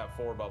bunks, and I got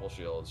 4 bubble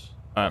shields.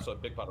 Also, a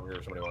big pot over here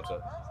if somebody wants it.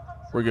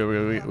 We're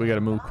good. We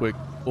gotta move quick.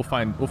 We'll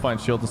find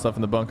shields and stuff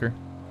in the bunker.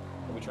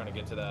 Are we trying to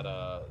get to that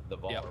the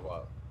vault or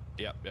what?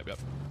 Yep.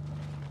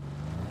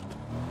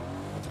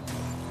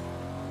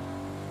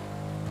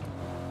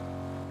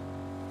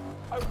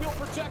 I will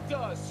protect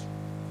us.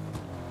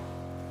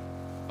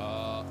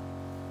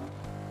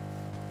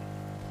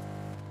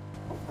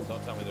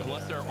 Don't tell me there's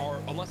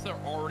unless they're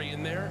already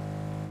in there,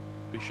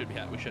 we should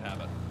have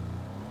it.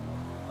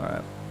 All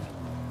right.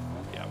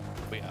 Yeah,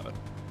 we have it.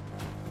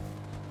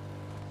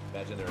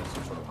 Imagine they're in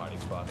some sort of hiding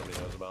spot nobody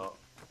knows about.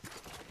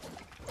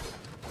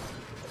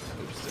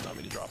 We just did not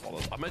mean to drop all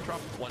those. I might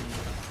drop one.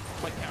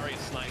 I might carry a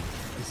snipe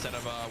instead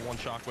of 1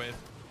 shockwave.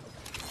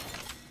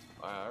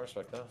 I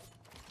respect that.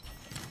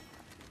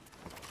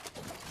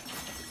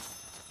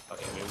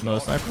 Okay, No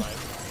sniper.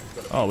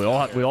 Oh,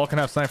 we all can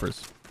have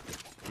snipers.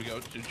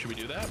 Should we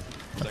do that?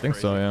 I think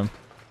so, yeah.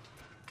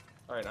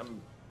 All right,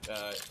 I'm.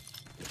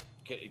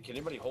 Can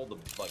anybody hold the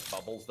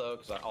bubbles though?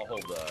 Because I'll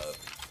hold the.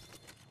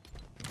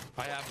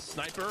 I have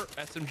sniper,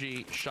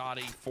 SMG,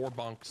 shoddy, 4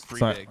 bunks,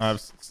 3 bigs. I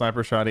have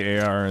sniper, shoddy,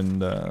 AR,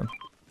 and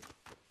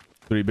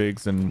 3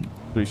 bigs and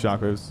 3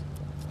 shockwaves.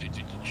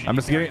 I'm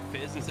just getting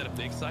fizz instead of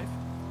big scythe.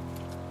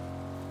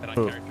 And I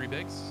carry 3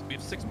 bigs. We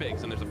have 6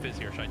 bigs, and there's a fizz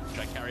here. Should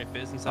I carry a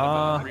fizz instead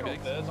of 3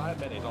 bigs? I have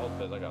minis. I'll hold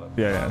fizz. I got it.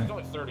 Yeah. There's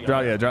only 30.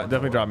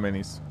 Definitely drop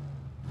minis.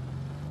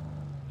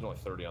 There's only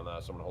 30 on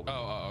that, so I'm gonna hold.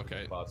 Oh,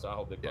 okay. Spots. I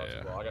hold big pots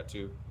as well. I got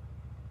 2.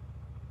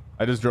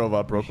 I just drove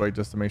up real quick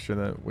just to make sure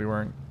that we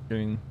weren't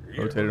getting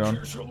rotated on.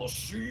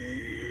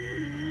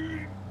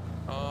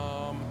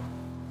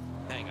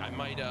 Dang, I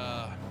might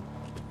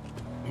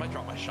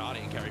drop my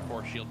shoddy and carry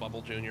 4 shield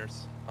bubble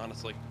juniors.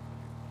 Honestly.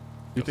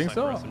 You think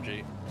so?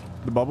 SMG.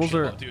 The bubbles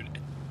are. Dude,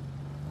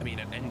 I mean,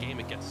 at end game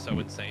it gets so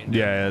insane. Dude.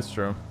 Yeah, that's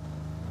true.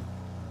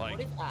 Like,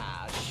 What if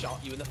I shot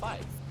you in the face?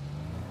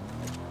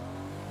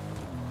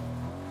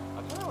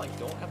 I kind of like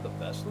don't have the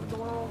best loot in the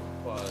world,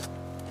 but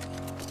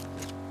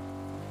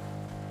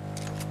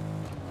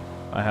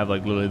I have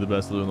like literally the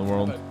best loot in the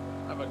world.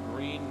 I have a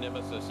green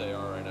Nemesis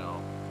AR right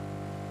now.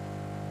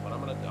 But I'm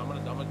gonna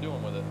do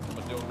him with it. I'm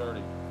gonna do him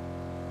dirty.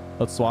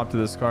 Let's swap to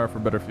this car for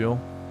better fuel.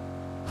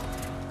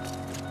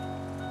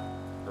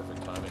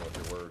 Perfect timing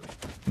with your word.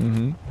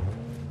 Mm-hmm.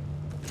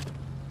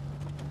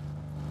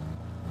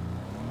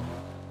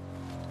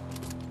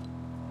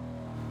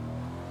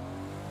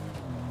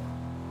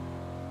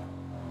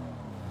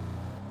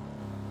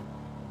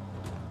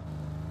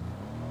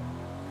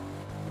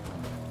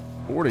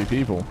 $40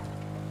 people.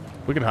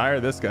 We could hire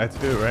this guy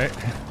too, right?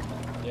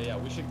 Yeah,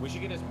 we should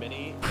get as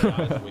many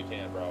guys as we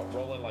can, bro.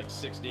 Roll in like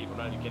 6 deep. I'm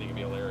not even kidding. It'd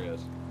be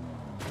hilarious.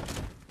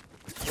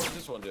 What does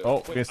this one do? Oh,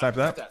 Wait, okay, snipe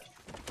that. that.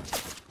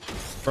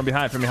 From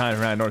behind,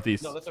 right,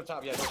 northeast. No, that's up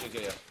top. Yeah, northeast,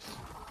 yeah.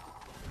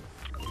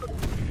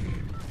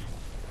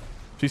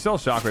 She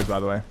sells shockwaves, by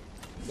the way.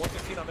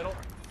 116 on middle.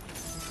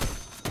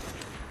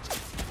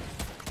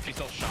 she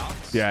sells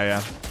shocks.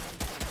 Yeah.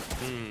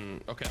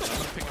 Okay, I'm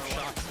gonna pick up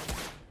shocks.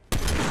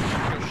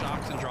 Go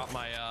shocks and drop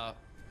my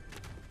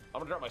I'm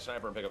gonna drop my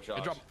sniper and pick up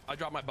shots. I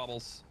drop my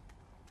bubbles.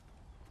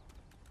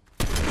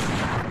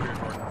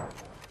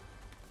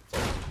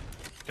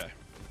 Okay.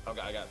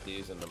 Okay, I got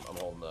these and I'm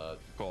holding the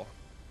Cool.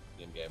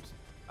 in games.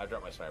 I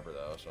dropped my sniper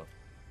though, so.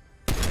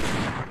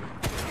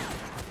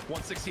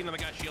 116 on the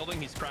guy shielding.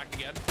 He's cracked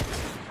again. What's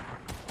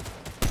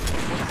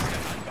this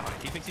guy hiding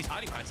behind? He thinks he's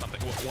hiding behind something.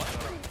 What?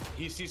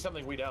 He sees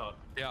something we don't.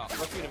 Yeah.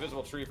 Must be an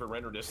invisible tree for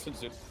render distance,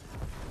 dude.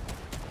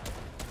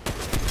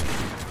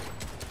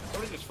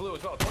 Somebody just flew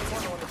as well.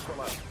 21 on this one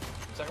left.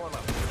 Second one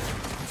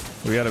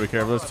left. We gotta be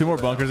careful. There's 2 more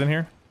bunkers in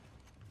here.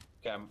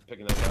 Okay, I'm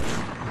picking those up.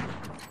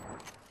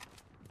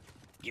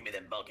 Give me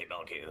them bulky.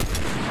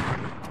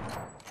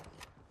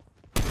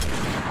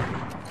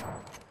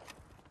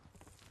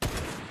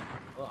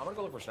 Well, I'm gonna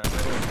go look for sniper.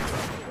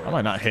 How am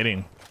I not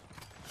hitting?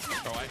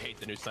 Oh, I hate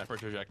the new sniper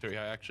trajectory.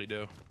 I actually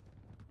do.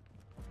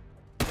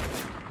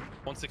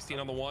 116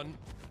 on the one.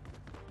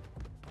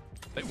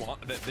 They want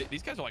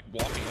these guys are like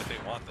walking like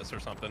they want this or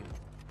something.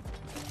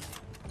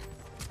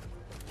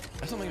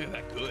 I don't think they're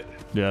that good.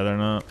 Yeah, they're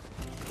not.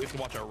 We have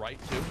to watch our right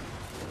too.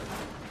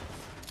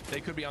 They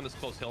could be on this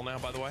close hill now,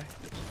 by the way.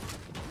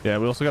 Yeah,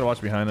 we also gotta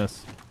watch behind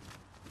us.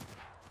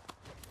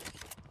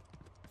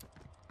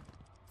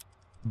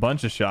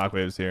 Bunch of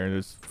shockwaves here.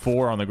 There's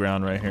 4 on the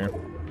ground right here. Are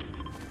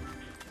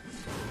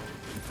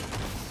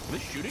they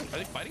shooting? Are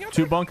they fighting out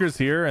 2 there? bunkers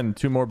here and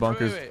 2 more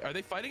bunkers. Wait. Are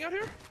they fighting out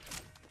here?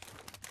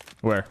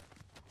 Where?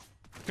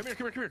 Come here.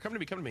 Come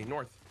to me.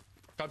 North.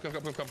 Come,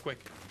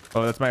 quick.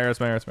 Oh, that's my arrow.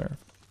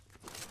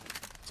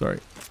 Sorry.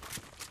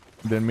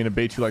 Didn't mean to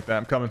bait you like that.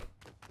 I'm coming.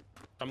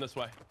 Come this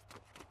way.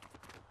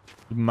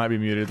 You might be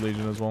muted,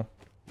 Legion, as well.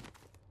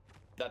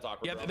 That's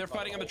awkward. Yeah, bro. they're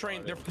fighting on the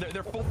train.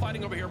 They're full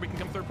fighting over here. We can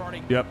come third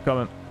party. Yep,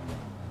 coming.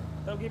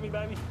 Don't get me,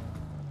 baby.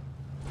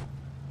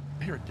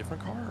 I hear a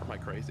different car, or am I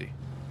crazy?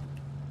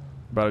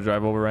 About to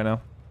drive over right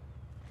now.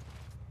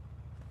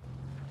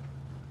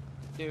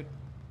 Dude.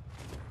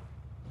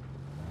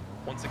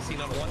 116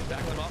 on one.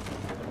 Back them up.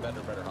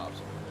 Better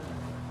hops.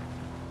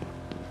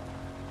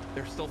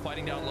 They're still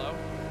fighting down low.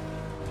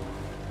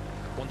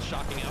 One's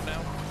shocking out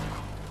now.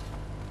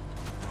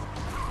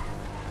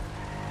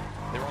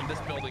 They were on this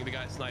building. The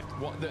guy sniped.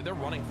 Well, they're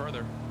running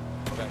further.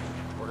 Okay.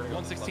 We're gonna go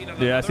 116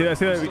 on Yeah, I another.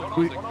 see that.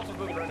 One else is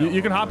moving right now.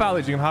 You can hop out,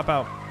 Legion. You can hop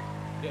out.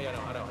 Yeah,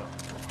 no, I don't know.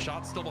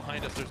 Shot's still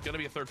behind us. There's gonna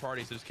be a third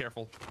party, so just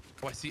careful.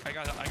 Oh, I see. I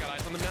got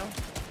eyes on them now.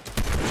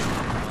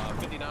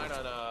 59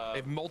 on They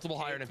have multiple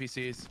hired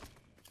NPCs.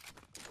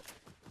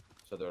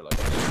 So they're like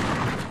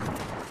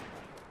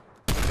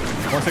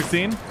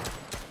 116.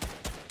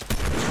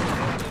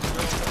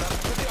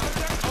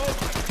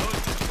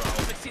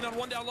 16 on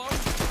one down low.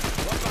 These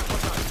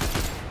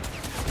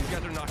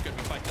guys are not good.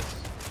 We fight this.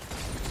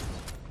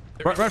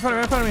 Right in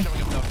front of me.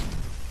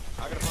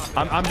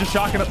 I'm just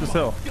shocking up this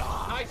hill.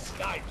 nice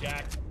guy,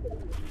 Jack.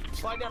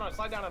 Slide down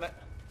on it.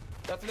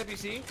 That's an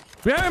NPC.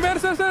 Yeah, man,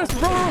 it's roll.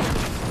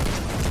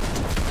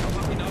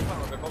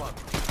 Hold on.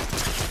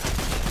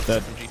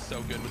 Dead. SMG's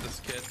so good with this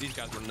kid. These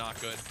guys were not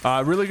good.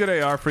 Really good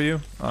AR for you,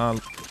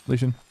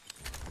 Legion.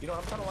 You know,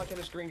 I'm kind of liking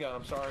this green gun.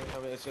 I'm sorry. I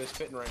mean, it's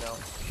fitting right now.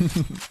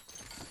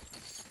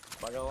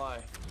 Not gonna lie.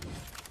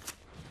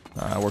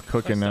 We're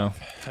cooking now.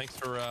 Thanks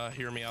for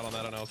hearing me out on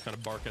that. I know I was kind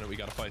of barking that we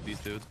got to fight these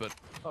dudes, but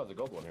Oh, there's a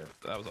gold one here.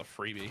 that was a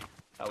freebie.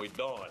 How we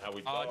doing?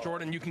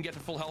 Jordan, you can get to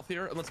full health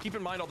here. Let's keep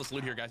in mind all this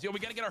loot here, guys. Yo, we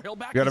gotta get our hill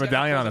back. We got a These guys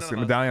are medallion on us. closing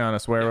in Medallion on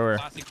us. Where?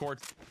 Classic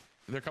courts.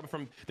 They're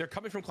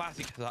coming from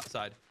classic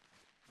side.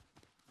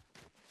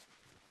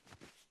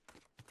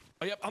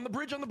 Oh, yep, on the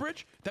bridge.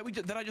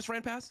 That I just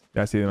ran past.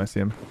 Yeah, I see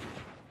him.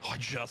 Oh, I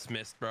just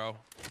missed, bro.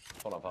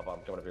 Hold on, Pop. I'm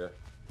coming up here.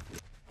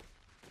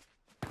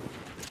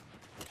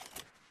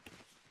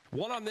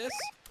 One on this.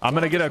 I'm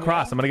gonna get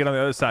across. I'm gonna get on the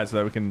other side so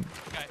that we can.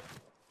 Okay.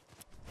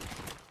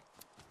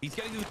 He's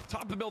getting to the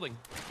top of the building.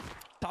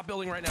 Top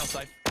building right now,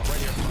 Syph. Right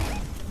here.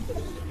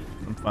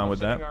 I'm fine with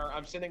that.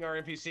 I'm sending our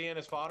NPC in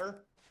as fodder.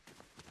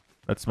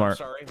 That's smart. I'm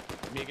sorry,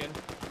 Megan.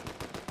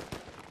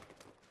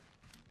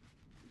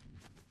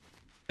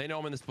 They know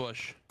I'm in this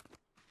bush.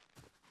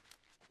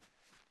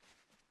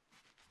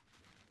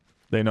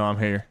 They know I'm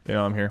here. They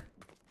know I'm here.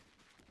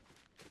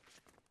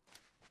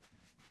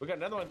 We got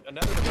another one.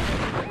 Another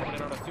creeping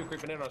in on us. Two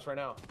creeping in on us right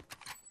now.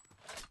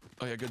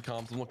 Oh yeah, good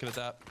comms. I'm looking at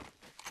that.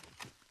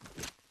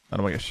 I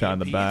don't want to get shot in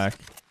the EMPs. back.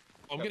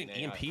 Oh, I'm getting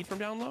EMP'd from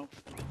down low.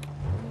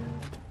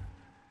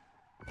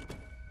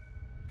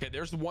 Okay,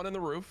 there's the one in the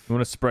roof. You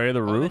want to spray the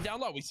Oh, and roof? then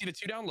down low. We see the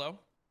two down low.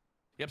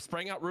 Yep,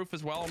 spraying out roof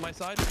as well on my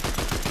side.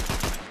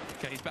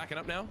 Okay, he's backing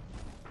up now.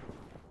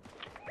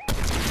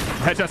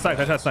 Headshot sniped.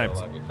 Headshot sniped.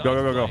 Go,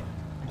 go, go, go.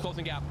 I'm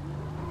closing gap.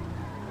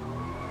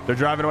 They're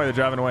driving away. They're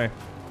driving away.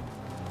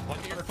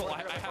 Lucky you're full.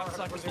 I have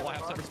Cypher's full. I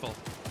have Cypher's full.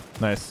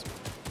 Nice.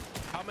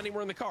 How many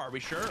were in the car? Are we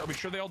sure? Are we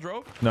sure they all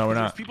drove? No, we're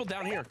There's not. people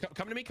down here.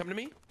 Come to me. Come to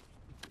me.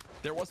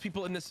 There was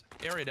people in this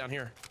area down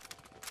here.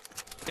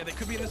 Yeah, they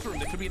could be in this room.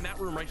 They could be in that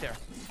room right there.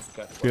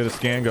 Okay. We got a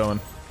scan going.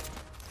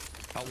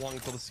 How long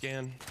until the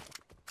scan?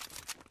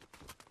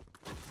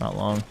 Not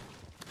long.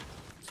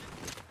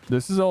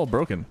 This is all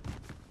broken.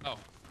 Oh.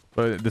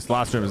 But this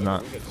last room is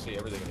not. We could see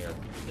everything in here.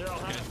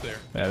 Okay, it's there.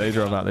 Yeah, they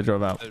drove out. They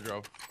drove out. They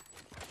drove.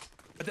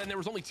 But then there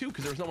was only two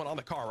because there was no one on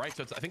the car, right?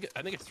 So it's, I think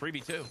it's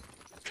 3v2.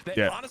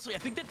 Yeah. Honestly, I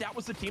think that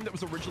was the team that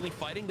was originally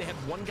fighting. They had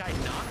one guy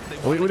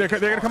knocked. They're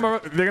gonna come.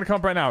 They're gonna come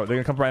up right now. They're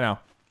gonna come right now.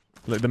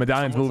 The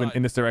medallion's moving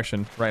in this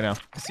direction right now.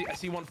 I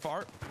see one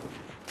far.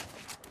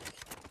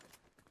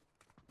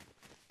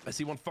 I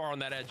see one far on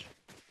that edge.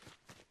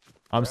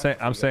 I'm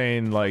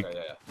saying like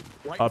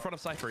Right in front of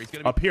Sypher. He's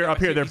gonna be up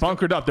here. They're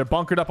bunkered up. They're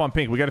bunkered up on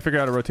pink. We got to figure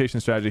out a rotation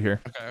strategy here.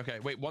 Okay.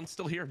 Wait, one's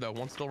still here though.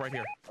 One's still right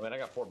here. I mean, I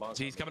got 4 bunkers.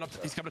 See, he's coming up.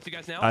 He's coming up to you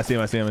guys now. I see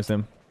him.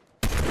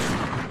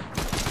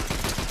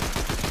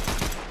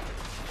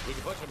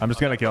 I'm just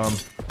gonna kill him.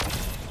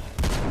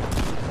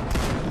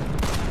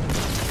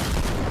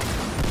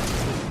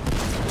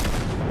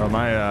 Oh,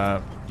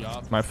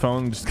 my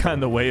phone just got in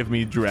the way of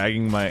me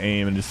dragging my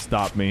aim and just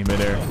stopped me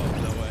midair. No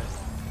way.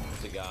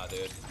 He's a god, dude.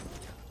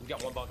 He's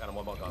got 1 bunk on him.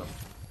 1 bunk on him.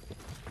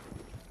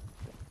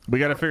 We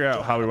got to figure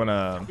out how we want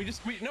to. We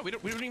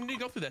don't even need to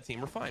go through that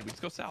team. We're fine. We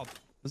just go south.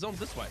 The zone's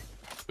this way.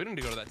 We don't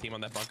need to go to that team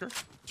on that bunker.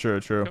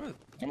 True.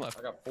 Come left.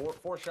 I got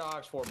 4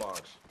 shocks, 4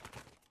 bunks.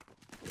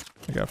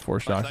 I got 4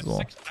 shots as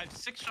well. I have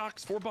 6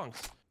 shocks, 4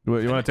 bunks. You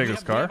want to take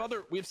this car?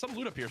 We have some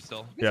loot up here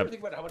still. You ever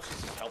think about how much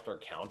this has helped our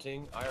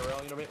counting IRL? You know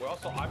what I mean? We're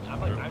also,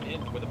 I'm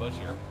in with a bush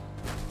here.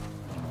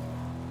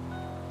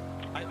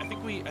 I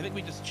think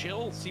we just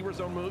chill, see where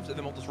zone moves, and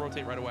then we'll just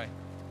rotate right away.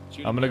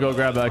 I'm gonna go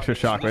grab the extra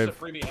shockwave. It's a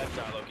freebie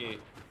headshot, low-key.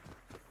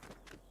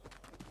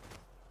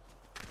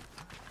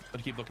 I'm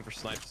gonna keep looking for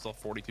snipes. Still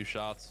 42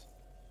 shots.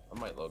 I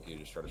might low-key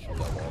just try to shoot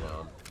that wall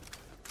down.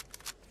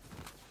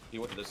 You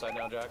went to this side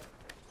now, Jack?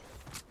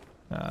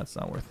 Nah, it's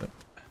not worth it.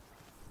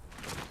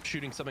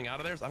 Shooting something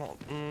out of theirs? I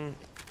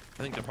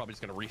think they're probably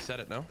just gonna reset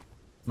it. No.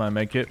 My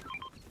med kit.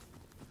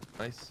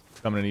 Nice.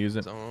 I'm gonna use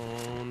it.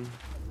 Zone.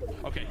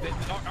 Okay.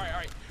 All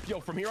right. Yo,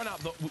 from here on out,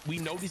 we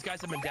know these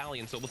guys have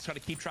medallions, so let's try to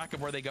keep track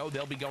of where they go.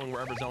 They'll be going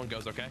wherever zone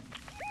goes. Okay.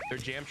 They're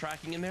jam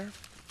tracking in there.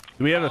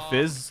 Do we have a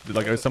fizz?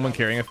 Like, is someone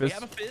carrying a fizz? We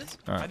have a fizz.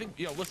 Right. I think.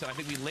 Listen. I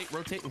think we late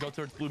rotate and go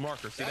towards blue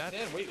marker. See that?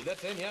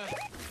 That's in. Yeah.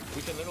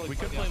 We can literally. We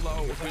could play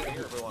low.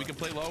 We can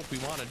play low if we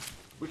wanted.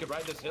 We could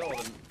ride this hill and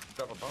then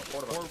drop a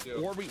port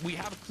or we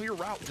have a clear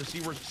route to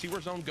see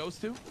where zone goes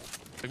to.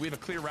 Like we have a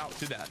clear route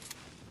to that.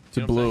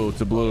 To blue,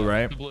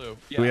 right? To blue.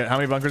 Yeah. How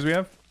many bunkers we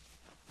have?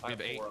 We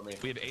have 8.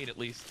 We have 8 at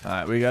least. All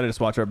right, we gotta just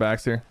watch our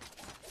backs here.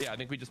 Yeah, I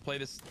think we just play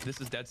this. This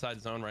is dead side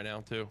zone right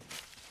now too.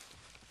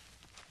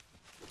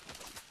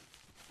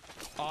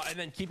 And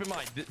then keep in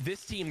mind,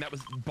 this team that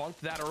was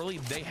bunked that early,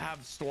 they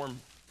have storm.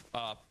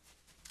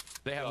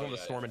 They have one of the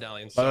storm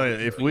medallions. By the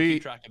way, if we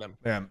keep track of them.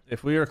 Yeah,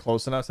 if we are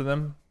close enough to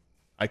them,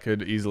 I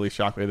could easily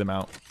shockwave them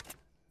out.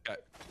 Okay.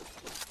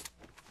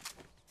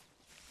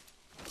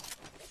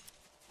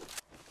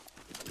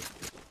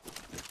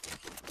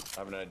 I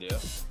have an idea.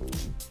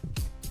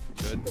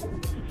 Good.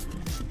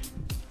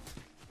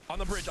 On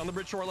the bridge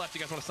to our left.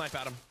 You guys want to snipe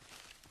at them?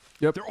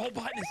 Yep. They're all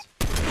behind us.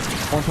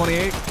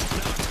 128.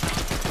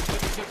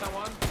 56 on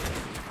one.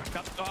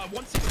 Got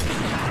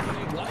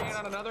 160. Lying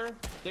on another.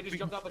 They just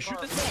jumped off the car.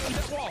 Shoot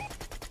this wall.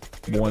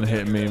 One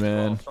hit me,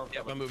 man.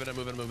 Yep, I'm moving.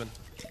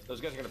 Those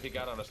guys are gonna peek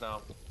out on us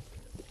now.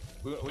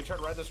 We try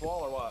to ride this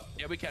wall or what?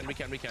 Yeah, we can.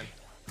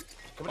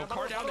 Come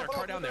Car down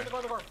there.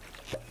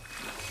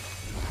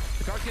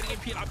 The The car's getting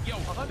impeded. Yo,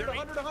 100,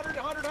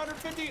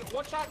 150.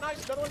 One shot,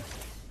 nice. Another one.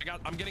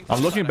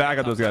 I'm looking back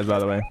at those guys, by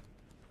the way.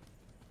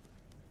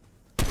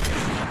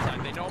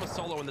 They know I'm a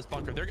solo in this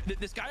bunker.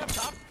 This guy up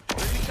top, they're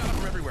getting shot up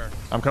from everywhere.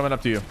 I'm coming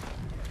up to you.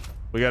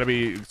 We gotta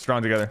be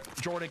strong together.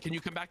 Jordan, can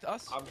you come back to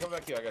us? I'm coming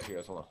back to you. I got you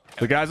guys. Hold on.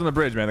 The guys on the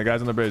bridge, man. The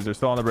guys on the bridge. They're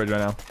still on the bridge right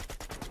now.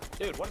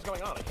 Dude, what is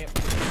going on? I can't.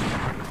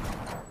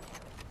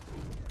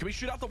 Can we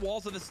shoot out the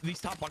walls of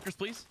these top bunkers,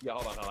 please? Yeah,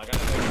 hold on. I got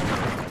it.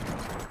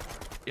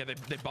 Yeah,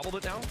 they bubbled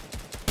it down.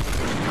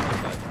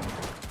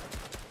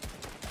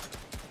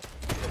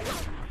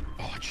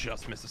 Oh, I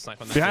just missed a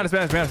snipe on that. Behind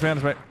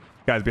us, right?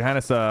 Guys, behind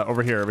us,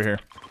 over here.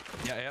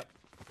 Yeah.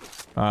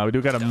 We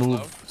do gotta Down move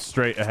low.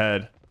 straight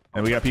ahead.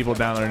 And we got people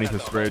down underneath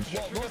this bridge.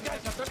 Well, those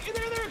guys have to...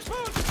 They're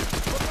exposed! Those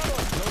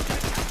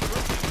guys have to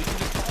rotate. We can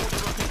just follow the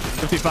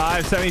rotation.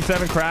 55,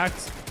 77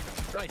 cracked.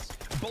 Nice.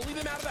 Bully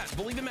them out of that.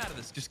 Bully them out of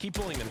this. Just keep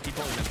bullying them. Keep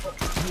bullying them. What?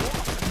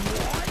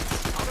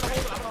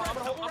 I'm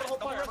gonna hold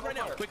fire. Right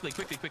now.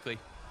 Quickly.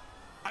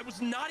 I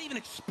was not even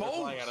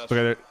exposed.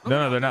 Okay,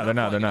 no, they're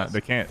not.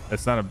 They can't.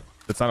 It's not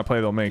a play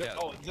they'll make. Yeah.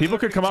 People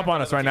could come up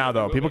on us right now,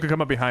 though. People could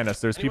come up behind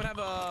us. There's Anyone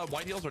people. have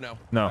white heels or no?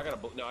 No. I got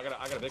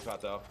a big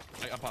pot though.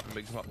 I'm popping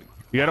big.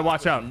 You gotta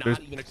watch out. Not There's.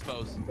 even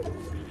exposed.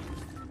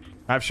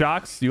 I have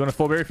shocks. Do you want to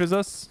full berry fizz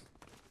us?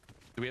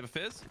 Do we have a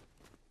fizz?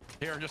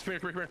 Here, just come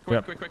here.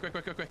 Yep. Quick.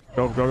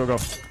 Go.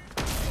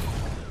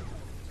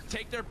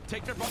 Take their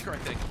bunker, I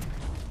think.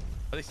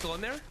 Are they still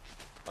in there?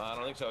 I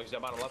don't think so. He's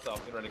got bottom left though.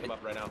 Getting ready to come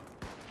up right now.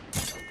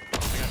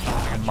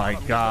 Oh my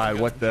god,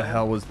 what the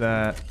hell was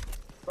that?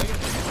 I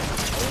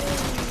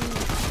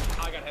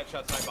got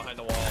headshots right behind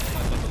the wall.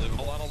 That's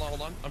unbelievable.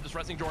 Hold on. I'm just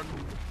resting Jordan.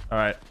 All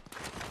right.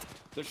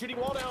 They're shooting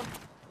wall down.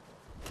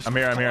 I'm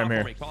here.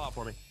 Call out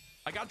for me.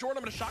 I got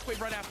Jordan. I'm gonna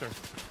shockwave right after.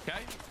 Okay.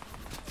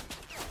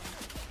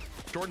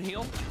 Jordan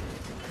heal.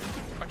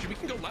 Actually, we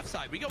can go left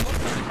side. We go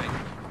left side, I think.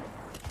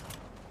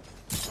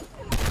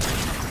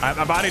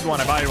 I bodied one.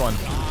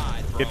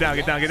 God, Get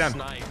down.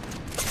 Snipe.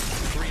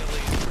 3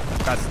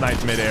 elite. Got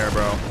sniped midair,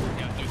 bro.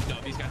 Yeah, dude,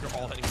 no, these guys are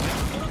all heading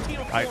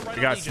down. I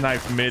got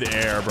sniped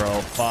midair,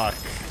 bro. Fuck.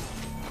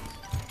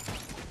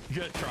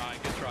 Good try.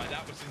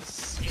 That was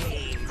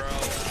insane, bro.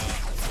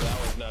 That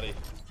was nutty.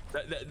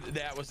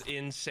 That was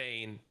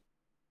insane.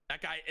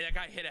 That guy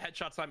hit a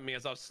headshot sniping me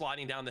as I was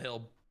sliding down the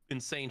hill.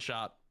 Insane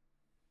shot.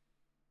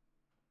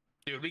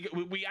 Dude,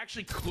 we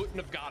actually couldn't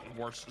have gotten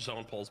worse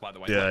zone pulls, by the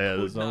way. Yeah,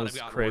 the Could zone not was have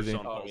gotten crazy.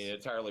 worse zone Oh, I pulls. mean,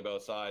 entirely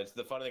both sides.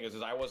 The funny thing is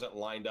I wasn't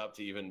lined up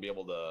to even be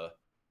able to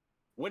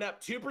win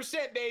up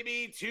 2%,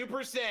 baby,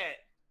 2%.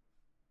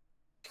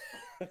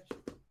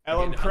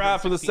 LM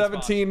Craft for the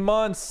 17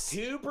 months.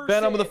 2%.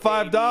 Venom with the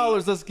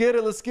 $5. Let's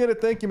get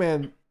it. Thank you,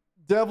 man.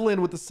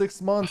 Devlin with the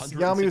 6 months.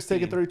 Yami was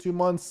taking 32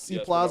 months. C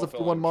Plaza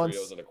for 1 month.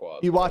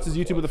 He watches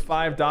YouTube with the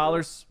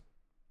 $5.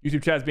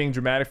 YouTube chat's being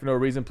dramatic for no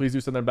reason. Please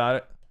do something about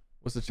it.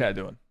 What's the chat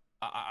doing?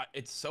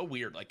 It's so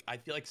weird. Like, I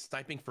feel like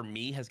sniping for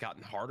me has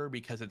gotten harder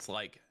because it's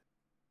like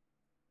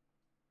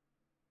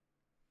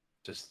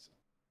just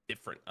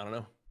different. I don't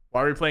know.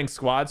 Why are we playing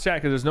squads, chat?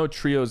 Because there's no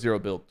trio 0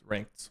 build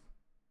ranked.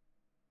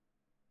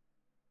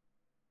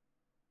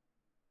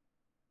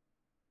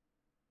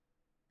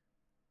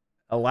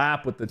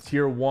 Alap with the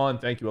tier 1.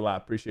 Thank you, Alap.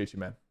 Appreciate you,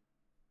 man.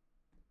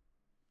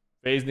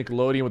 FaZe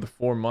Nickelodeon with the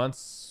 4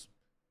 months.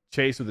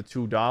 Chase with the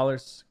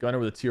 $2. Gunner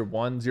with a tier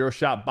 1. Zero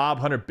Shot Bob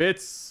 100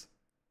 bits.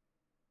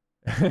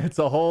 It's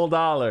a whole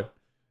 $1.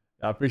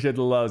 I appreciate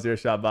the love, Zero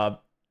Shot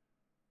Bob.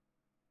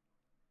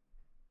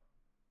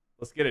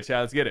 Let's get it,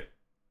 chat. Let's get it.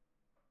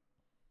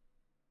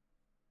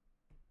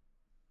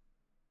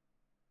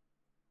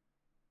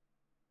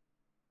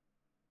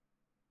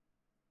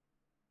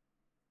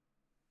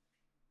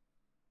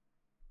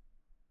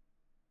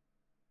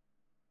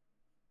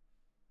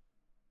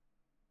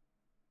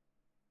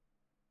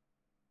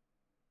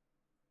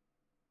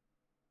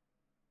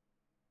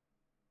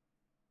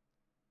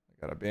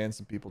 Gotta ban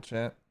some people,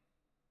 chat.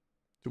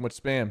 Too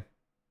much spam.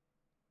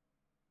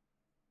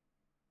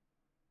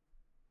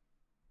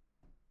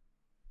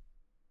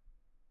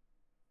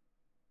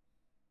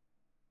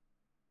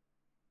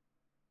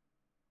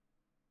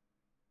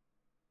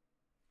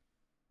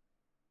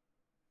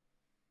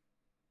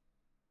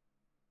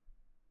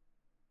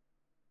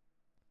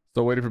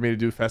 Still waiting for me to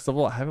do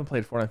festival. I haven't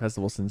played Fortnite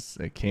Festival since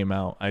it came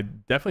out. I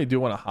definitely do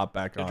want to hop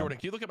back on. Jordan,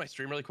 can you look at my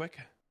stream really quick?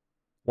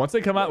 Once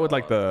they come out with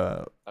like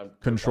the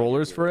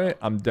controllers for it,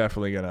 I'm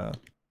definitely gonna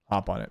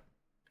hop on it.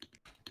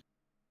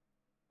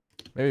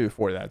 Maybe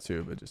before that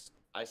too, but just.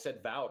 I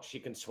said vouch. He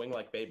can swing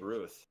like Babe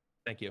Ruth.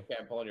 Thank you. Okay,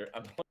 I'm pulling your.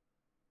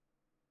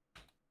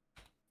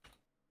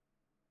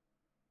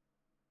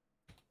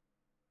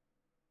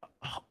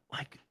 Oh,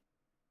 like.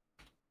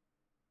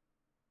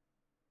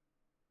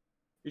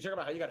 You talking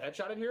about how you got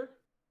headshotted here?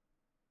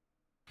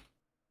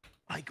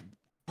 Like,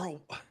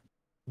 bro,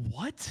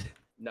 what?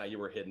 Nah, you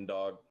were hidden,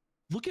 dog.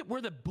 Look at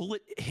where the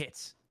bullet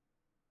hits.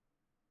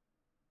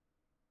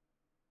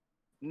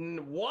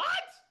 What?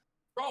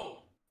 Bro,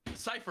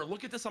 Cypher,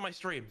 look at this on my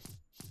stream.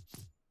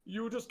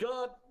 You just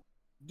got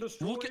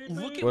destroyed. Look at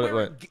What- where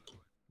what?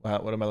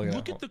 Wow, what am I looking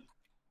look at?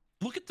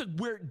 at the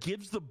where it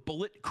gives the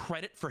bullet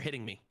credit for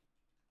hitting me.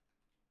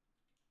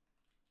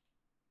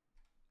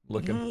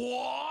 Looking.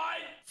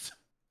 What?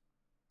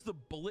 The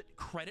bullet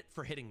credit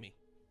for hitting me.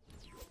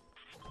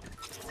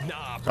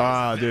 Nah, bro,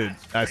 Ah, dude,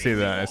 that's I see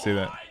that. I see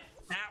that. What?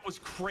 That was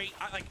great.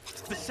 I like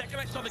the second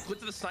I saw the glitch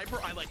of the sniper,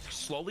 I like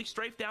slowly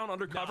strafed down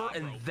under cover,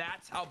 and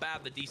that's how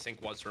bad the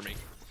desync was for me.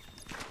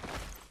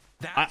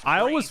 I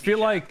always feel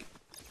like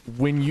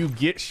when you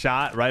get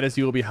shot right as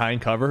you go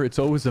behind cover, it's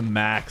always a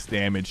max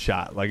damage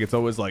shot. Like it's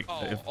always like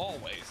Oh, if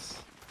always.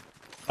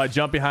 I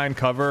jump behind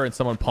cover and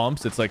someone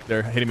pumps, it's like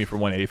they're hitting me for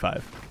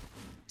 185.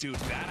 Dude,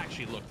 that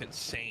actually looked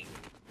insane.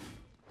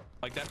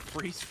 Like that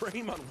freeze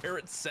frame on where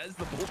it says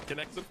the bullet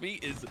connects with me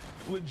is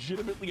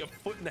legitimately 1.5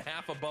 feet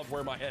above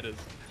where my head is.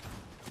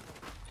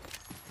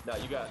 No,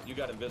 you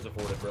got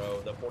invisiported,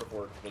 bro. The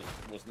portaport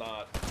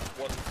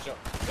wasn't showing.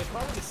 It's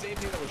probably the same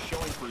thing that was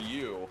showing for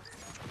you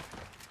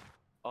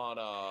on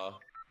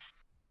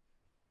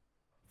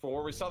from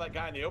where we saw that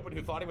guy in the open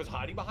who thought he was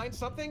hiding behind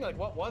something. Like,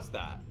 what was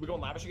that? We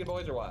going lavish again,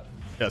 boys, or what?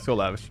 Yeah, let's go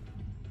lavish.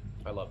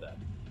 I love that.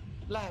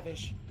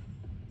 Lavish.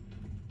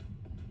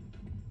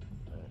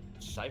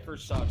 Cypher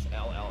sucks.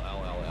 L.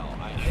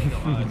 I didn't know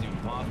how that's even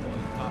possible.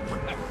 Top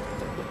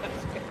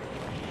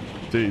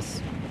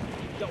Jeez.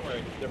 Don't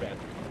worry, they're bad.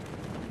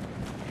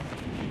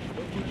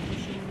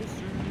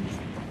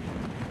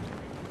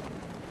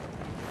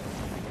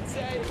 So,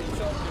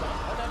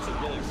 I'm actually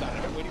really excited.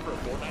 I've been waiting for a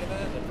FORTNITE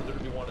event, and for there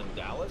to be one in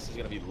Dallas is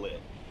gonna be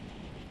lit.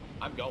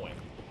 I'm going.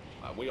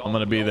 I'm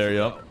gonna be there,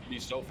 yep. It'll be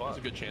so fun. There's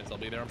a good chance I'll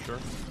be there, I'm sure.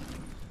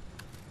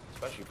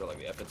 Especially for like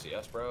the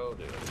FNCS, bro.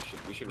 Dude,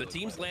 we should The really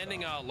team's plan this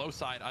landing out. low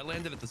side. I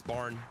landed at this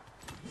barn.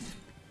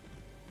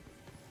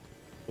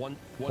 One's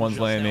One's just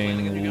now landing at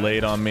you landing guys.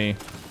 late on me.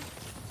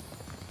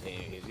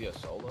 Hey, is he a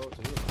solo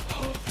too?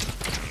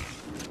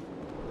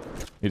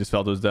 He just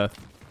fell to his death.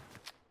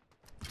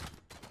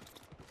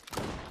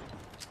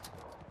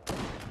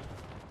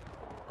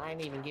 I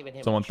ain't even giving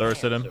him Someone a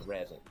thirsted chance him. to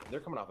resin. They're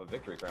coming off a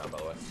victory crown, by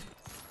the way.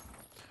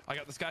 I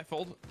got this guy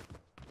fold.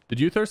 Did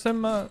you thirst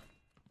him, I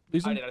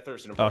Leeson? did. I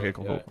thirsted him. Okay,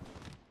 cool, cool.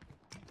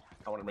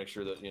 I want to make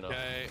sure that, you know,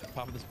 Okay,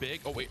 popping this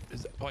big. Oh wait,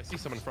 oh I see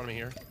someone in front of me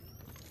here.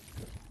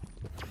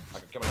 I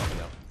can come out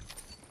now.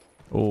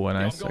 Oh, Yeah,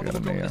 nice. I'm I going got to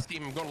him look over there. this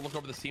team. I'm going to look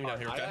over this team down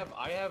here. Okay.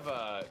 I have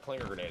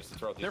clinger grenades to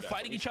throw at these They're guys.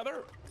 fighting each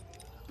other.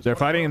 They're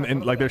fighting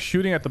and like they're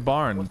shooting at the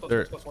barn. One's close,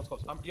 They're one's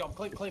close. I'm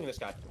clinging this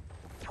guy.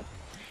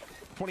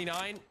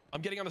 29.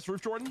 I'm getting on this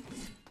roof, Jordan.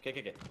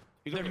 Okay.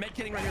 They're med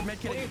kitting right here. Med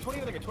kitting.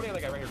 20 other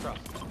guy right here across.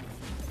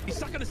 He's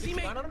stuck on a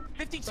teammate. 69 on him?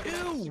 52.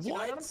 69 on him?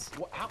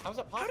 What? How's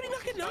that possible? How did he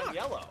not get knocked?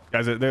 Yellow.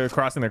 guys. They're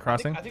crossing. They're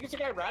crossing. I think it's a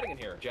guy ratting in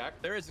here,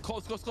 Jack. There is.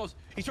 Close.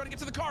 He's trying to get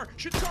to the car.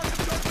 Shoot the car. Shoot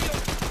the car.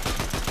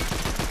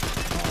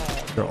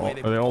 Oh,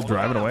 Are they all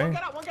driving away? One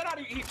got out.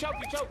 He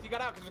choked. He got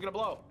out because he's gonna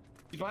blow.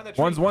 He's behind that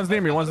tree. One's near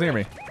me. One's near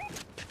me.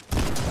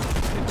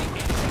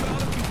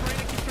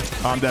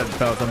 Oh, I'm dead,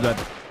 fellas. I'm dead.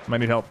 Might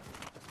need help.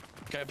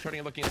 Okay, I'm turning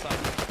and looking inside.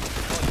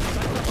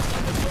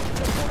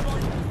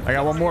 I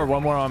got one more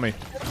on me. Right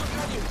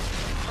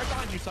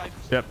behind you, Syph.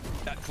 Yep.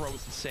 That throw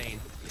was insane.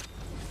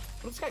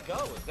 Where'd this guy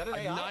go? Is that an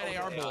AI? 9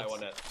 AR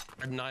bullets. It?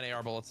 I have 9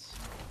 AR bullets.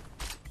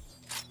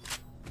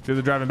 Dude,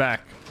 they're driving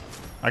back.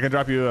 I can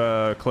drop you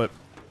a clip.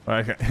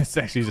 Okay. It's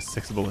actually just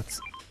 6 bullets.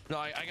 No,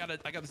 I got the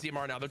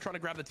CMR now. They're trying to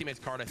grab the teammate's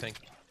card, I think.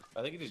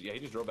 I think he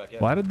just drove back in.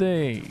 Why did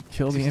they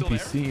kill the Is he still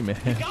NPC, man?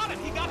 He got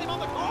him on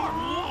the car.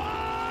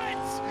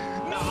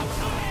 What? No, I'm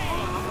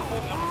gonna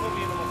pull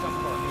me into myself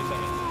car. Give me a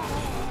second.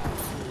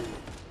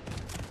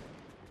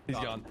 He's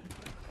gone.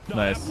 No,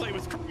 Nice. that play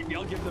was crazy.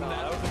 I'll give them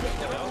that. That was a fun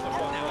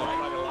play. I'm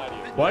not gonna lie to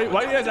you.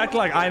 Why you guys acting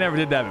like I never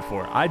did that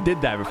before? I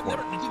did that before. Dude,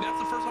 that's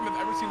the first time I've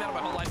ever seen that in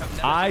my whole life. I've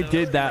never I seen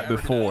did them that ever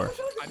do before.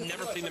 I've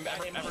never seen them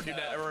ever do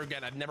that ever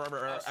again. I've never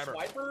ever.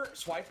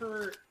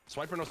 Swiper.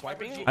 Swiper, no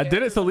swiping. I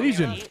did it to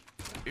Legion.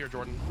 Here,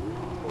 Jordan.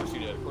 Of course you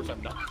did. Of course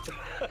I'm not.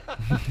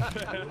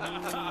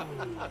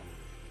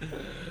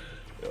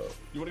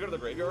 You want to go to the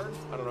graveyard?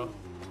 I don't know.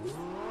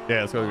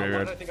 Yeah, let's go to the I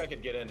graveyard. think I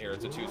could get in here.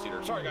 It's a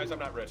 2-seater. Sorry guys, I'm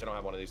not rich. I don't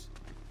have one of these.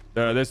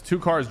 There's 2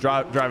 cars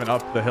driving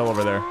up the hill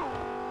over there.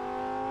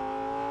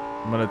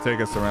 I'm gonna take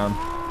us around.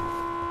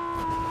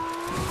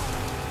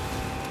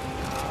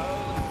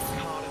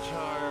 Cottage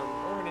Charm.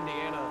 We're in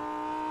Indiana.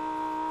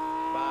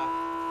 Bye.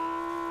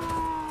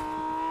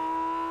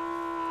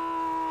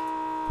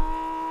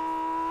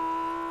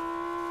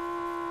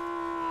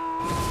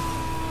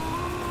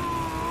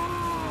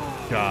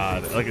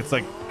 God, like it's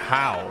like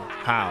how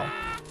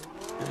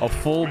a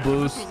full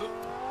boost.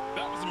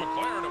 That was a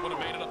McLaren. It would have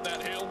made it up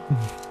that hill.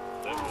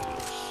 That was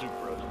a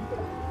Supra.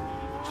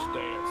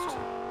 Stanced.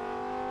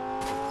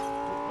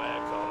 With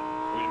mags on it.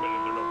 Wait a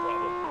minute, they're no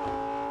problem.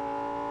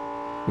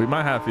 We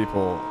might have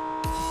people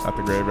at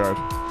the graveyard.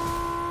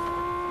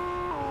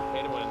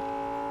 Pay to win.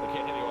 They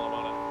can't hit me while I'm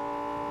on it.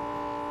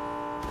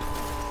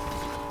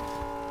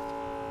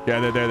 Yeah,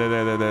 they're there. Do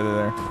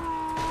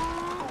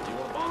you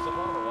want to boss up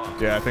on them or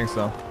what? Yeah, I think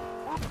so.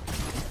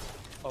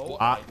 Oh,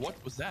 I- what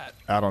was that?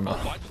 I don't know.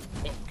 Oh, what?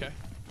 Oh, okay.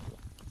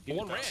 Well,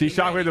 one ran. See, He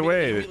ran. shockwave He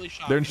away. immediately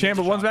shot. They're in He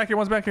chamber. One's shot. back here.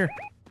 One's back here.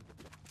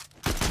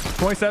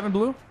 27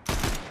 blue.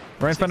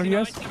 Right in front of you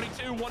guys.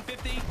 72,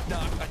 150. No,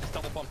 I just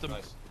double bumped him.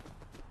 Nice.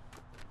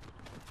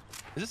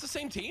 Is this the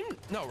same team?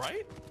 No,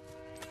 right?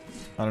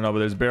 I don't know, but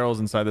there's barrels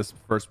inside this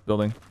first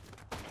building.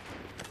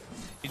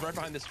 He's right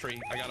behind this tree.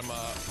 I got him.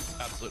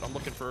 Absolute. I'm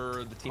looking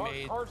for the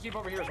teammate. Hard keep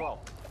over here as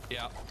well.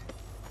 Yeah.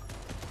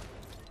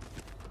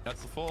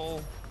 That's the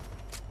full.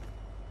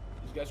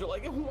 These guys are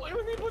like, why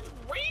are they put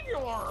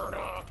graveyard?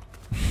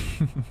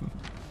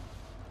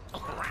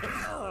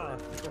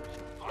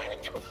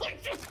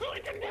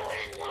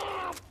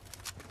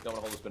 Don't want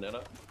to hold this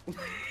banana? You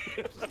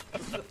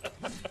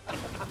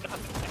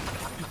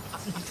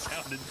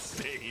sound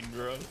insane,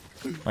 bro.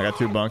 I got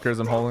 2 bunkers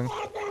I'm holding.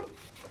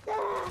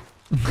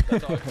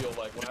 That's how I feel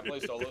like when I play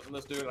solos in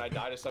this, dude, and I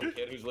die to some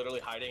kid who's literally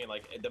hiding in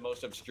like the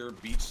most obscure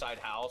beachside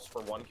house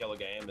for 1 kill a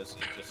game. It just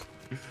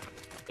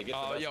it gets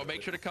the best Yo, of make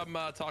me. sure to come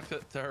talk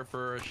to her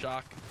for a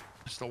shock.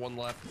 There's still 1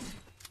 left.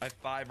 I have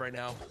 5 right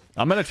now.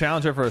 I'm gonna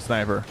challenge her for a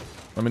sniper.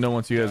 Let me know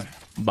once you guys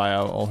buy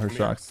out all her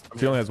shocks.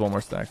 She only has 1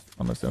 more stack.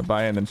 I'm just gonna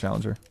buy it and then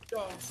challenge her.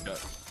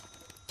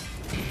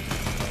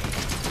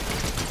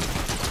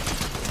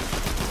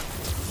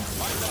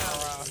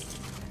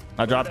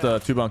 I dropped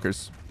 2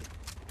 bunkers.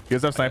 You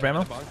guys have snipe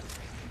ammo?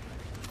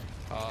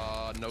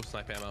 No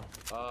snipe ammo.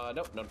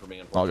 Nope, none for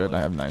me. All good.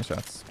 I have 9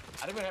 shots.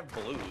 I don't even have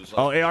blues.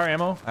 Oh, AR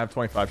ammo? I have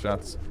 25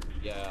 shots.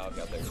 Yeah, I've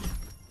got there.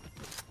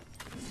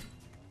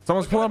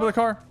 Someone's pulling up with a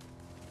car.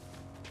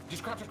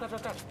 Just crouch.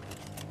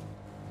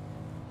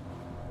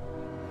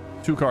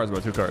 2 cars, bro.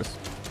 2 cars.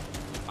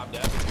 I'm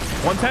dead.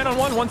 110 on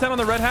 1. 110 on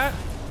the red hat.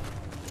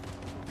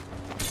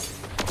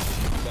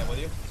 Is that with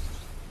you?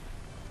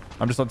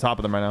 I'm just on top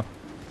of them right now.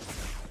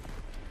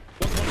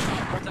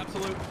 One's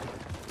absolute.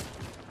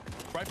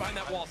 Right behind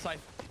that wall, Syph.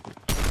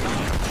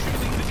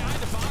 Shooting the guy,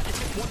 the bot. It's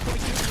hit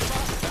 122 to the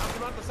bot. Bounce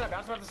him out the side.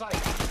 Bounce him out the side.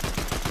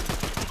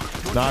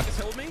 Knocked. One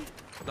killed me.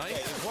 Nice.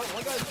 Hey,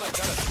 one guy's like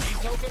got a speed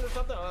token or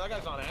something. Oh, that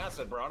guy's on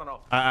acid, bro. I don't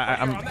know.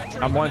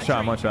 I'm 1 shot.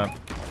 I'm 1 shot.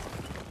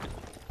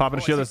 Popping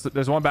a shield.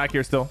 There's 1 back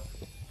here still.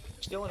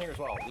 Still in here as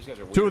well. These guys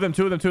are weird. 2 of them.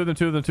 2 of them. 2 of them.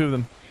 2 of them. 2 of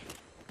them.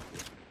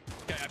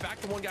 Okay, I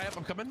backed the 1 guy up.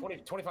 I'm coming.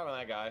 25 on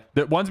that guy.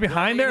 One's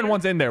behind there and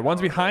one's in there.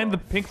 One's behind the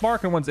pink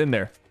mark and one's in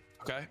there.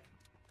 Okay.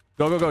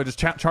 Go. Just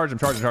charge him.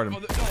 Oh,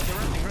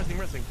 they're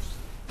resting.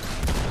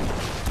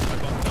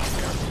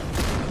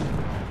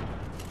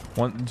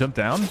 One jump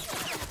down.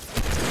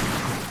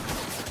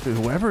 Dude,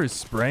 whoever is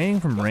spraying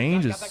from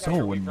range is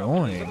so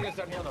annoying.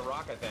 Down here on the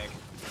rock, I think.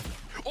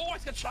 Oh, I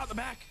just got shot in the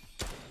back.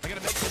 I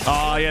gotta make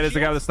Oh yeah, there's a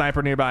guy with a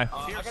sniper nearby.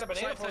 I got a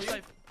banana for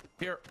you.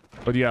 Here.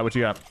 What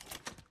you got?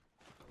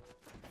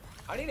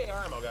 I need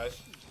AR ammo, guys.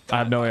 I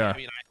have no AR.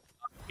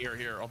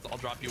 Here. I'll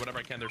drop you whatever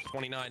I can. There's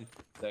 29.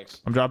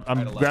 Thanks. I'm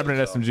grabbing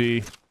an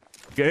SMG.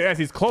 Yes,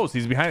 he's close. He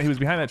was behind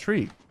that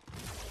tree.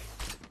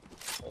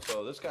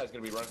 Also, this guy's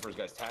gonna be running for his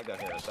guy's tag down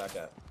here in a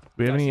second.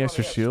 Do we have any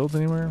extra shields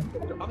anywhere?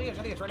 On the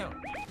edge right now.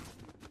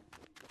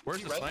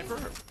 Where's the sniper?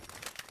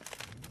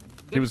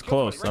 He was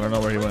close. I don't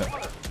know where he went.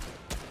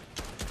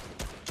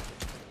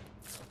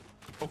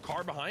 Oh,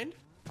 car behind?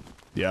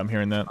 Yeah, I'm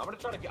hearing that. I'm gonna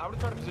try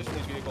to position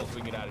these vehicles so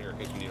we can get out of here in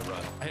case we need to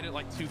run. I hit it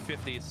like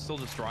 250. It's still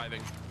just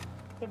driving.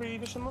 Oh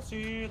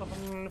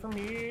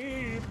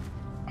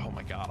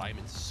my god, I'm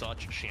in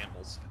such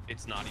shambles.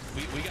 It's not even.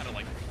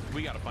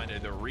 We gotta find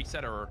either a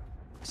reset or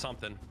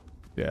something.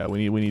 Yeah,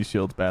 we need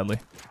shields badly.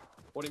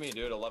 What do you mean,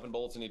 dude? 11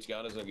 bullets in each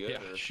gun isn't good?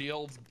 Yeah, or?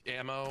 shields,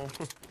 ammo.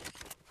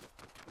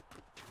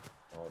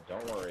 Oh,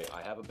 don't worry.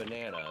 I have a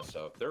banana,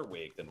 so if they're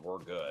weak, then we're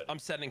good. I'm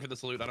setting for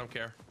this loot. I don't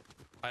care.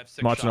 I have 6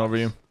 I'm watching shots. over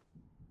you.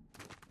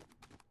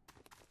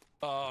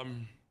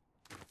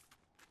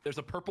 There's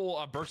a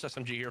purple burst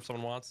SMG here if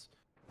someone wants.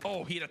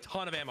 Oh, he had a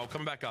ton of ammo.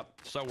 Coming back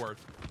up. So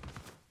worth.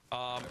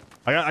 I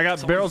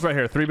got barrels right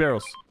here. 3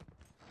 barrels.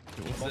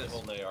 What's this?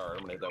 Oh,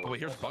 wait,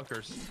 here's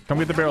bunkers. Come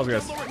get the barrels,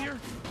 guys. Over here.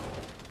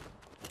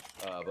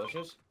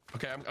 Bushes?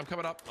 Okay, I'm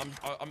coming up.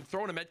 I'm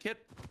throwing a med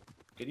kit.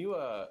 Can you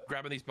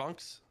grabbing these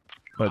bunks?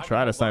 I'm gonna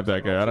try to snipe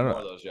that guy. I don't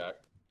know. Those, Jack.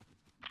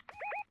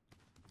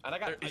 And I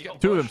got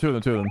 2 of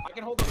them. I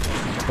can hold those.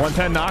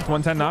 110 knocked.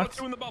 110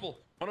 knocked. 102 in the bubble.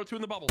 102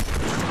 in the bubble.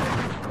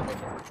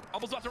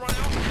 Bubble's about to run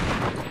out.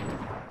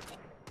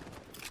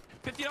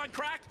 59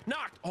 cracked.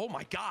 Knocked. Oh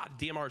my god.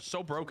 DMR is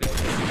so broken.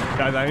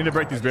 Guys, I need to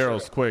break these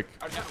barrels quick.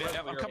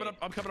 Yeah,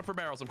 I'm coming up for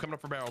barrels.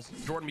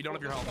 Jordan, you don't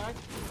have your health.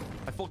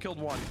 I full killed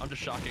 1. I'm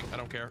just shocking. I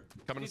don't care.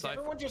 Coming Is inside.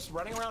 everyone just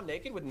running around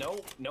naked with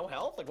no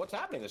health? Like, what's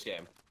happening this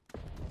game?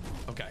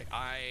 Okay,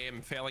 I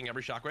am failing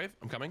every shockwave.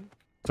 I'm coming.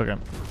 It's okay.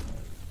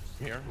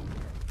 Here.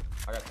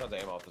 I got tons of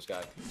ammo off this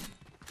guy.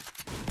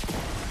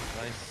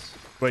 Nice.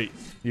 Wait,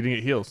 you didn't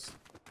get heals.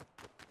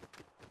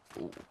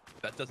 Ooh,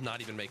 that does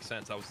not even make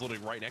sense. I was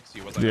literally right next to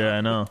you. Yeah,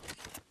 I know.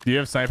 Do you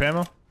have snipe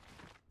ammo?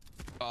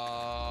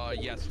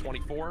 Yes,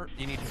 24.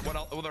 You need what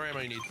other ammo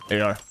you need?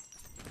 AR.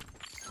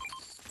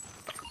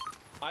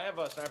 I have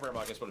a sniper ammo,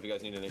 I guess, but if you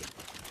guys need any.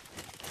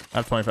 I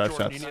have 25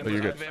 Jordan, shots, you but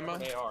you're good.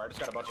 AR. I just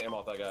got a bunch of ammo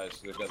off that guy.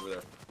 So those guys were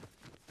there.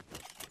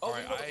 Oh, All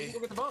right, go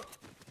get the bunk.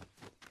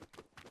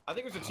 I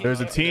think there's a team. There's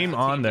a team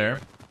on there,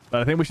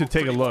 but I think we should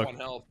take a look.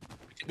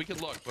 We can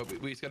look, but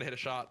we just gotta hit a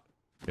shot.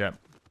 Yeah,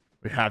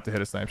 we have to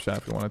hit a snipe shot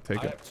if we want to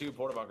take I it. have 2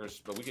 porta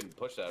bunkers, but we can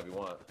push that if you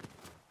want.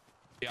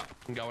 Yeah,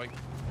 I'm going.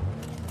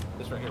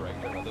 This right here, right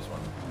here, not this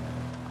one.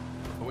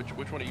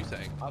 Which one are you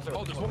saying?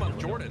 Oh, there's one on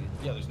Jordan.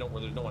 Yeah, there's no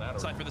one out of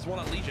it. Cypher, there's one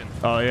on Legion.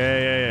 Oh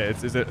yeah.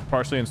 Is it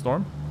partially in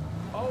storm?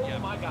 Oh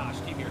my gosh,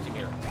 team here.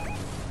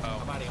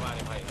 Oh. I'm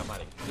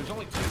hiding. There's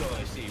only 2 though that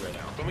I see right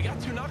now. But we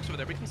got 2 knocks over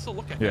there. We can still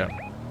look at Yeah. it.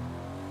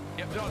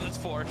 Yep, no, that's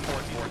 4.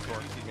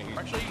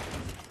 Actually,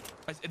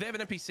 they have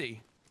an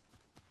NPC.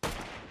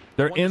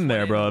 They're One in just there,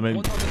 went bro. I mean,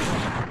 One's on this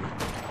rock.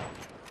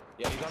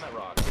 Yeah, he's on that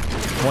rock.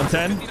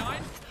 110.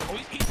 59? Oh,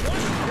 he's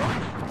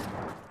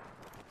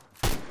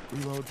one.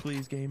 Reload,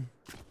 please, game.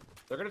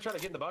 They're gonna try to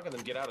get in the bunker and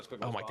then get out as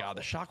quick as Oh possible. my god,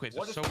 the shockwaves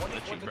One are just so one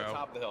glitchy, to the bro.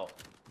 top of the hill.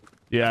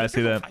 Yeah, I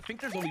see that. I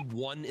think there's only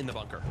 1 in the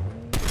bunker.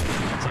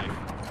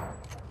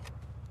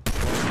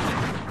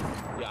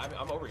 Yeah,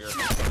 I'm over here.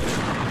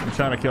 I'm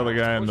trying to kill the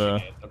guy in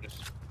the I'm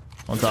just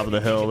on top of the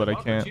hill, but I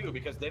bunker can't. too,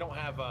 because they don't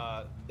have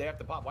they have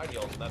to pop white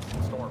heels and that's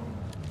the storm.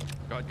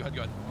 Go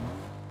ahead.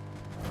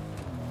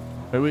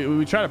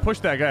 We try to push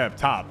that guy up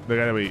top. The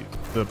guy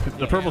that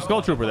the purple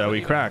skull trooper that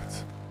we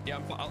cracked. Yeah,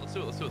 let's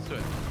do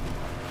it.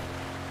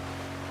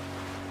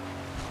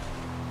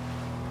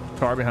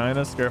 Car behind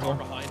us, Far careful.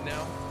 behind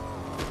now.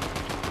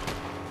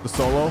 The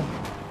solo.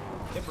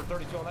 Hit for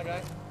 32 on that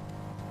guy.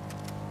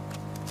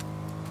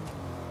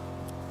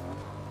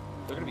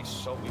 They're gonna be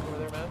so weak over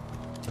there, man.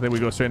 I think we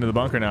go straight into the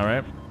bunker now,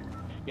 right?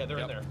 Yeah, they're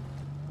in there.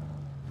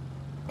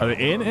 Are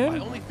they in? I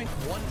only think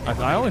 1.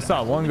 I only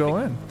saw 1 go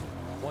in.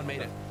 1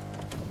 made it.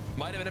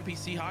 Might have an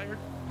NPC hired.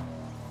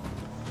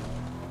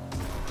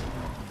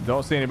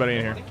 Don't see anybody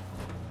in here.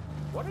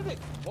 What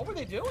were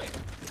they doing?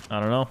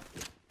 I don't know.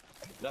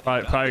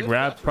 Nothing Probably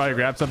productive,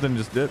 grab something and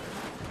just dip.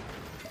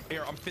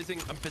 Here, I'm fizzing.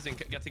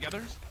 Get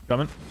together.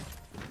 Coming.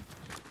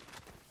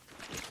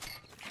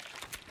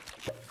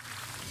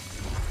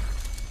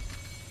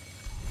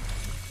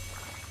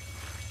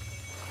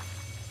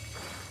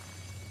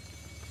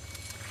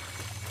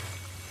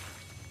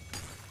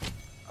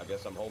 I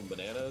guess I'm holding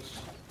bananas.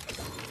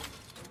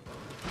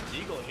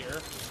 Eagle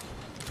here.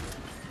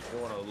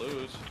 Don't want to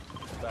lose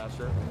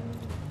faster.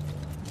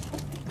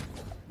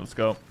 Let's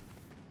go.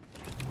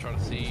 Trying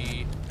to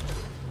see.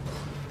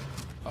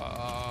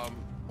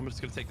 I'm just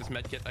gonna take this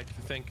med kit. I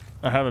think.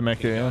 I have a mech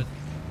here, yeah.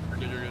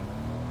 You're good.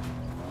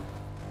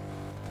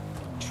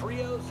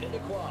 Trios into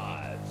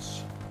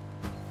quads.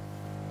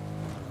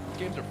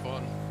 Games are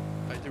fun.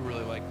 I do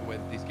really like the way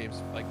that these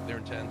games, they're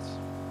intense.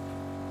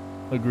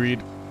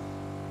 Agreed.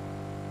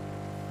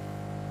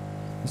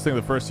 I just think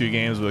the first few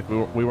games,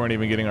 we weren't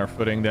even getting our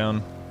footing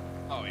down.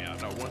 Oh yeah,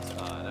 no.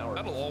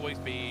 That'll always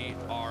be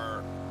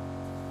our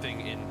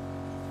thing.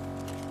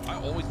 I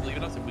always believe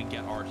in us if we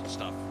get our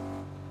stuff.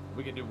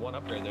 We can do 1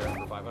 upgrade there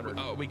for 500.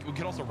 Oh, we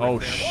can also. Oh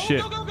there.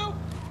 shit. Oh, go.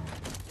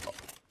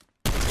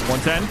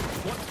 110.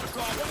 One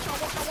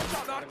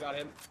shot. I got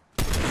him.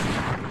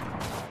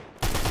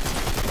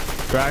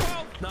 Crack.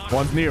 Knock.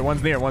 One's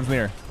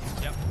near.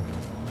 Yep.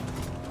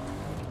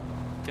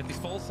 Get these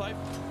full sight.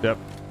 Yep.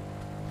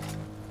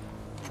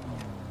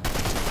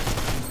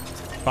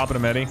 Popping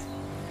him, Eddie.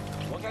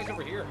 One guy's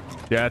over here.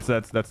 Yeah,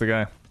 that's the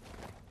guy.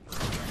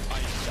 I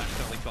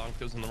accidentally bonked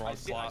those in the wrong I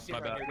see slot. him My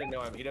right bad. here.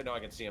 He didn't know I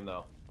can see him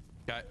though.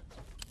 Okay.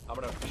 I'm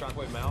gonna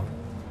shockwave him out.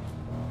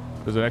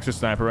 There's an extra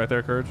sniper right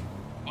there, Courage.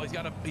 Oh, he's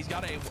got an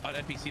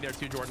NPC there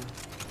too, Jordan.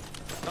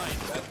 Nice.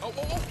 Oh!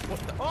 What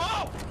the?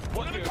 Oh!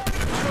 What Dude.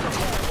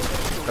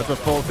 That's a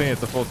full team.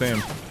 It's a full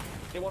team.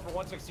 Hit 1 for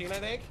 116, I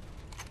think.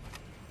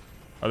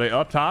 Are they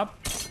up top?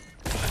 I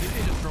think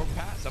they just drove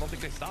past. I don't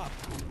think they stopped.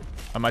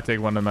 I might take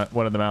one of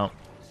them out.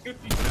 Dude,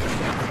 you so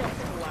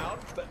loud.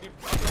 I'm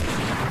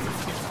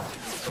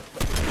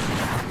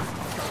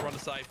trying to run a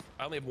scythe.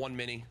 I only have 1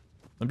 mini.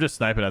 I'm just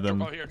sniping at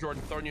them. Oh, here,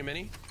 Jordan, throwing you a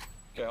mini.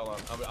 Okay, hold on.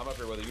 I'm up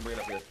here with it. You can bring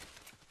it up here.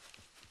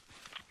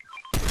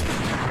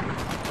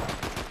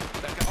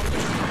 That guy, oh,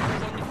 there's 2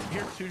 barrels on you.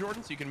 Here, 2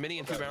 Jordan, so you can mini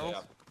and 2 barrels.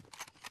 Yeah.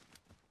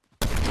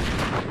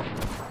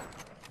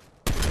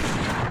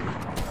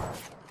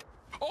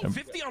 Oh,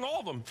 50 on all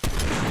of them.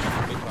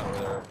 Big fight over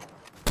there.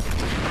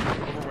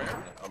 Over where?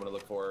 I'm gonna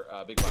look for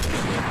big fight.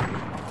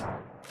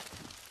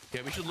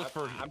 Yeah, we should look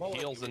for I'm holding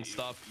heals up and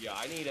stuff. Yeah,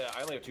 I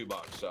only have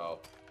 $2, so.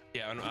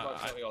 Yeah, and, 2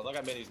 bucks, I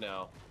got minis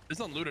now. there's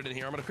nothing looted in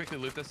here. I'm gonna quickly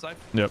loot this side.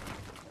 Yep.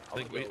 I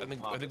think we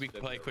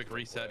can play a quick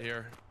reset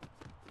here.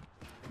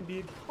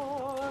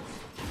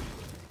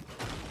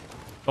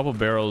 Couple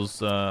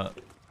barrels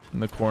in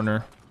the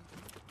corner.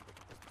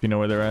 If you know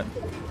where they're at.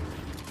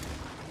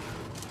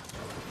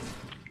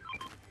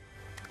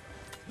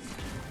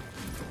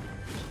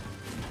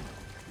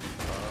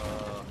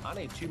 I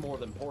need 2 more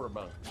than porter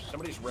bunkers.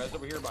 Somebody's res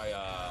over here by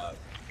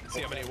Let's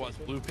see how many it was.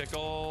 Blue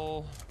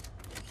pickle.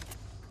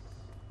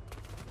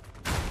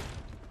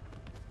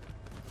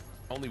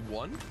 Only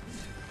 1?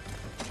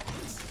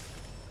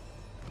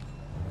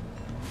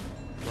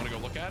 You wanna go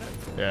look at it?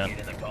 Yeah. Get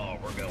in the car,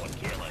 we're going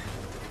killing.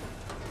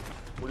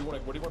 Where do you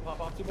want to pop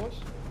off to, boys?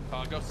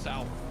 Go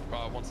south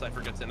once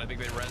Cypher gets in. I think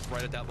they res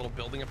right at that little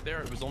building up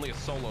there. It was only a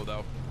solo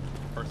though,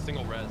 or a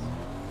single res.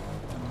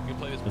 You can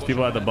play this. There's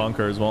people at the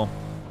bunker as well.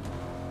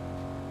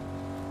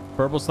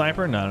 Purple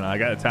sniper? No. I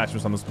got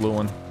attachments on this blue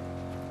one.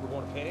 We're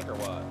going to panic or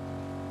what?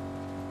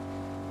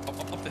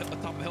 Up the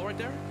top of the hill right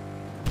there.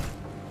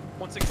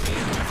 116.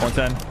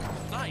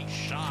 110. Nice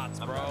shots,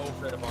 bro. I'm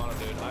straight up on him,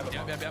 dude. I have a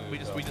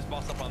Yep. We just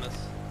bossed up on this.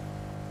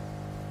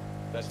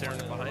 That's Staring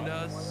behind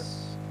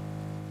us.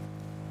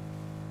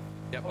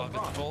 Yep, I'll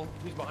get the full.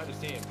 He's behind his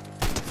team.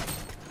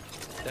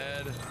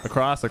 Dead.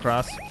 Across. Could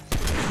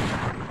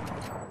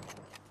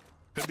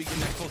be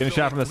connected. Getting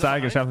shot from the side.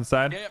 Getting shot from the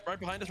side. Yeah, right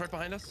behind us.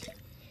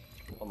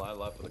 On my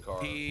left of the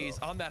car. He's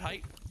on that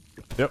height.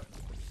 Yep.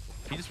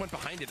 He just went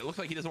behind it. It looks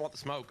like he doesn't want the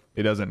smoke.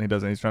 He doesn't.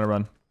 He's trying to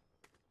run.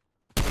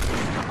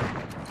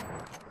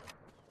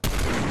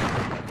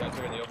 Guys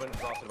are in the open,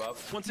 crossing above.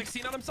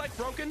 116 on him, sight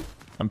broken.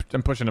 I'm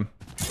pushing him.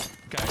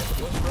 Okay.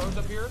 What's Rose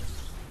up here?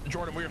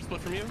 Jordan, we are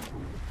split from you.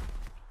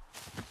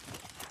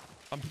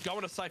 I'm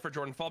going to Cypher,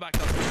 Jordan. Fall back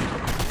down.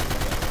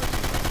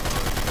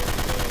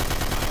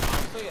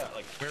 Honestly, yeah,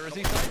 like, where is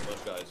he?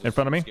 those guys. In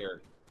front of me.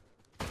 Scared.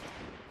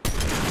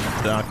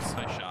 Ducks.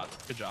 Nice shot.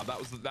 Good job. That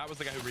was the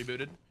guy who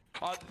rebooted.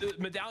 The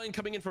medallion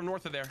coming in from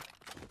north of there.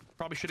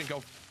 Probably shouldn't go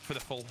for the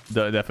full.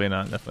 Definitely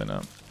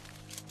not.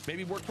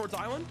 Maybe work towards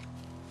island.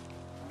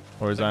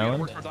 Where's Maybe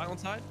island? work towards island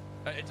side.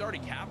 It's already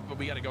capped, but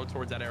we got to go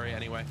towards that area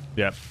anyway.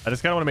 Yeah. I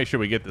just kind of want to make sure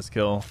we get this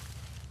kill.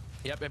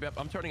 Yep.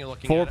 I'm turning and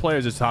looking. 4 at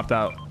players just hopped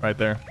out right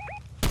there.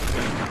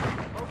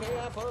 Okay,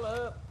 I pull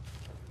up.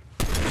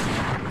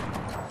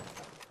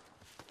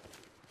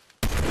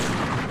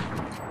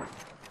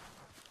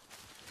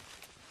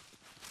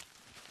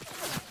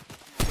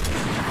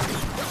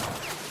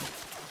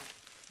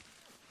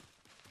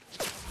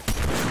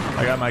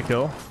 I got my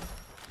kill.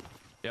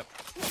 Yep.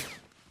 This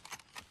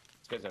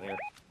guy's down here.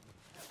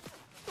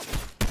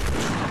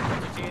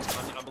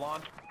 I'm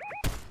blonde.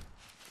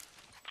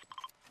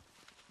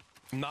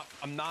 I'm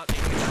not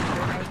aiming at that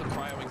door, guys. I'm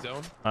cryoing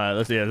zone. All right.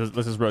 Let's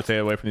just rotate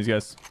away from these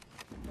guys.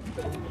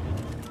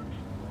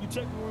 You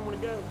check where we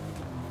want to go.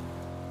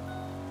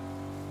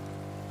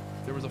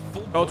 There was a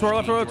full. Oh, to our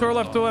left, bush to our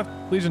left, team to our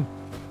left. Legion.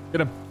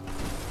 Get him.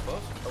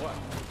 Close? Or what?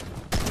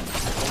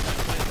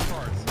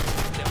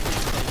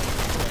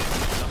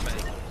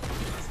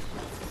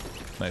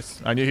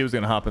 Nice. I knew he was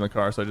gonna hop in the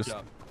car, so I just.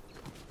 Yeah.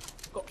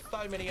 Go,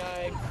 thigh mini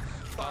eye.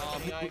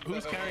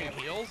 Who's carrying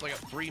heals? I got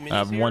 3 minis I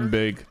have here. one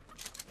big.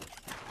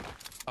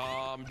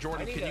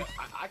 Jordan, can you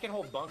I can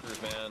hold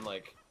bunkers, man.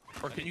 Like.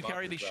 or can you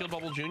carry these shield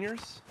bubble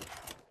juniors?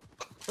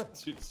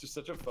 Dude, it's just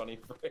such a funny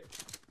phrase.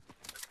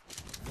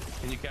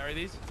 Can you carry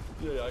these?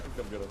 Yeah, I can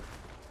come get them.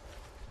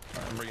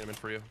 All right, I'm bringing them in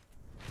for you.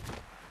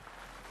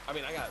 I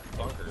mean, I got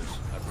bunkers.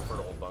 I prefer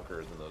to hold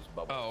bunkers than those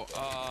bubbles.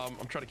 Oh,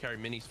 I'm trying to carry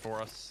minis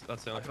for us.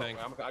 That's the only thing.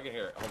 I can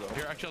hear it. Hold on.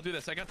 Here, actually, I'll do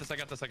this. I got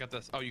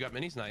this. Oh, you got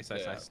minis? Nice.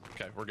 Yeah.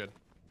 Okay, we're good.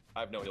 I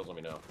have no heals on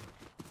me now.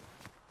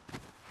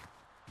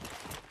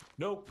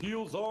 No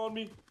heals on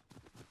me.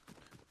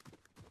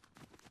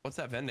 What's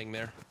that vending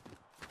there?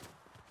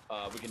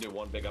 We can do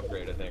one big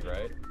upgrade, I think,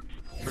 right?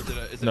 Or is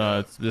it No, a,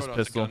 it's just a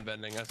pistol. gun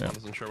vending. I Yeah.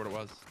 wasn't sure what it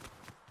was.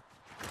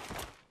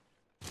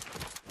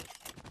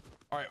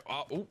 All right.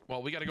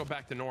 Well, we got to go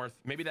back to north.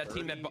 Maybe that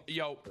team that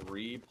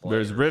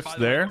There's rifts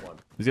there.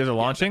 These guys are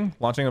launching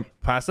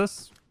past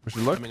us. We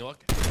should look. Let me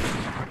look. A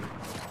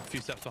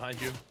few steps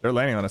behind you. They're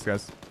landing on us,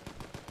 guys.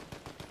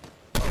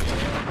 Oh,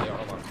 yeah,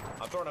 hold on.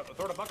 I'm throwing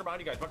a bunker behind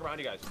you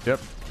guys. Yep.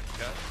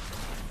 Okay.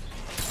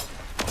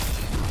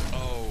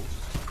 Oh,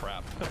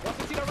 crap.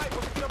 116 on right,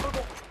 116 on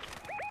purple.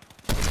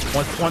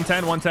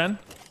 110.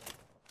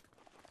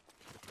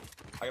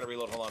 I gotta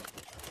reload, hold on.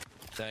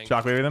 Dang.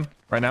 Shockwave with him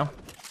right now.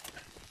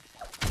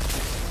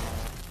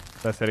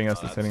 That's hitting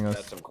us. That's hitting us.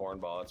 That's some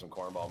cornball. That's some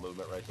cornball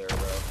movement right there,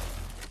 bro.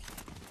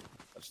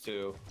 That's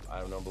 2. I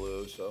have no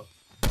blue, so.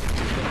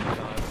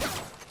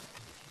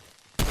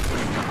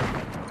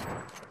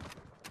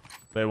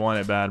 They want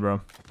it bad, bro.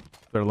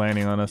 They're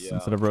landing on us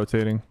instead of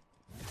rotating.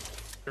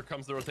 Here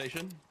comes the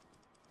rotation.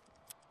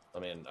 I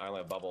mean, I only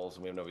have bubbles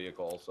and we have no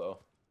vehicle, so.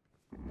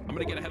 I'm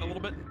gonna get ahead a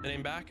little bit and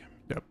aim back.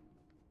 Yep.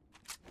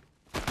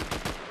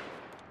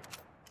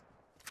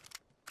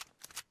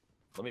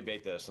 Let me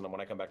bait this, and then when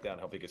I come back down,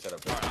 help you get set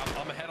up. All right,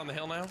 I'm ahead on the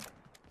hill now.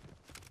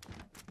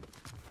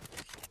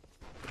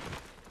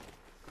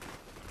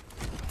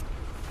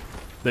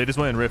 They just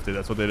went and rifted.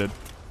 That's what they did.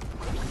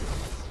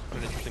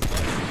 An interesting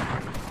play.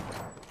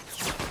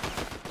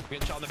 I'm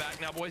getting shot in the back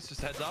now, boys.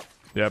 Just heads up.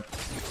 Yep.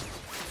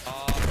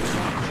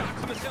 Shock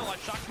from this hill. I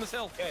shocked from this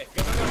hill. Okay,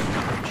 go.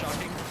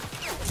 Shocking.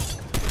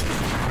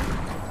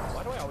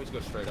 Why do I always go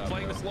straight up?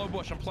 Playing bro? this low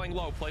bush. I'm playing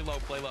low. Play low.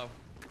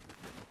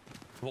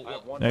 I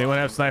have one Anyone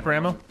bomb. have sniper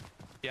ammo?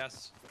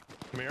 Yes.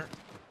 Come here.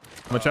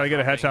 I'm gonna try to get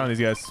a headshot on these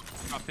guys.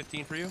 Drop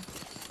 15 for you.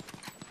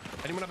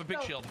 Anyone have a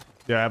big shield?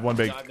 Yeah, I have one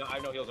big. No, I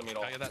have no heals on me at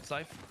all. I got that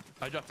Scythe.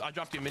 I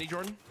dropped you a mini,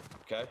 Jordan.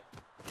 Okay.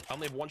 I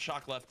only have 1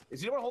 shock left.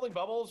 Is anyone holding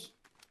bubbles?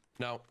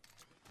 No.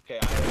 Okay,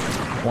 I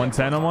have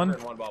 110 on one?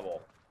 and 1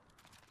 bubble.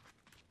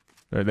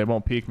 They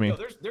won't peek me. No,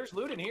 there's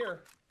loot in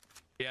here.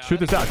 Yeah. Shoot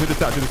this out. Shoot this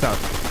out. Shoot this out.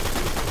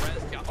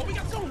 Oh, we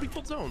got zone. We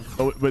pulled zone.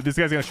 Oh, but this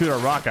guy's gonna shoot our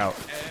rock out.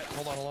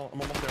 Hold on. I'm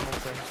almost there.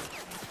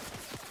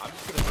 I'm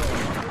just gonna throw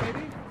a bunker,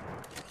 maybe?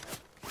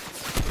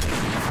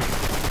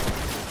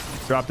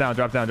 Drop down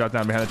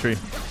behind the tree.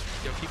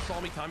 Yo, keep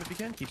stalling me time if you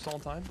can. Keep stalling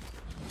time.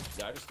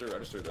 Yeah, I just threw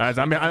this. Guys,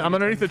 I'm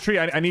underneath the tree.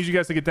 I need you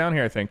guys to get down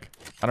here, I think.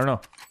 I don't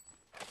know.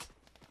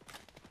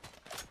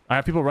 I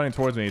have people running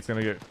towards me. It's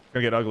gonna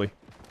get ugly.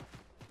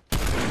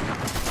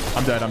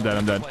 I'm dead. I'm dead.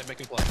 I'm dead.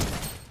 Make him play.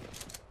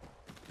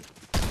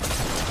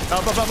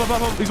 Up.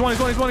 He's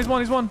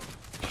one.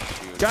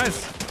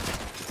 Guys.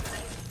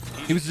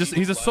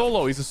 He's a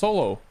solo. He's a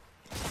solo.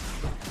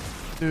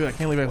 Dude, I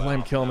can't believe I let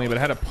him kill me, but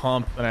I had a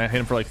pump and I hit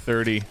him for like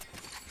 30. Should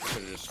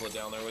have just slid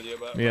down there with you,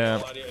 but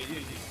yeah.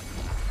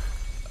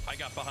 I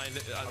got behind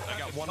it. I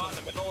got one on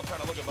the middle.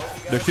 Trying to look at both of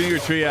you guys. They're shooting your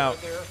tree out.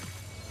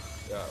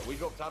 Yeah, we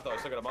go up top though. I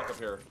still got a monk up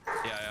here.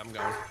 Yeah, I'm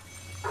going.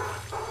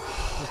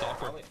 Just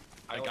awkward.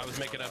 Like I was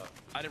making a.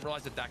 I didn't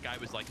realize that guy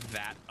was like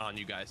that on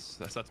you guys.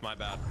 That's my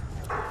bad.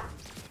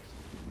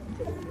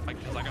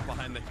 Because I got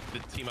behind the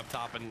team up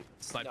top and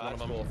sniped one of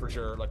them. Cool for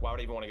sure. Like, why would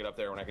I even want to get up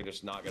there when I could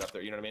just not get up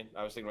there? You know what I mean?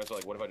 I was thinking to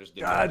myself, like, what if I just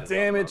did? God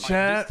damn it,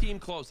 chat. This team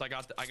close. I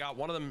got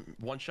one of them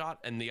one shot,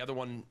 and the other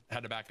one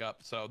had to back up.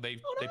 So they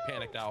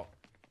panicked out.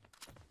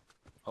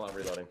 Hold on,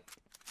 reloading.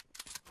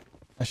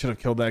 I should have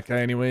killed that guy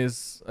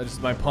anyways.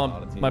 My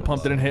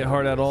pump didn't hit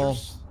hard at all.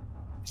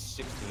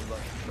 16 like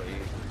crazy.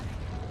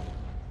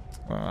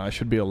 I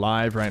should be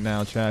alive right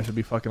now, chat. I should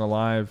be fucking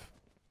alive.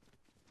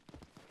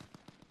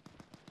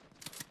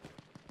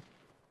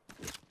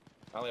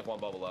 I only have one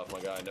bubble left, my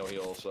guy. No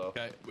heals, so.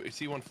 Okay, we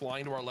see one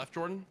flying to our left,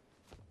 Jordan.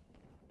 I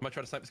might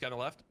try to snipe this guy on the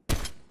left.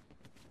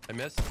 I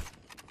missed.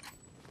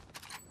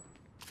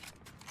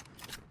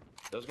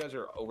 Those guys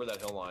are over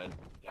that hill line.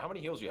 How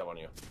many heals do you have on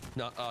you?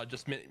 No,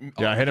 just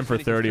yeah, I hit him for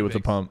 30 with the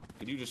pump.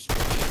 Could you just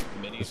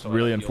It's so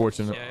really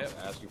unfortunate. Yeah.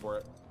 Ask you for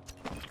it.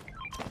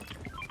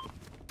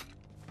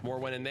 More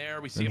went in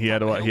there. We see. And he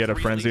had a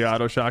frenzy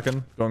auto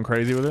shotgun going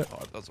crazy with it. Oh,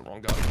 that's the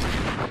wrong guy.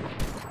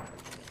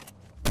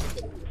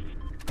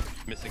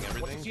 Missing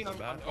everything.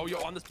 Oh,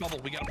 yo, on this bubble.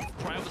 We got to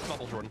try on this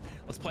bubble, Jordan.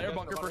 Let's play our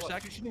bunker for a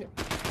sec. Careful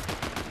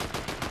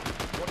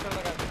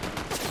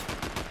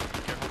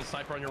with the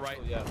sniper on your right.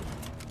 Yeah.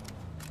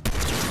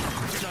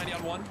 290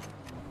 on one.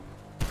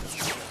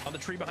 On the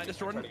tree behind us,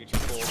 Jordan. Trying to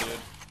get you full, dude.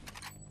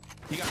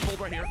 He got pulled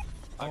right here.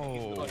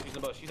 Oh. He's in the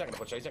bush. He's not gonna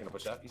push that. He's not gonna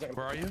push that. He's not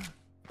gonna. Where are you?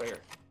 Right here.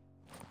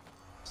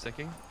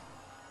 Sticking.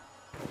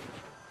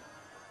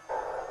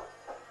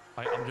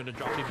 I'm gonna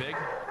drop you big.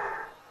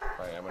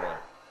 Alright, I'm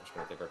just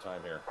gonna take our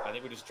time here. I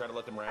think we just try to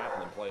let them wrap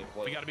and then play.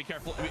 We gotta be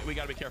careful. We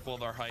gotta be careful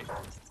of our height.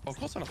 Oh,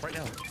 close enough right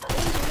now.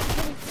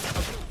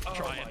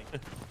 Try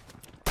it.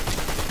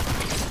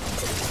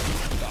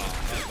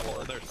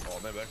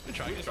 Good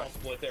try. We just all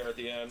split there at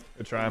the end.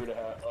 Good try. It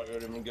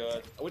would have been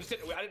good. I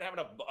didn't have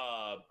enough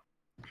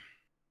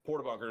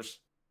porta bunkers.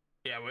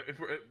 Yeah,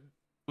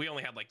 we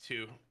only had like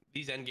 2.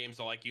 These end games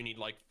are like you need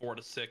like 4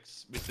 to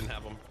 6. We didn't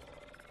have them.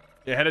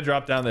 Yeah, I had to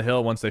drop down the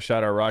hill once they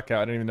shot our rock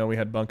out. I didn't even know we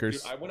had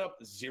bunkers. Dude, I went up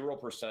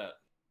 0%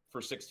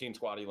 for 16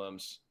 squad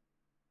elims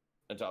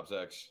in top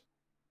 6.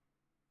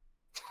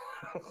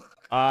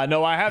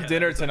 No, I have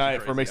dinner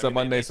tonight for Mix Up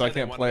Monday, so I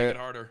can't play it.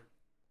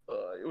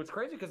 It was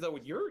crazy because though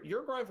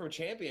your grind from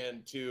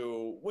champion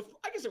to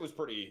I guess it was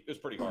pretty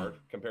hard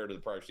compared to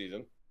the prior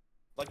season,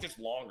 like just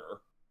longer.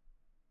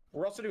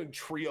 We're also doing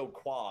trio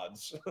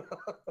quads.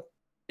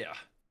 Yeah.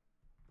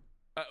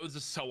 It was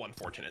just so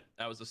unfortunate.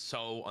 That was just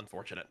so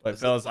unfortunate. But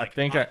fellas, I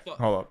think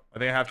hold up. I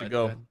think I have to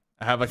go.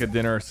 I have like a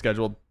dinner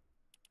scheduled.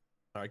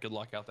 All right, good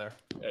luck out there.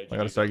 Hey, I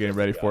gotta start getting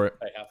ready for it.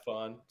 Hey, have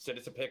fun. Send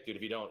us a pic, dude.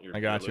 If you don't,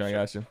 I got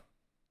you.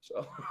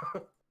 So.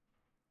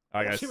 All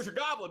right, guys. See what you're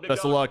gobbling, big Best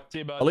of dog. luck. See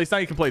you, bud. At least now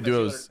you can play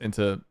duos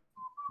into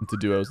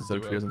duos instead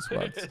of trios and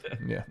squads.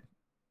 Yeah.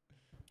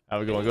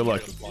 Have a good one. Good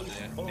luck.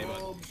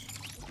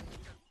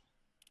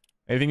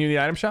 Anything you need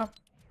item shop?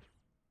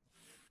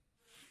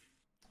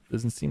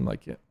 Doesn't seem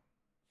like it.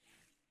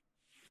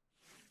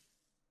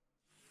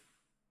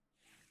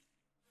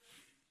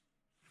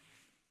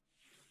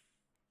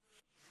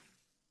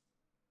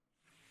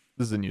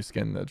 This is a new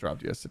skin that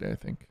dropped yesterday, I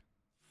think.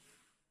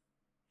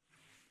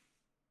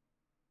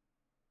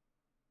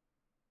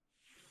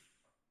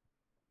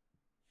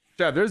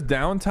 Yeah, there's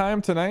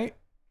downtime tonight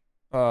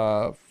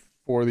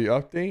for the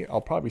update. I'll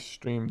probably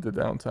stream the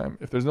downtime.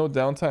 If there's no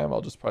downtime,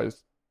 I'll just probably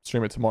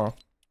stream it tomorrow.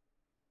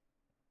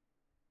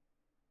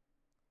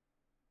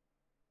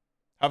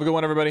 Have a good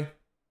one, everybody.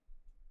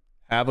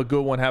 Have a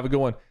good one.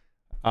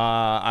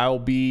 I'll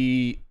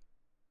be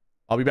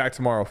back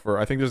tomorrow for,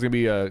 I think there's gonna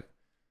be a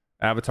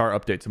Avatar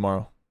update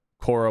tomorrow.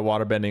 Korra,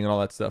 waterbending, and all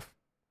that stuff.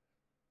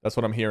 That's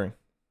what I'm hearing.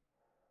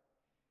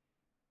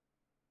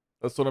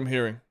 If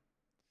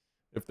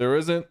there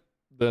isn't,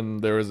 then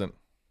there isn't.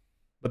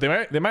 But they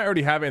might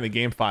already have it in the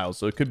game files,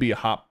 so it could be a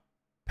hot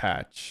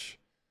patch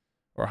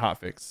or a hot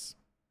fix.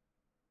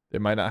 They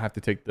might not have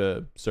to take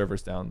the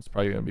servers down. It's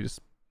probably gonna be just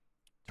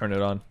turn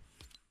it on.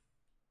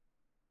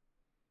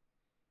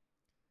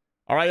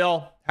 All right,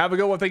 y'all. Have a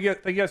good one. Thank you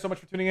guys so much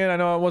for tuning in. I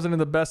know I wasn't in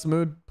the best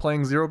mood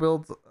playing zero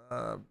builds,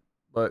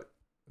 but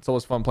it's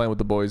always fun playing with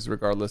the boys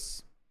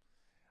regardless.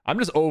 I'm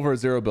just over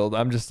zero build.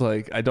 I'm just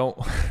like, I don't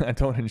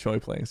enjoy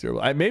playing zero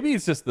build. Maybe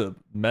it's just the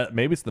meta.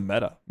 Maybe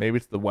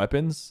it's the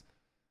weapons,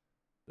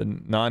 the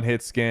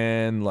non-hit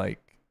scan,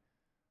 like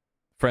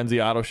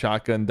frenzy auto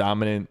shotgun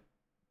dominant,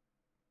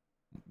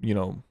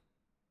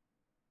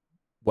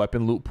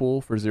 weapon loot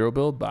pool for zero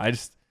build. But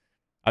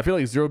I feel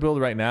like zero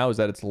build right now is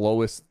at its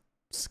lowest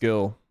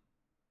skill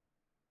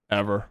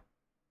ever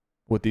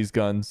with these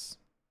guns.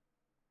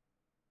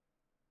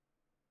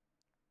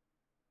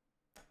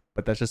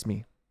 But that's just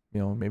me. You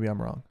know, maybe I'm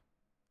wrong.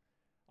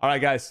 All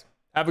right, guys.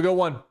 Have a good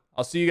one.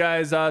 I'll see you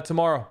guys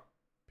tomorrow.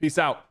 Peace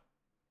out.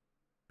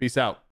 Peace out.